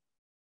huge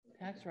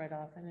tax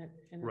write-off in it.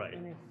 And right.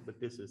 if, But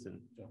this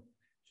isn't, So,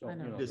 I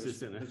know. you know, This there's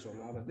isn't a- there's a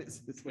lot of this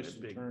isn't a twists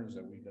and big turns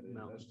that we gotta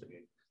mountain.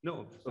 investigate.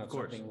 no, It's of not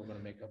course. something we're gonna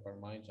make up our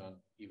minds on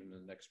even in the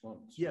next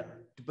month. so- Yeah,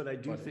 but I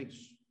do But think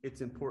it's-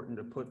 it's important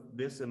to put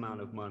this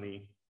amount of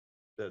money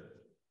that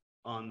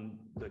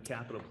on the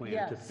capital plan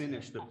to Yes.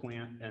 finish the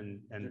plant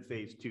and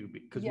phase two,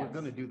 because we're Yes.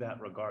 gonna do that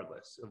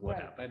regardless of what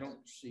Right. happens. I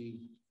don't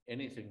see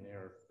anything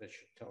there that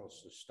should tell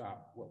us to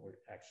stop what we're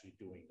actually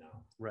doing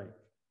now, Right,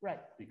 right.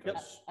 Yep,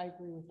 because I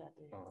agree with that,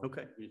 Dave.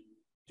 Okay.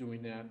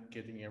 Doing that,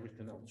 getting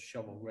everything else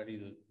shovel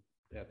ready,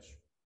 that's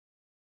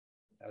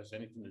has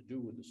anything to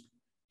do with this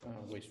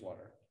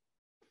wastewater.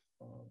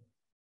 So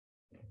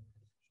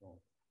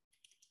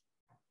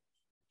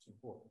it's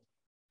important.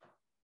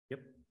 Yep.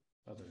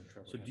 Other than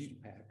Trevor So has do to you-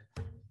 pack.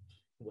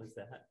 what's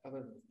that?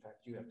 Other than the fact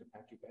you have to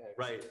pack your bags.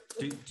 Right,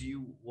 do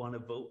you want to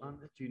vote on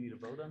this? Do you need a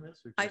vote on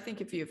this? Or I just- think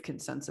if you have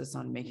consensus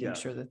on making Yeah.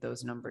 sure that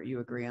those you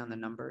agree on the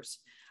numbers,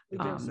 It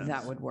makes that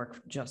sense. would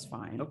work just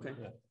fine. Okay,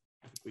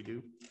 we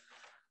do.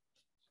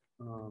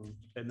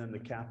 And then the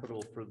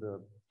capital for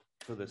the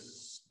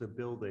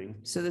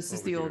building. So this is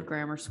over the old here.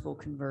 grammar school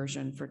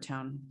conversion for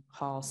town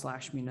hall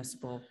 /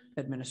 municipal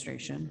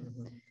administration.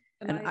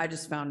 And And I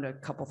just found a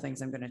couple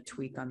things I'm going to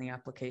tweak on the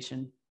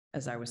application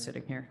as I was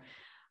sitting here.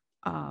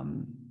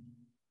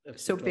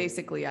 That's So the total.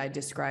 basically, I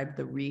described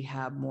the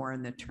rehab more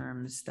in the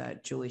terms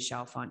that Julie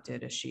Chalfant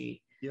did as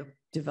she Yep.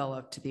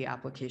 developed the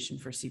application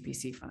for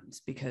CPC funds,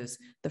 because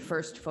the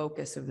first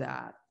focus of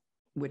that,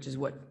 which is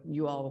what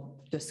you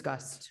all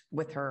discussed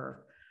with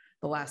her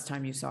the last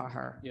time you saw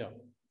her, Yeah,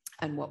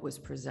 and what was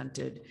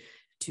presented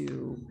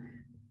to,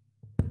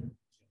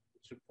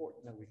 it's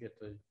important that we get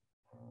the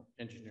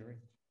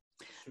engineering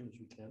as soon as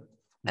we can.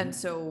 and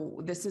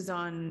so this is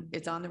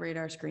it's on the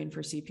radar screen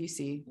for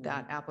CPC.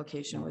 That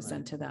application was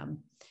sent to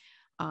them.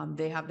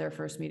 They have their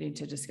first meeting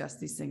to discuss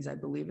these things. I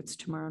believe it's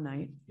tomorrow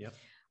night. Yep.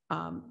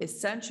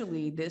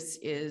 Essentially, this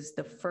is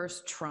the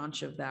first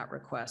tranche of that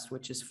request,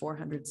 which is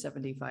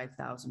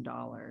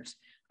 $475,000.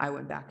 I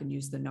went back and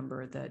used the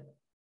number that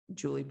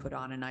Julie put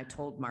on, and I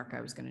told Mark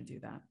I was going to do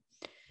that.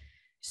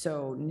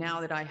 So now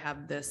that I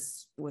have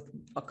this with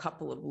a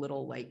couple of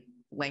little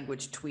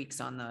language tweaks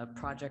on the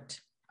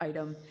project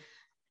item,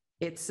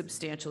 it's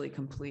substantially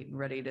complete and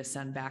ready to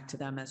send back to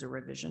them as a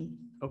revision.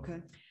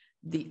 Okay.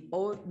 The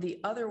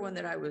other one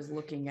that I was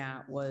looking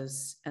at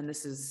was, and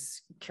this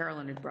is,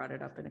 Carolyn had brought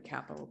it up in a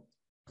capital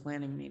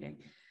planning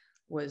meeting,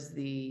 was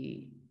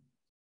the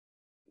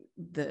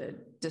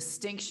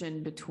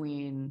distinction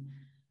between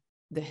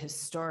the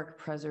historic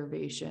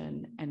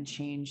preservation and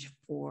change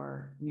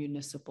for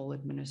municipal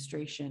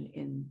administration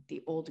in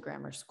the old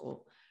grammar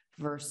school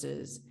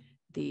versus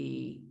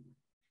this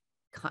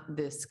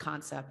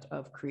concept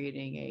of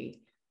creating a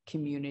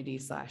community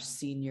 /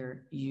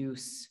 senior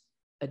use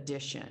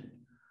addition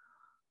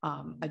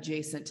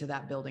adjacent to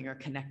that building or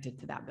connected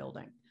to that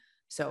building.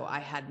 So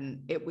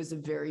it was a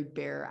very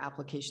bare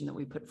application that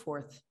we put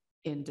forth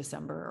in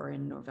December or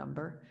in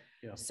November.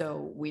 Yeah.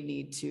 So we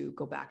need to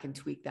go back and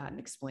tweak that and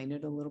explain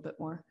it a little bit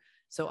more.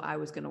 So I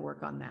was going to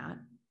work on that.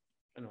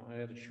 I know, I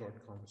had a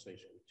short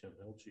conversation with Tim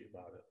Hilchey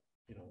about it,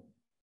 you know,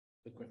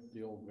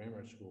 the old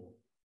grammar school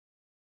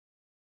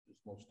is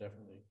most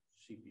definitely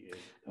CPA.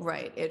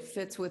 Right. It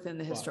fits within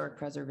the But historic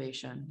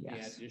preservation. The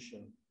Yes,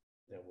 addition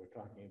that we're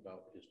talking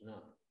about is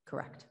not.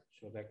 correct.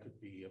 So that could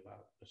be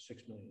about a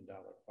 $6 million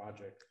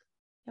project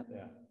Yep.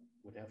 that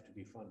would have to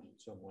be funded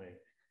some way,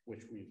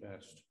 which we've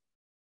asked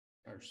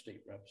our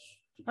state reps.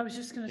 to I was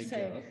just gonna take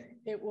care say, of.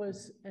 it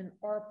was an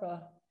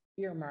ARPA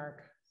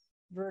earmark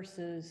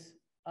versus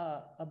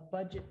a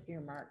budget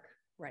earmark.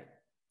 Right.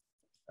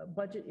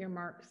 Budget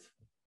earmarks,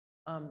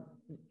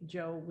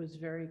 Joe was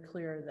very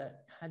clear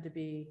that had to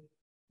be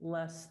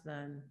less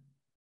than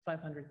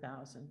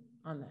 500,000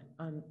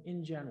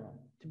 in general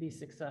to be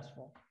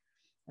successful.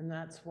 And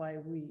that's why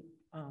we're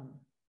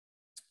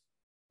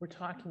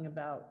talking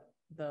about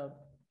the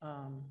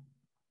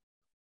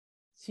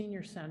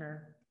senior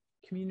center,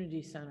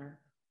 community center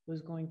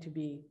was going to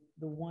be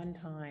the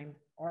one-time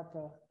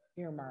ARPA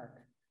earmark,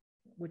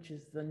 which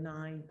is the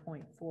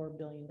 $9.4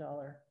 billion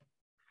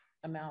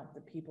amount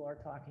that people are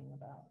talking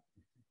about.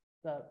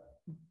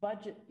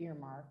 budget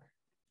earmark,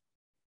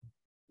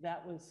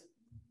 that was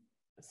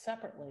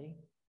separately,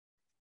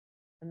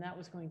 and that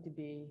was going to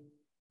be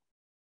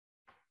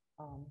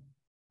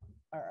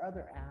our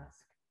other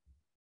ask.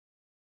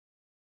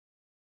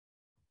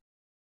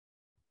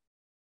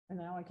 And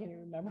now I can't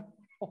even remember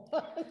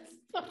what it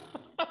was.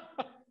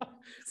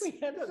 We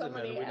had so Doesn't matter,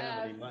 many we don't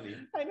have any asks. money.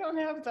 I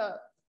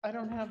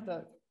don't have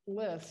the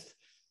list.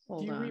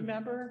 Hold Do you on.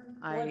 remember?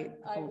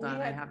 Hold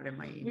on, I have it in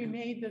my We email.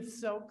 made this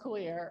so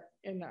clear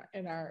in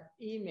our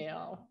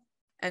email.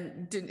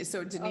 And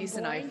so Denise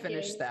and I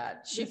finished blanking.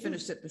 that. She This is-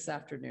 finished it this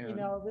afternoon. You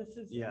know, this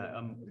is, Yeah,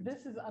 I'm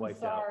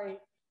wiped out. sorry.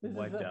 This is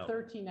Wiped a out.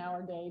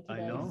 13-hour day I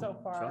today know, so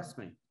far. trust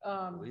me,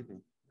 Um, believe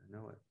me, I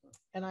know it.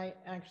 And I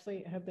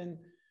actually have been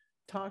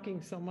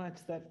talking so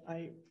much that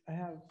I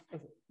have,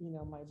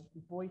 my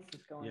voice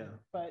is going. Yeah.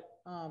 But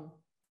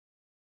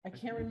I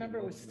can't remember,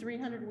 it was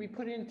 300, we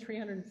put in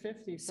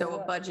 350. for So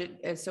what?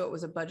 it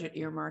was a budget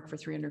earmark for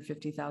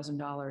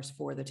 $350,000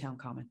 for the town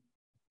common.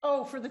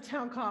 Oh, for the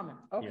town common.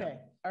 Okay,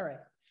 all right.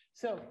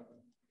 So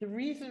the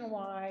reason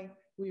why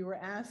we were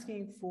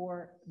asking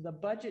for the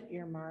budget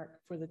earmark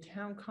for the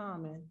town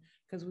common,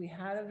 because we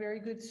had a very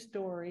good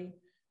story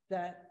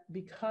that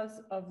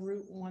because of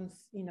Route 1,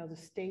 the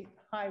state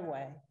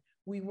highway,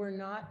 we were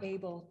not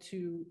able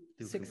to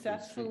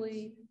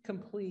successfully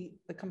complete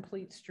the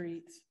Complete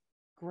Streets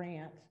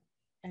grant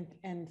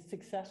and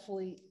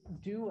successfully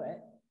do it.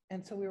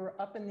 And so we were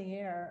up in the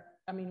air.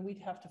 I mean,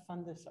 we'd have to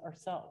fund this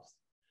ourselves.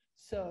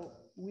 So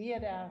we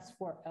had asked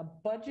for a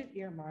budget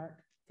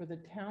earmark for the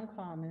town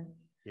common.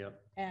 Yep.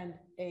 And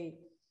a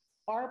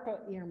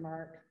ARPA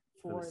earmark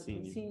for the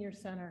the senior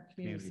center,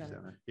 community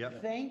center.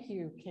 Yep. Thank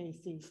you,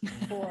 Casey,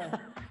 for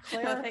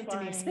Thank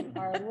Denise. clarifying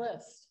our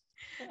list.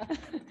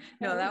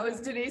 No, that was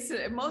Denise,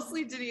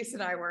 mostly Denise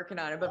and I working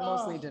on it, but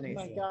mostly Denise.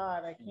 Oh my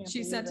God, I can't. She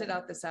believe sent it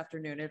out this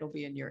afternoon. It'll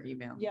be in your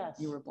email. Yes.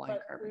 You were blind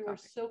but carbon we were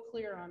copy. so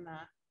clear on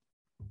that.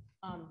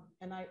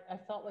 And I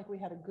felt like we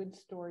had a good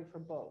story for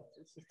both.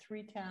 It's a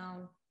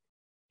 3-town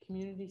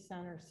community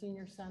center,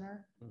 senior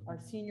center. Our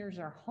seniors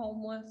are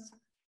homeless.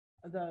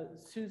 The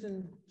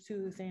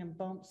Suzanne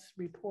Bump's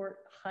report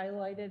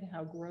highlighted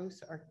how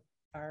gross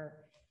our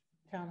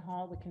town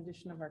hall, the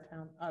condition of our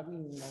town,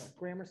 the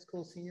grammar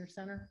school senior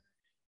center.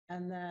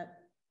 And that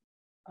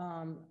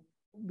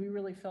we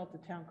really felt the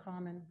town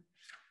common,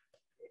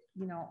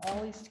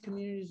 all these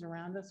communities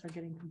around us are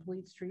getting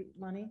complete street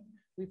money.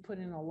 We put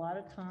in a lot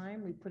of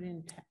time. We put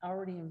in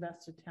already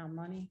invested town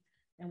money,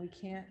 and we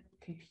can't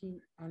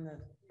compete on the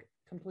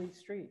complete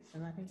streets.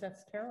 And I think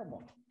that's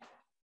terrible.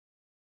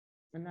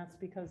 And that's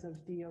because of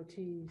Mass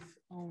DOT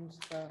owns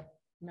the,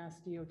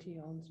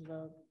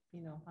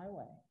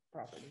 highway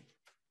property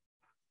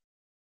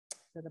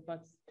that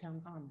abuts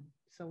town common.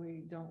 So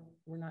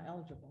we're not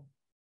eligible.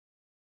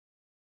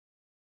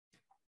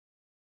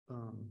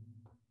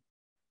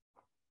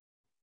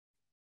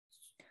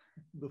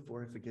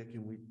 Before I forget,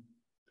 can we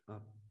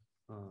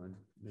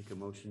make a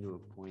motion to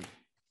appoint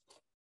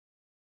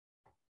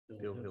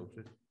Bill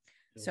Hildred?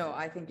 So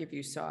I think if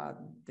you saw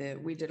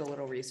that we did a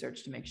little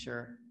research to make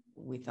sure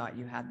we thought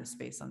you had the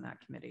space on that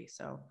committee.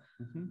 So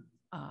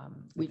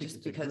we think just,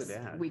 it's a because good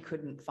ad. we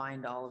couldn't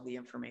find all of the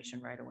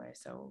information right away.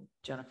 So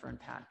Jennifer and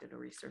Pat did a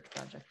research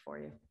project for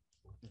you.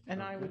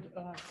 And I would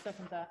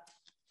second that.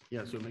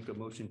 Yeah, so make a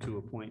motion to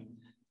appoint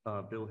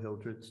Bill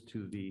Hildred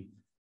to the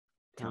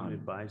Town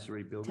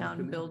Advisory Building Town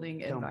Committee? Building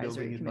Town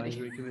Advisory Building Committee.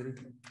 Advisory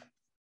Committee.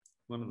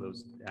 One of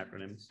those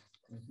acronyms.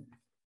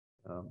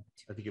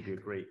 I think it'd be a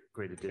great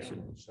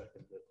addition.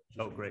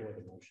 Oh, great.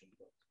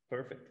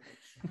 Perfect.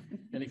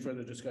 Any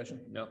further discussion?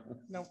 No.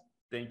 No.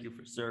 Thank you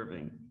for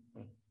serving.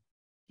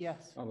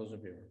 Yes. All those in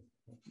favor?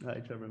 Hi,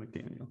 Trevor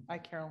McDaniel. Hi,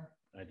 Carol.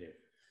 I did.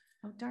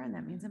 Oh, darn,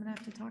 that means I'm gonna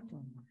have to talk to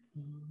him.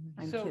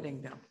 I'm So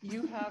kidding, Bill.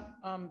 You have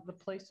the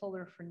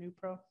placeholder for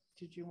NewPro.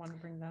 Did you want to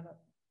bring that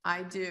up?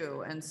 I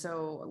do. And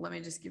so let me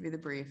just give you the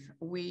brief.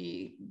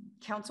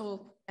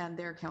 Council and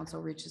their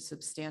council reached a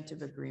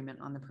substantive agreement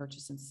on the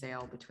purchase and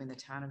sale between the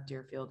town of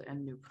Deerfield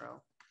and NewPro.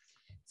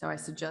 So I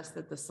suggest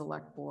that the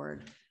select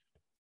board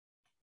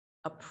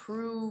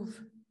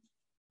approve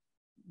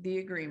the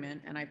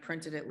agreement, and I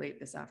printed it late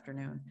this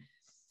afternoon,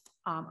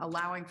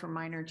 allowing for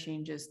minor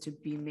changes to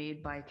be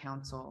made by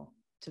council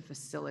to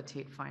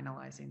facilitate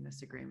finalizing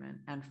this agreement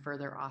and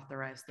further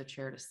authorize the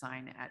chair to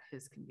sign at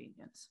his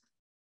convenience.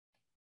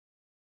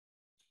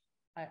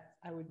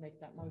 I would make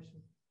that motion.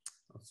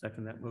 I'll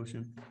second that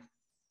motion.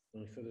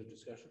 Any further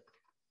discussion?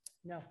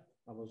 No.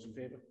 All those in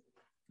favor?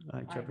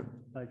 Hi, Trevor.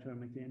 Hi, Trevor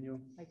McDaniel.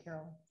 Hi,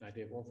 Carol. I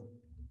did, Wolfen.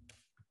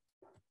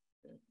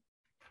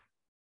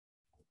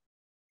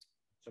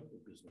 Some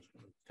good business.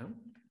 Tom?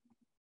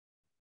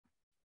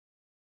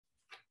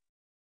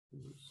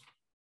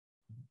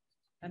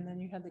 And then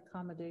you had the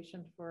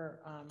accommodation for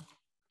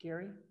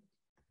Gary?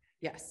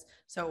 Yes,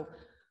 so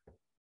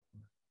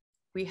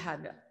we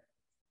had,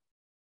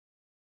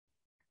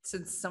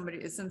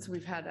 since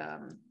we've had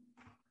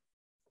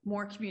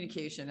more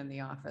communication in the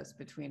office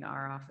between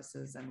our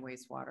offices and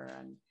wastewater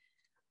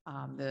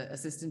and the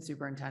assistant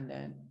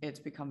superintendent, it's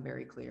become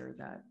very clear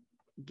that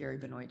Gary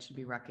Benoit should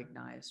be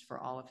recognized for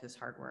all of his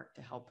hard work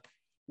to help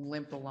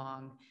limp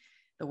along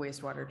the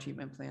wastewater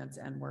treatment plants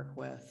and work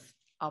with,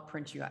 I'll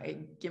print you,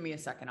 give me a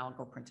second, I'll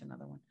go print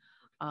another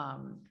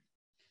one.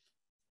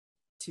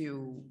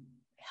 To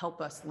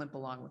help us limp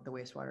along with the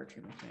wastewater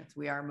treatment plants.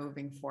 We are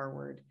moving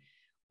forward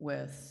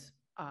with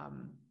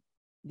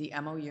the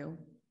MOU.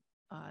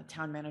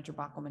 Town Manager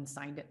Bockelman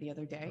signed it the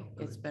other day.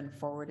 Oh, it's been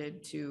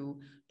forwarded to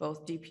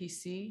both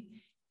DPC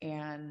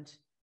and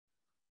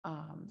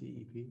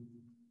DEP.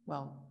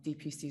 Well,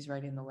 DPC is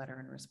writing the letter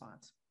in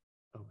response.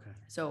 Okay.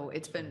 So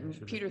it's been,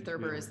 Sure. Peter We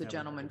Thurber only is the have a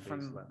gentleman couple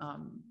days from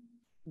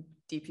left.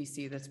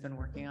 DPC that's been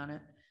working on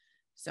it.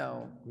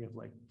 So We have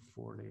like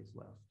 4 days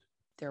left.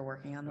 they're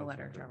working on the Okay,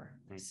 letter, good. Trevor.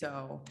 Thank you.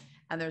 So,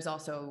 and there's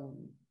also,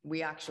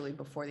 we actually,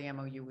 before the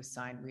MOU was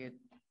signed, we had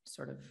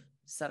sort of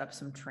set up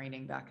some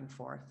training back and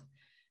forth.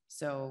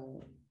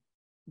 So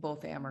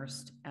both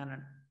Amherst and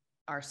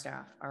our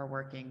staff are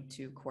working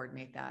to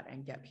coordinate that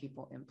and get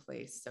people in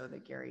place so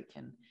that Gary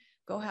can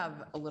go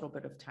have a little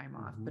bit of time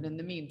off. But in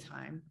the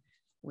meantime,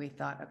 we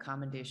thought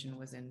accommodation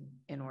was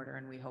in order,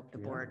 and we hope the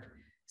Yeah. board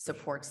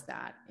supports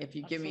that. If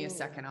you give me a Absolutely.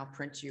 second, I'll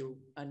print you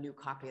a new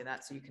copy of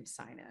that so you can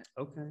sign it.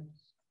 Okay.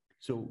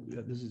 So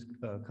this is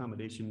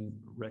accommodation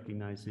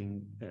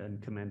recognizing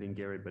and commending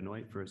Gary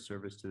Benoit for his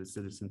service to the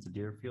citizens of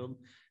Deerfield,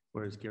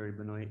 whereas Gary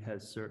Benoit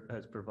has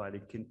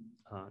provided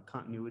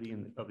continuity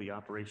of the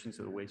operations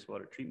of the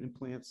wastewater treatment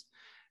plants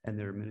and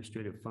their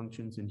administrative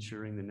functions,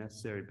 ensuring the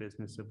necessary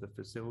business of the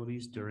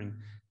facilities during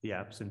the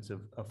absence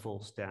of a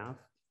full staff,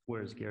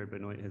 whereas Gary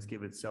Benoit has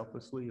given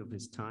selflessly of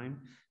his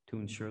time to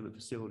ensure the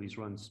facilities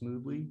run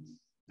smoothly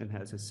and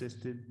has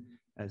assisted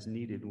as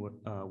needed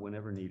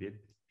whenever needed,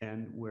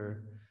 and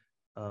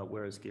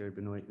whereas Gary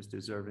Benoit is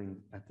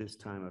deserving at this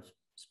time of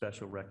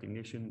special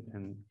recognition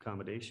and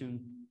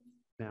accommodation.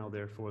 Now,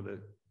 therefore,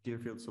 the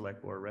Deerfield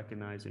Select Board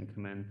recognize and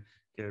commend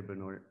Gary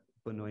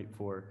Benoit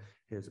for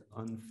his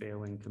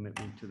unfailing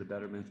commitment to the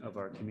betterment of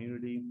our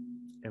community,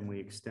 and we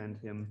extend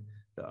him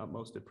the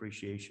utmost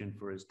appreciation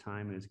for his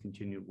time and his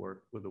continued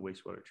work with the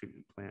wastewater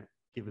treatment plant,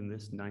 given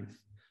this 9th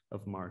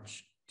of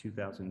March,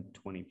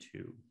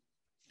 2022.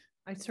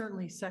 I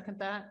certainly second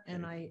that,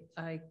 and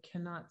I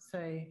cannot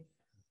say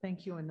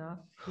thank you enough.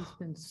 He's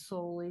been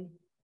solely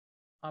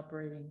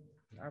operating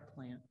our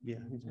plant. Yeah,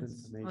 he's been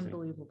It's amazing.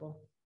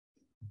 unbelievable.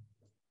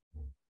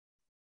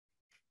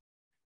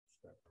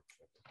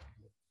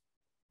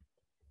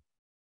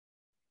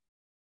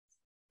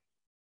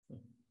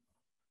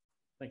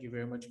 Thank you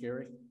very much,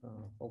 Gary.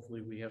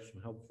 Hopefully we have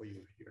some help for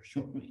you here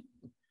shortly.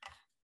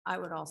 I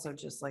would also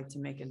just like to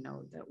make a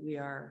note that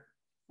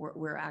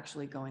we're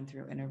actually going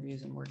through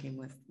interviews and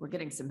we're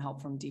getting some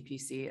help from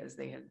DPC, as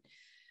they had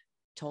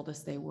told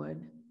us they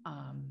would,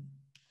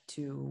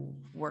 to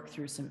work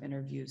through some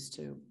interviews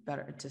to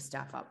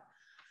staff up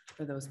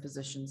for those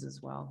positions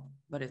as well.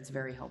 But it's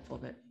very helpful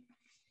that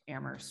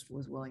Amherst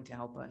was willing to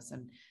help us.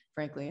 And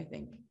frankly, I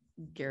think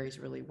Gary's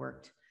really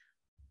worked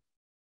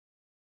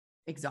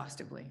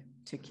exhaustively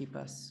to keep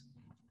us,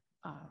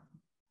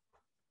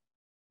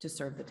 to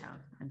serve the town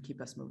and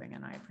keep us moving.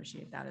 And I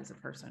appreciate that as a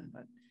person,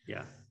 but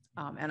Yeah,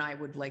 and I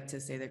would like to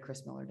say that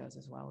Chris Miller does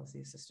as well as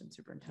the assistant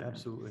superintendent.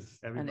 absolutely.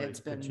 And Everybody's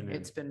pitching in.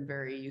 it's been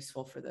very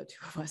useful for the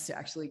two of us to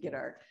actually get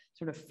our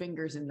sort of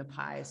fingers in the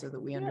pie so that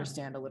we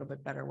understand a little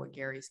bit better what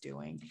Gary's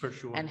doing For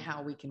sure. and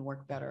how we can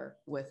work better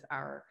with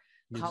our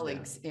New staff.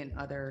 colleagues in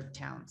other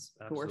towns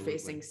who are Absolutely.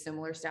 facing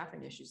similar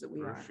staffing issues that we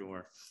For are.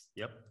 sure.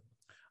 Yep.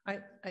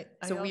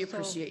 So we also-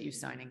 appreciate you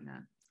signing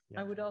that.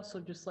 I would also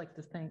just like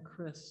to thank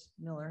Chris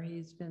Miller.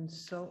 He's been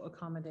so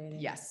accommodating.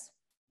 Yes.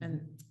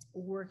 And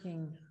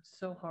working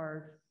so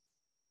hard.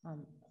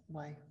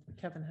 Why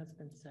Kevin has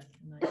been sick.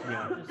 And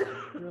I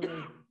just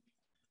really,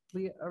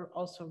 we are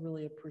also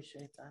really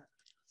appreciate that.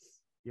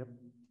 Yep.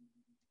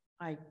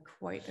 I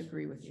quite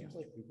agree with you. It's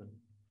like we've been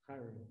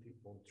hiring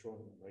people and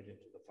throwing them right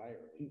into the fire.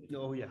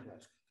 Oh, yeah.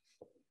 Last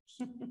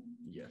couple of years.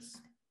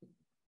 Yes.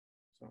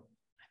 So,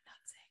 I'm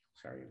not saying.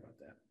 sorry about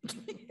that.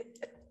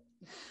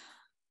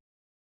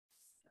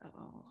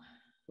 So,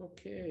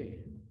 Okay.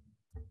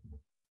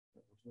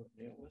 That was not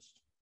nail list?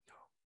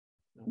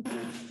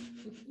 No.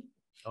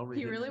 I'll read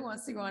he it. really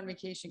wants to go on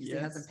vacation because he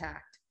hasn't Yes.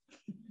 packed.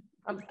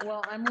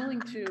 Well, I'm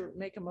willing to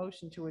make a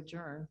motion to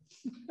adjourn.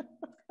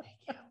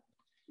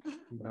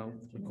 Well,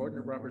 according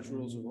to Robert's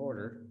Rules of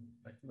Order,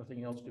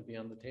 nothing else could be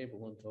on the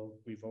table until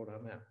we vote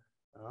on that.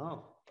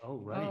 Oh,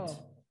 right.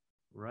 Oh.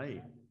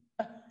 Right.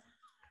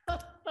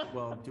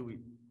 Well, do we?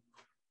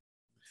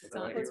 It's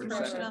not, it's a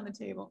motion on the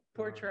table.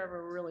 Poor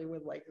Trevor really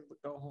would like to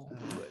go home.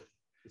 But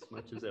as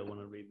much as I want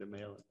to read the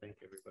mail and thank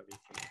everybody.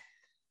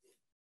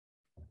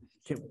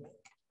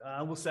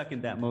 We'll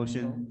second that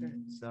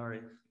motion. Sorry.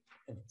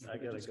 I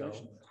gotta go.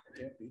 Discussion.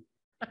 Can't be.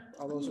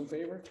 All those in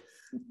favor?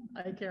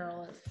 Hi,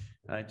 Carolyn.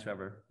 Hi,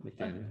 Trevor.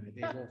 McDaniel.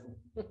 Dave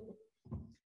Wolf.